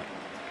home run.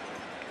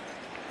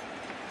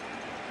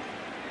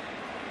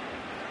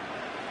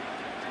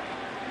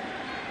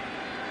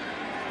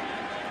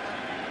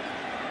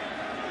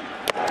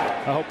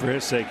 I hope for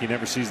his sake he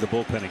never sees the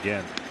bullpen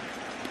again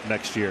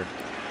next year.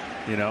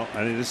 You know,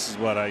 I mean, this is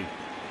what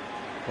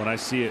when I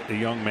see a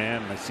young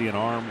man and I see an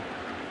arm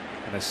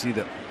and I see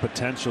the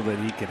potential that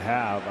he could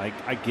have,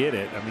 I get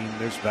it. I mean,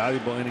 there's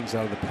valuable innings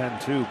out of the pen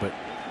too, but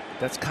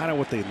that's kind of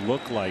what they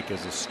look like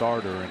as a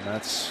starter, and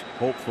that's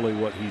hopefully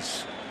what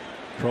he's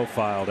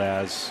profiled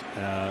as,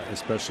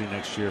 especially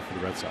next year for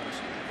the Red Sox.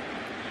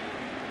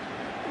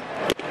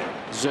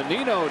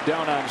 Zunino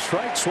down on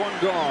strikes,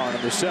 1 gone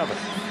in the 7th.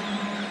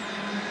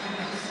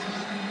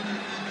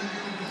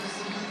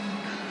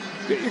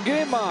 Get your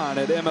game on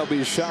at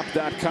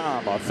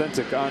MLBshop.com.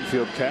 Authentic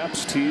on-field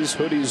caps, tees,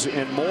 hoodies,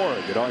 and more.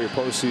 Get all your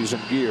postseason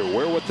gear.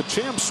 Wear what the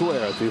champs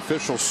wear at the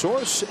official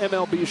source,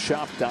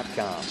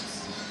 MLBshop.com.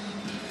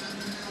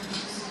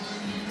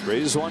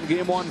 Rays won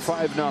game 1,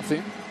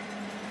 5-0.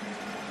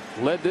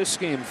 Led this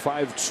game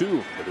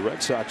 5-2, with the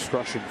Red Sox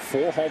crushing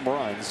 4 home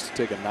runs to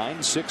take a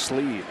 9-6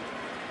 lead.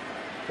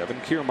 Kevin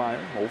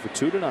Kiermaier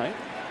 0-2 tonight.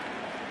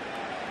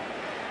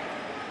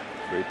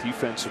 Great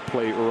defensive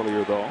play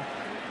earlier, though.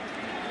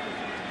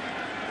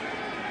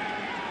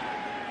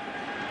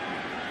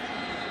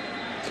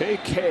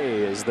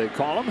 KK, as they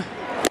call him,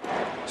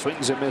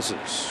 swings and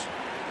misses.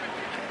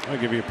 I'll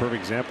give you a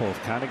perfect example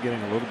of kind of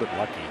getting a little bit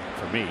lucky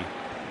for me.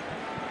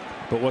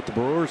 But what the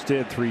Brewers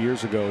did 3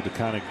 years ago to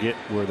kind of get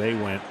where they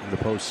went in the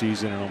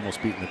postseason and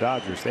almost beating the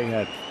Dodgers, they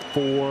had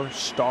 4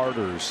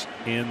 starters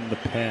in the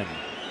pen.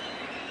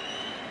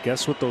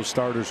 Guess what those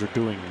starters are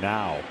doing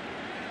now?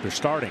 They're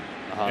starting.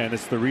 And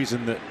it's the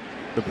reason that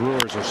the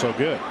Brewers are so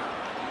good.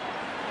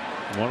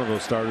 One of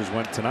those starters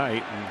went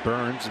tonight, and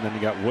Burns, and then you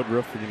got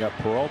Woodruff and you got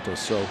Peralta.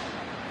 So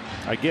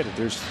I get it.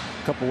 There's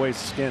a couple ways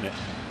to skin it,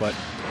 but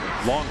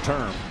long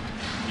term,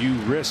 you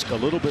risk a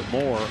little bit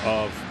more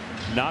of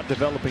not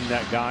developing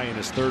that guy in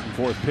his 3rd and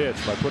 4th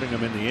pitch by putting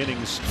him in the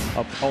innings,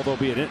 although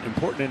be it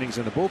important innings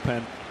in the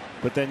bullpen,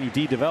 but then you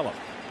de-develop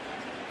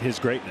his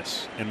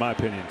greatness, in my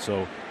opinion.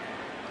 So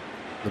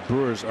the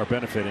Brewers are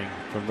benefiting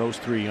from those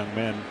 3 young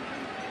men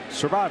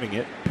surviving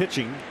it,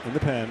 pitching in the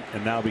pen,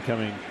 and now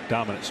becoming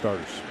dominant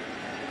starters.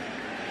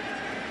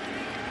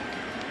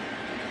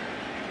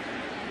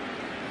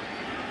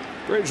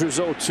 Brazier's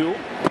 0-2,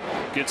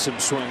 gets him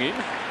swinging.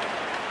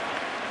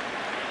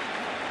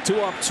 2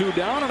 up, 2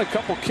 down, and a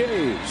couple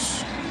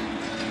Ks.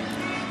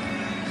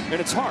 And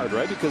it's hard,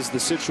 right? Because the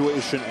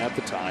situation at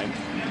the time,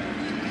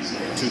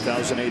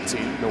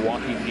 2018,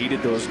 Milwaukee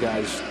needed those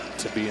guys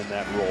to be in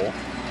that role.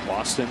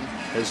 Boston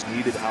has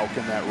needed Houck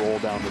in that role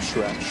down the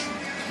stretch.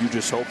 You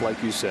just hope,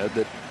 like you said,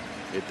 that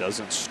it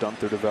doesn't stunt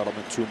their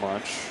development too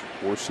much.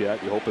 Worse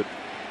yet, you hope it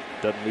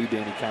doesn't lead to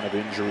any kind of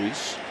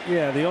injuries.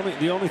 Yeah, the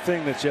only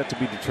thing that's yet to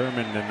be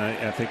determined, and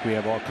I think we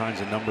have all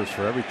kinds of numbers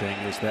for everything,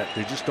 is that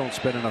they just don't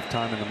spend enough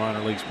time in the minor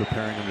leagues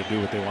preparing them to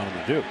do what they want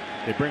them to do.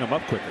 They bring them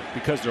up quicker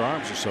because their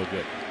arms are so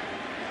good.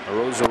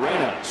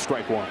 Arozarena,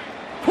 strike 1.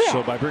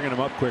 So by bringing them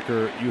up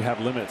quicker, you have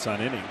limits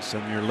on innings,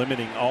 and you're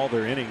limiting all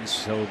their innings.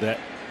 So that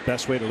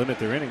best way to limit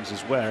their innings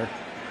is where?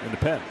 In the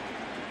pen.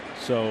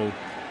 So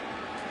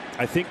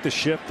I think the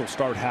shift will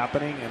start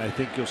happening, and I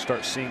think you'll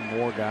start seeing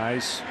more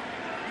guys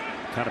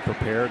kind of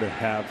prepare to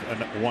have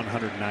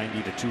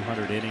 190 to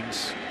 200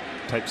 innings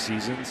type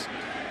seasons,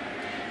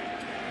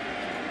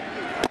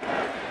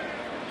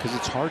 because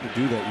it's hard to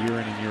do that year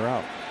in and year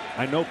out.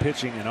 I know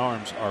pitching and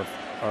arms are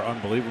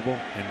unbelievable,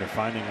 and they're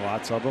finding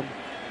lots of them,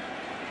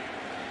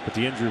 but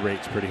the injury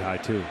rate's pretty high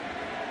too.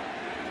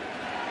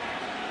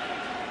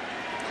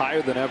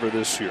 Higher than ever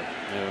this year.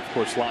 And of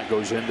course, a lot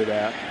goes into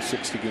that.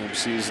 60-game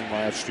season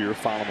last year,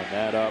 following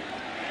that up.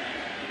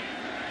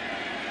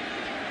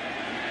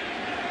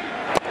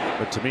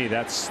 But to me,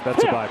 that's a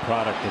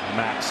byproduct of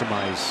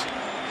maximize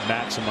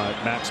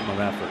maximum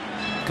effort.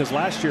 Because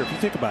last year, if you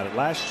think about it,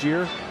 last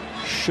year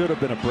should have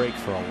been a break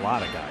for a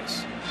lot of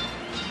guys.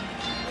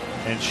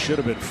 And should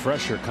have been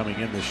fresher coming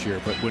in this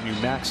year. But when you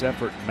max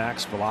effort,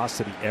 max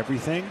velocity,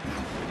 everything,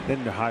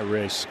 then the high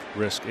risk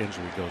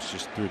injury goes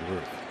just through the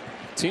roof.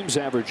 Teams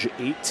average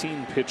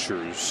 18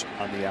 pitchers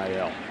on the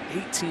IL.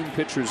 18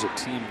 pitchers a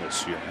team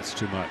this year. That's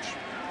too much.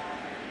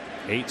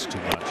 8's too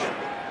much.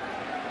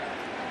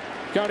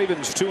 Count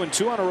evens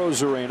 2-2 on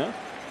Arozarena.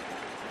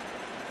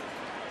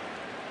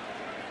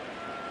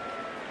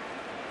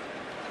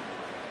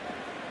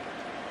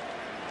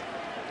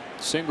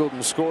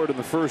 Singleton scored in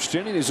the first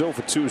inning. He's 0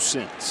 for 2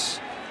 since.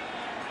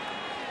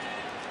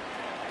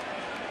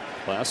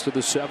 Last of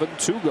the 7,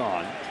 2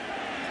 gone.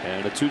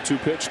 And a 2-2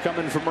 pitch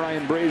coming from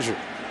Ryan Brazier.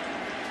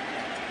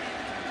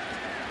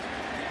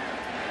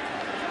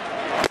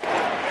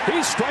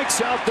 He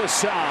strikes out the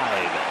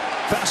side.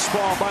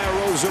 Fastball by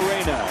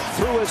Arozarena.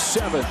 Through his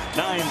 7th,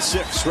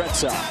 9-6 Red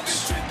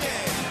Sox.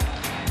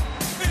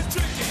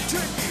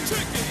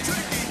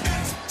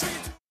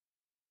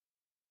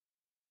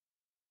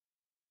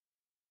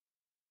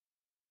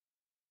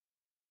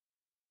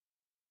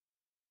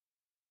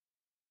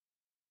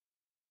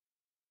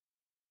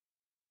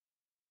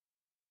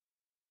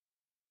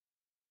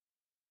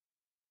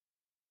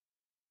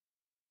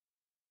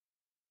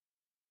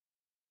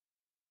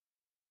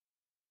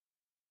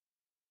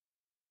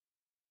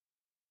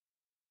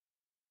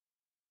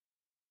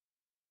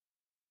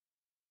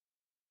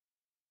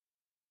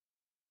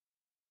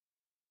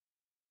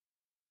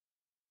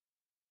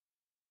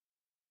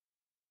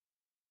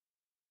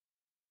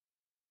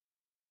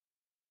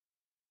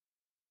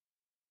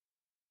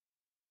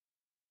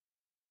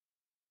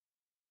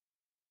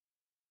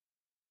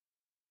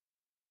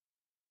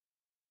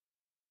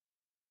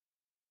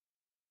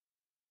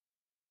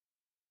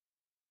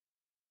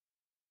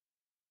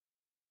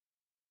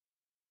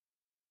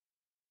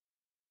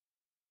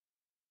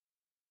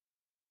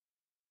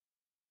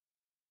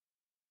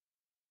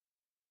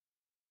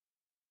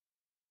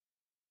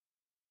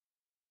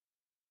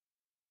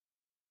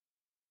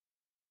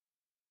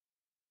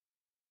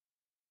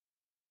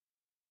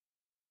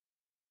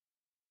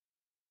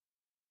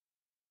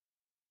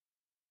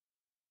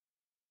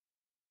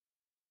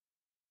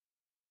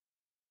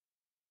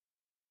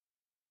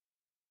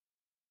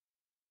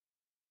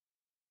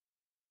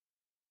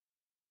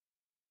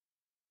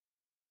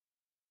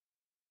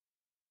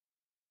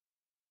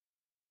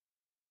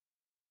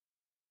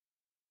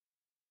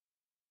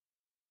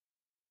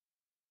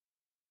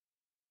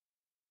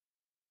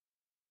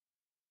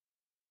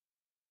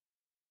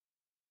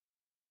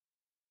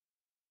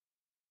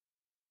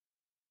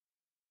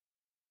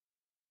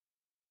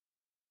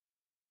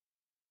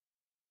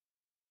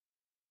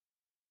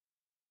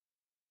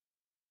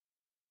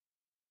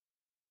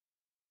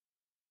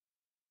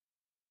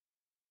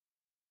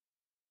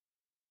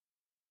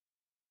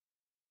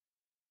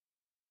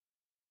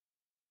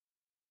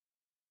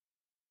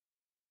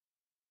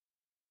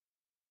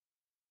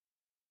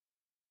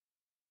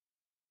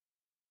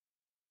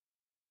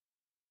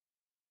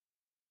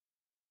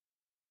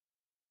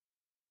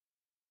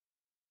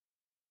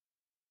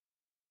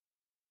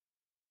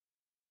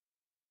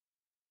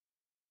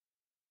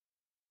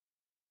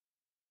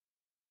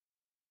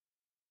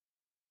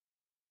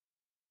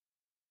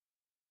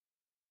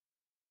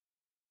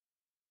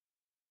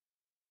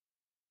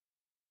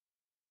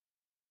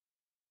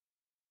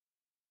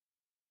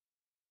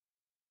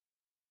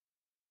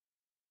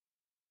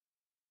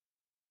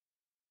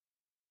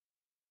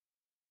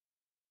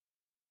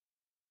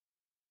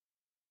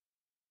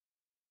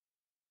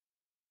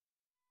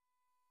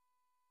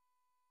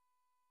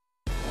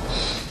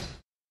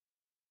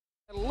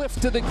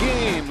 Lift of the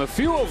game, a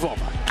few of them.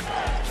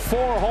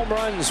 4 home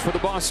runs for the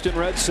Boston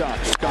Red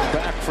Sox. Come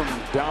back from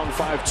down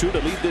 5-2 to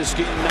lead this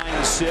game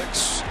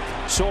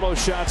 9-6. Solo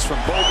shots from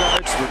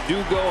Bogarts,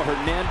 Verdugo,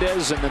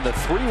 Hernandez, and then the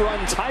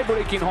 3-run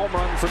tie-breaking home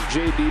run from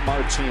J.D.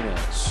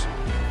 Martinez.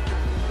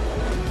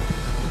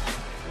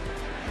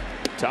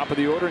 Top of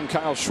the order, and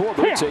Kyle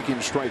Schwarber taking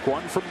strike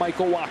 1 from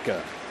Michael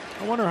Wacha.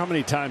 I wonder how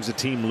many times a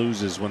team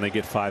loses when they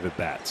get 5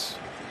 at-bats.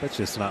 That's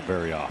just not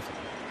very often.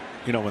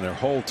 You know, when their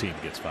whole team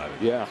gets 5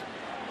 at-bats. Yeah.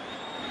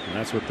 And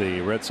that's what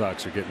the Red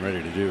Sox are getting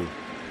ready to do.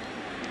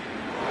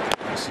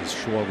 This is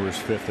Schwarber's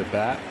 5th at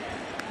bat.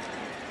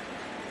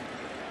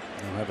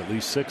 They'll have at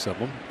least 6 of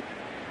them.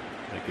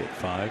 They get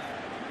 5.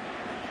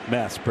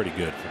 Math's pretty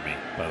good for me,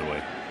 by the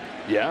way.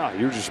 Yeah,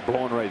 you're just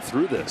blowing right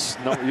through this.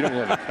 No, you don't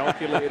have a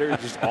calculator,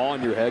 just all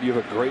in your head. You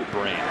have a great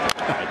brain,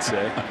 I'd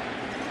say.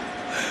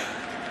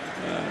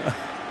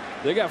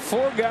 They got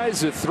 4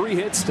 guys with 3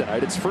 hits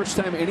tonight. It's the first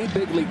time any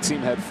big league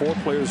team had 4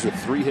 players with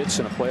 3 hits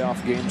in a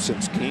playoff game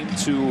since Game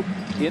 2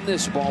 in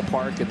this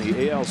ballpark in the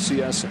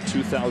ALCS in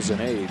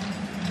 2008.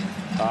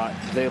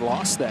 They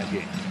lost that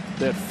game.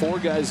 They had 4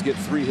 guys get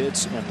 3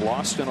 hits and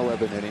lost in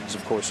 11 innings.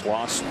 Of course,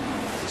 lost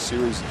the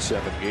series in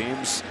 7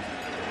 games.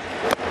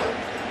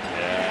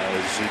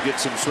 As he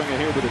gets him swinging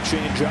here with a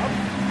changeup.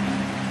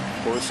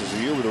 Of course, as the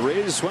year with the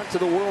Rays went to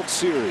the World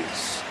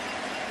Series.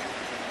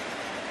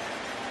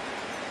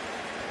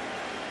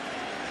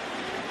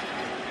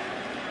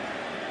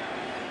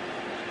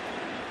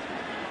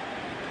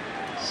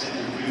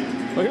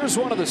 Well, here's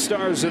one of the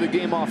stars of the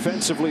game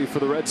offensively for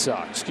the Red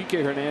Sox.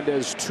 Kike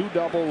Hernandez, 2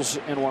 doubles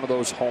and one of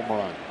those home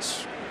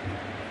runs.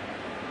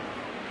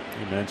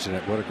 You mentioned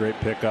it. What a great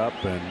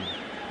pickup and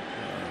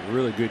a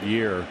really good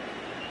year.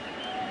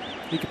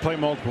 He could play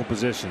multiple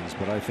positions,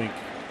 but I think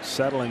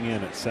settling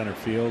in at center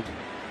field.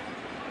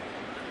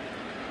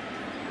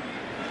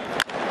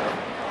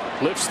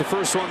 Lifts the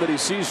first one that he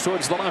sees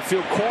towards the left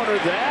field corner.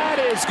 That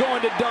is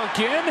going to dunk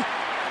in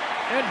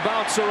and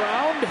bounce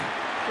around.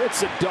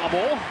 It's a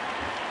double.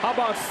 How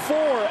about 4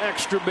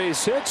 extra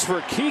base hits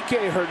for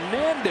Kike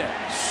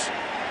Hernandez?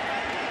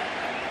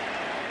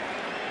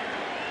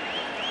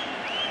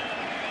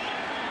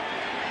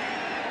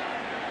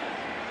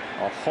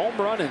 A home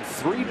run and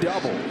 3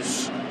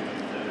 doubles.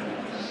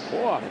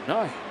 What a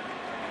night.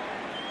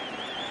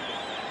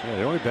 Yeah,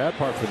 the only bad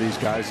part for these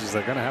guys is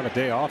they're going to have a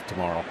day off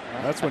tomorrow.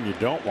 That's when you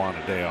don't want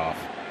a day off.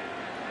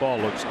 Ball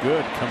looks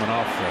good coming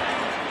out of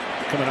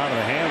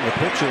the hand of the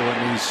pitcher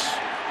when these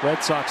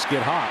Red Sox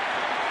get hot.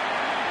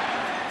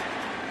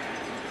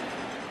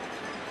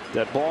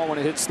 That ball when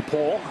it hits the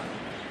pole.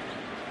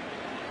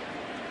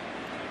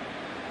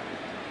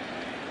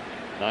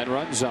 9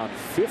 runs on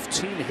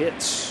 15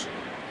 hits.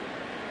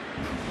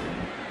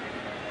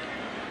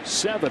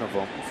 7 of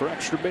them for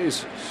extra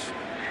bases.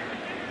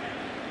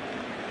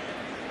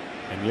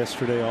 And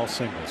yesterday all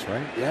singles,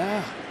 right?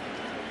 Yeah.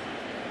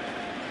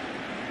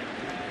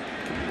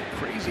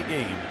 Crazy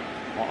game.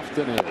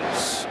 Often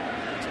is.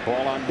 It's a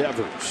ball on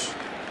Devers.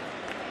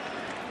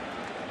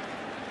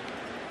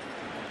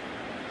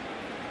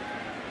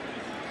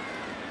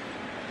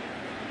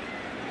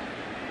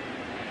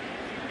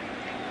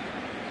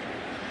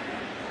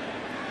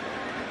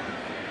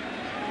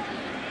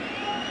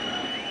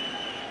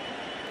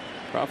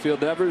 Rafael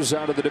Devers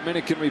out of the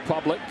Dominican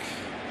Republic.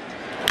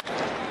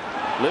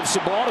 Lifts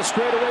the ball to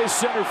straightaway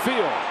center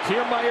field.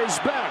 Kiermaier's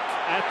back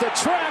at the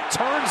track,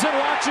 turns and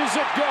watches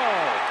it go.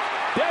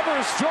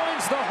 Devers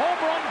joins the home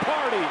run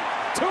party.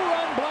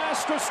 2-run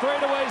blast to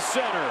straightaway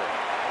center.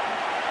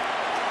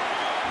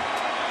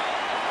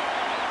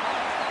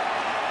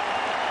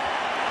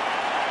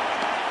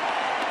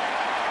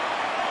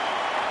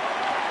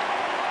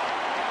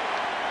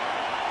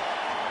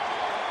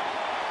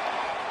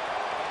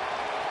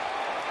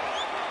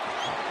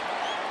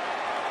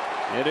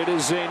 And it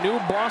is a new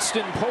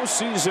Boston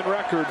postseason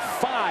record,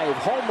 5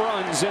 home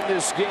runs in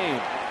this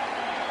game.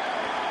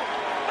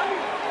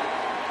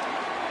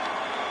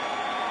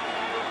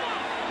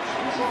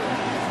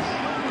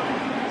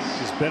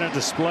 It's been a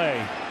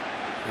display.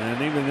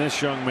 And even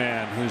this young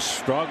man who's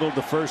struggled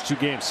the first 2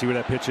 games. See where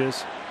that pitch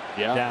is?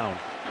 Yeah. Down.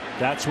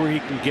 That's where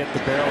he can get the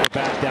barrel of the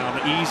bat down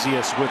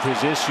easiest with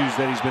his issues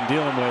that he's been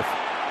dealing with.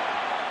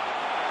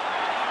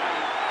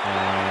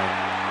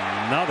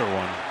 And another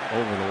one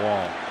over the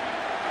wall.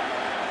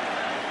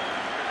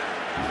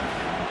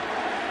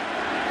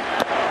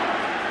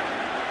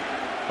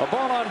 A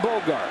ball on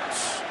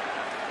Bogarts.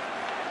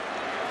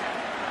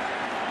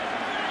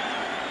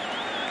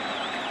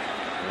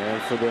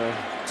 And for the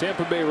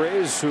Tampa Bay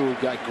Rays, who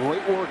got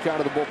great work out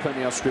of the bullpen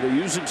yesterday,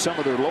 using some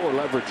of their lower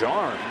leverage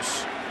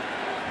arms.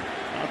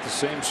 Not the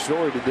same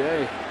story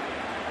today.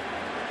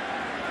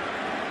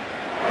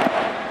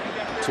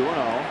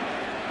 2-0.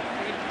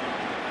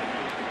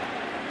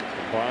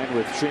 Combined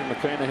with Shane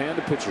McClanahan,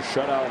 the pitcher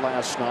shutout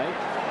last night.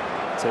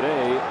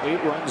 Today,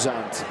 8 runs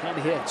on 10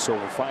 hits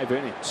over 5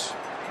 innings.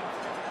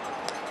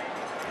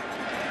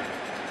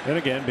 And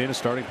again, being a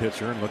starting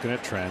pitcher and looking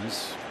at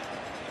trends,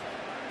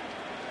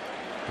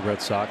 the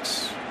Red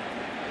Sox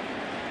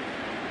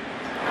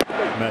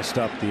messed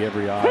up the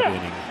every odd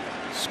inning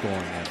scoring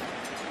in.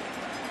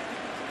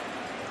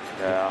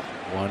 Yeah.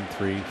 1,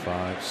 3,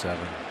 5, 7,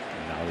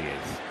 and now the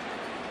 8th.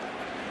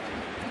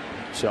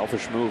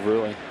 Selfish move,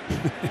 really.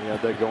 You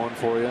got that going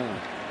for you.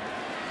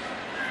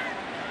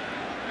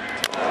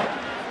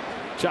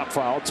 Chop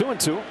foul,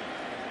 2-2.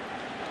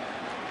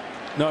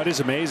 No, it is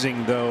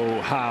amazing,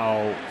 though,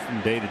 how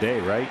from day to day,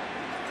 right?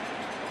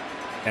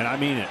 And I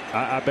mean it.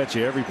 I bet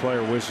you every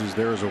player wishes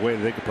there was a way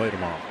that they could play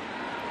tomorrow.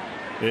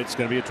 It's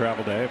going to be a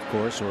travel day, of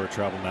course, or a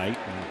travel night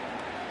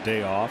and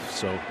day off,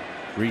 so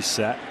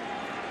reset.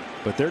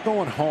 But they're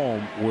going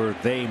home where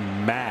they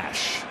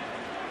mash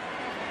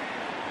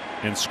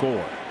and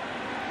score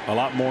a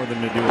lot more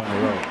than they do on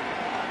the road.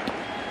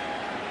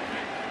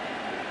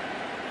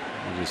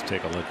 We'll just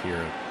take a look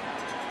here.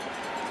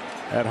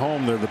 At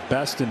home, they're the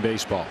best in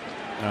baseball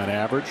on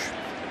average.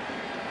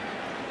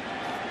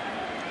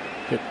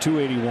 Hit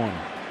 .281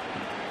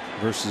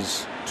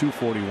 versus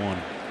 .241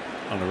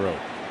 on the road.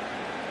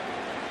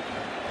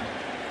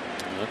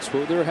 That's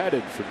where they're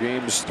headed for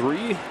games 3.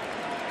 And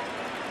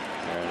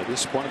at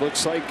this point, it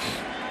looks like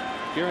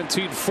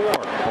guaranteed 4.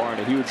 Barring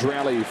a huge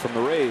rally from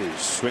the Rays.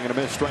 Swing and a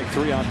miss, strike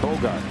 3 on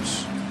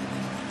Bogarts.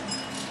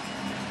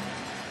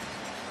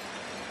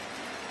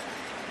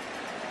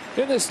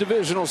 In this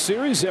divisional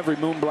series, every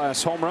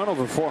Moonblast home run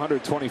over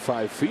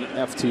 425 feet,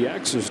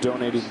 FTX is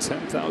donating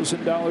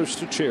 $10,000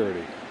 to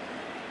charity.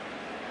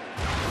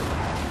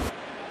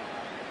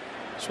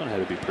 This one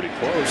had to be pretty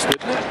close,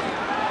 didn't it?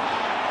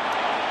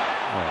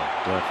 Oh,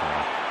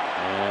 definitely.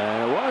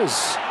 And it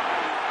was.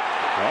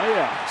 Oh,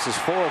 yeah. This is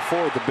 404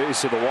 at the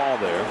base of the wall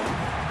there.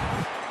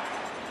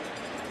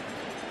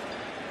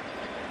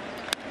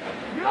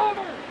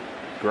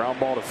 Ground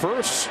ball to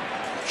first.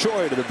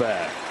 Choi to the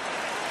bag.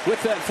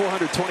 With that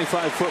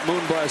 425-foot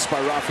moonblast by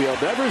Rafael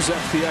Devers,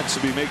 FPX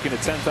will be making a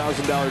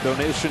 $10,000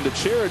 donation to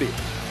charity.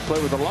 Play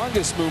with the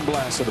longest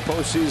moonblast of the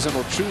postseason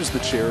will choose the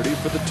charity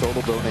for the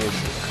total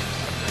donation.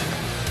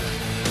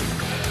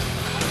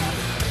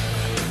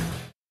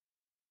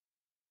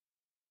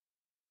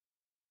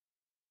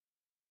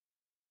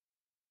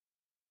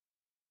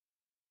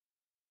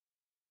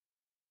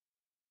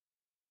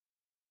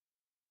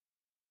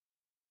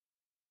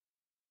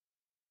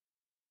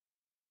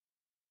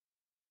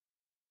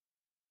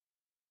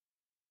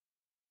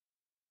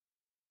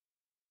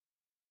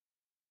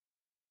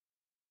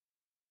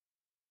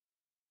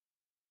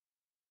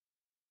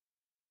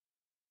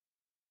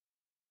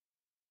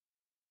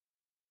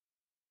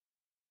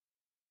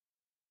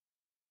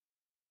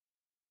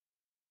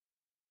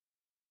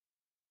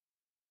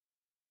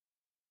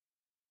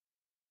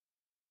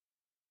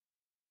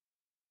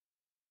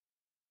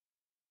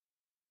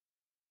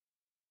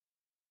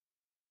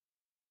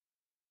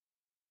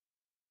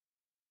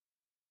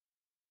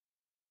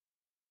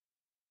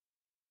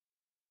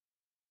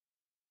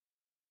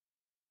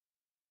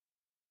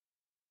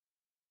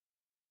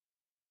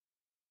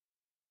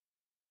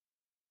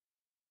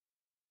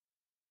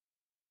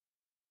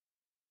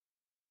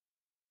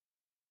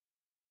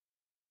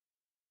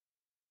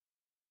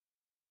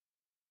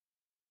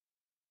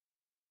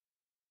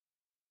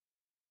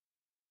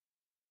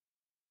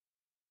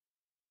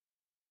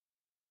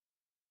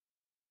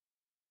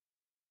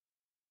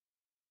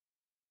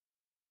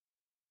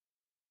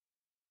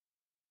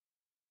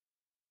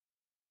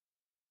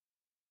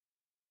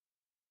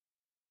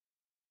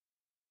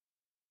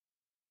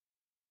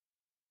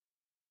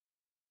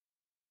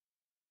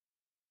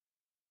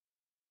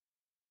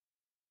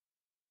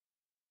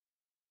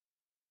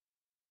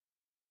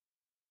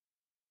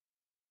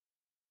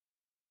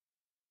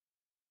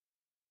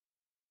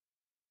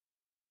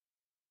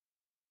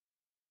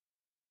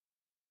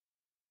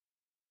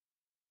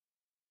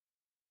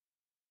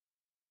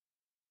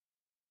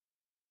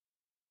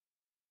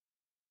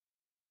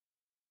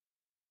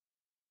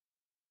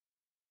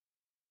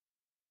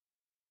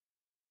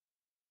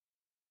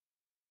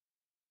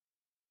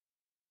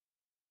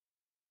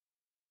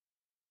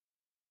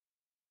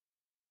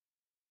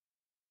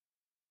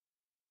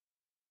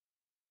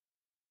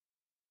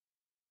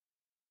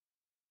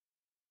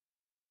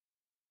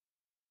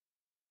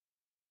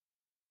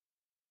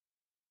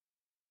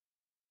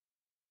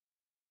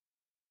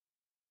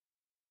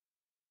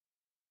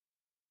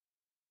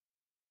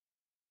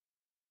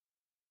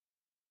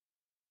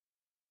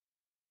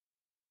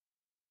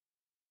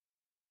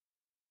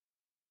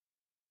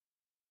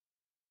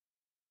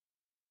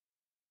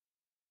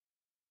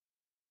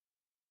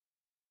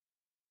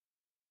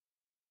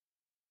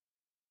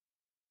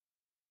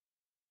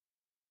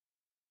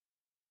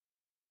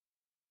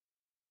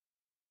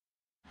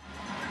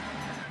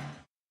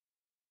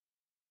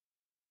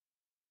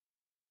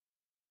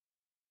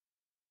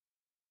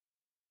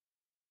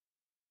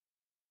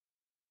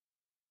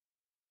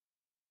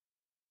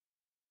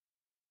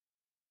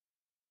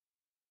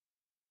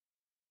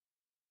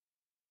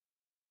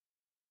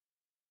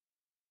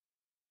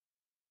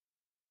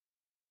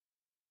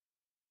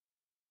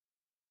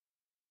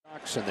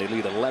 And they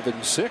lead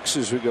 11-6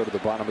 as we go to the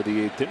bottom of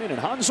the 8th inning. And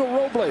Hansel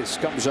Robles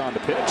comes on to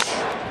pitch.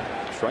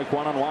 Strike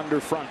one on Wander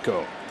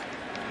Franco.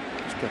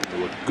 It's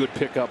been a good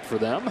pickup for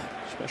them,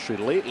 especially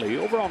lately.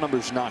 Overall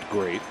numbers not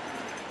great.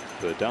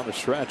 But down the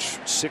stretch,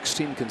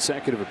 16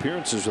 consecutive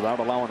appearances without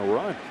allowing a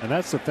run. And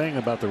that's the thing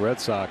about the Red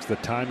Sox, the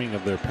timing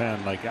of their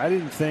pen. Like, I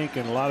didn't think,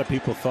 and a lot of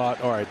people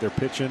thought, all right, they're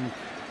pitching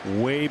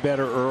way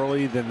better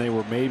early than they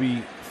were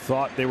maybe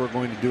thought they were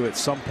going to do. At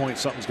some point,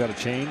 something's got to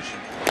change.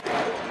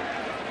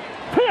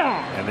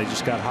 And they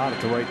just got hot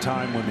at the right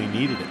time when they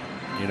needed it.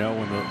 You know,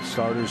 when the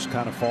starters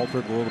kind of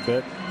faltered a little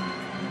bit.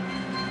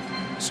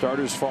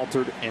 Starters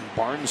faltered and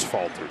Barnes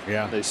faltered.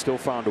 Yeah. They still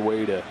found a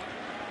way to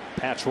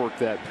patchwork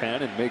that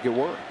pen and make it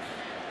work.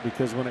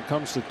 Because when it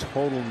comes to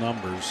total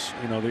numbers,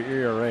 you know, their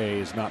ERA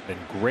has not been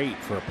great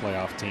for a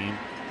playoff team.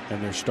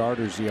 And their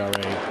starters'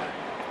 ERA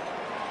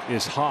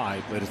is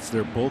high, but it's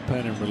their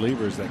bullpen and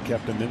relievers that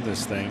kept them in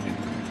this thing. And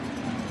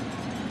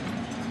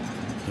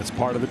that's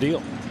part of the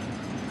deal.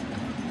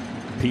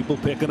 People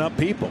picking up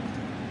people.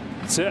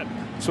 That's it.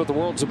 That's what the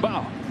world's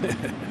about.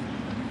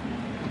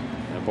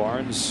 And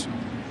Barnes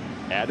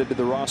added to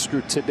the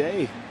roster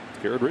today.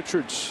 Garrett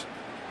Richards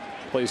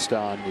placed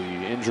on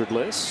the injured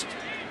list.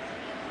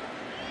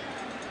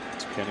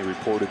 As Kenny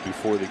reported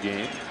before the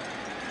game.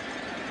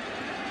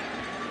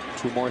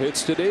 2 more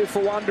hits today for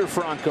Wander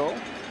Franco,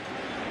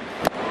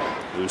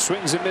 who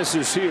swings and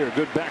misses here.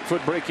 Good back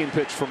foot breaking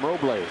pitch from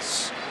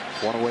Robles.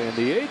 1 away in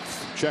the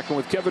 8th. Checking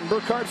with Kevin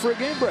Burkhardt for a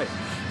game break.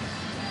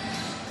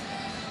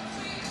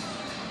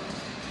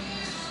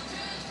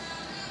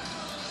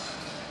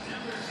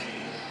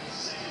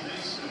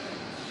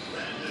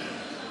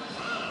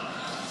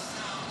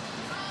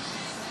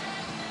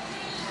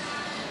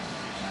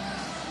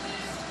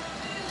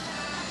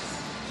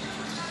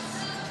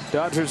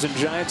 Dodgers and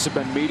Giants have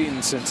been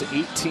meeting since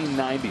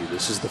 1890.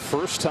 This is the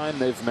first time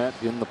they've met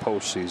in the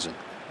postseason.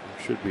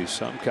 There should be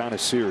some kind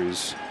of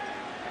series.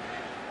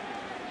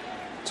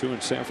 2 in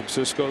San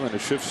Francisco, then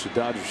it shifts to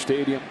Dodger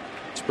Stadium.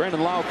 It's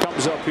Brandon Lau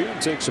comes up here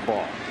and takes a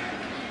ball.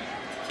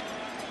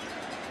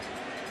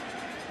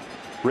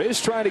 Ray's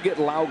trying to get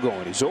Lau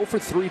going. He's 0 for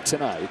 3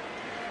 tonight.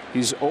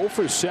 He's 0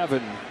 for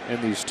 7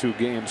 in these 2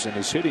 games, and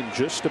is hitting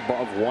just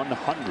above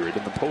 100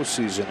 in the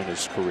postseason in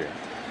his career.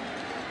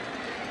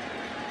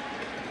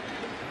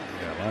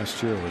 Yeah,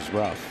 last year was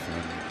rough.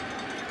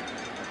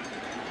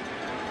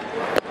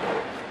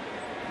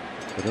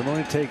 But it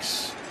only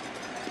takes,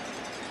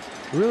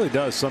 it really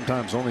does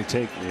sometimes only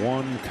take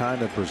one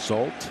kind of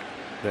result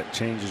that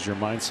changes your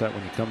mindset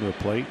when you come to the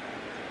plate.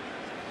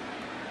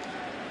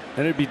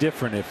 And it'd be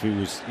different if he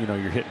was, you know,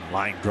 you're hitting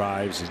line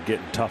drives and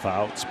getting tough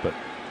outs, but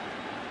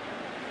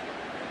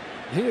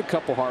he had a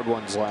couple hard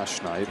ones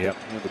last night. Yep.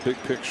 But, you know, the big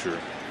picture,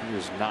 he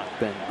has not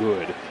been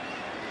good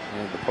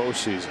in the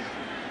postseason.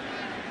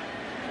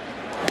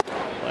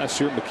 Last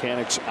year,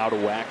 mechanics out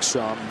of whack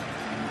some.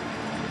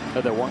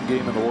 Had that one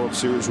game in the World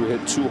Series we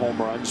hit 2 home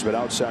runs, but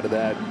outside of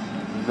that,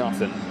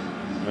 nothing.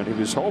 And he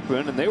was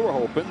hoping, and they were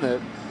hoping, that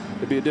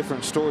it'd be a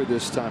different story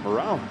this time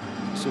around.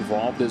 He's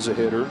evolved as a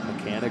hitter.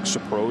 Mechanics'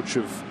 approach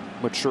have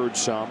matured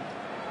some.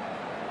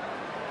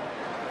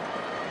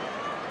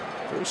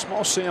 Very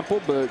small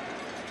sample, but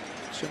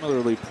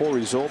similarly poor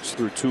results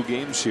through 2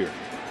 games here.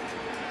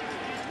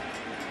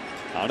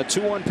 On a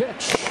 2-1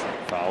 pitch.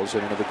 Fouls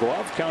it into the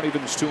glove. Count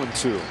evens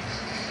 2-2.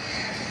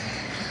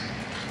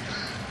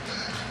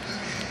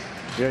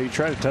 yeah, you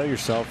try to tell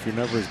yourself you're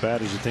never as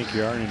bad as you think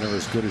you are, and you're never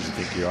as good as you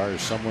think you are.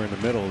 There's somewhere in the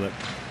middle that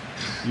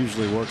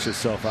usually works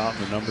itself out,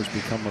 and the numbers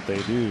become what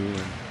they do.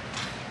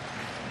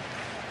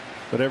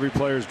 But every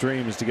player's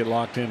dream is to get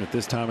locked in at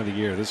this time of the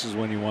year. This is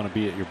when you want to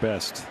be at your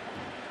best.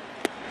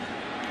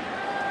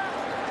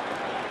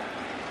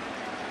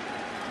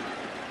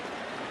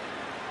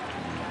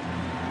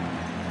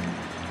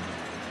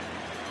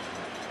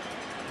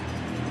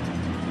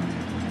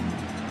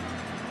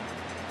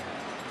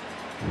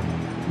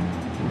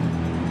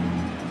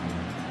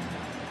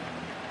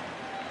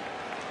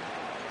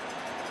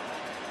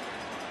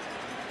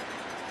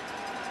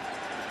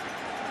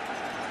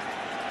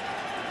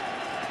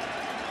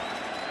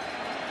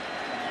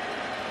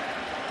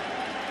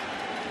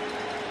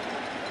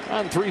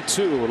 On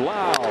 3-2,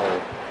 Lau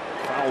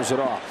fouls it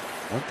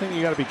off. One thing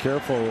you got to be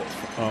careful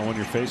when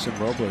you're facing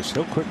Robles,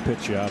 he'll quick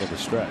pitch you out of the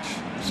stretch.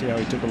 See how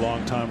he took a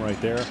long time right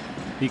there?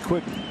 He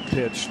quick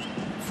pitched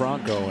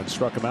Franco and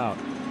struck him out.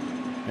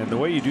 And the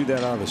way you do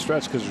that out of the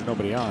stretch, because there's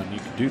nobody on, you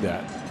can do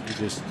that. You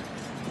just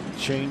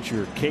change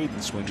your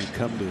cadence when you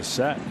come to the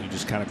set. You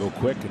just kind of go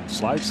quick and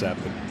slide step.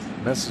 It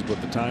messes with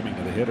the timing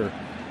of the hitter.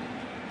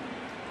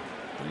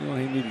 You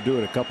only need to do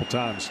it a couple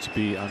times to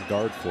be on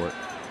guard for it.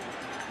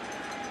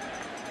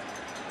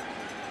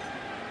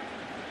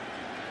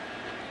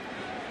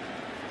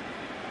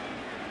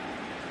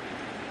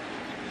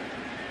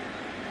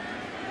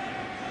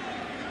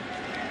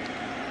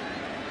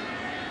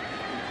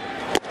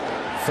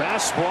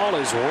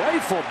 Fastball is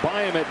rifled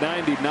by him at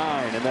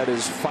 99, and that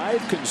is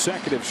 5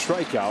 consecutive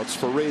strikeouts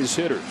for Rays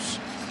hitters.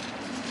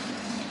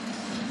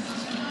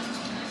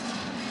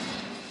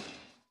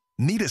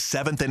 Need a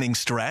 7th inning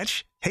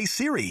stretch? Hey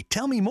Siri,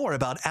 tell me more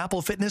about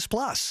Apple Fitness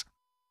Plus.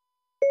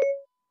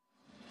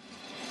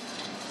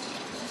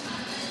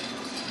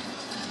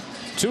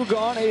 Two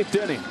gone, 8th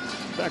inning.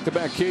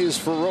 Back-to-back Ks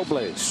for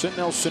Robles. And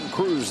Nelson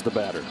Cruz the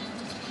batter.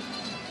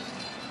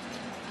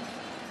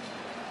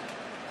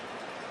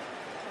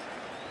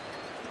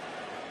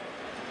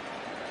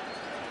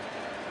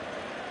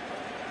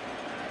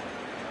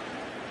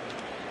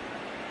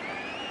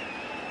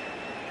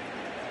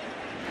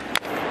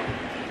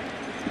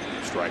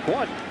 Strike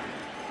 1.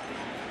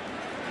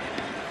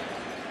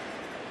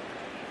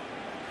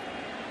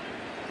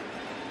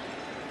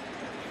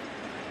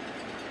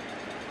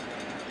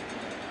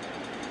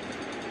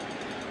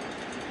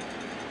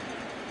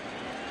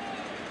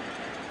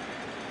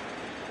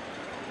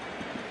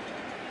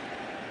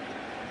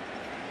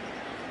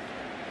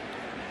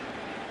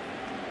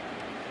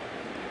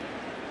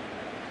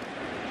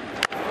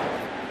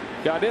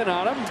 Got in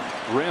on him,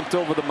 ramped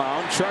over the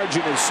mound,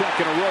 charging his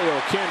second.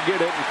 Arroyo can't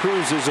get it, and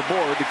Cruz is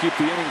aboard to keep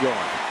the inning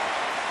going.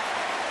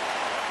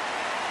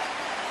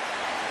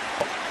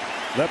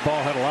 That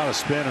ball had a lot of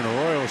spin, and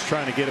Arroyo was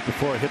trying to get it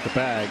before it hit the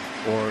bag,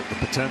 or the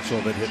potential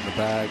of it hitting the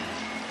bag.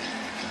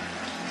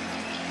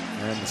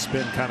 And the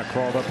spin kind of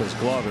crawled up his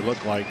glove, it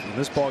looked like. When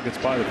this ball gets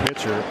by the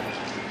pitcher,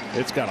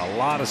 it's got a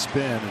lot of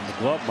spin, and the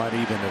glove might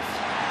even have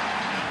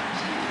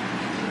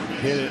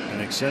hit it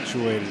and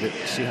accentuated it.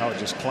 See how it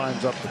just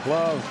climbs up the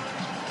glove.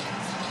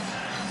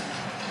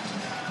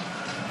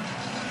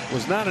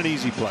 Was not an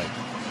easy play.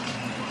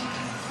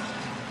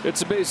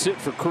 It's a base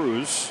hit for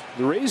Cruz.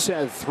 The Rays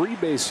had 3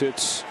 base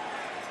hits.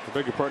 I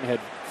beg your pardon, had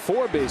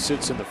 4 base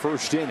hits in the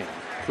first inning,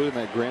 including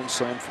that grand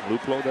slam from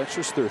Luplow. That's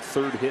just their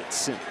 3rd hit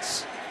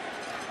since.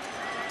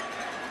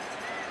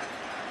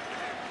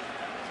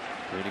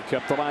 Inning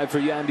kept alive for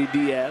Yandy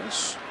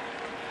Diaz.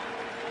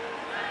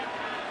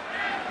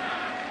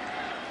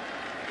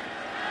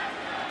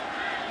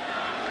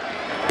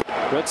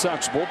 Red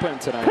Sox bullpen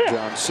tonight,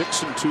 John,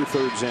 6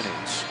 2/3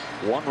 innings.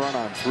 1 run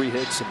on 3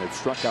 hits, and they've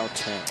struck out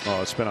 10.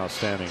 Oh, it's been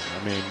outstanding.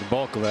 I mean, the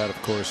bulk of that,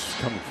 of course, is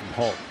coming from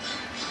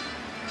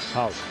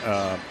Hulk.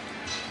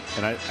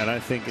 And I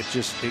think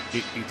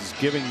it's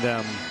giving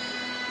them.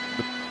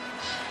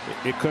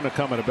 It couldn't have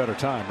come at a better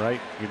time,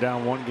 right? You're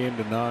down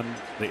 1-0.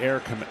 The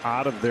air come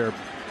out of their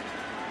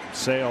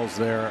sails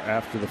there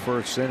after the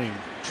first inning,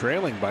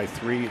 trailing by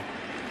 3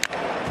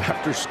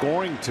 after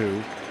scoring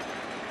 2,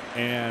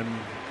 and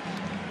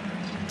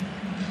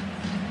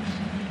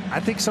I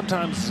think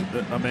sometimes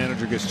a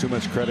manager gets too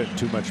much credit,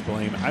 too much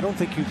blame. I don't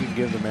think you can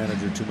give the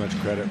manager too much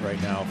credit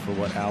right now for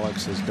what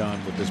Alex has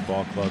done with this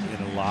ball club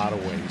in a lot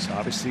of ways.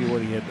 Obviously,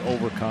 what he had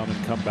overcome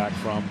and come back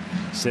from,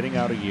 sitting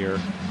out a year,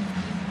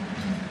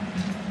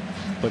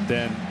 but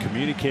then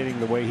communicating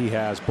the way he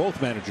has.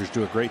 Both managers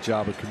do a great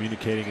job of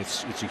communicating.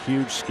 It's a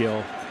huge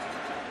skill,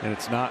 and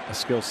it's not a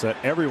skill set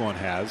everyone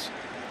has,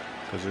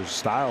 because there's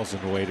styles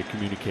in the way to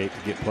communicate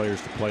to get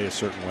players to play a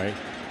certain way.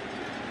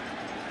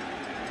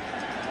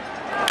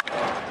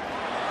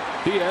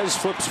 Diaz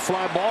flips a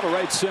fly ball to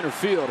right center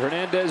field.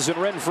 Hernandez and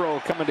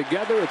Renfroe coming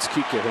together. It's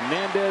Kike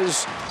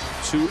Hernandez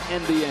to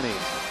end the inning.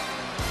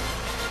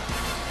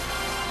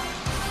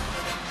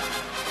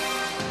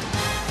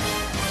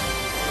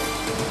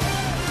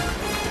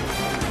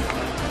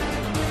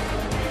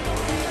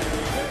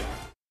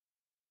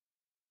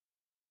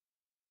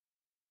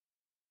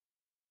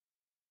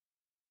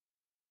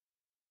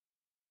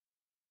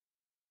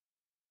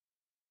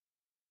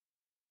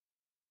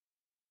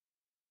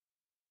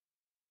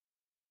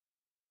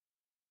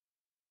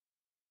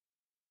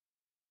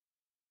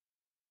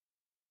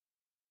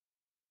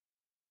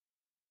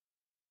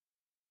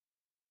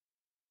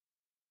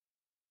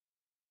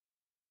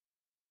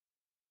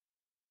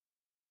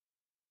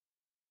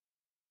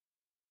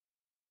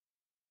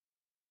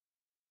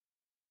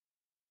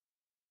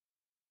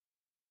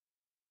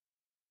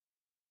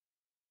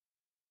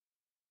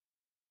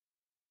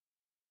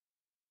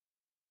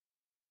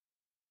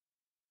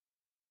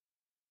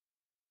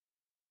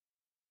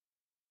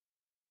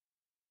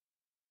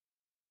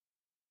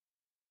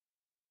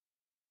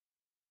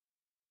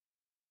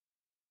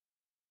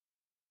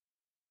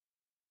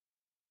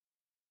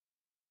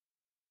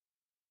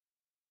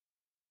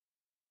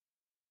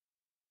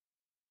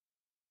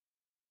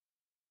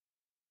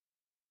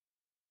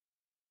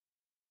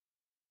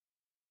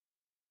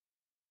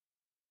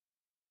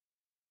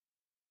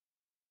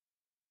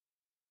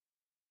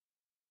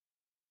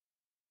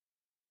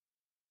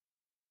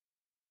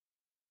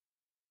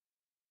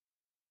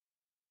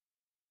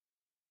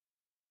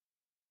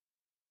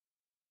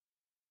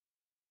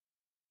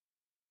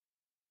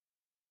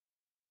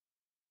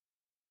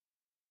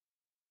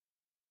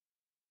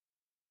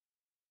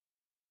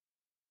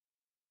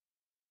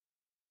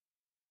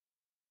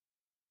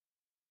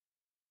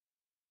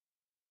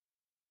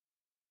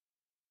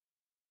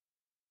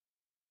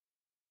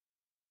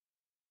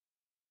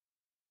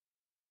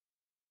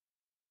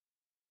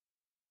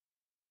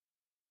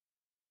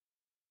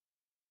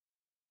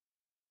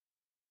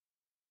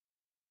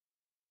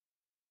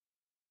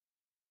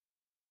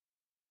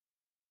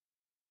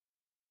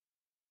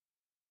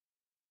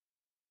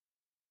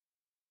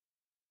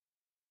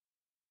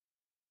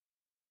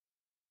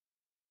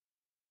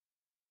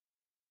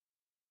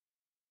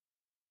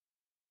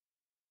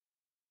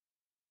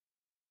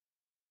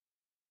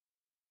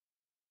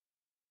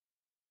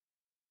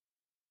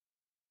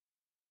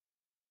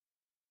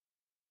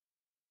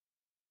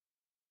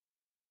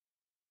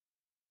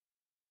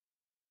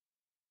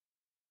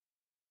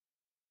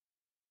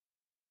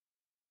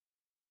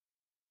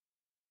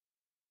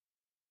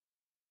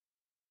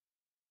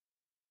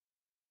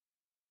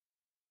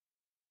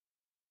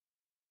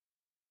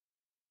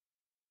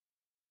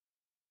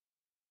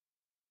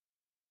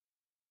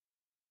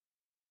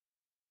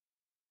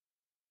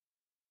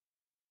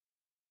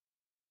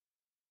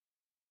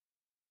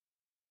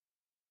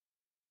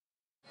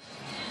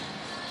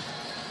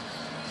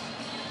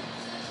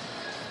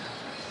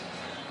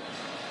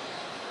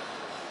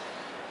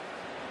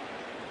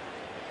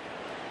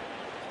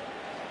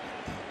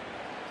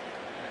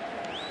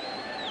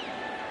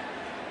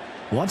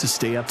 Want to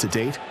stay up to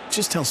date?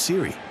 Just tell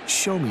Siri,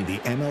 show me the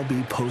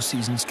MLB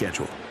postseason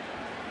schedule.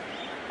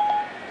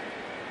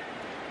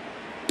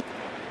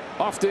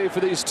 Off day for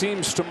these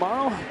teams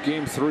tomorrow.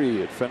 Game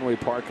 3 at Fenway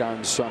Park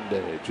on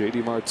Sunday.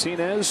 J.D.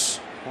 Martinez,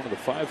 one of the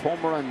 5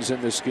 home runs in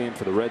this game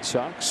for the Red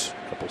Sox.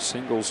 A couple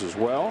singles as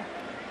well.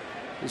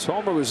 His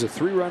homer was a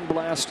 3-run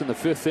blast in the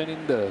 5th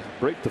inning to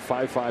break the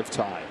 5-5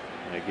 tie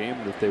in a game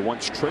that they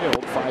once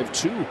trailed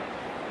 5-2.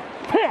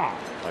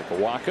 Michael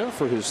Wacha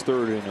for his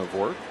 3rd inning of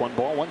work. 1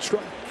 ball, 1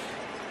 strike.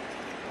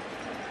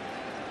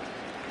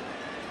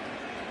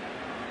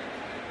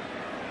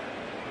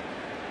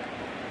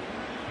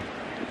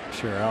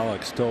 Sure,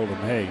 Alex told him,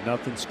 hey,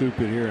 nothing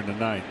stupid here in the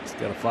 9th. He's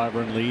got a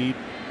 5-run lead.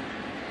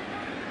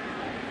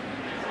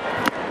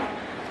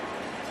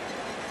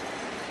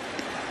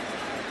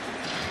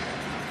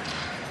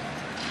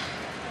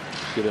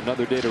 Get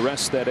another day to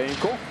rest that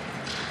ankle.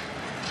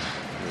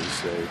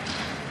 As they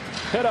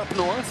head up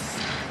north.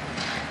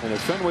 And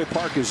if Fenway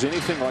Park is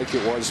anything like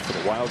it was for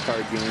the wild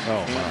card game,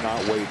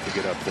 cannot wait to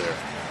get up there.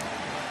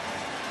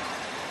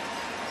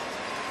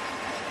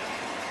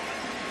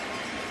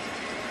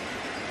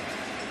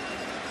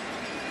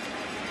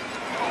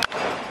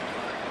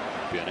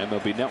 Be on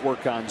MLB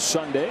Network on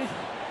Sunday.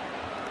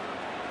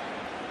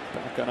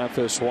 Back on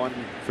FS1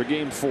 for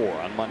Game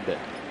 4 on Monday.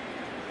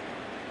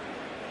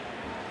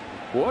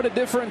 What a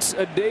difference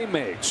a day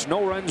makes.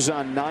 No runs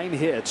on 9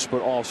 hits,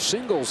 but all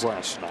singles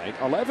last night.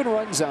 11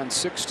 runs on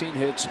 16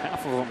 hits,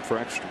 half of them for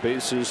extra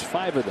bases.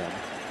 5 of them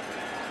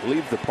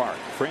leave the park.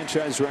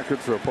 Franchise record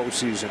for a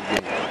postseason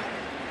game.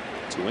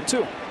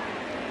 2-2.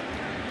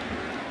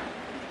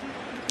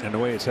 And the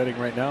way it's heading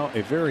right now,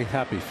 a very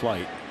happy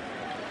flight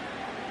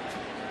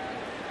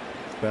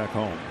back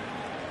home.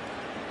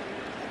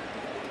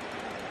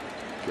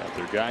 Got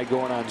their guy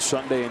going on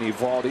Sunday in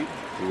Evaldi,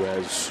 who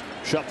has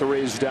shut the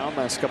Rays down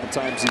last couple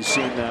times he's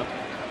seen them.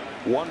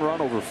 1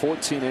 run over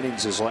 14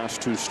 innings his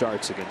last 2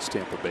 starts against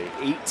Tampa Bay.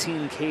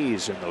 18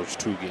 Ks in those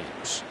 2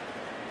 games.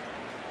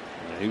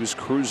 And he was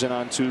cruising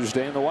on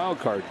Tuesday in the wild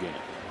card game.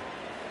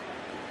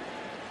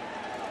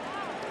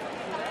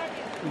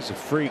 He's a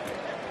freak.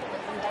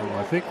 Well,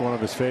 I think one of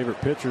his favorite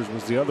pitchers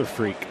was the other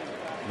freak,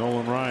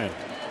 Nolan Ryan.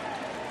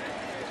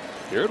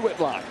 Here at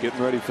Whitlock,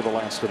 getting ready for the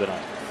last of the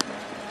night.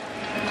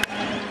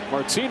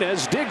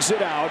 Martinez digs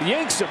it out,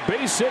 yanks a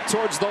base hit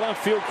towards the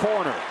left field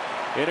corner.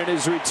 And in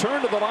his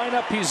return to the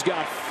lineup, he's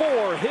got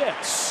 4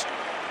 hits.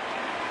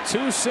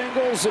 2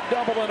 singles, a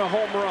double, and a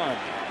home run.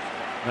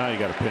 Now you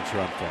got a pinch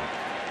run for him.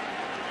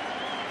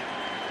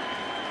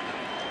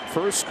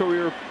 First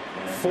career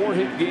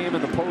 4-hit game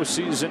in the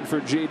postseason for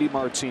J.D.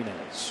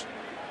 Martinez.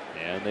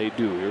 And they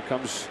do. Here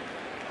comes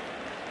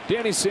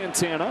Danny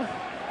Santana.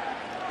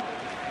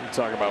 You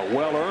talk about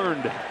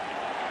well-earned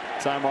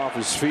time off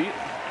his feet.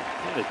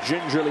 And it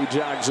gingerly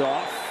jogs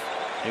off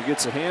and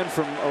gets a hand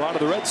from a lot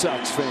of the Red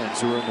Sox fans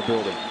who are in the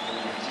building.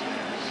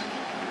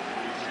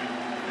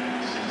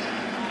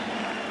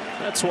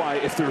 That's why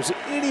if there's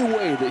any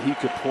way that he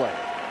could play,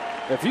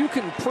 if you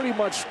can pretty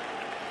much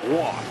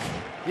walk,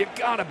 you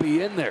gotta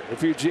be in there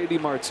if you're J.D.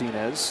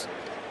 Martinez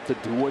to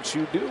do what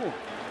you do.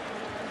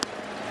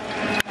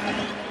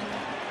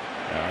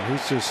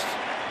 He's just,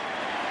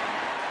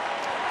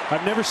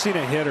 I've never seen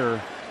a hitter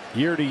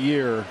year to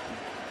year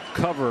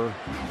cover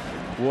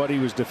what he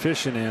was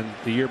deficient in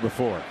the year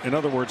before. In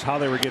other words, how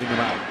they were getting him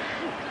out.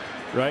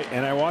 Right.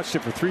 And I watched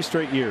it for 3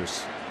 straight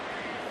years.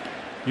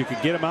 You could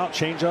get him out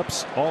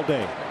changeups all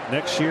day.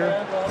 Next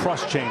year,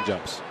 crush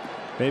changeups.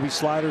 Maybe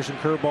sliders and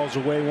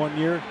curveballs away 1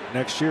 year.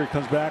 Next year, he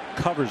comes back,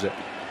 covers it.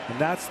 And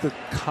that's the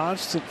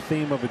constant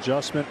theme of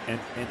adjustment and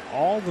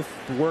all the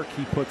work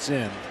he puts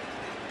in.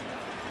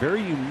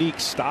 Very unique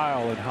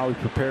style in how he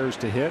prepares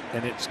to hit,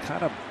 and it's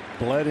kind of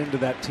bled into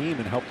that team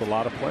and helped a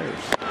lot of players.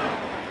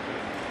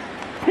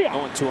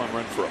 0-2 on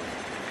Renfroe.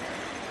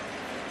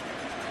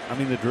 I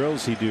mean, the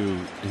drills he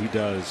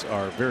does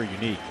are very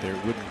unique. There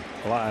wouldn't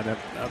a lot.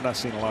 I've not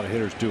seen a lot of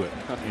hitters do it,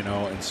 you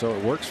know, and so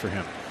it works for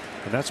him.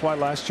 And that's why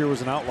last year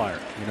was an outlier.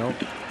 You know,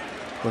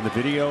 when the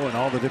video and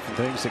all the different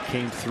things that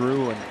came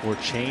through and were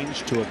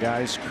changed to a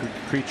guy's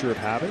creature of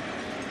habit,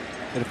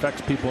 it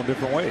affects people in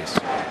different ways.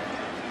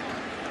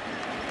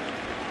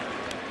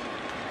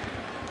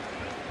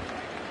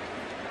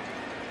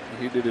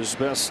 He did his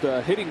best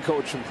hitting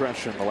coach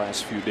impression the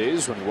last few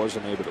days when he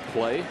wasn't able to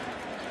play.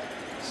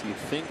 So he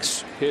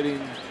thinks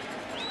hitting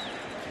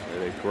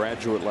at a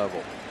graduate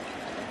level.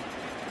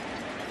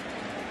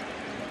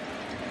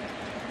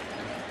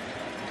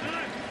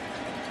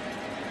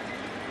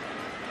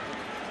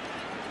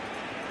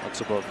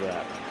 What's above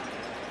that?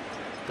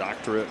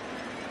 Doctorate,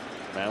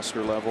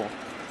 master level.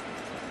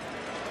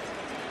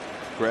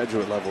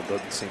 Graduate level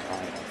doesn't seem high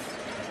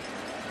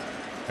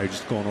enough. Are you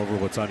just going over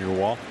what's on your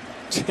wall?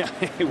 Yeah,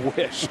 I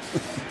wish.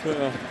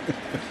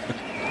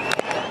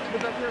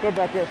 Get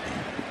back here.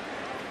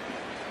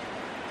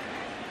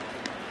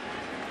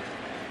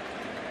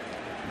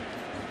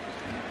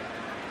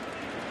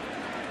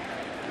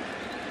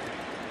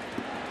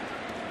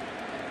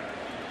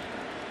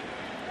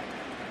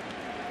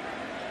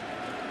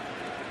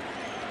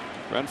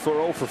 Renfroe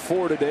 0 for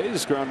 4 today.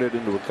 He's grounded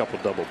into a couple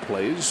double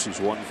plays. He's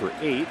 1 for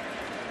 8 in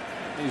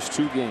these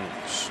 2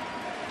 games.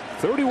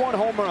 31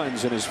 home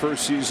runs in his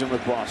first season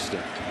with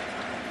Boston.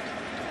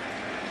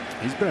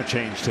 He's been a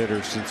changed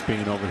hitter since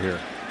being over here.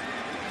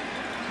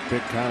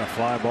 Big kind of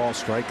fly ball,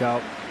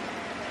 strikeout,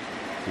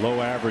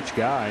 low average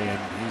guy,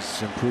 and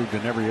he's improved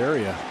in every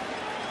area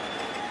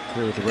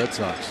here with the Red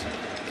Sox.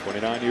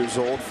 29 years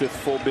old, 5th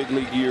full big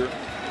league year.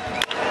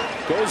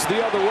 Goes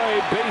the other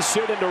way, base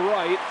hit into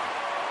right.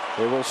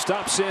 They will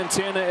stop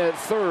Santana at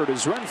third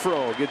as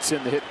Renfroe gets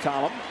in the hit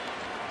column.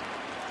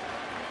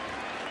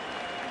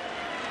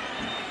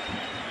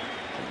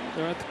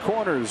 They're at the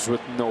corners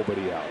with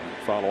nobody out.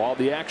 Follow all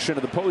the action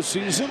of the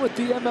postseason with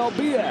the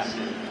MLB app.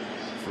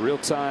 For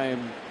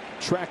real-time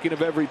tracking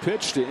of every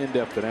pitch to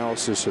in-depth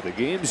analysis of the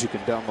games, you can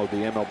download the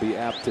MLB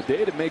app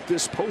today to make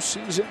this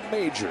postseason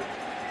major.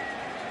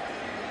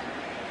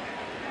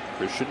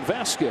 Christian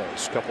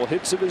Vasquez, couple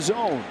hits of his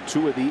own,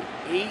 2 of the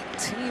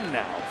 18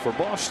 now for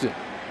Boston.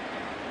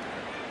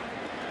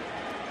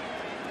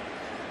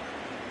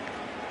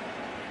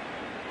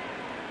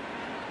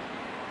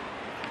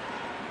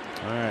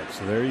 All right,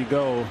 so there you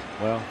go.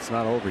 Well, it's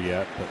not over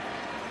yet, but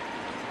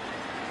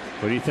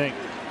what do you think?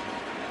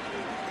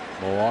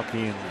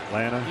 Milwaukee and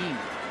Atlanta?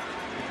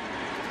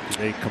 Do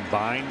they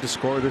combine to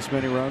score this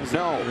many runs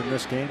in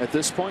this game? At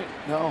this point,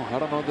 no, I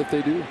don't know that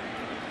they do.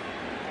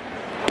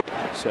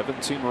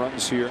 17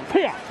 runs here.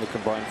 They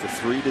combined for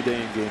 3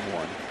 today in game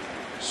 1.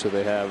 So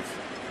they have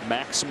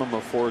maximum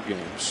of 4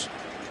 games.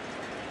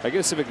 I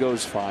guess if it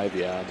goes 5,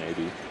 yeah,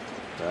 maybe.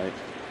 Right?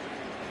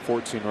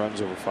 14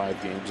 runs over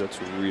 5 games,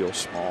 that's real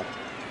small.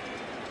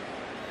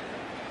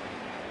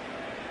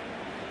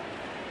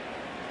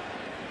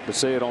 But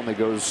say it only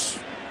goes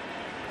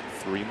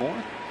 3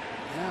 more?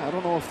 Yeah, I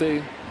don't know if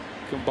they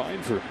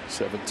combine for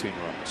 17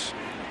 runs.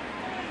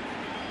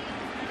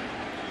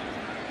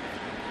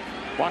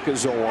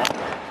 Waka's 0-1.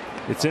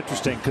 It's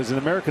interesting because in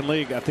the American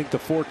League, I think the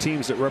 4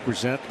 teams that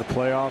represent the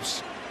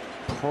playoffs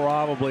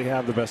probably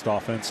have the best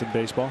offense in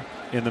baseball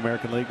in the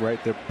American League,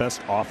 right? Their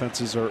best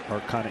offenses are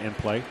kind of in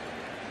play.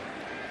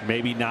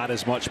 Maybe not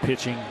as much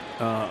pitching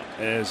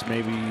as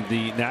maybe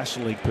the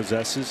National League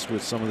possesses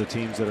with some of the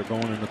teams that are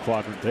going in the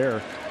quadrant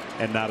there,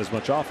 and not as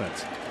much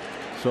offense.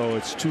 So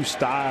it's 2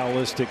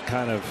 stylistic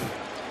kind of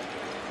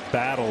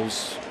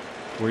battles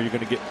where you're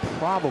going to get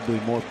probably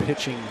more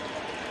pitching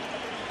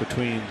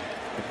between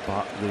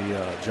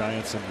the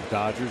Giants and the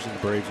Dodgers and the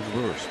Braves and the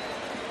Brewers.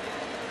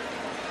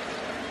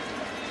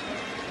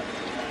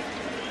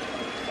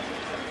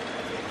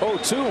 Oh,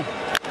 2.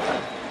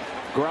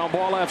 Ground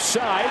ball left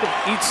side,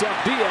 eats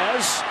up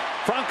Diaz.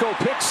 Franco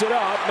picks it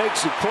up,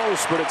 makes it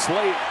close, but it's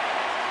late.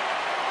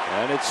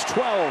 And it's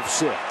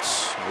 12-6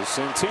 as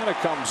Santana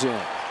comes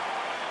in.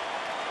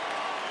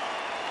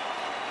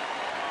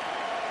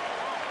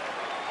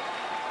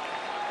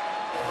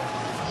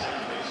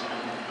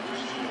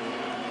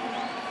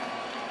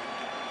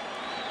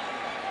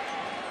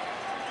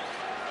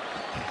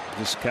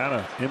 Just kind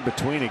of in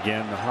between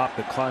again, the hop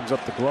that climbs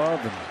up the glove,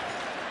 and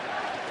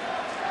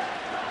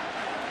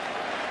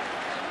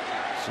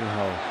see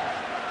how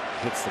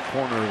hits the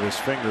corner of his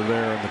finger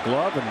there in the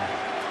glove, and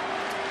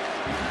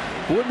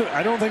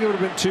I don't think it would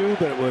have been 2,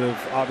 but it would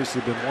have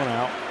obviously been 1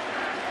 out.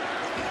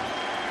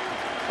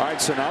 All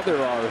right, so now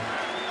there are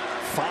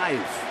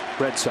 5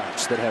 Red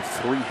Sox that have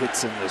 3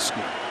 hits in this game.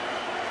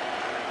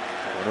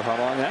 I wonder how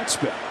long that's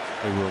been.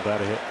 They ruled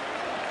that a hit.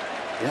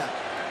 Yeah.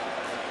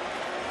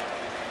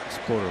 It's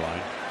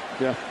borderline.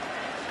 Yeah.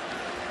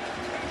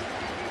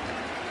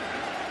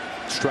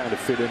 Just trying to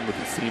fit in with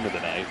the theme of the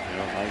night. You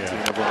know, 19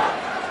 of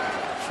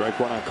them. Strike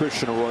 1 on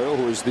Christian Arroyo,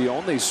 who is the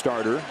only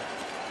starter.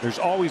 There's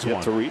always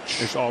one to reach.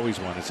 There's always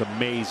one. It's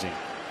amazing.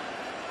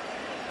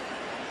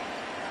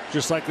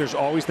 Just like there's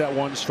always that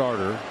one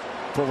starter,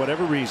 for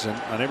whatever reason,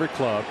 on every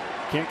club,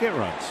 can't get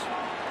runs.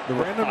 The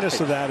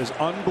randomness of that is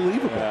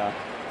unbelievable. Yeah.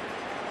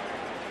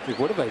 Like,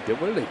 what have I done?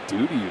 What did I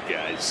do to you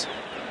guys?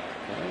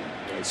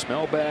 I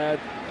smell bad.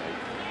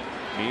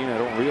 I mean, I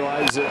don't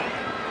realize it.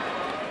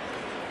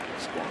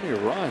 Score me a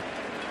run.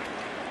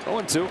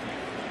 0-2. Do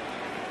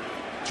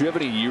you have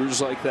any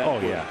years like that? Oh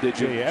yeah. Did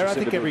you? Yeah. I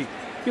think every.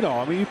 You know,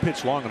 I mean, you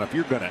pitch long enough,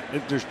 you're gonna.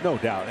 There's no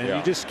doubt, and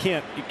you just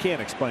can't. You can't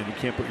explain. You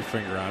can't put your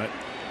finger on it,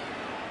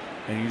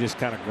 and you just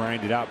kind of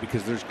grind it out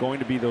because there's going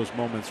to be those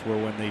moments where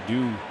when they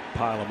do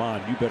pile them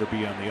on, you better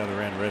be on the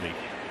other end ready.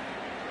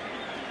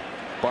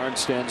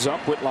 Barnes stands up.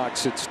 Whitlock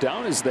sits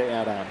down as they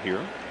add on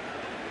here.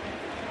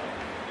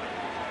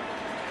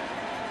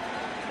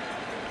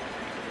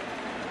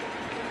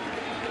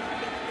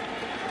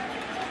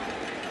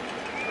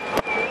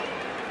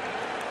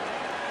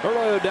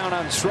 Arroyo down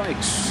on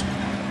strikes.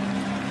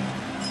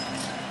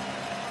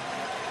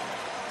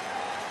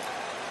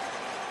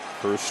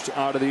 First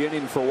out of the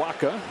inning for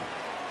Waka.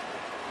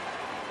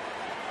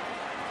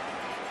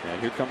 And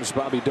here comes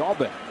Bobby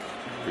Dahlbeck.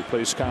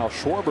 Replaced Kyle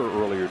Schwarber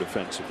earlier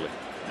defensively.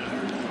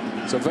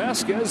 So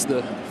Vasquez,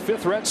 the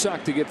 5th Red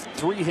Sox to get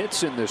 3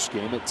 hits in this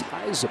game. It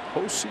ties a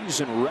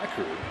postseason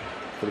record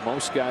for the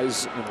most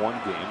guys in one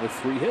game with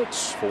 3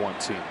 hits for one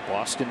team.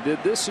 Boston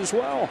did this as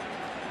well.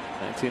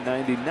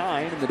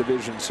 1999 in the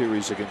division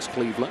series against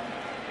Cleveland.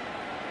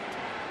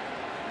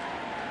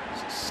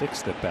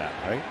 6th at bat,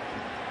 right?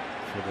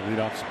 For the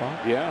leadoff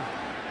spot. Yeah.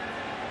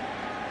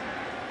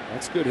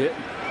 That's a good hit.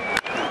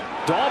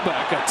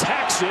 Dahlbeck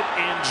attacks it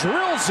and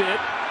drills it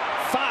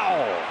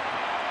foul.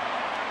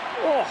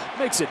 Oh,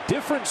 makes a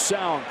different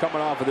sound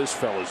coming off of this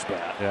fella's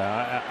bat.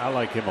 Yeah, I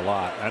like him a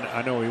lot.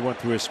 I know he went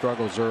through his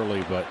struggles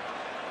early, but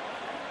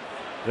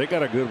they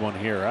got a good one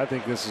here. I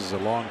think this is a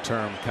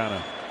long-term kind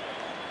of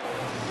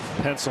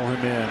pencil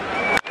him in.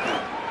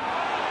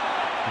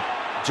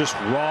 Just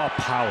raw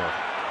power.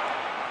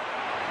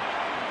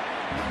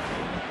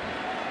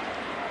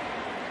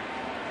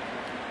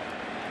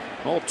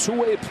 Well,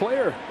 two-way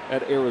player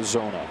at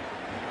Arizona.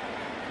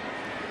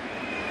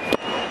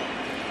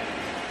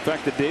 In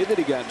fact, the day that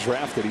he got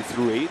drafted, he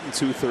threw 8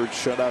 2/3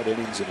 shutout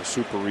innings in a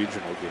super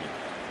regional game.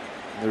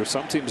 There were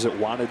some teams that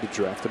wanted to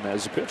draft him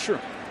as a pitcher.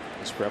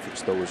 His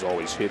preference, though, was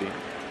always hitting.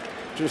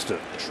 Just a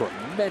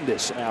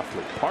tremendous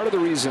athlete. Part of the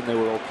reason they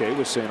were okay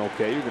was saying,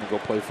 okay, you're going to go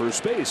play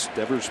first base.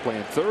 Devers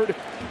playing third.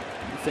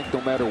 You think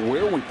no matter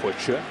where we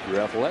put you, your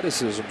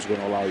athleticism is going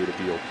to allow you to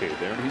be okay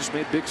there. And he's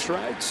made big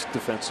strides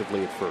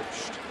defensively at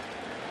first.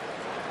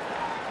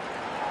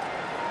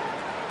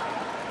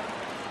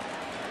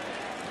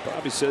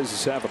 Bobby says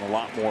he's having a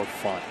lot more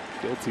fun.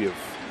 Guilty of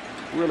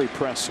really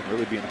pressing,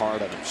 really being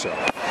hard on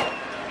himself.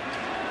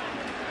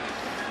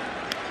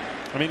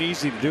 I mean,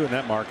 easy to do in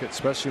that market,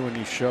 especially when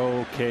you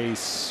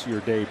showcase your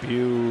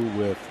debut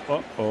with,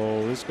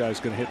 uh-oh, this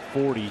guy's going to hit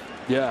 40.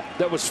 Yeah,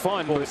 that was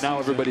fun, but now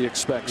everybody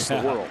expects the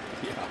world.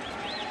 Yeah.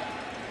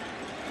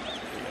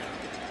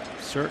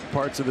 Certain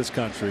parts of this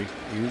country,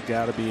 you've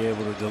got to be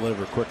able to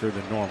deliver quicker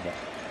than normal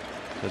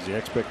because the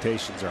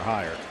expectations are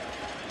higher.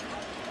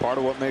 Part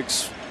of what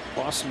makes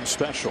Boston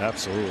special.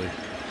 Absolutely.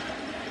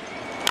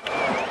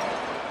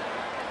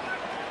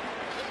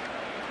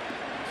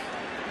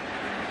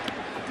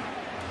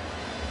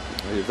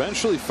 He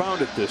eventually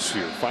found it this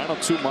year. Final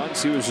 2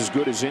 months, he was as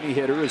good as any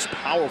hitter, as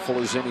powerful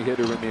as any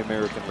hitter in the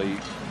American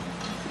League,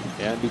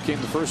 and became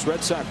the first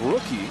Red Sox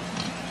rookie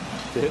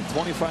to hit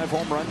 25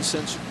 home runs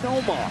since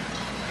Nomar.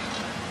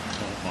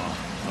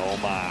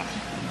 Nomar.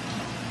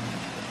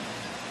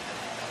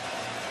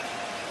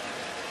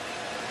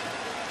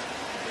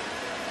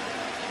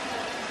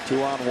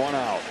 2 on, 1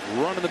 out.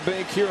 Run in the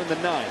bank here in the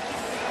 9th.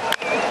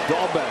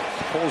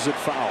 Dahlbeck pulls it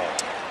foul.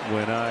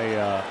 When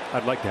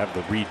I'd like to have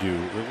the redo.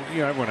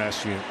 You know, everyone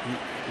asks you,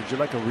 would you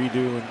like a redo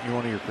in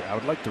one of your? I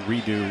would like to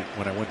redo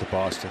when I went to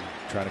Boston,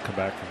 trying to come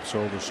back from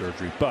shoulder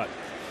surgery. But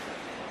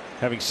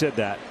having said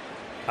that,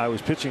 I was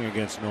pitching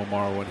against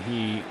Nomar when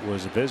he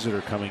was a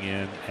visitor coming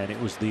in, and it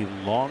was the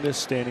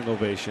longest standing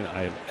ovation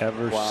I have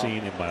ever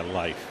seen in my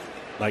life.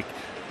 Like,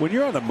 when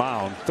you're on the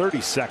mound, 30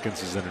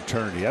 seconds is an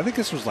eternity. I think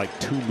this was like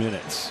 2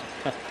 minutes.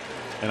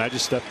 And I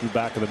just stepped to the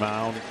back of the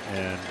mound,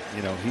 and,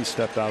 you know, he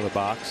stepped out of the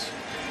box.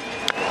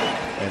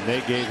 And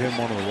they gave him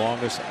one of the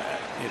longest,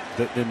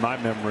 in my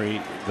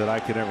memory, that I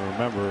can ever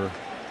remember,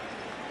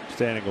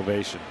 standing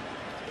ovation.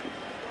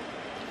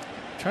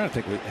 I'm trying to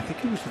think. I think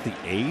he was with the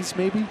A's,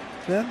 maybe,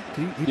 then?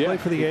 Did he play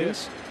for the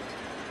A's?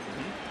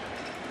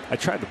 I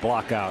tried to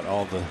block out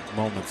all the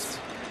moments.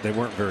 They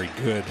weren't very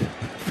good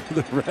for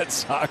the Red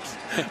Sox.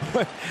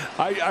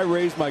 I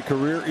raised my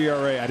career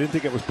ERA. I didn't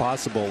think it was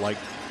possible. Like,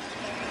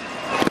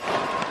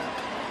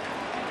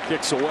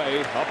 kicks away,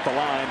 up the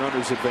line,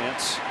 runners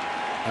advance.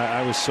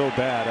 I was so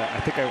bad. I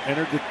think I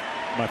entered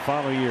my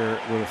final year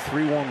with a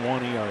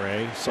 3.11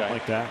 ERA, something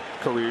like that.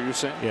 Career, you're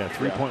saying? Yeah,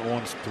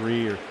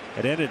 3.13, or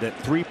it ended at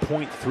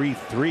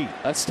 3.33.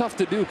 That's tough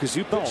to do because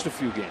you pitched a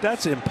few games.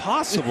 That's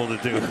impossible to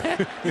do.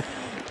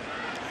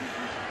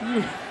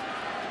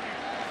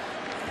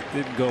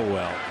 Didn't go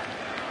well.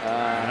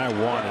 And I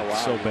wanted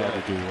so bad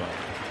to do well.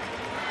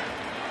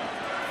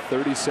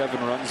 37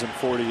 runs in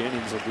 40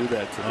 innings will do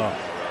that to them. Oh,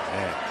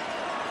 man.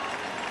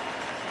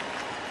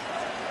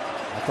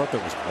 I thought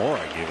there was more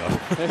I gave up.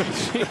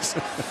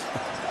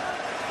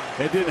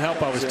 It didn't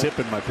help I was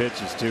tipping my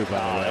pitches, too, by the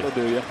way. That'll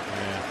do you.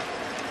 Yeah.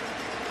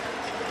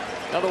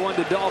 Another one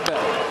to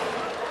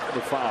Dahlbeck.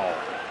 The foul.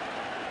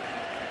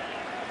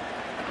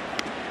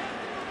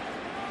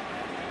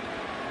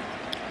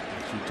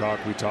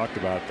 We talked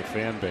about the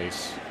fan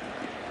base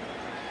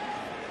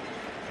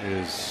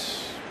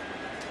is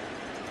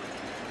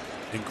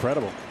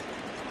incredible,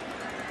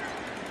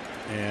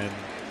 and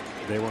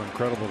they were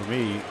incredible to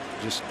me,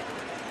 just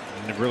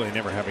really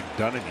never having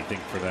done anything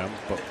for them,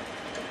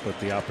 but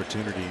the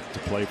opportunity to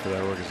play for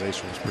that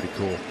organization was pretty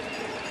cool.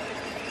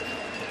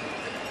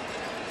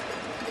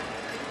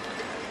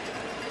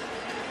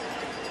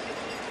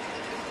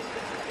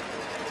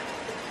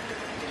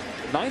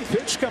 Ninth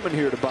pitch coming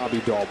here to Bobby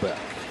Dahlbeck.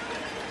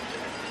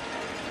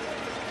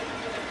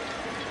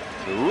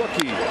 The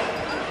rookie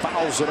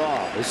fouls it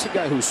off. This is a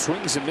guy who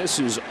swings and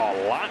misses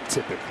a lot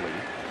typically.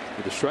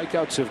 But the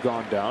strikeouts have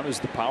gone down as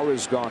the power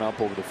has gone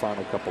up over the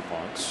final couple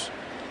months.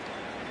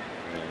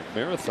 And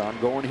marathon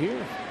going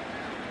here.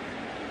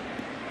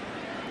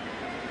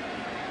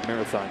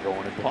 Marathon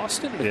going in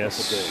Boston in a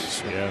couple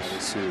days. Yes.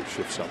 Let's see who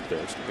shifts up there.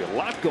 There's going to be a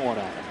lot going on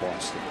in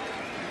Boston.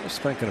 I was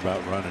thinking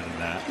about running in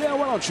that. Yeah,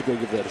 why don't you go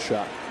give that a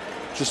shot?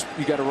 Just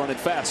you got to run it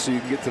fast so you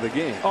can get to the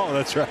game. Oh,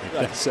 that's right.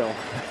 So.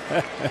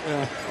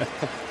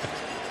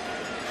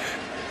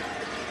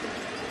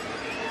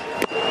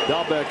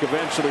 Dahlbeck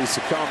eventually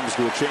succumbs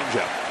to a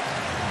changeup.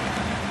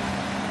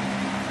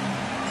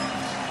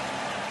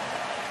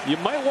 You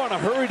might want to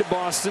hurry to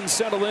Boston,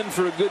 settle in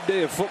for a good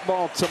day of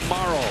football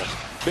tomorrow.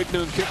 Big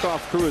Noon Kickoff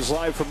crew is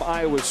live from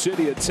Iowa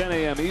City at 10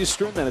 a.m.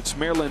 Eastern. Then it's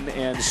Maryland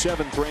and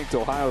 7th-ranked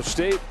Ohio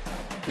State.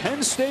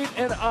 Penn State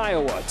and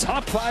Iowa.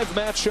 Top 5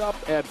 matchup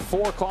at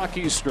 4 o'clock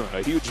Eastern.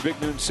 A huge Big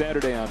Noon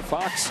Saturday on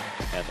Fox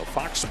and the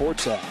Fox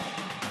Sports app.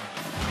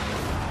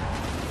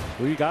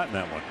 Who you got in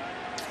that one?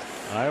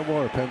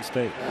 Iowa or Penn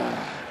State?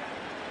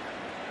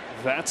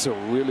 That's a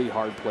really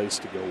hard place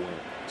to go in.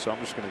 So I'm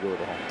just going to go with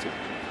the home team.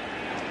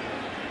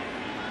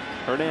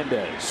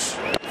 Hernandez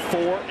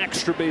 4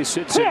 extra base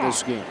hits in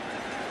this game.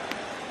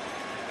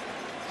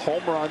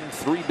 Home run,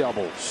 3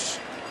 doubles.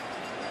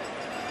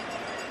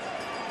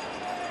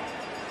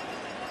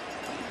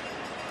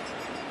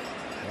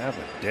 Have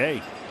a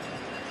day.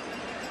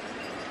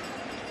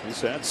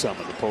 He's had some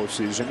in the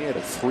postseason. He had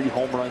a 3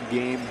 home run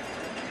game.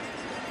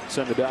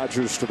 Sent the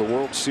Dodgers to the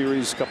World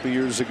Series a couple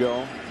years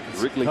ago.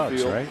 Wrigley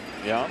Field. Right?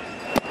 Yeah.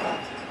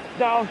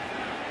 Down.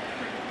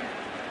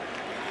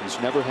 He's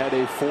never had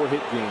a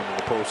 4-hit game in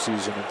the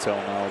postseason until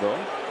now,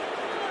 though.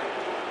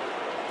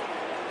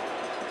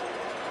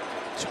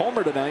 His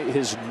homer tonight,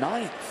 his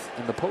 9th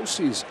in the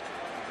postseason.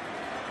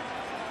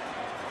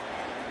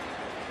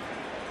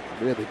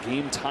 We had the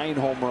game-tying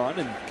home run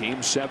in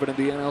Game 7 of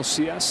the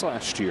NLCS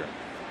last year.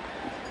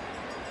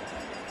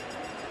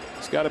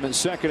 He's got him in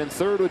 2nd and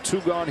 3rd with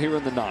 2 gone here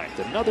in the 9th.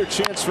 Another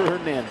chance for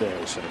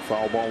Hernandez and a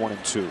foul ball,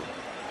 1-2.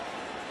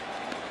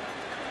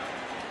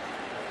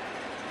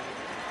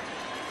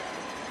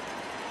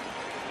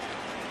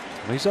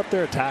 He's up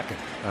there attacking.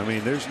 I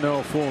mean, there's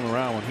no fooling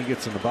around when he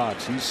gets in the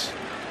box.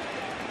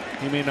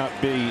 He may not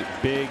be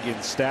big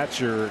in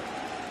stature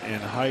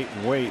and height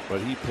and weight, but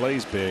he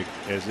plays big,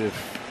 as if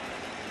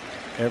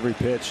every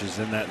pitch is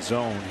in that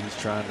zone. He's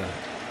trying to,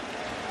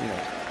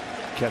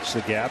 catch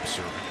the gaps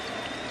or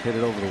hit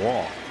it over the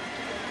wall.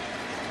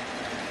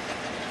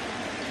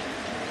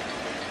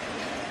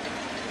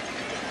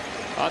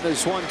 On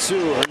this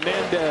 1-2,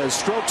 Hernandez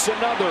strokes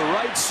another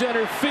right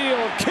center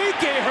field.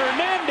 Kike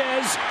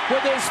Hernandez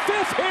with his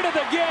 5th hit of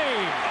the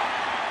game.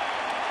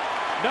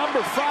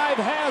 Number 5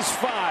 has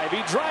 5.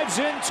 He drives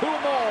in 2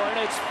 more, and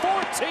it's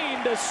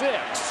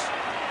 14-6.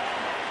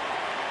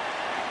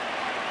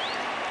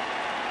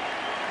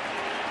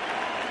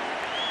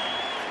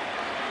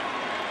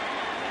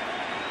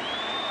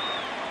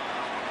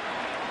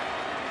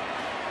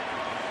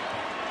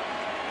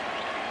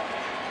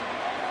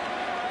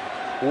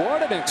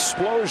 What an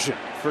explosion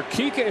for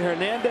Kike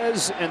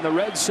Hernandez and the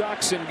Red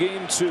Sox in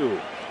Game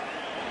 2.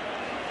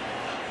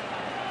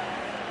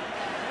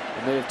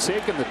 And they have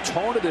taken the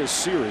tone of this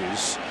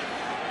series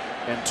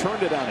and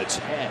turned it on its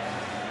head.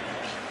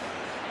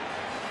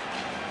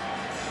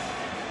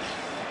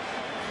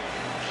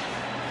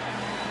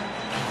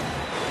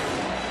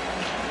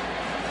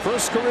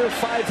 First career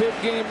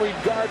 5-hit game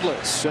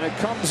regardless, and it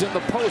comes in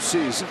the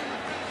postseason.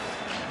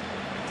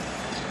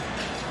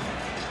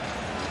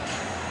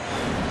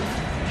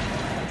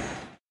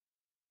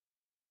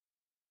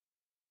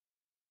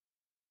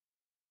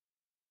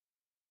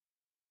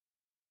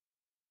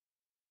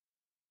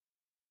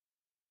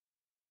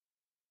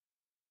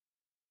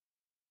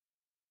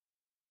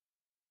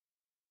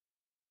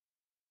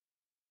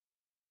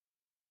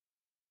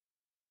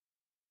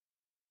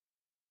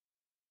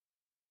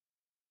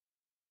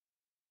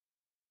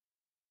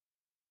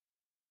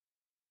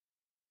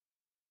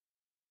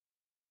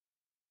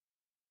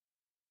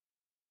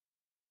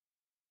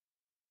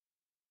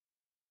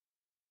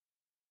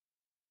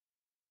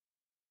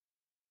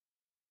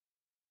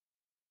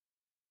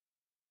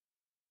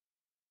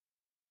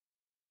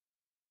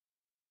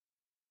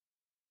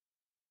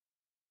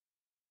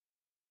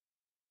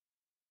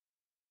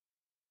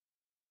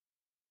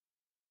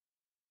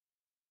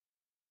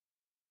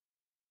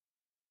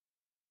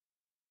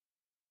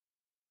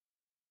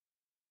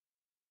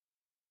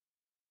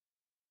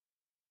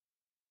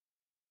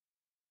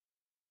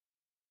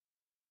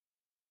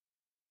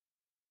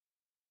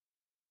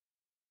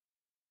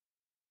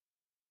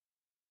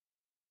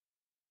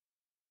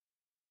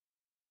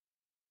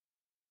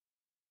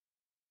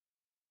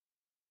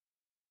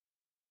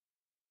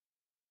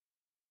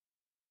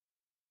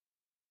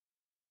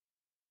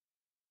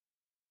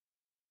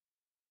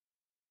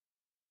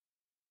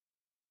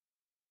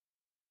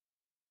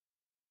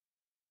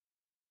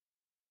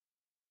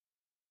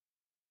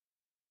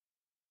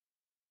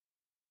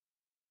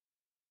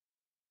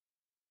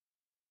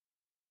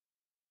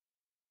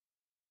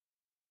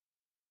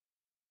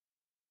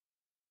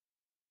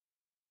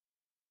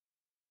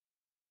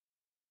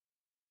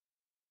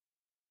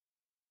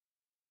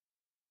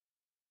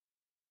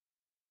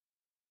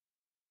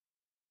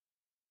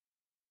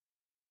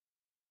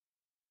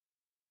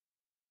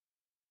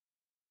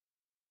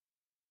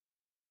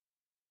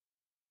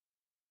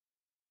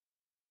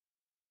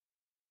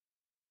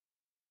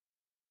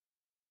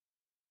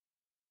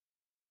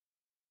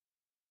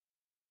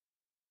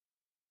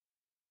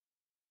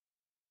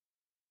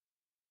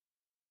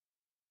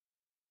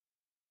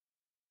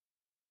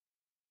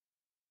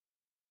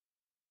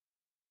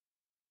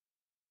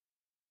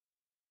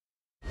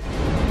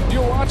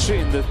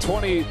 Watching the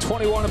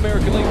 2021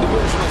 American League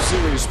Divisional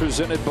Series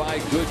presented by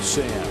Good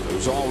Sam. It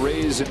was all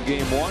Rays in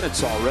Game 1.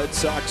 It's all Red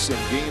Sox in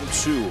Game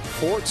 2.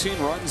 14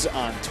 runs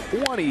on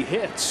 20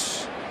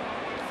 hits.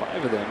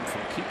 5 of them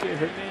from Kike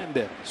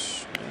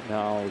Hernandez. And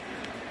now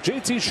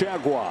JT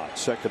Chargois,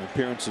 2nd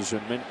appearances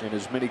in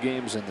as many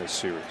games in this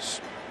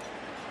series.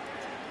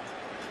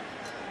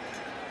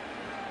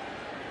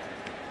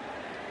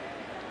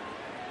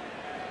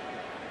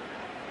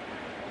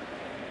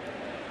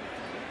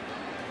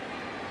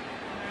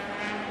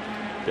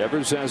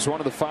 Devers has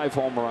one of the 5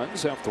 home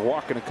runs after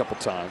walking a couple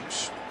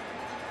times.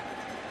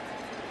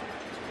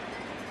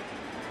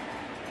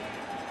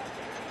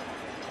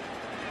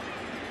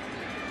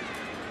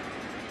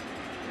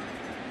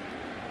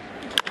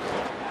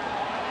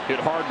 Hit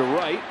hard to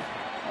right.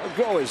 Our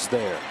go is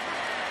there.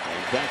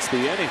 And that's the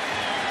inning.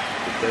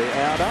 They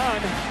add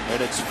on,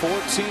 and it's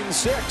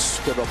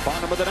 14-6 to the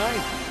bottom of the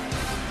 9th.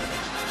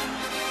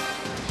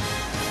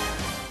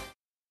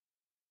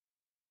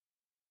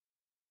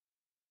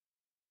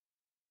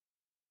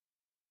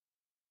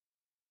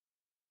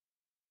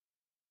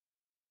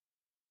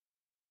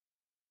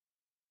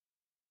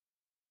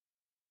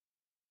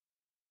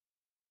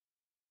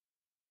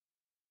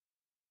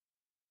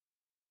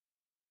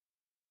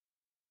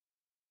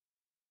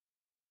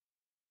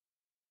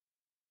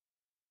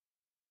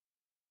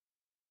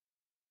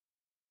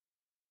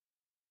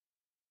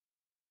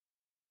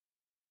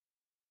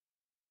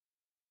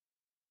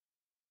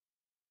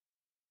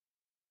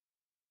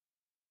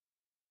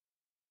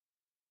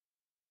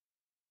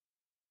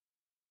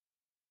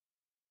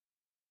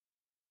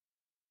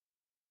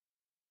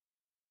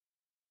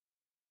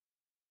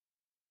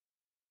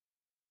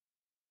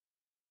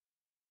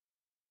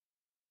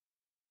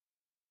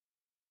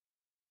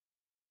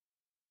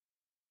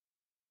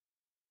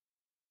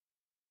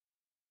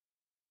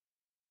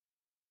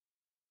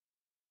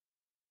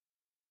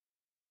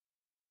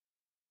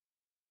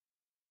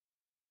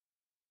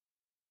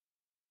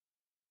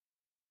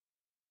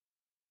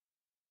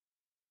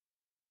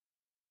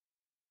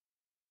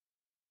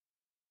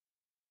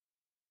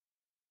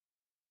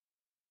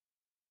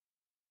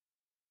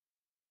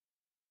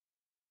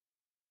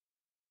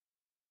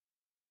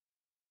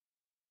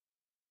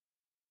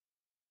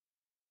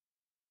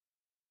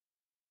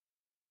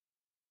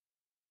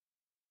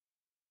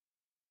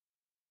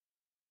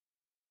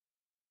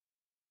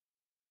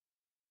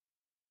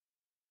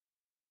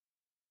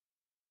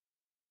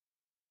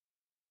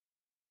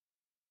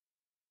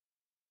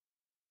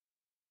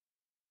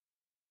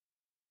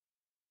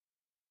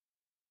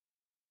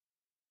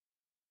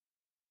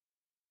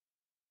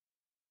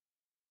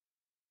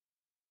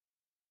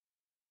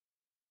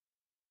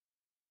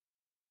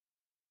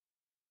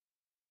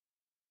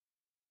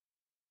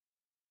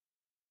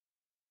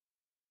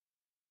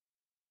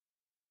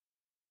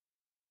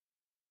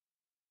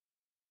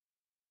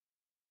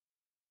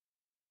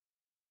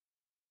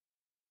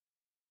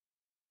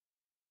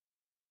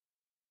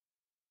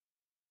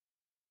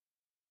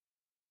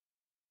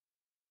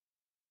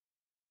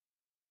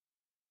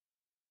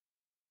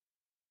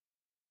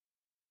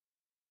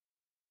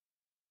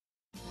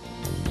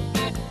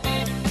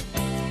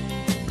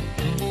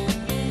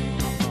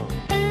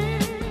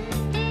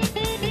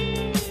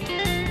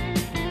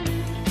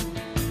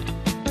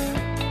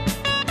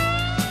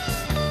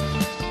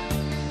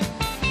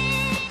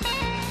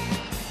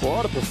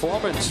 What a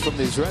performance from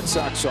these Red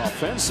Sox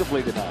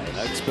offensively tonight.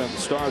 That's been the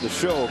star of the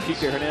show.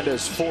 Kike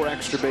Hernandez, 4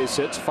 extra base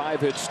hits,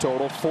 5 hits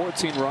total,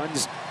 14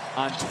 runs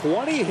on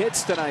 20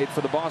 hits tonight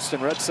for the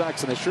Boston Red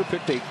Sox, and they sure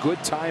picked a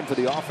good time for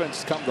the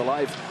offense to come to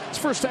life. It's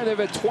the first time they've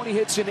had 20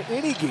 hits in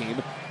any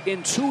game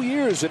in 2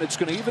 years, and it's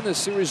going to even the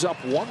series up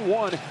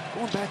 1-1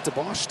 going back to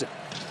Boston.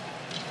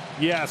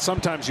 Yeah,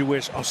 sometimes you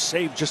wish, oh,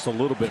 save just a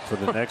little bit for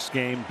the next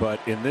game, but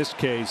in this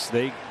case,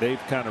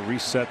 they've kind of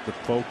reset the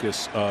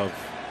focus of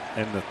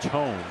and the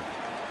tone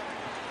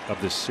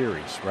of this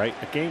series, right?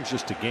 A game's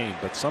just a game,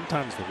 but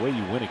sometimes the way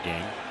you win a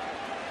game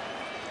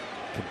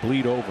can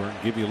bleed over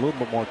and give you a little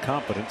bit more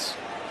confidence,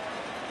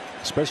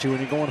 especially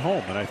when you're going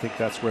home. And I think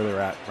that's where they're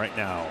at right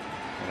now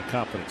on a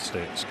confidence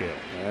scale.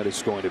 That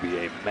is going to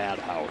be a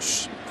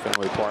madhouse.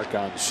 Fenway Park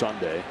on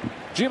Sunday.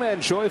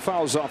 G-Man Choi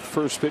fouls off the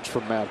first pitch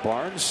from Matt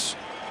Barnes.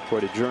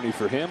 Quite a journey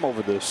for him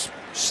over this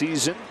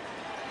season.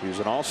 He was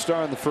an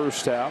all-star in the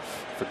first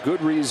half for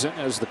good reason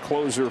as the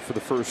closer for the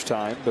first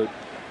time, but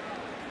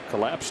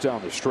collapsed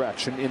down the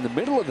stretch. And in the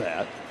middle of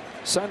that,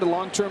 signed a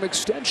long-term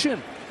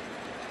extension.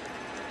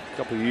 A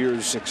couple of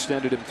years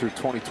extended him through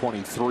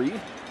 2023.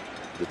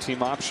 The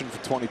team option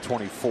for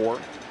 2024.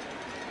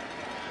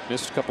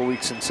 Missed a couple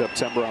weeks in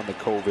September on the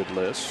COVID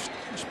list.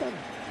 He's been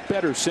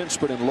better since,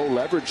 but in low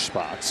leverage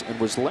spots, and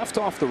was left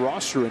off the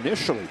roster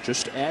initially,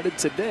 just added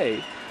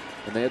today,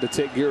 and they had to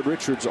take Garrett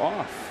Richards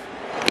off.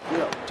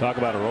 Talk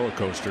about a roller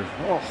coaster.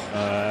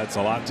 That's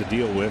a lot to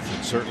deal with,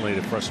 and certainly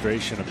the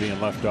frustration of being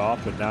left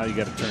off, but now you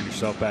got to turn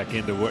yourself back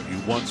into what you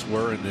once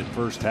were in the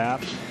first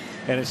half.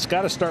 And it's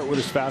got to start with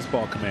his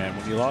fastball command.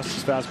 When you lost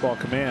his fastball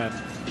command,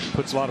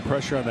 puts a lot of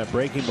pressure on that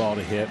breaking ball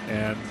to hit,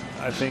 and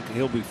I think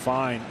he'll be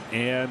fine,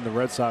 and the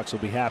Red Sox will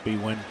be happy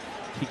when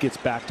he gets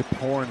back to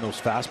pouring those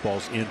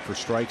fastballs in for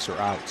strikes or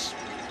outs.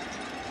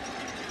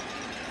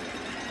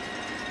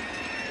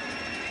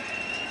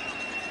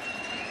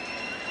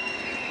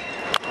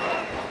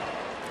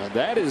 And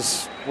that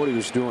is what he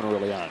was doing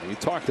early on. He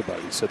talked about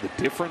it. He said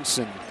the difference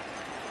in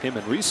him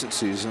in recent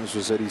seasons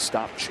was that he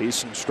stopped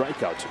chasing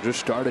strikeouts and just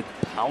started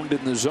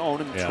pounding the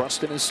zone and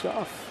trusting his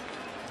stuff.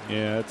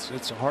 Yeah,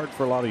 it's hard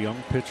for a lot of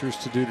young pitchers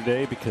to do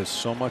today because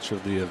so much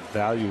of the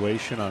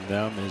evaluation on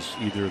them is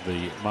either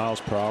the miles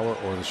per hour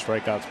or the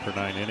strikeouts per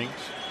 9 innings.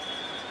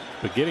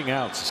 But getting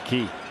outs is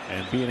key,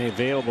 and being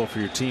available for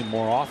your team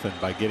more often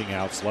by getting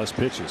outs, less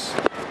pitches.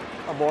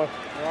 Oh boy,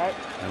 all right.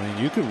 I mean,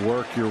 you could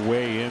work your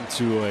way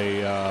into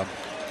a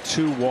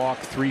 2-walk,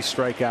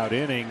 3-strikeout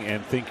inning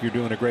and think you're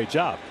doing a great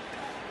job.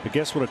 But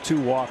guess what a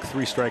 2-walk,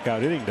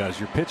 3-strikeout inning does?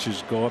 Your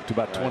pitches go up to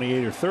about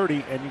 28 or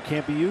 30, and you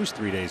can't be used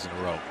 3 days in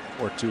a row,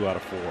 or 2 out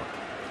of 4.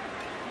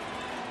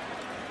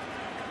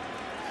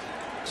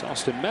 So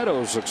Austin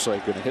Meadows looks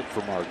like going to hit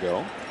for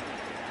Margot.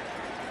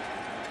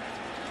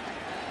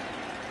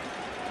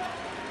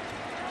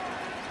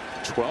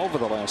 Twelve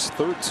of the last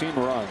 13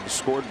 runs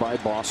scored by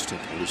Boston.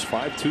 It was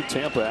 5-2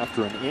 Tampa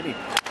after an inning.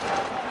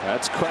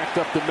 That's cracked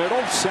up the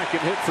middle. Second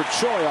hit for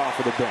Choi off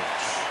of the bench.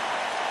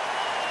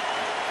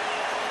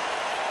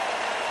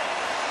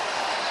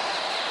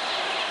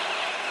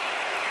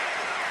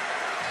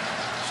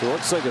 So it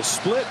looks like a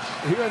split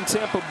here in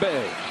Tampa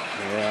Bay.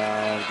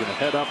 Yeah, going to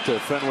head up to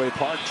Fenway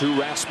Park. Drew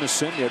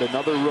Rasmussen, yet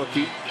another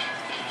rookie.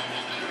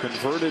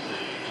 Converted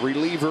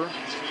reliever.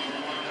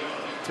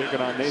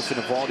 Taking on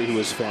Nathan Eovaldi, who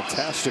was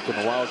fantastic in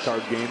the wild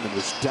card game and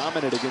was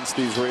dominant against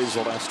these Rays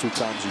the last 2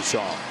 times you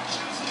saw him.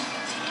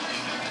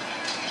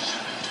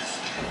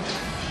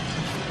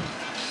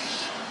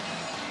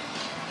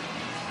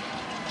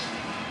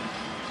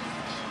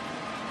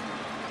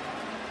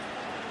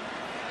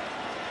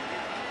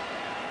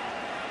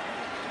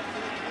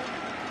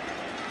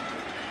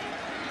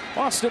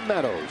 Austin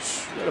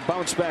Meadows had a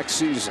bounce back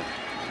season.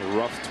 A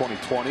rough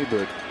 2020,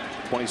 but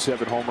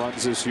 27 home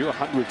runs this year,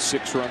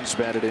 106 runs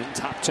batted in,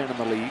 top 10 in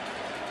the league.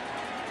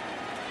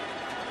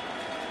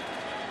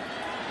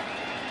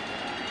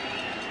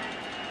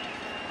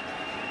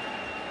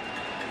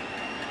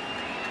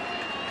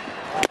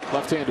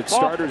 Left-handed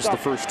starters the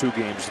first 2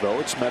 games, though.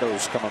 It's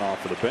Meadows coming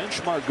off of the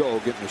bench. Margot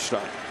getting the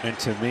start. And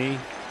to me,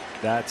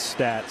 that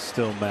stat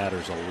still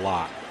matters a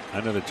lot.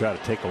 I know they try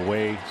to take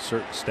away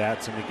certain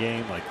stats in the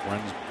game, like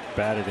runs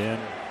batted in.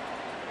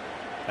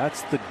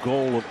 That's the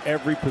goal of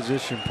every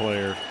position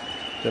player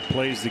that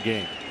plays the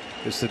game,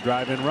 is to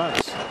drive in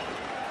runs.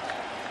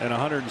 And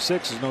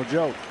 106 is no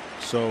joke.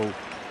 So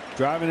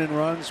driving in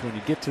runs, when you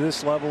get to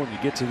this level and you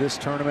get to this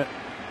tournament,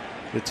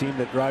 the team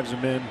that drives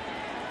them in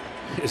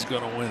is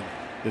going to win.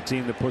 The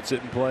team that puts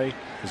it in play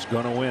is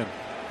going to win.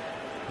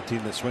 The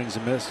team that swings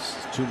and misses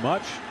too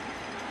much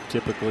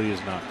typically is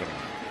not going to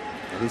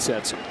win. He's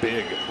had some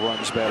big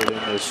runs batted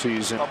in this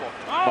season.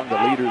 Among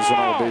the leaders in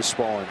all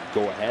baseball in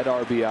go-ahead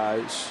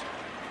RBIs.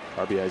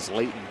 RBIs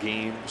late in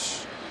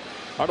games.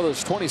 Out of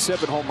those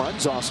 27 home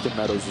runs Austin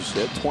Meadows has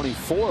hit,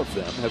 24 of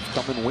them have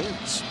come in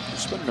wins.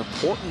 He's been an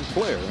important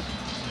player.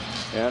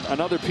 And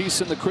another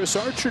piece in the Chris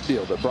Archer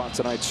deal that brought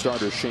tonight's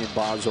starter Shane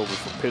Baz over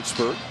from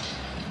Pittsburgh.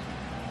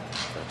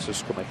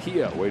 Francisco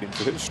Mejia waiting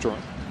for his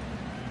turn.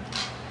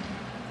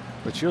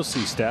 But you'll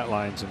see stat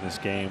lines in this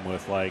game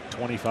with like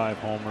 25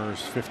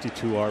 homers,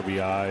 52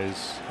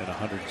 RBIs, and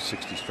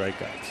 160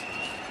 strikeouts.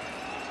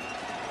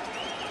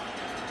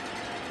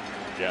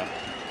 Yeah.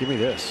 Give me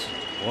this.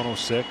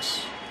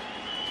 106,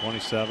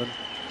 27.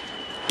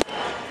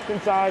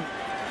 Inside.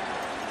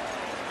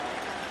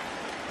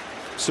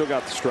 Still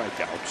got the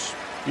strikeouts.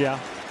 Yeah.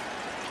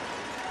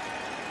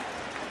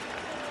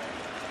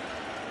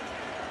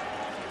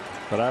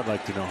 But I'd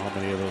like to know how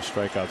many of those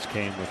strikeouts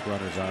came with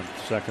runners on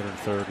second and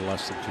third and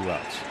less than 2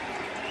 outs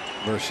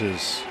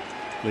versus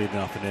leading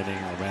off an inning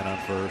or man on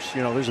first.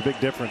 You know, there's a big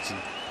difference in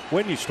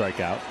when you strike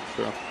out.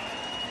 Sure.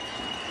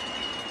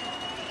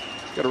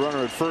 Got a runner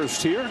at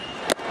first here.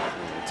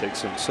 It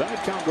takes inside.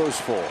 Count goes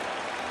full.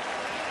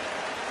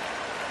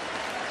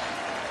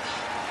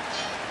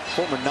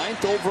 Former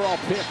 9th overall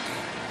pick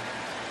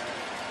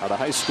out of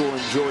high school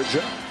in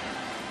Georgia.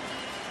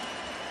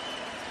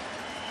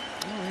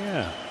 Oh,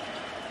 yeah.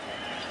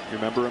 You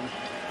remember him?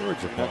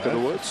 Georgia Back in the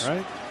woods.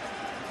 Right.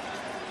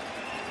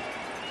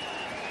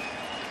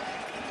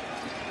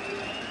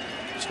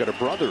 He's got a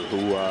brother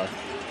who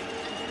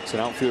is an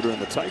outfielder in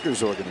the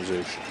Tigers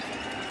organization.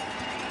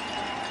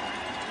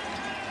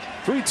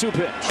 3-2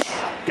 pitch.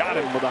 Got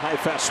him with a high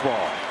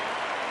fastball.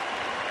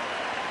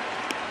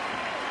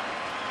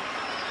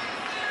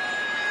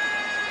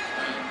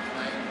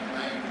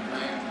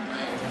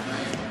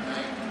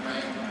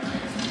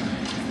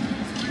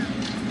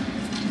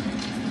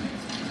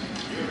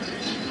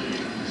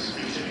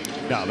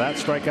 Now that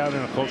strikeout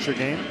in a closer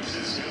game,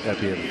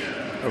 that'd be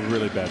a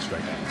really bad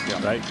strikeout.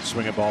 Yeah. Right?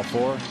 Swing at ball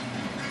 4.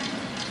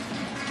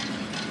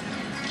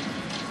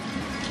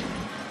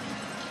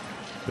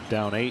 But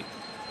down 8.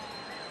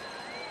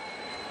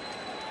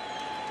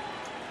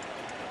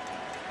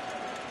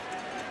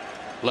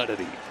 Let it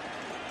eat.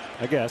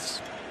 I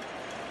guess.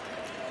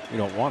 You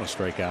don't want to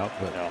strike out,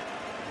 but no.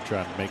 You're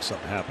trying to make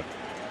something happen.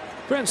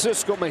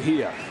 Francisco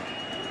Mejia.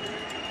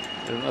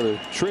 Another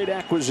trade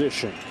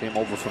acquisition. Came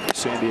over from the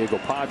San Diego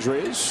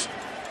Padres.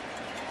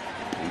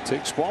 He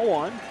takes ball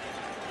 1.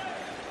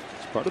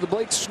 It's part of the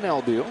Blake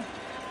Snell deal.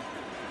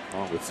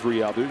 along with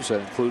 3 others.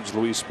 That includes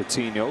Luis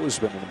Patino, who's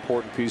been an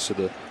important piece of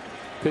the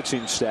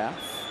pitching staff.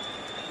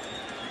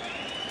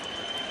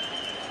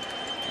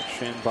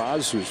 Shane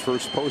Baz, whose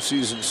first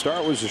postseason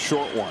start was a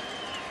short one.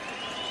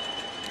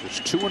 There's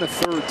 2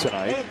 1/3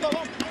 tonight.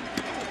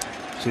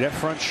 See that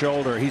front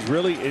shoulder, he's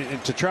really,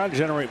 to try to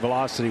generate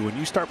velocity, when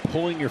you start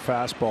pulling your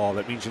fastball,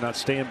 that means you're not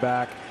staying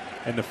back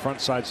and the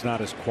front side's not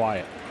as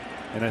quiet.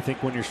 And I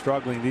think when you're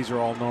struggling, these are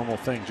all normal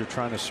things. You're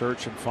trying to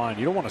search and find.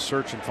 You don't want to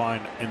search and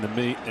find in the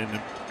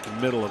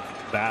middle of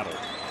battle,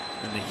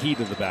 in the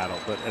heat of the battle.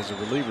 But as a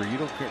reliever, you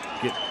don't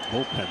get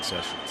bullpen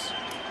sessions.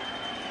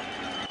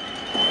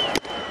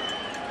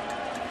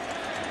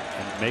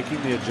 And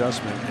making the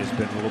adjustment has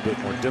been a little bit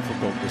more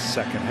difficult this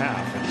second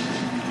half. And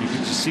you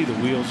can just see the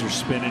wheels are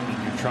spinning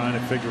and you're trying to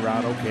figure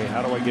out, okay,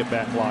 how do I get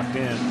back locked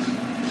in?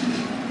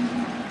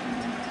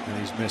 And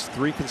he's missed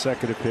 3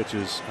 consecutive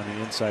pitches on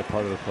the inside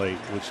part of the plate,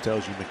 which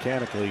tells you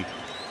mechanically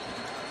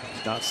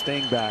he's not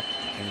staying back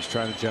and he's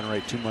trying to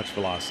generate too much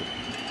velocity.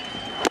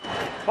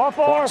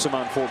 Walks him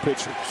on 4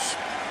 pitches.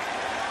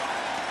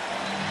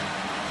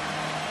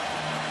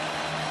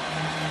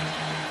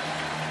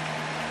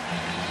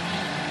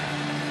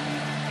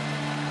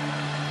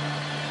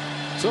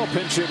 So a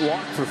pinch hit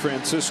walk for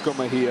Francisco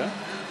Mejia.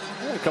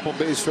 And a couple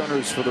base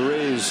runners for the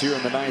Rays here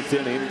in the 9th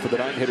inning for the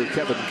 9-hitter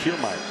Kevin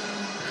Kiermaier.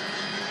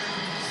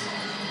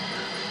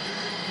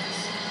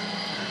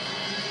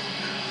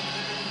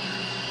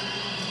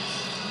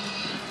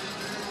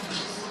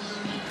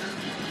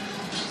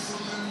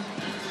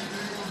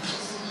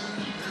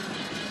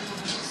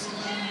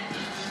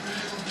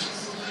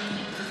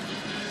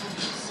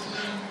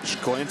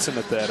 Just glancing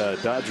at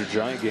that Dodger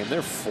Giant game,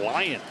 they're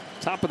flying.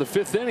 Top of the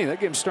 5th inning. That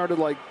game started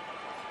like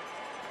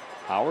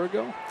hour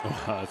ago.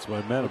 Oh, that's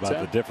what I meant about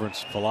the different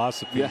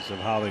philosophies of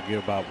how they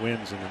give about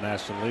wins in the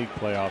National League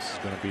playoffs. Is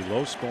going to be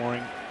low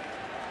scoring,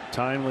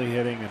 timely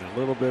hitting, and a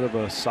little bit of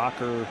a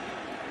soccer.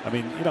 I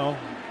mean, you know,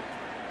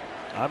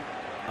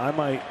 I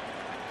might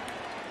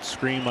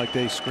scream like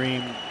they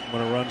scream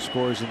when a run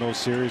scores in those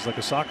series, like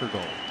a soccer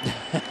goal.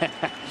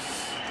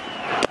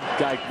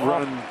 Guy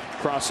running,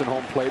 crossing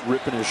home plate,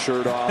 ripping his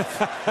shirt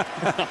off.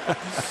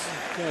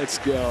 Let's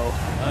go.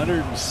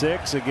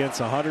 106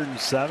 against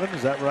 107.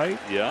 Is that right?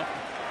 Yeah.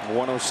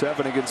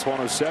 107 against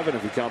 107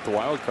 if you count the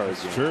wild card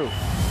game. True.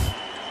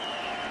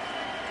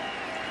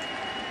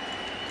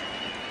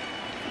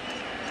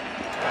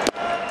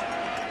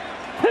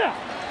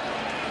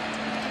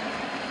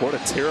 What a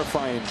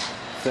terrifying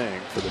thing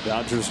for the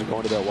Dodgers to go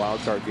into that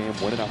wild card game,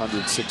 winning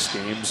 106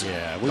 games,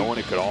 knowing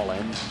it could all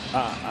end.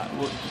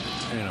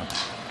 You know.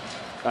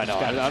 I know.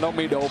 I don't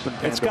mean to open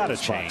Pandora's It's got to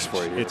box change.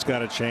 for you. It's got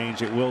to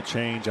change. It will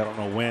change. I don't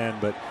know when,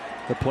 but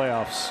the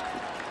playoffs,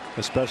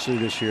 especially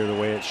this year, the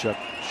way it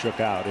shook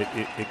out,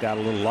 it got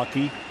a little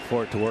lucky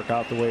for it to work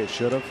out the way it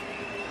should have.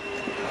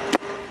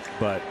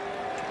 But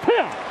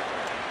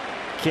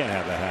can't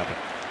have that happen.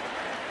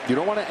 You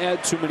don't want to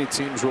add too many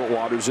teams where it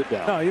waters it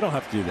down. No, you don't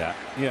have to do that.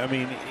 Yeah, I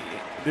mean,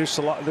 there's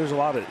a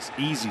lot of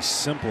easy,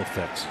 simple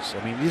fixes.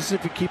 I mean, just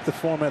if you keep the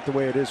format the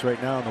way it is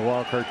right now, and the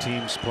wild card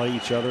teams play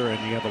each other,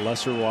 and you have a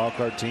lesser wild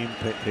card team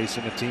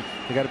facing a team,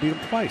 you got to beat them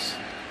twice.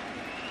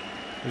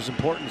 There's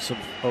importance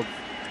of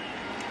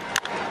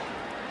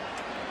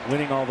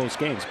winning all those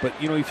games. But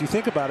you know, if you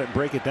think about it and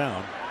break it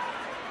down,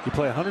 you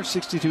play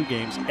 162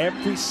 games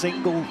every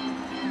single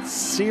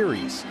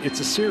series. It's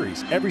a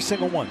series, every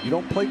single one. You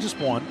don't play just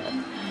one,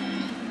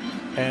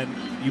 and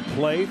you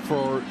play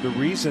for the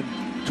reason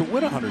to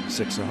win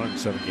 106,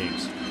 107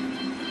 games,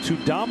 to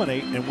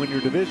dominate and win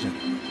your division.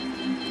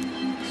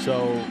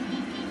 So,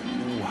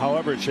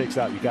 however it shakes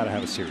out, you got to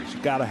have a series.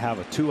 You got to have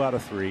a 2 out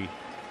of 3,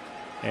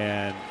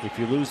 and if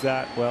you lose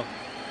that, well,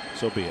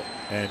 so be it.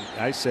 And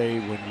I say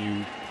when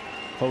you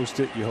host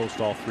it, you host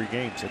all 3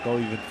 games. It go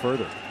even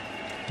further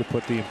to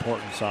put the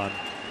importance on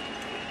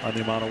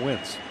the amount of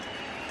wins.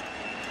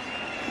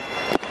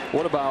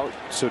 What about,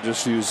 so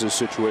just use this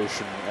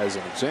situation as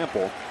an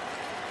example,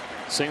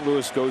 St.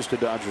 Louis goes to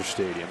Dodger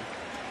Stadium.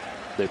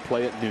 They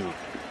play at noon.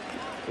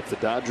 If the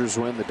Dodgers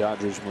win, the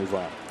Dodgers move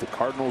on. If the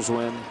Cardinals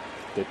win,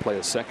 they play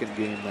a second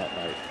game that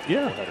night.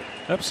 Yeah,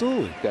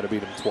 absolutely. Got to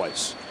beat them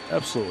twice.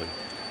 Absolutely.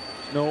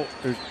 No,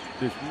 there's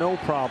no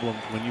problem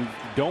when you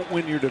don't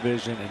win your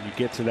division and you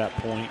get to that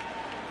point.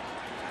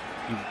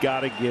 You've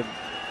got to give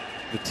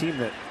the team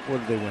that, what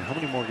did they win? How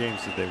many more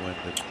games did they win?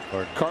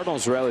 The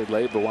Cardinals rallied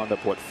late, but wound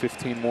up, what,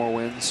 15 more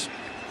wins?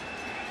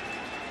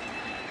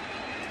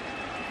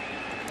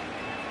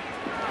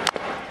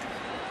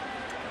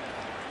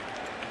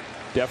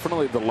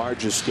 Definitely the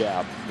largest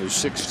gap. There's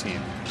 16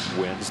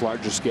 wins.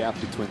 Largest gap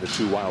between the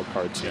 2 wild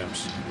card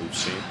teams we've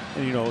seen.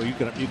 And you know, you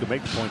can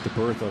make the point the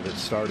birth of it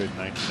started in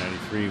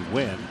 1993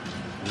 when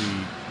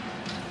we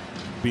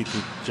beat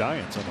the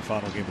Giants on the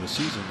final game of the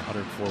season.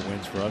 104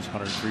 wins for us,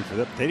 103 for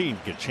them. They didn't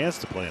even get a chance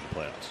to play in the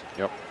playoffs.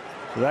 Yep.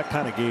 So that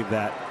kind of gave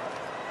that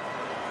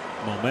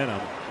momentum.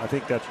 I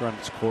think that's run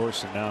its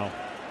course, and now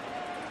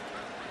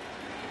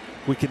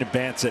we can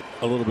advance it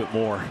a little bit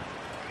more.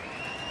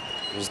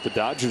 It was the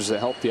Dodgers that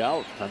helped you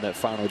out on that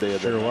final day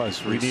of the sure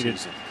was. We needed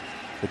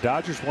The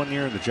Dodgers 1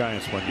 year and the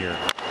Giants 1 year.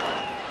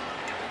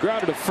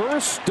 Grounded to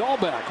first.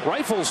 Dahlbeck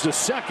rifles to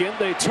second.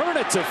 They turn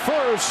it to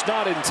first.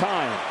 Not in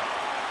time.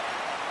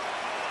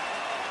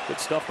 Good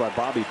stuff by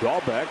Bobby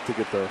Dahlbeck to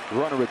get the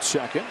runner at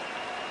second.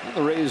 And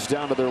the Rays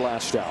down to their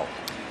last out.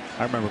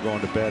 I remember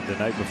going to bed the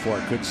night before.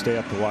 I couldn't stay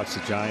up to watch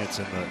the Giants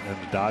and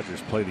the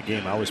Dodgers play the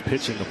game. I was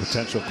pitching a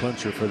potential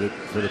clincher for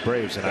the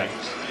Braves, and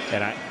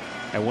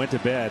I went to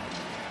bed,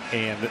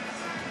 and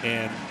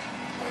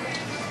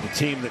the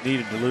team that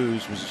needed to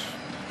lose was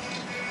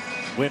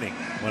winning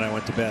when I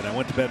went to bed. I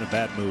went to bed in a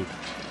bad mood.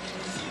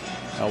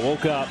 I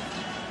woke up,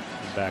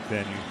 and back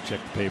then you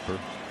check the paper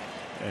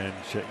and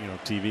check,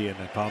 TV, and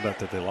I found out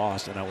that they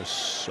lost, and I was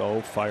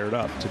so fired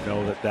up to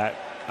know that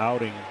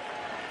outing,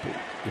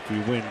 if we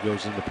win,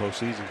 goes into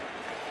postseason.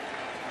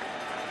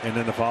 And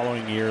then the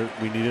following year,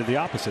 we needed the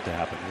opposite to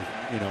happen.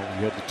 You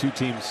had the two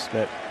teams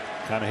that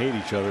kind of hate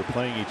each other,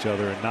 playing each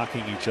other and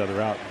knocking each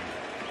other out.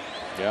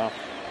 Yeah.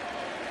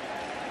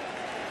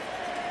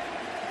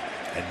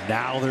 And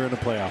now they're in the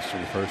playoffs for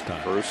the first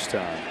time. First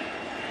time.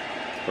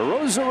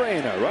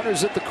 Rosarena,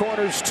 runners at the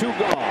corners, 2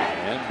 gone,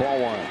 and ball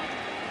 1.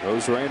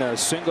 Rosarena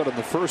singled in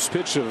the first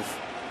pitch of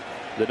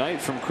the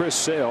night from Chris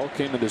Sale,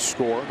 came in to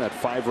score in that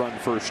 5-run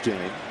first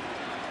inning.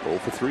 0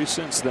 for 3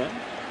 since then.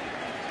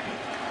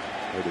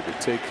 Ready to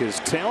take his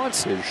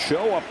talents, his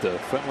show up to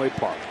Fenway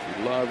Park.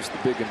 He loves the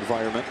big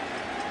environment,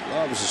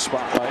 loves the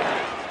spotlight.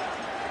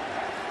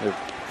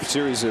 A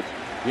series at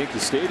Yankee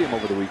Stadium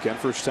over the weekend,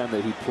 first time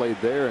that he played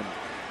there, and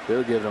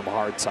they're giving him a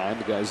hard time,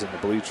 the guys in the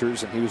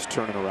bleachers, and he was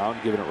turning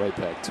around, giving it right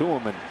back to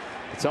him, and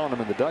telling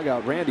him in the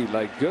dugout, Randy,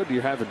 like, good,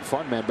 you're having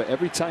fun, man, but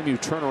every time you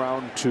turn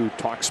around to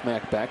talk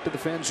smack back to the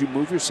fans, you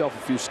move yourself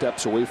a few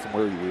steps away from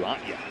where you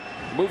want you.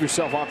 Move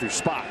yourself off your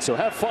spot. So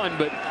have fun,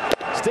 but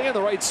stay in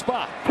the right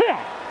spot.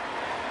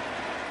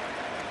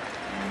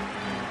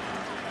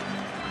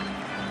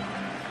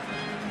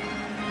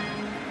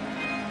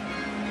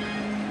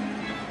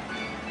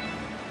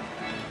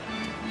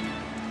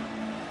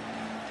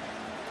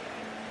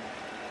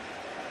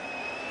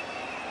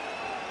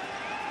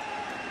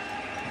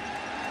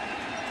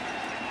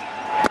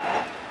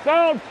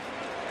 Down.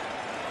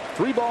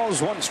 3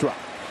 balls, 1 strike.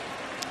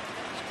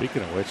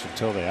 Speaking of which,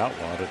 until they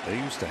outlawed it, they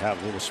used to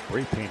have little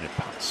spray painted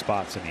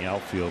spots in the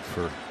outfield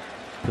for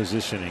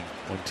positioning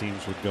when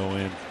teams would go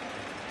in.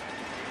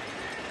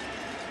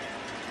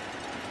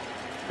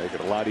 Make it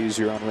a lot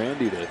easier on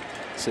Randy to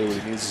say what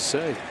he needs to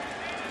say.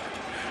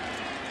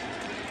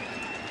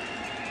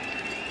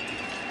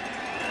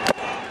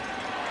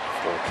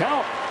 Full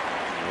count.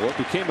 What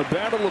became a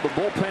battle of the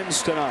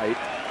bullpens tonight.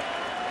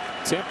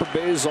 Tampa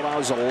Bay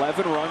allows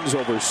 11 runs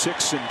over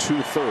 6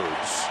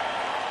 2/3.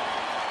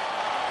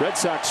 Red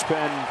Sox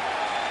pen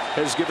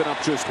has given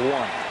up just 1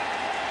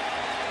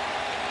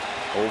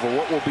 over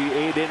what will be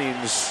 8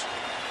 innings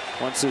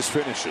once this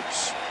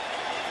finishes.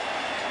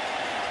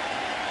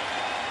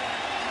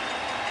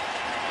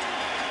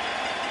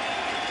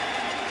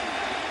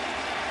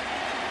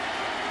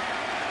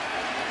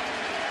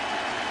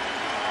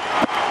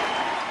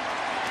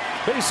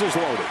 Bases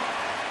loaded.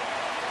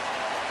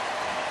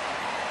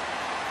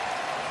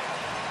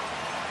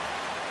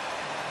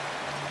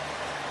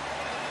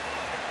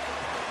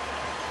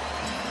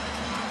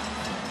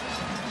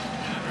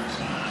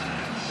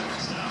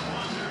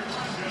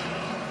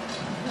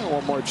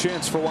 One more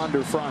chance for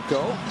Wander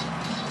Franco,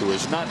 who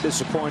is not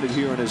disappointed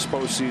here in his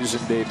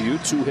postseason debut.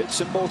 2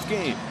 hits in both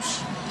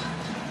games.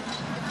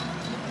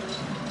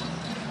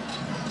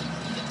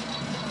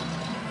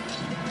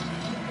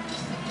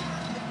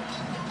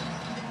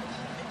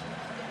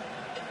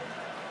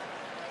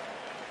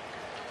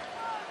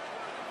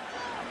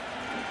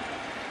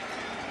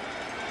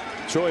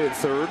 Choi at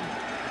third.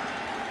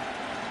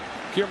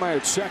 Kiermaier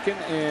at second,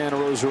 and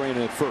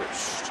Rosarena at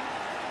first.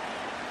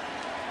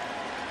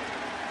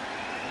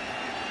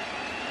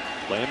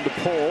 Lay him to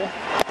pull,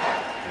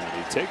 and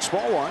he takes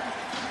ball 1.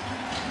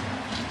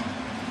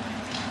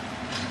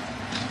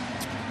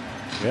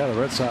 Yeah, the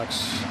Red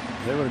Sox,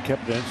 they would have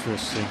kept it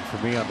interesting for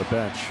me on the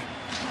bench,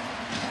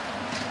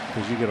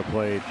 because you could have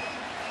played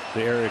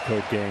the area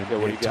code game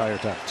the entire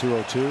time.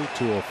 202,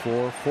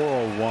 204,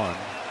 401,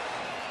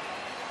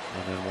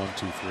 and then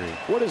 123.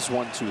 What is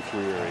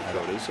 123 area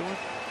code? Is it one?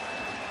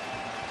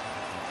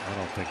 I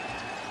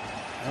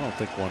don't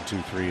think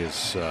 123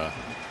 is.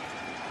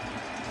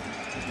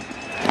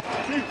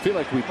 I feel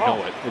like we'd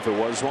know it if it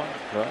was one,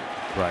 right?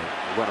 Right.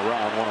 It went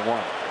around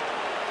 1-1.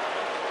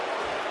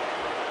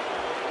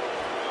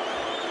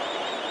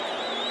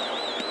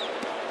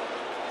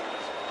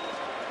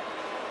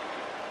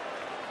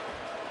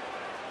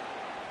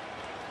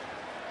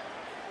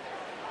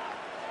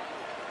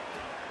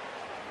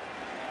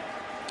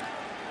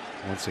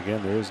 Once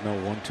again, there is no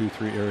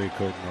 123 area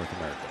code in North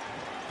America.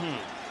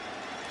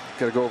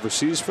 Got to go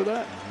overseas for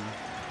that?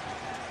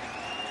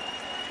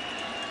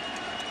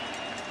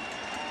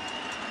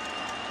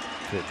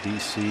 At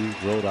DC,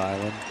 Rhode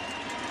Island,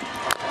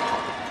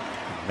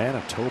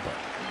 Manitoba.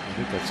 I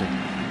think that's in.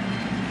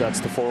 That's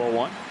the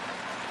 401?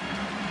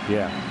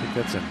 Yeah, I think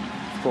that's in.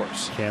 Of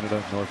course.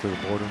 Canada, north of the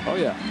border. Oh,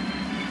 yeah.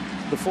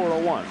 the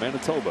 401,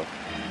 Manitoba,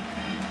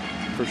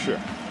 for sure.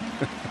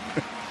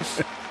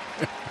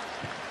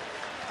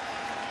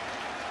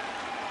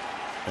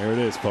 There it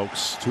is,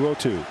 folks.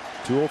 202,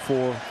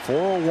 204,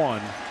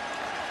 401,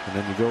 and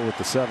then you go with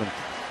the 7th.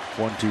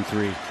 1, 2,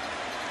 3.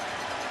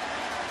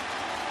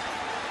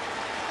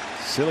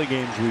 Silly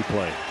games we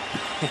play.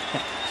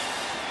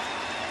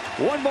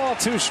 1 ball,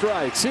 2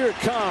 strikes. Here it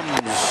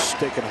comes.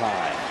 Taken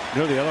high.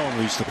 You know the other one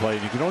we used to play,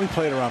 and you can only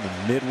play it around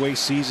the midway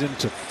season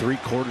to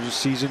 3/4 of the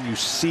season. You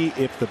see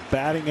if the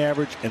batting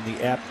average and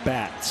the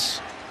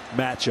at-bats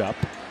match up,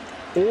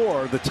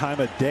 or the time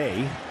of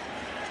day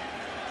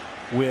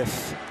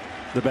with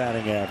the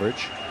batting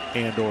average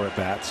and or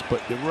at-bats.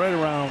 But right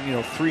around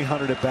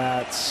 300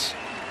 at-bats,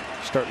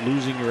 start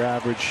losing your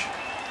average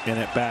and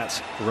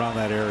at-bats around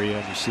that area,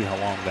 and you see how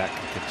long that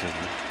can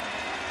continue.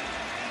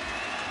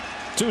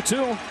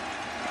 2-2.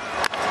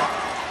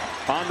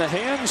 On the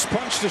hands,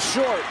 punch to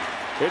short.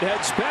 It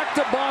heads back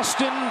to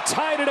Boston,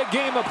 tied at a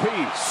game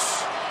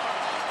apiece.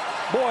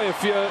 Boy,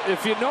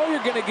 if you know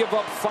you're going to give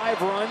up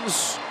 5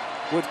 runs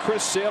with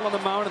Chris Sale on the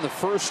mound in the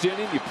first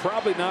inning, you're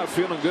probably not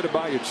feeling good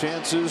about your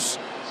chances.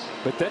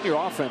 But then your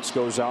offense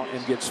goes out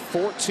and gets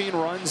 14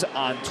 runs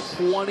on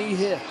 20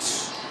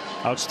 hits.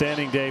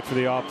 Outstanding day for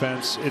the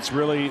offense. It's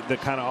really the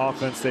kind of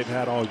offense they've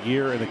had all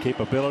year and the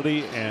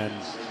capability, and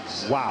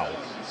wow,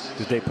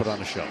 did they put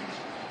on a show.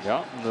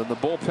 Yeah, and then the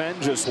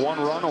bullpen just 1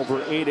 run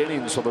over 8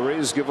 innings, so the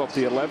Rays give up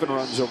the 11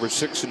 runs over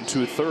 6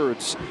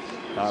 2/3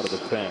 out of the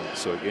pen.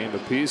 So a game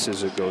apiece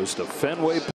as it goes to Fenway.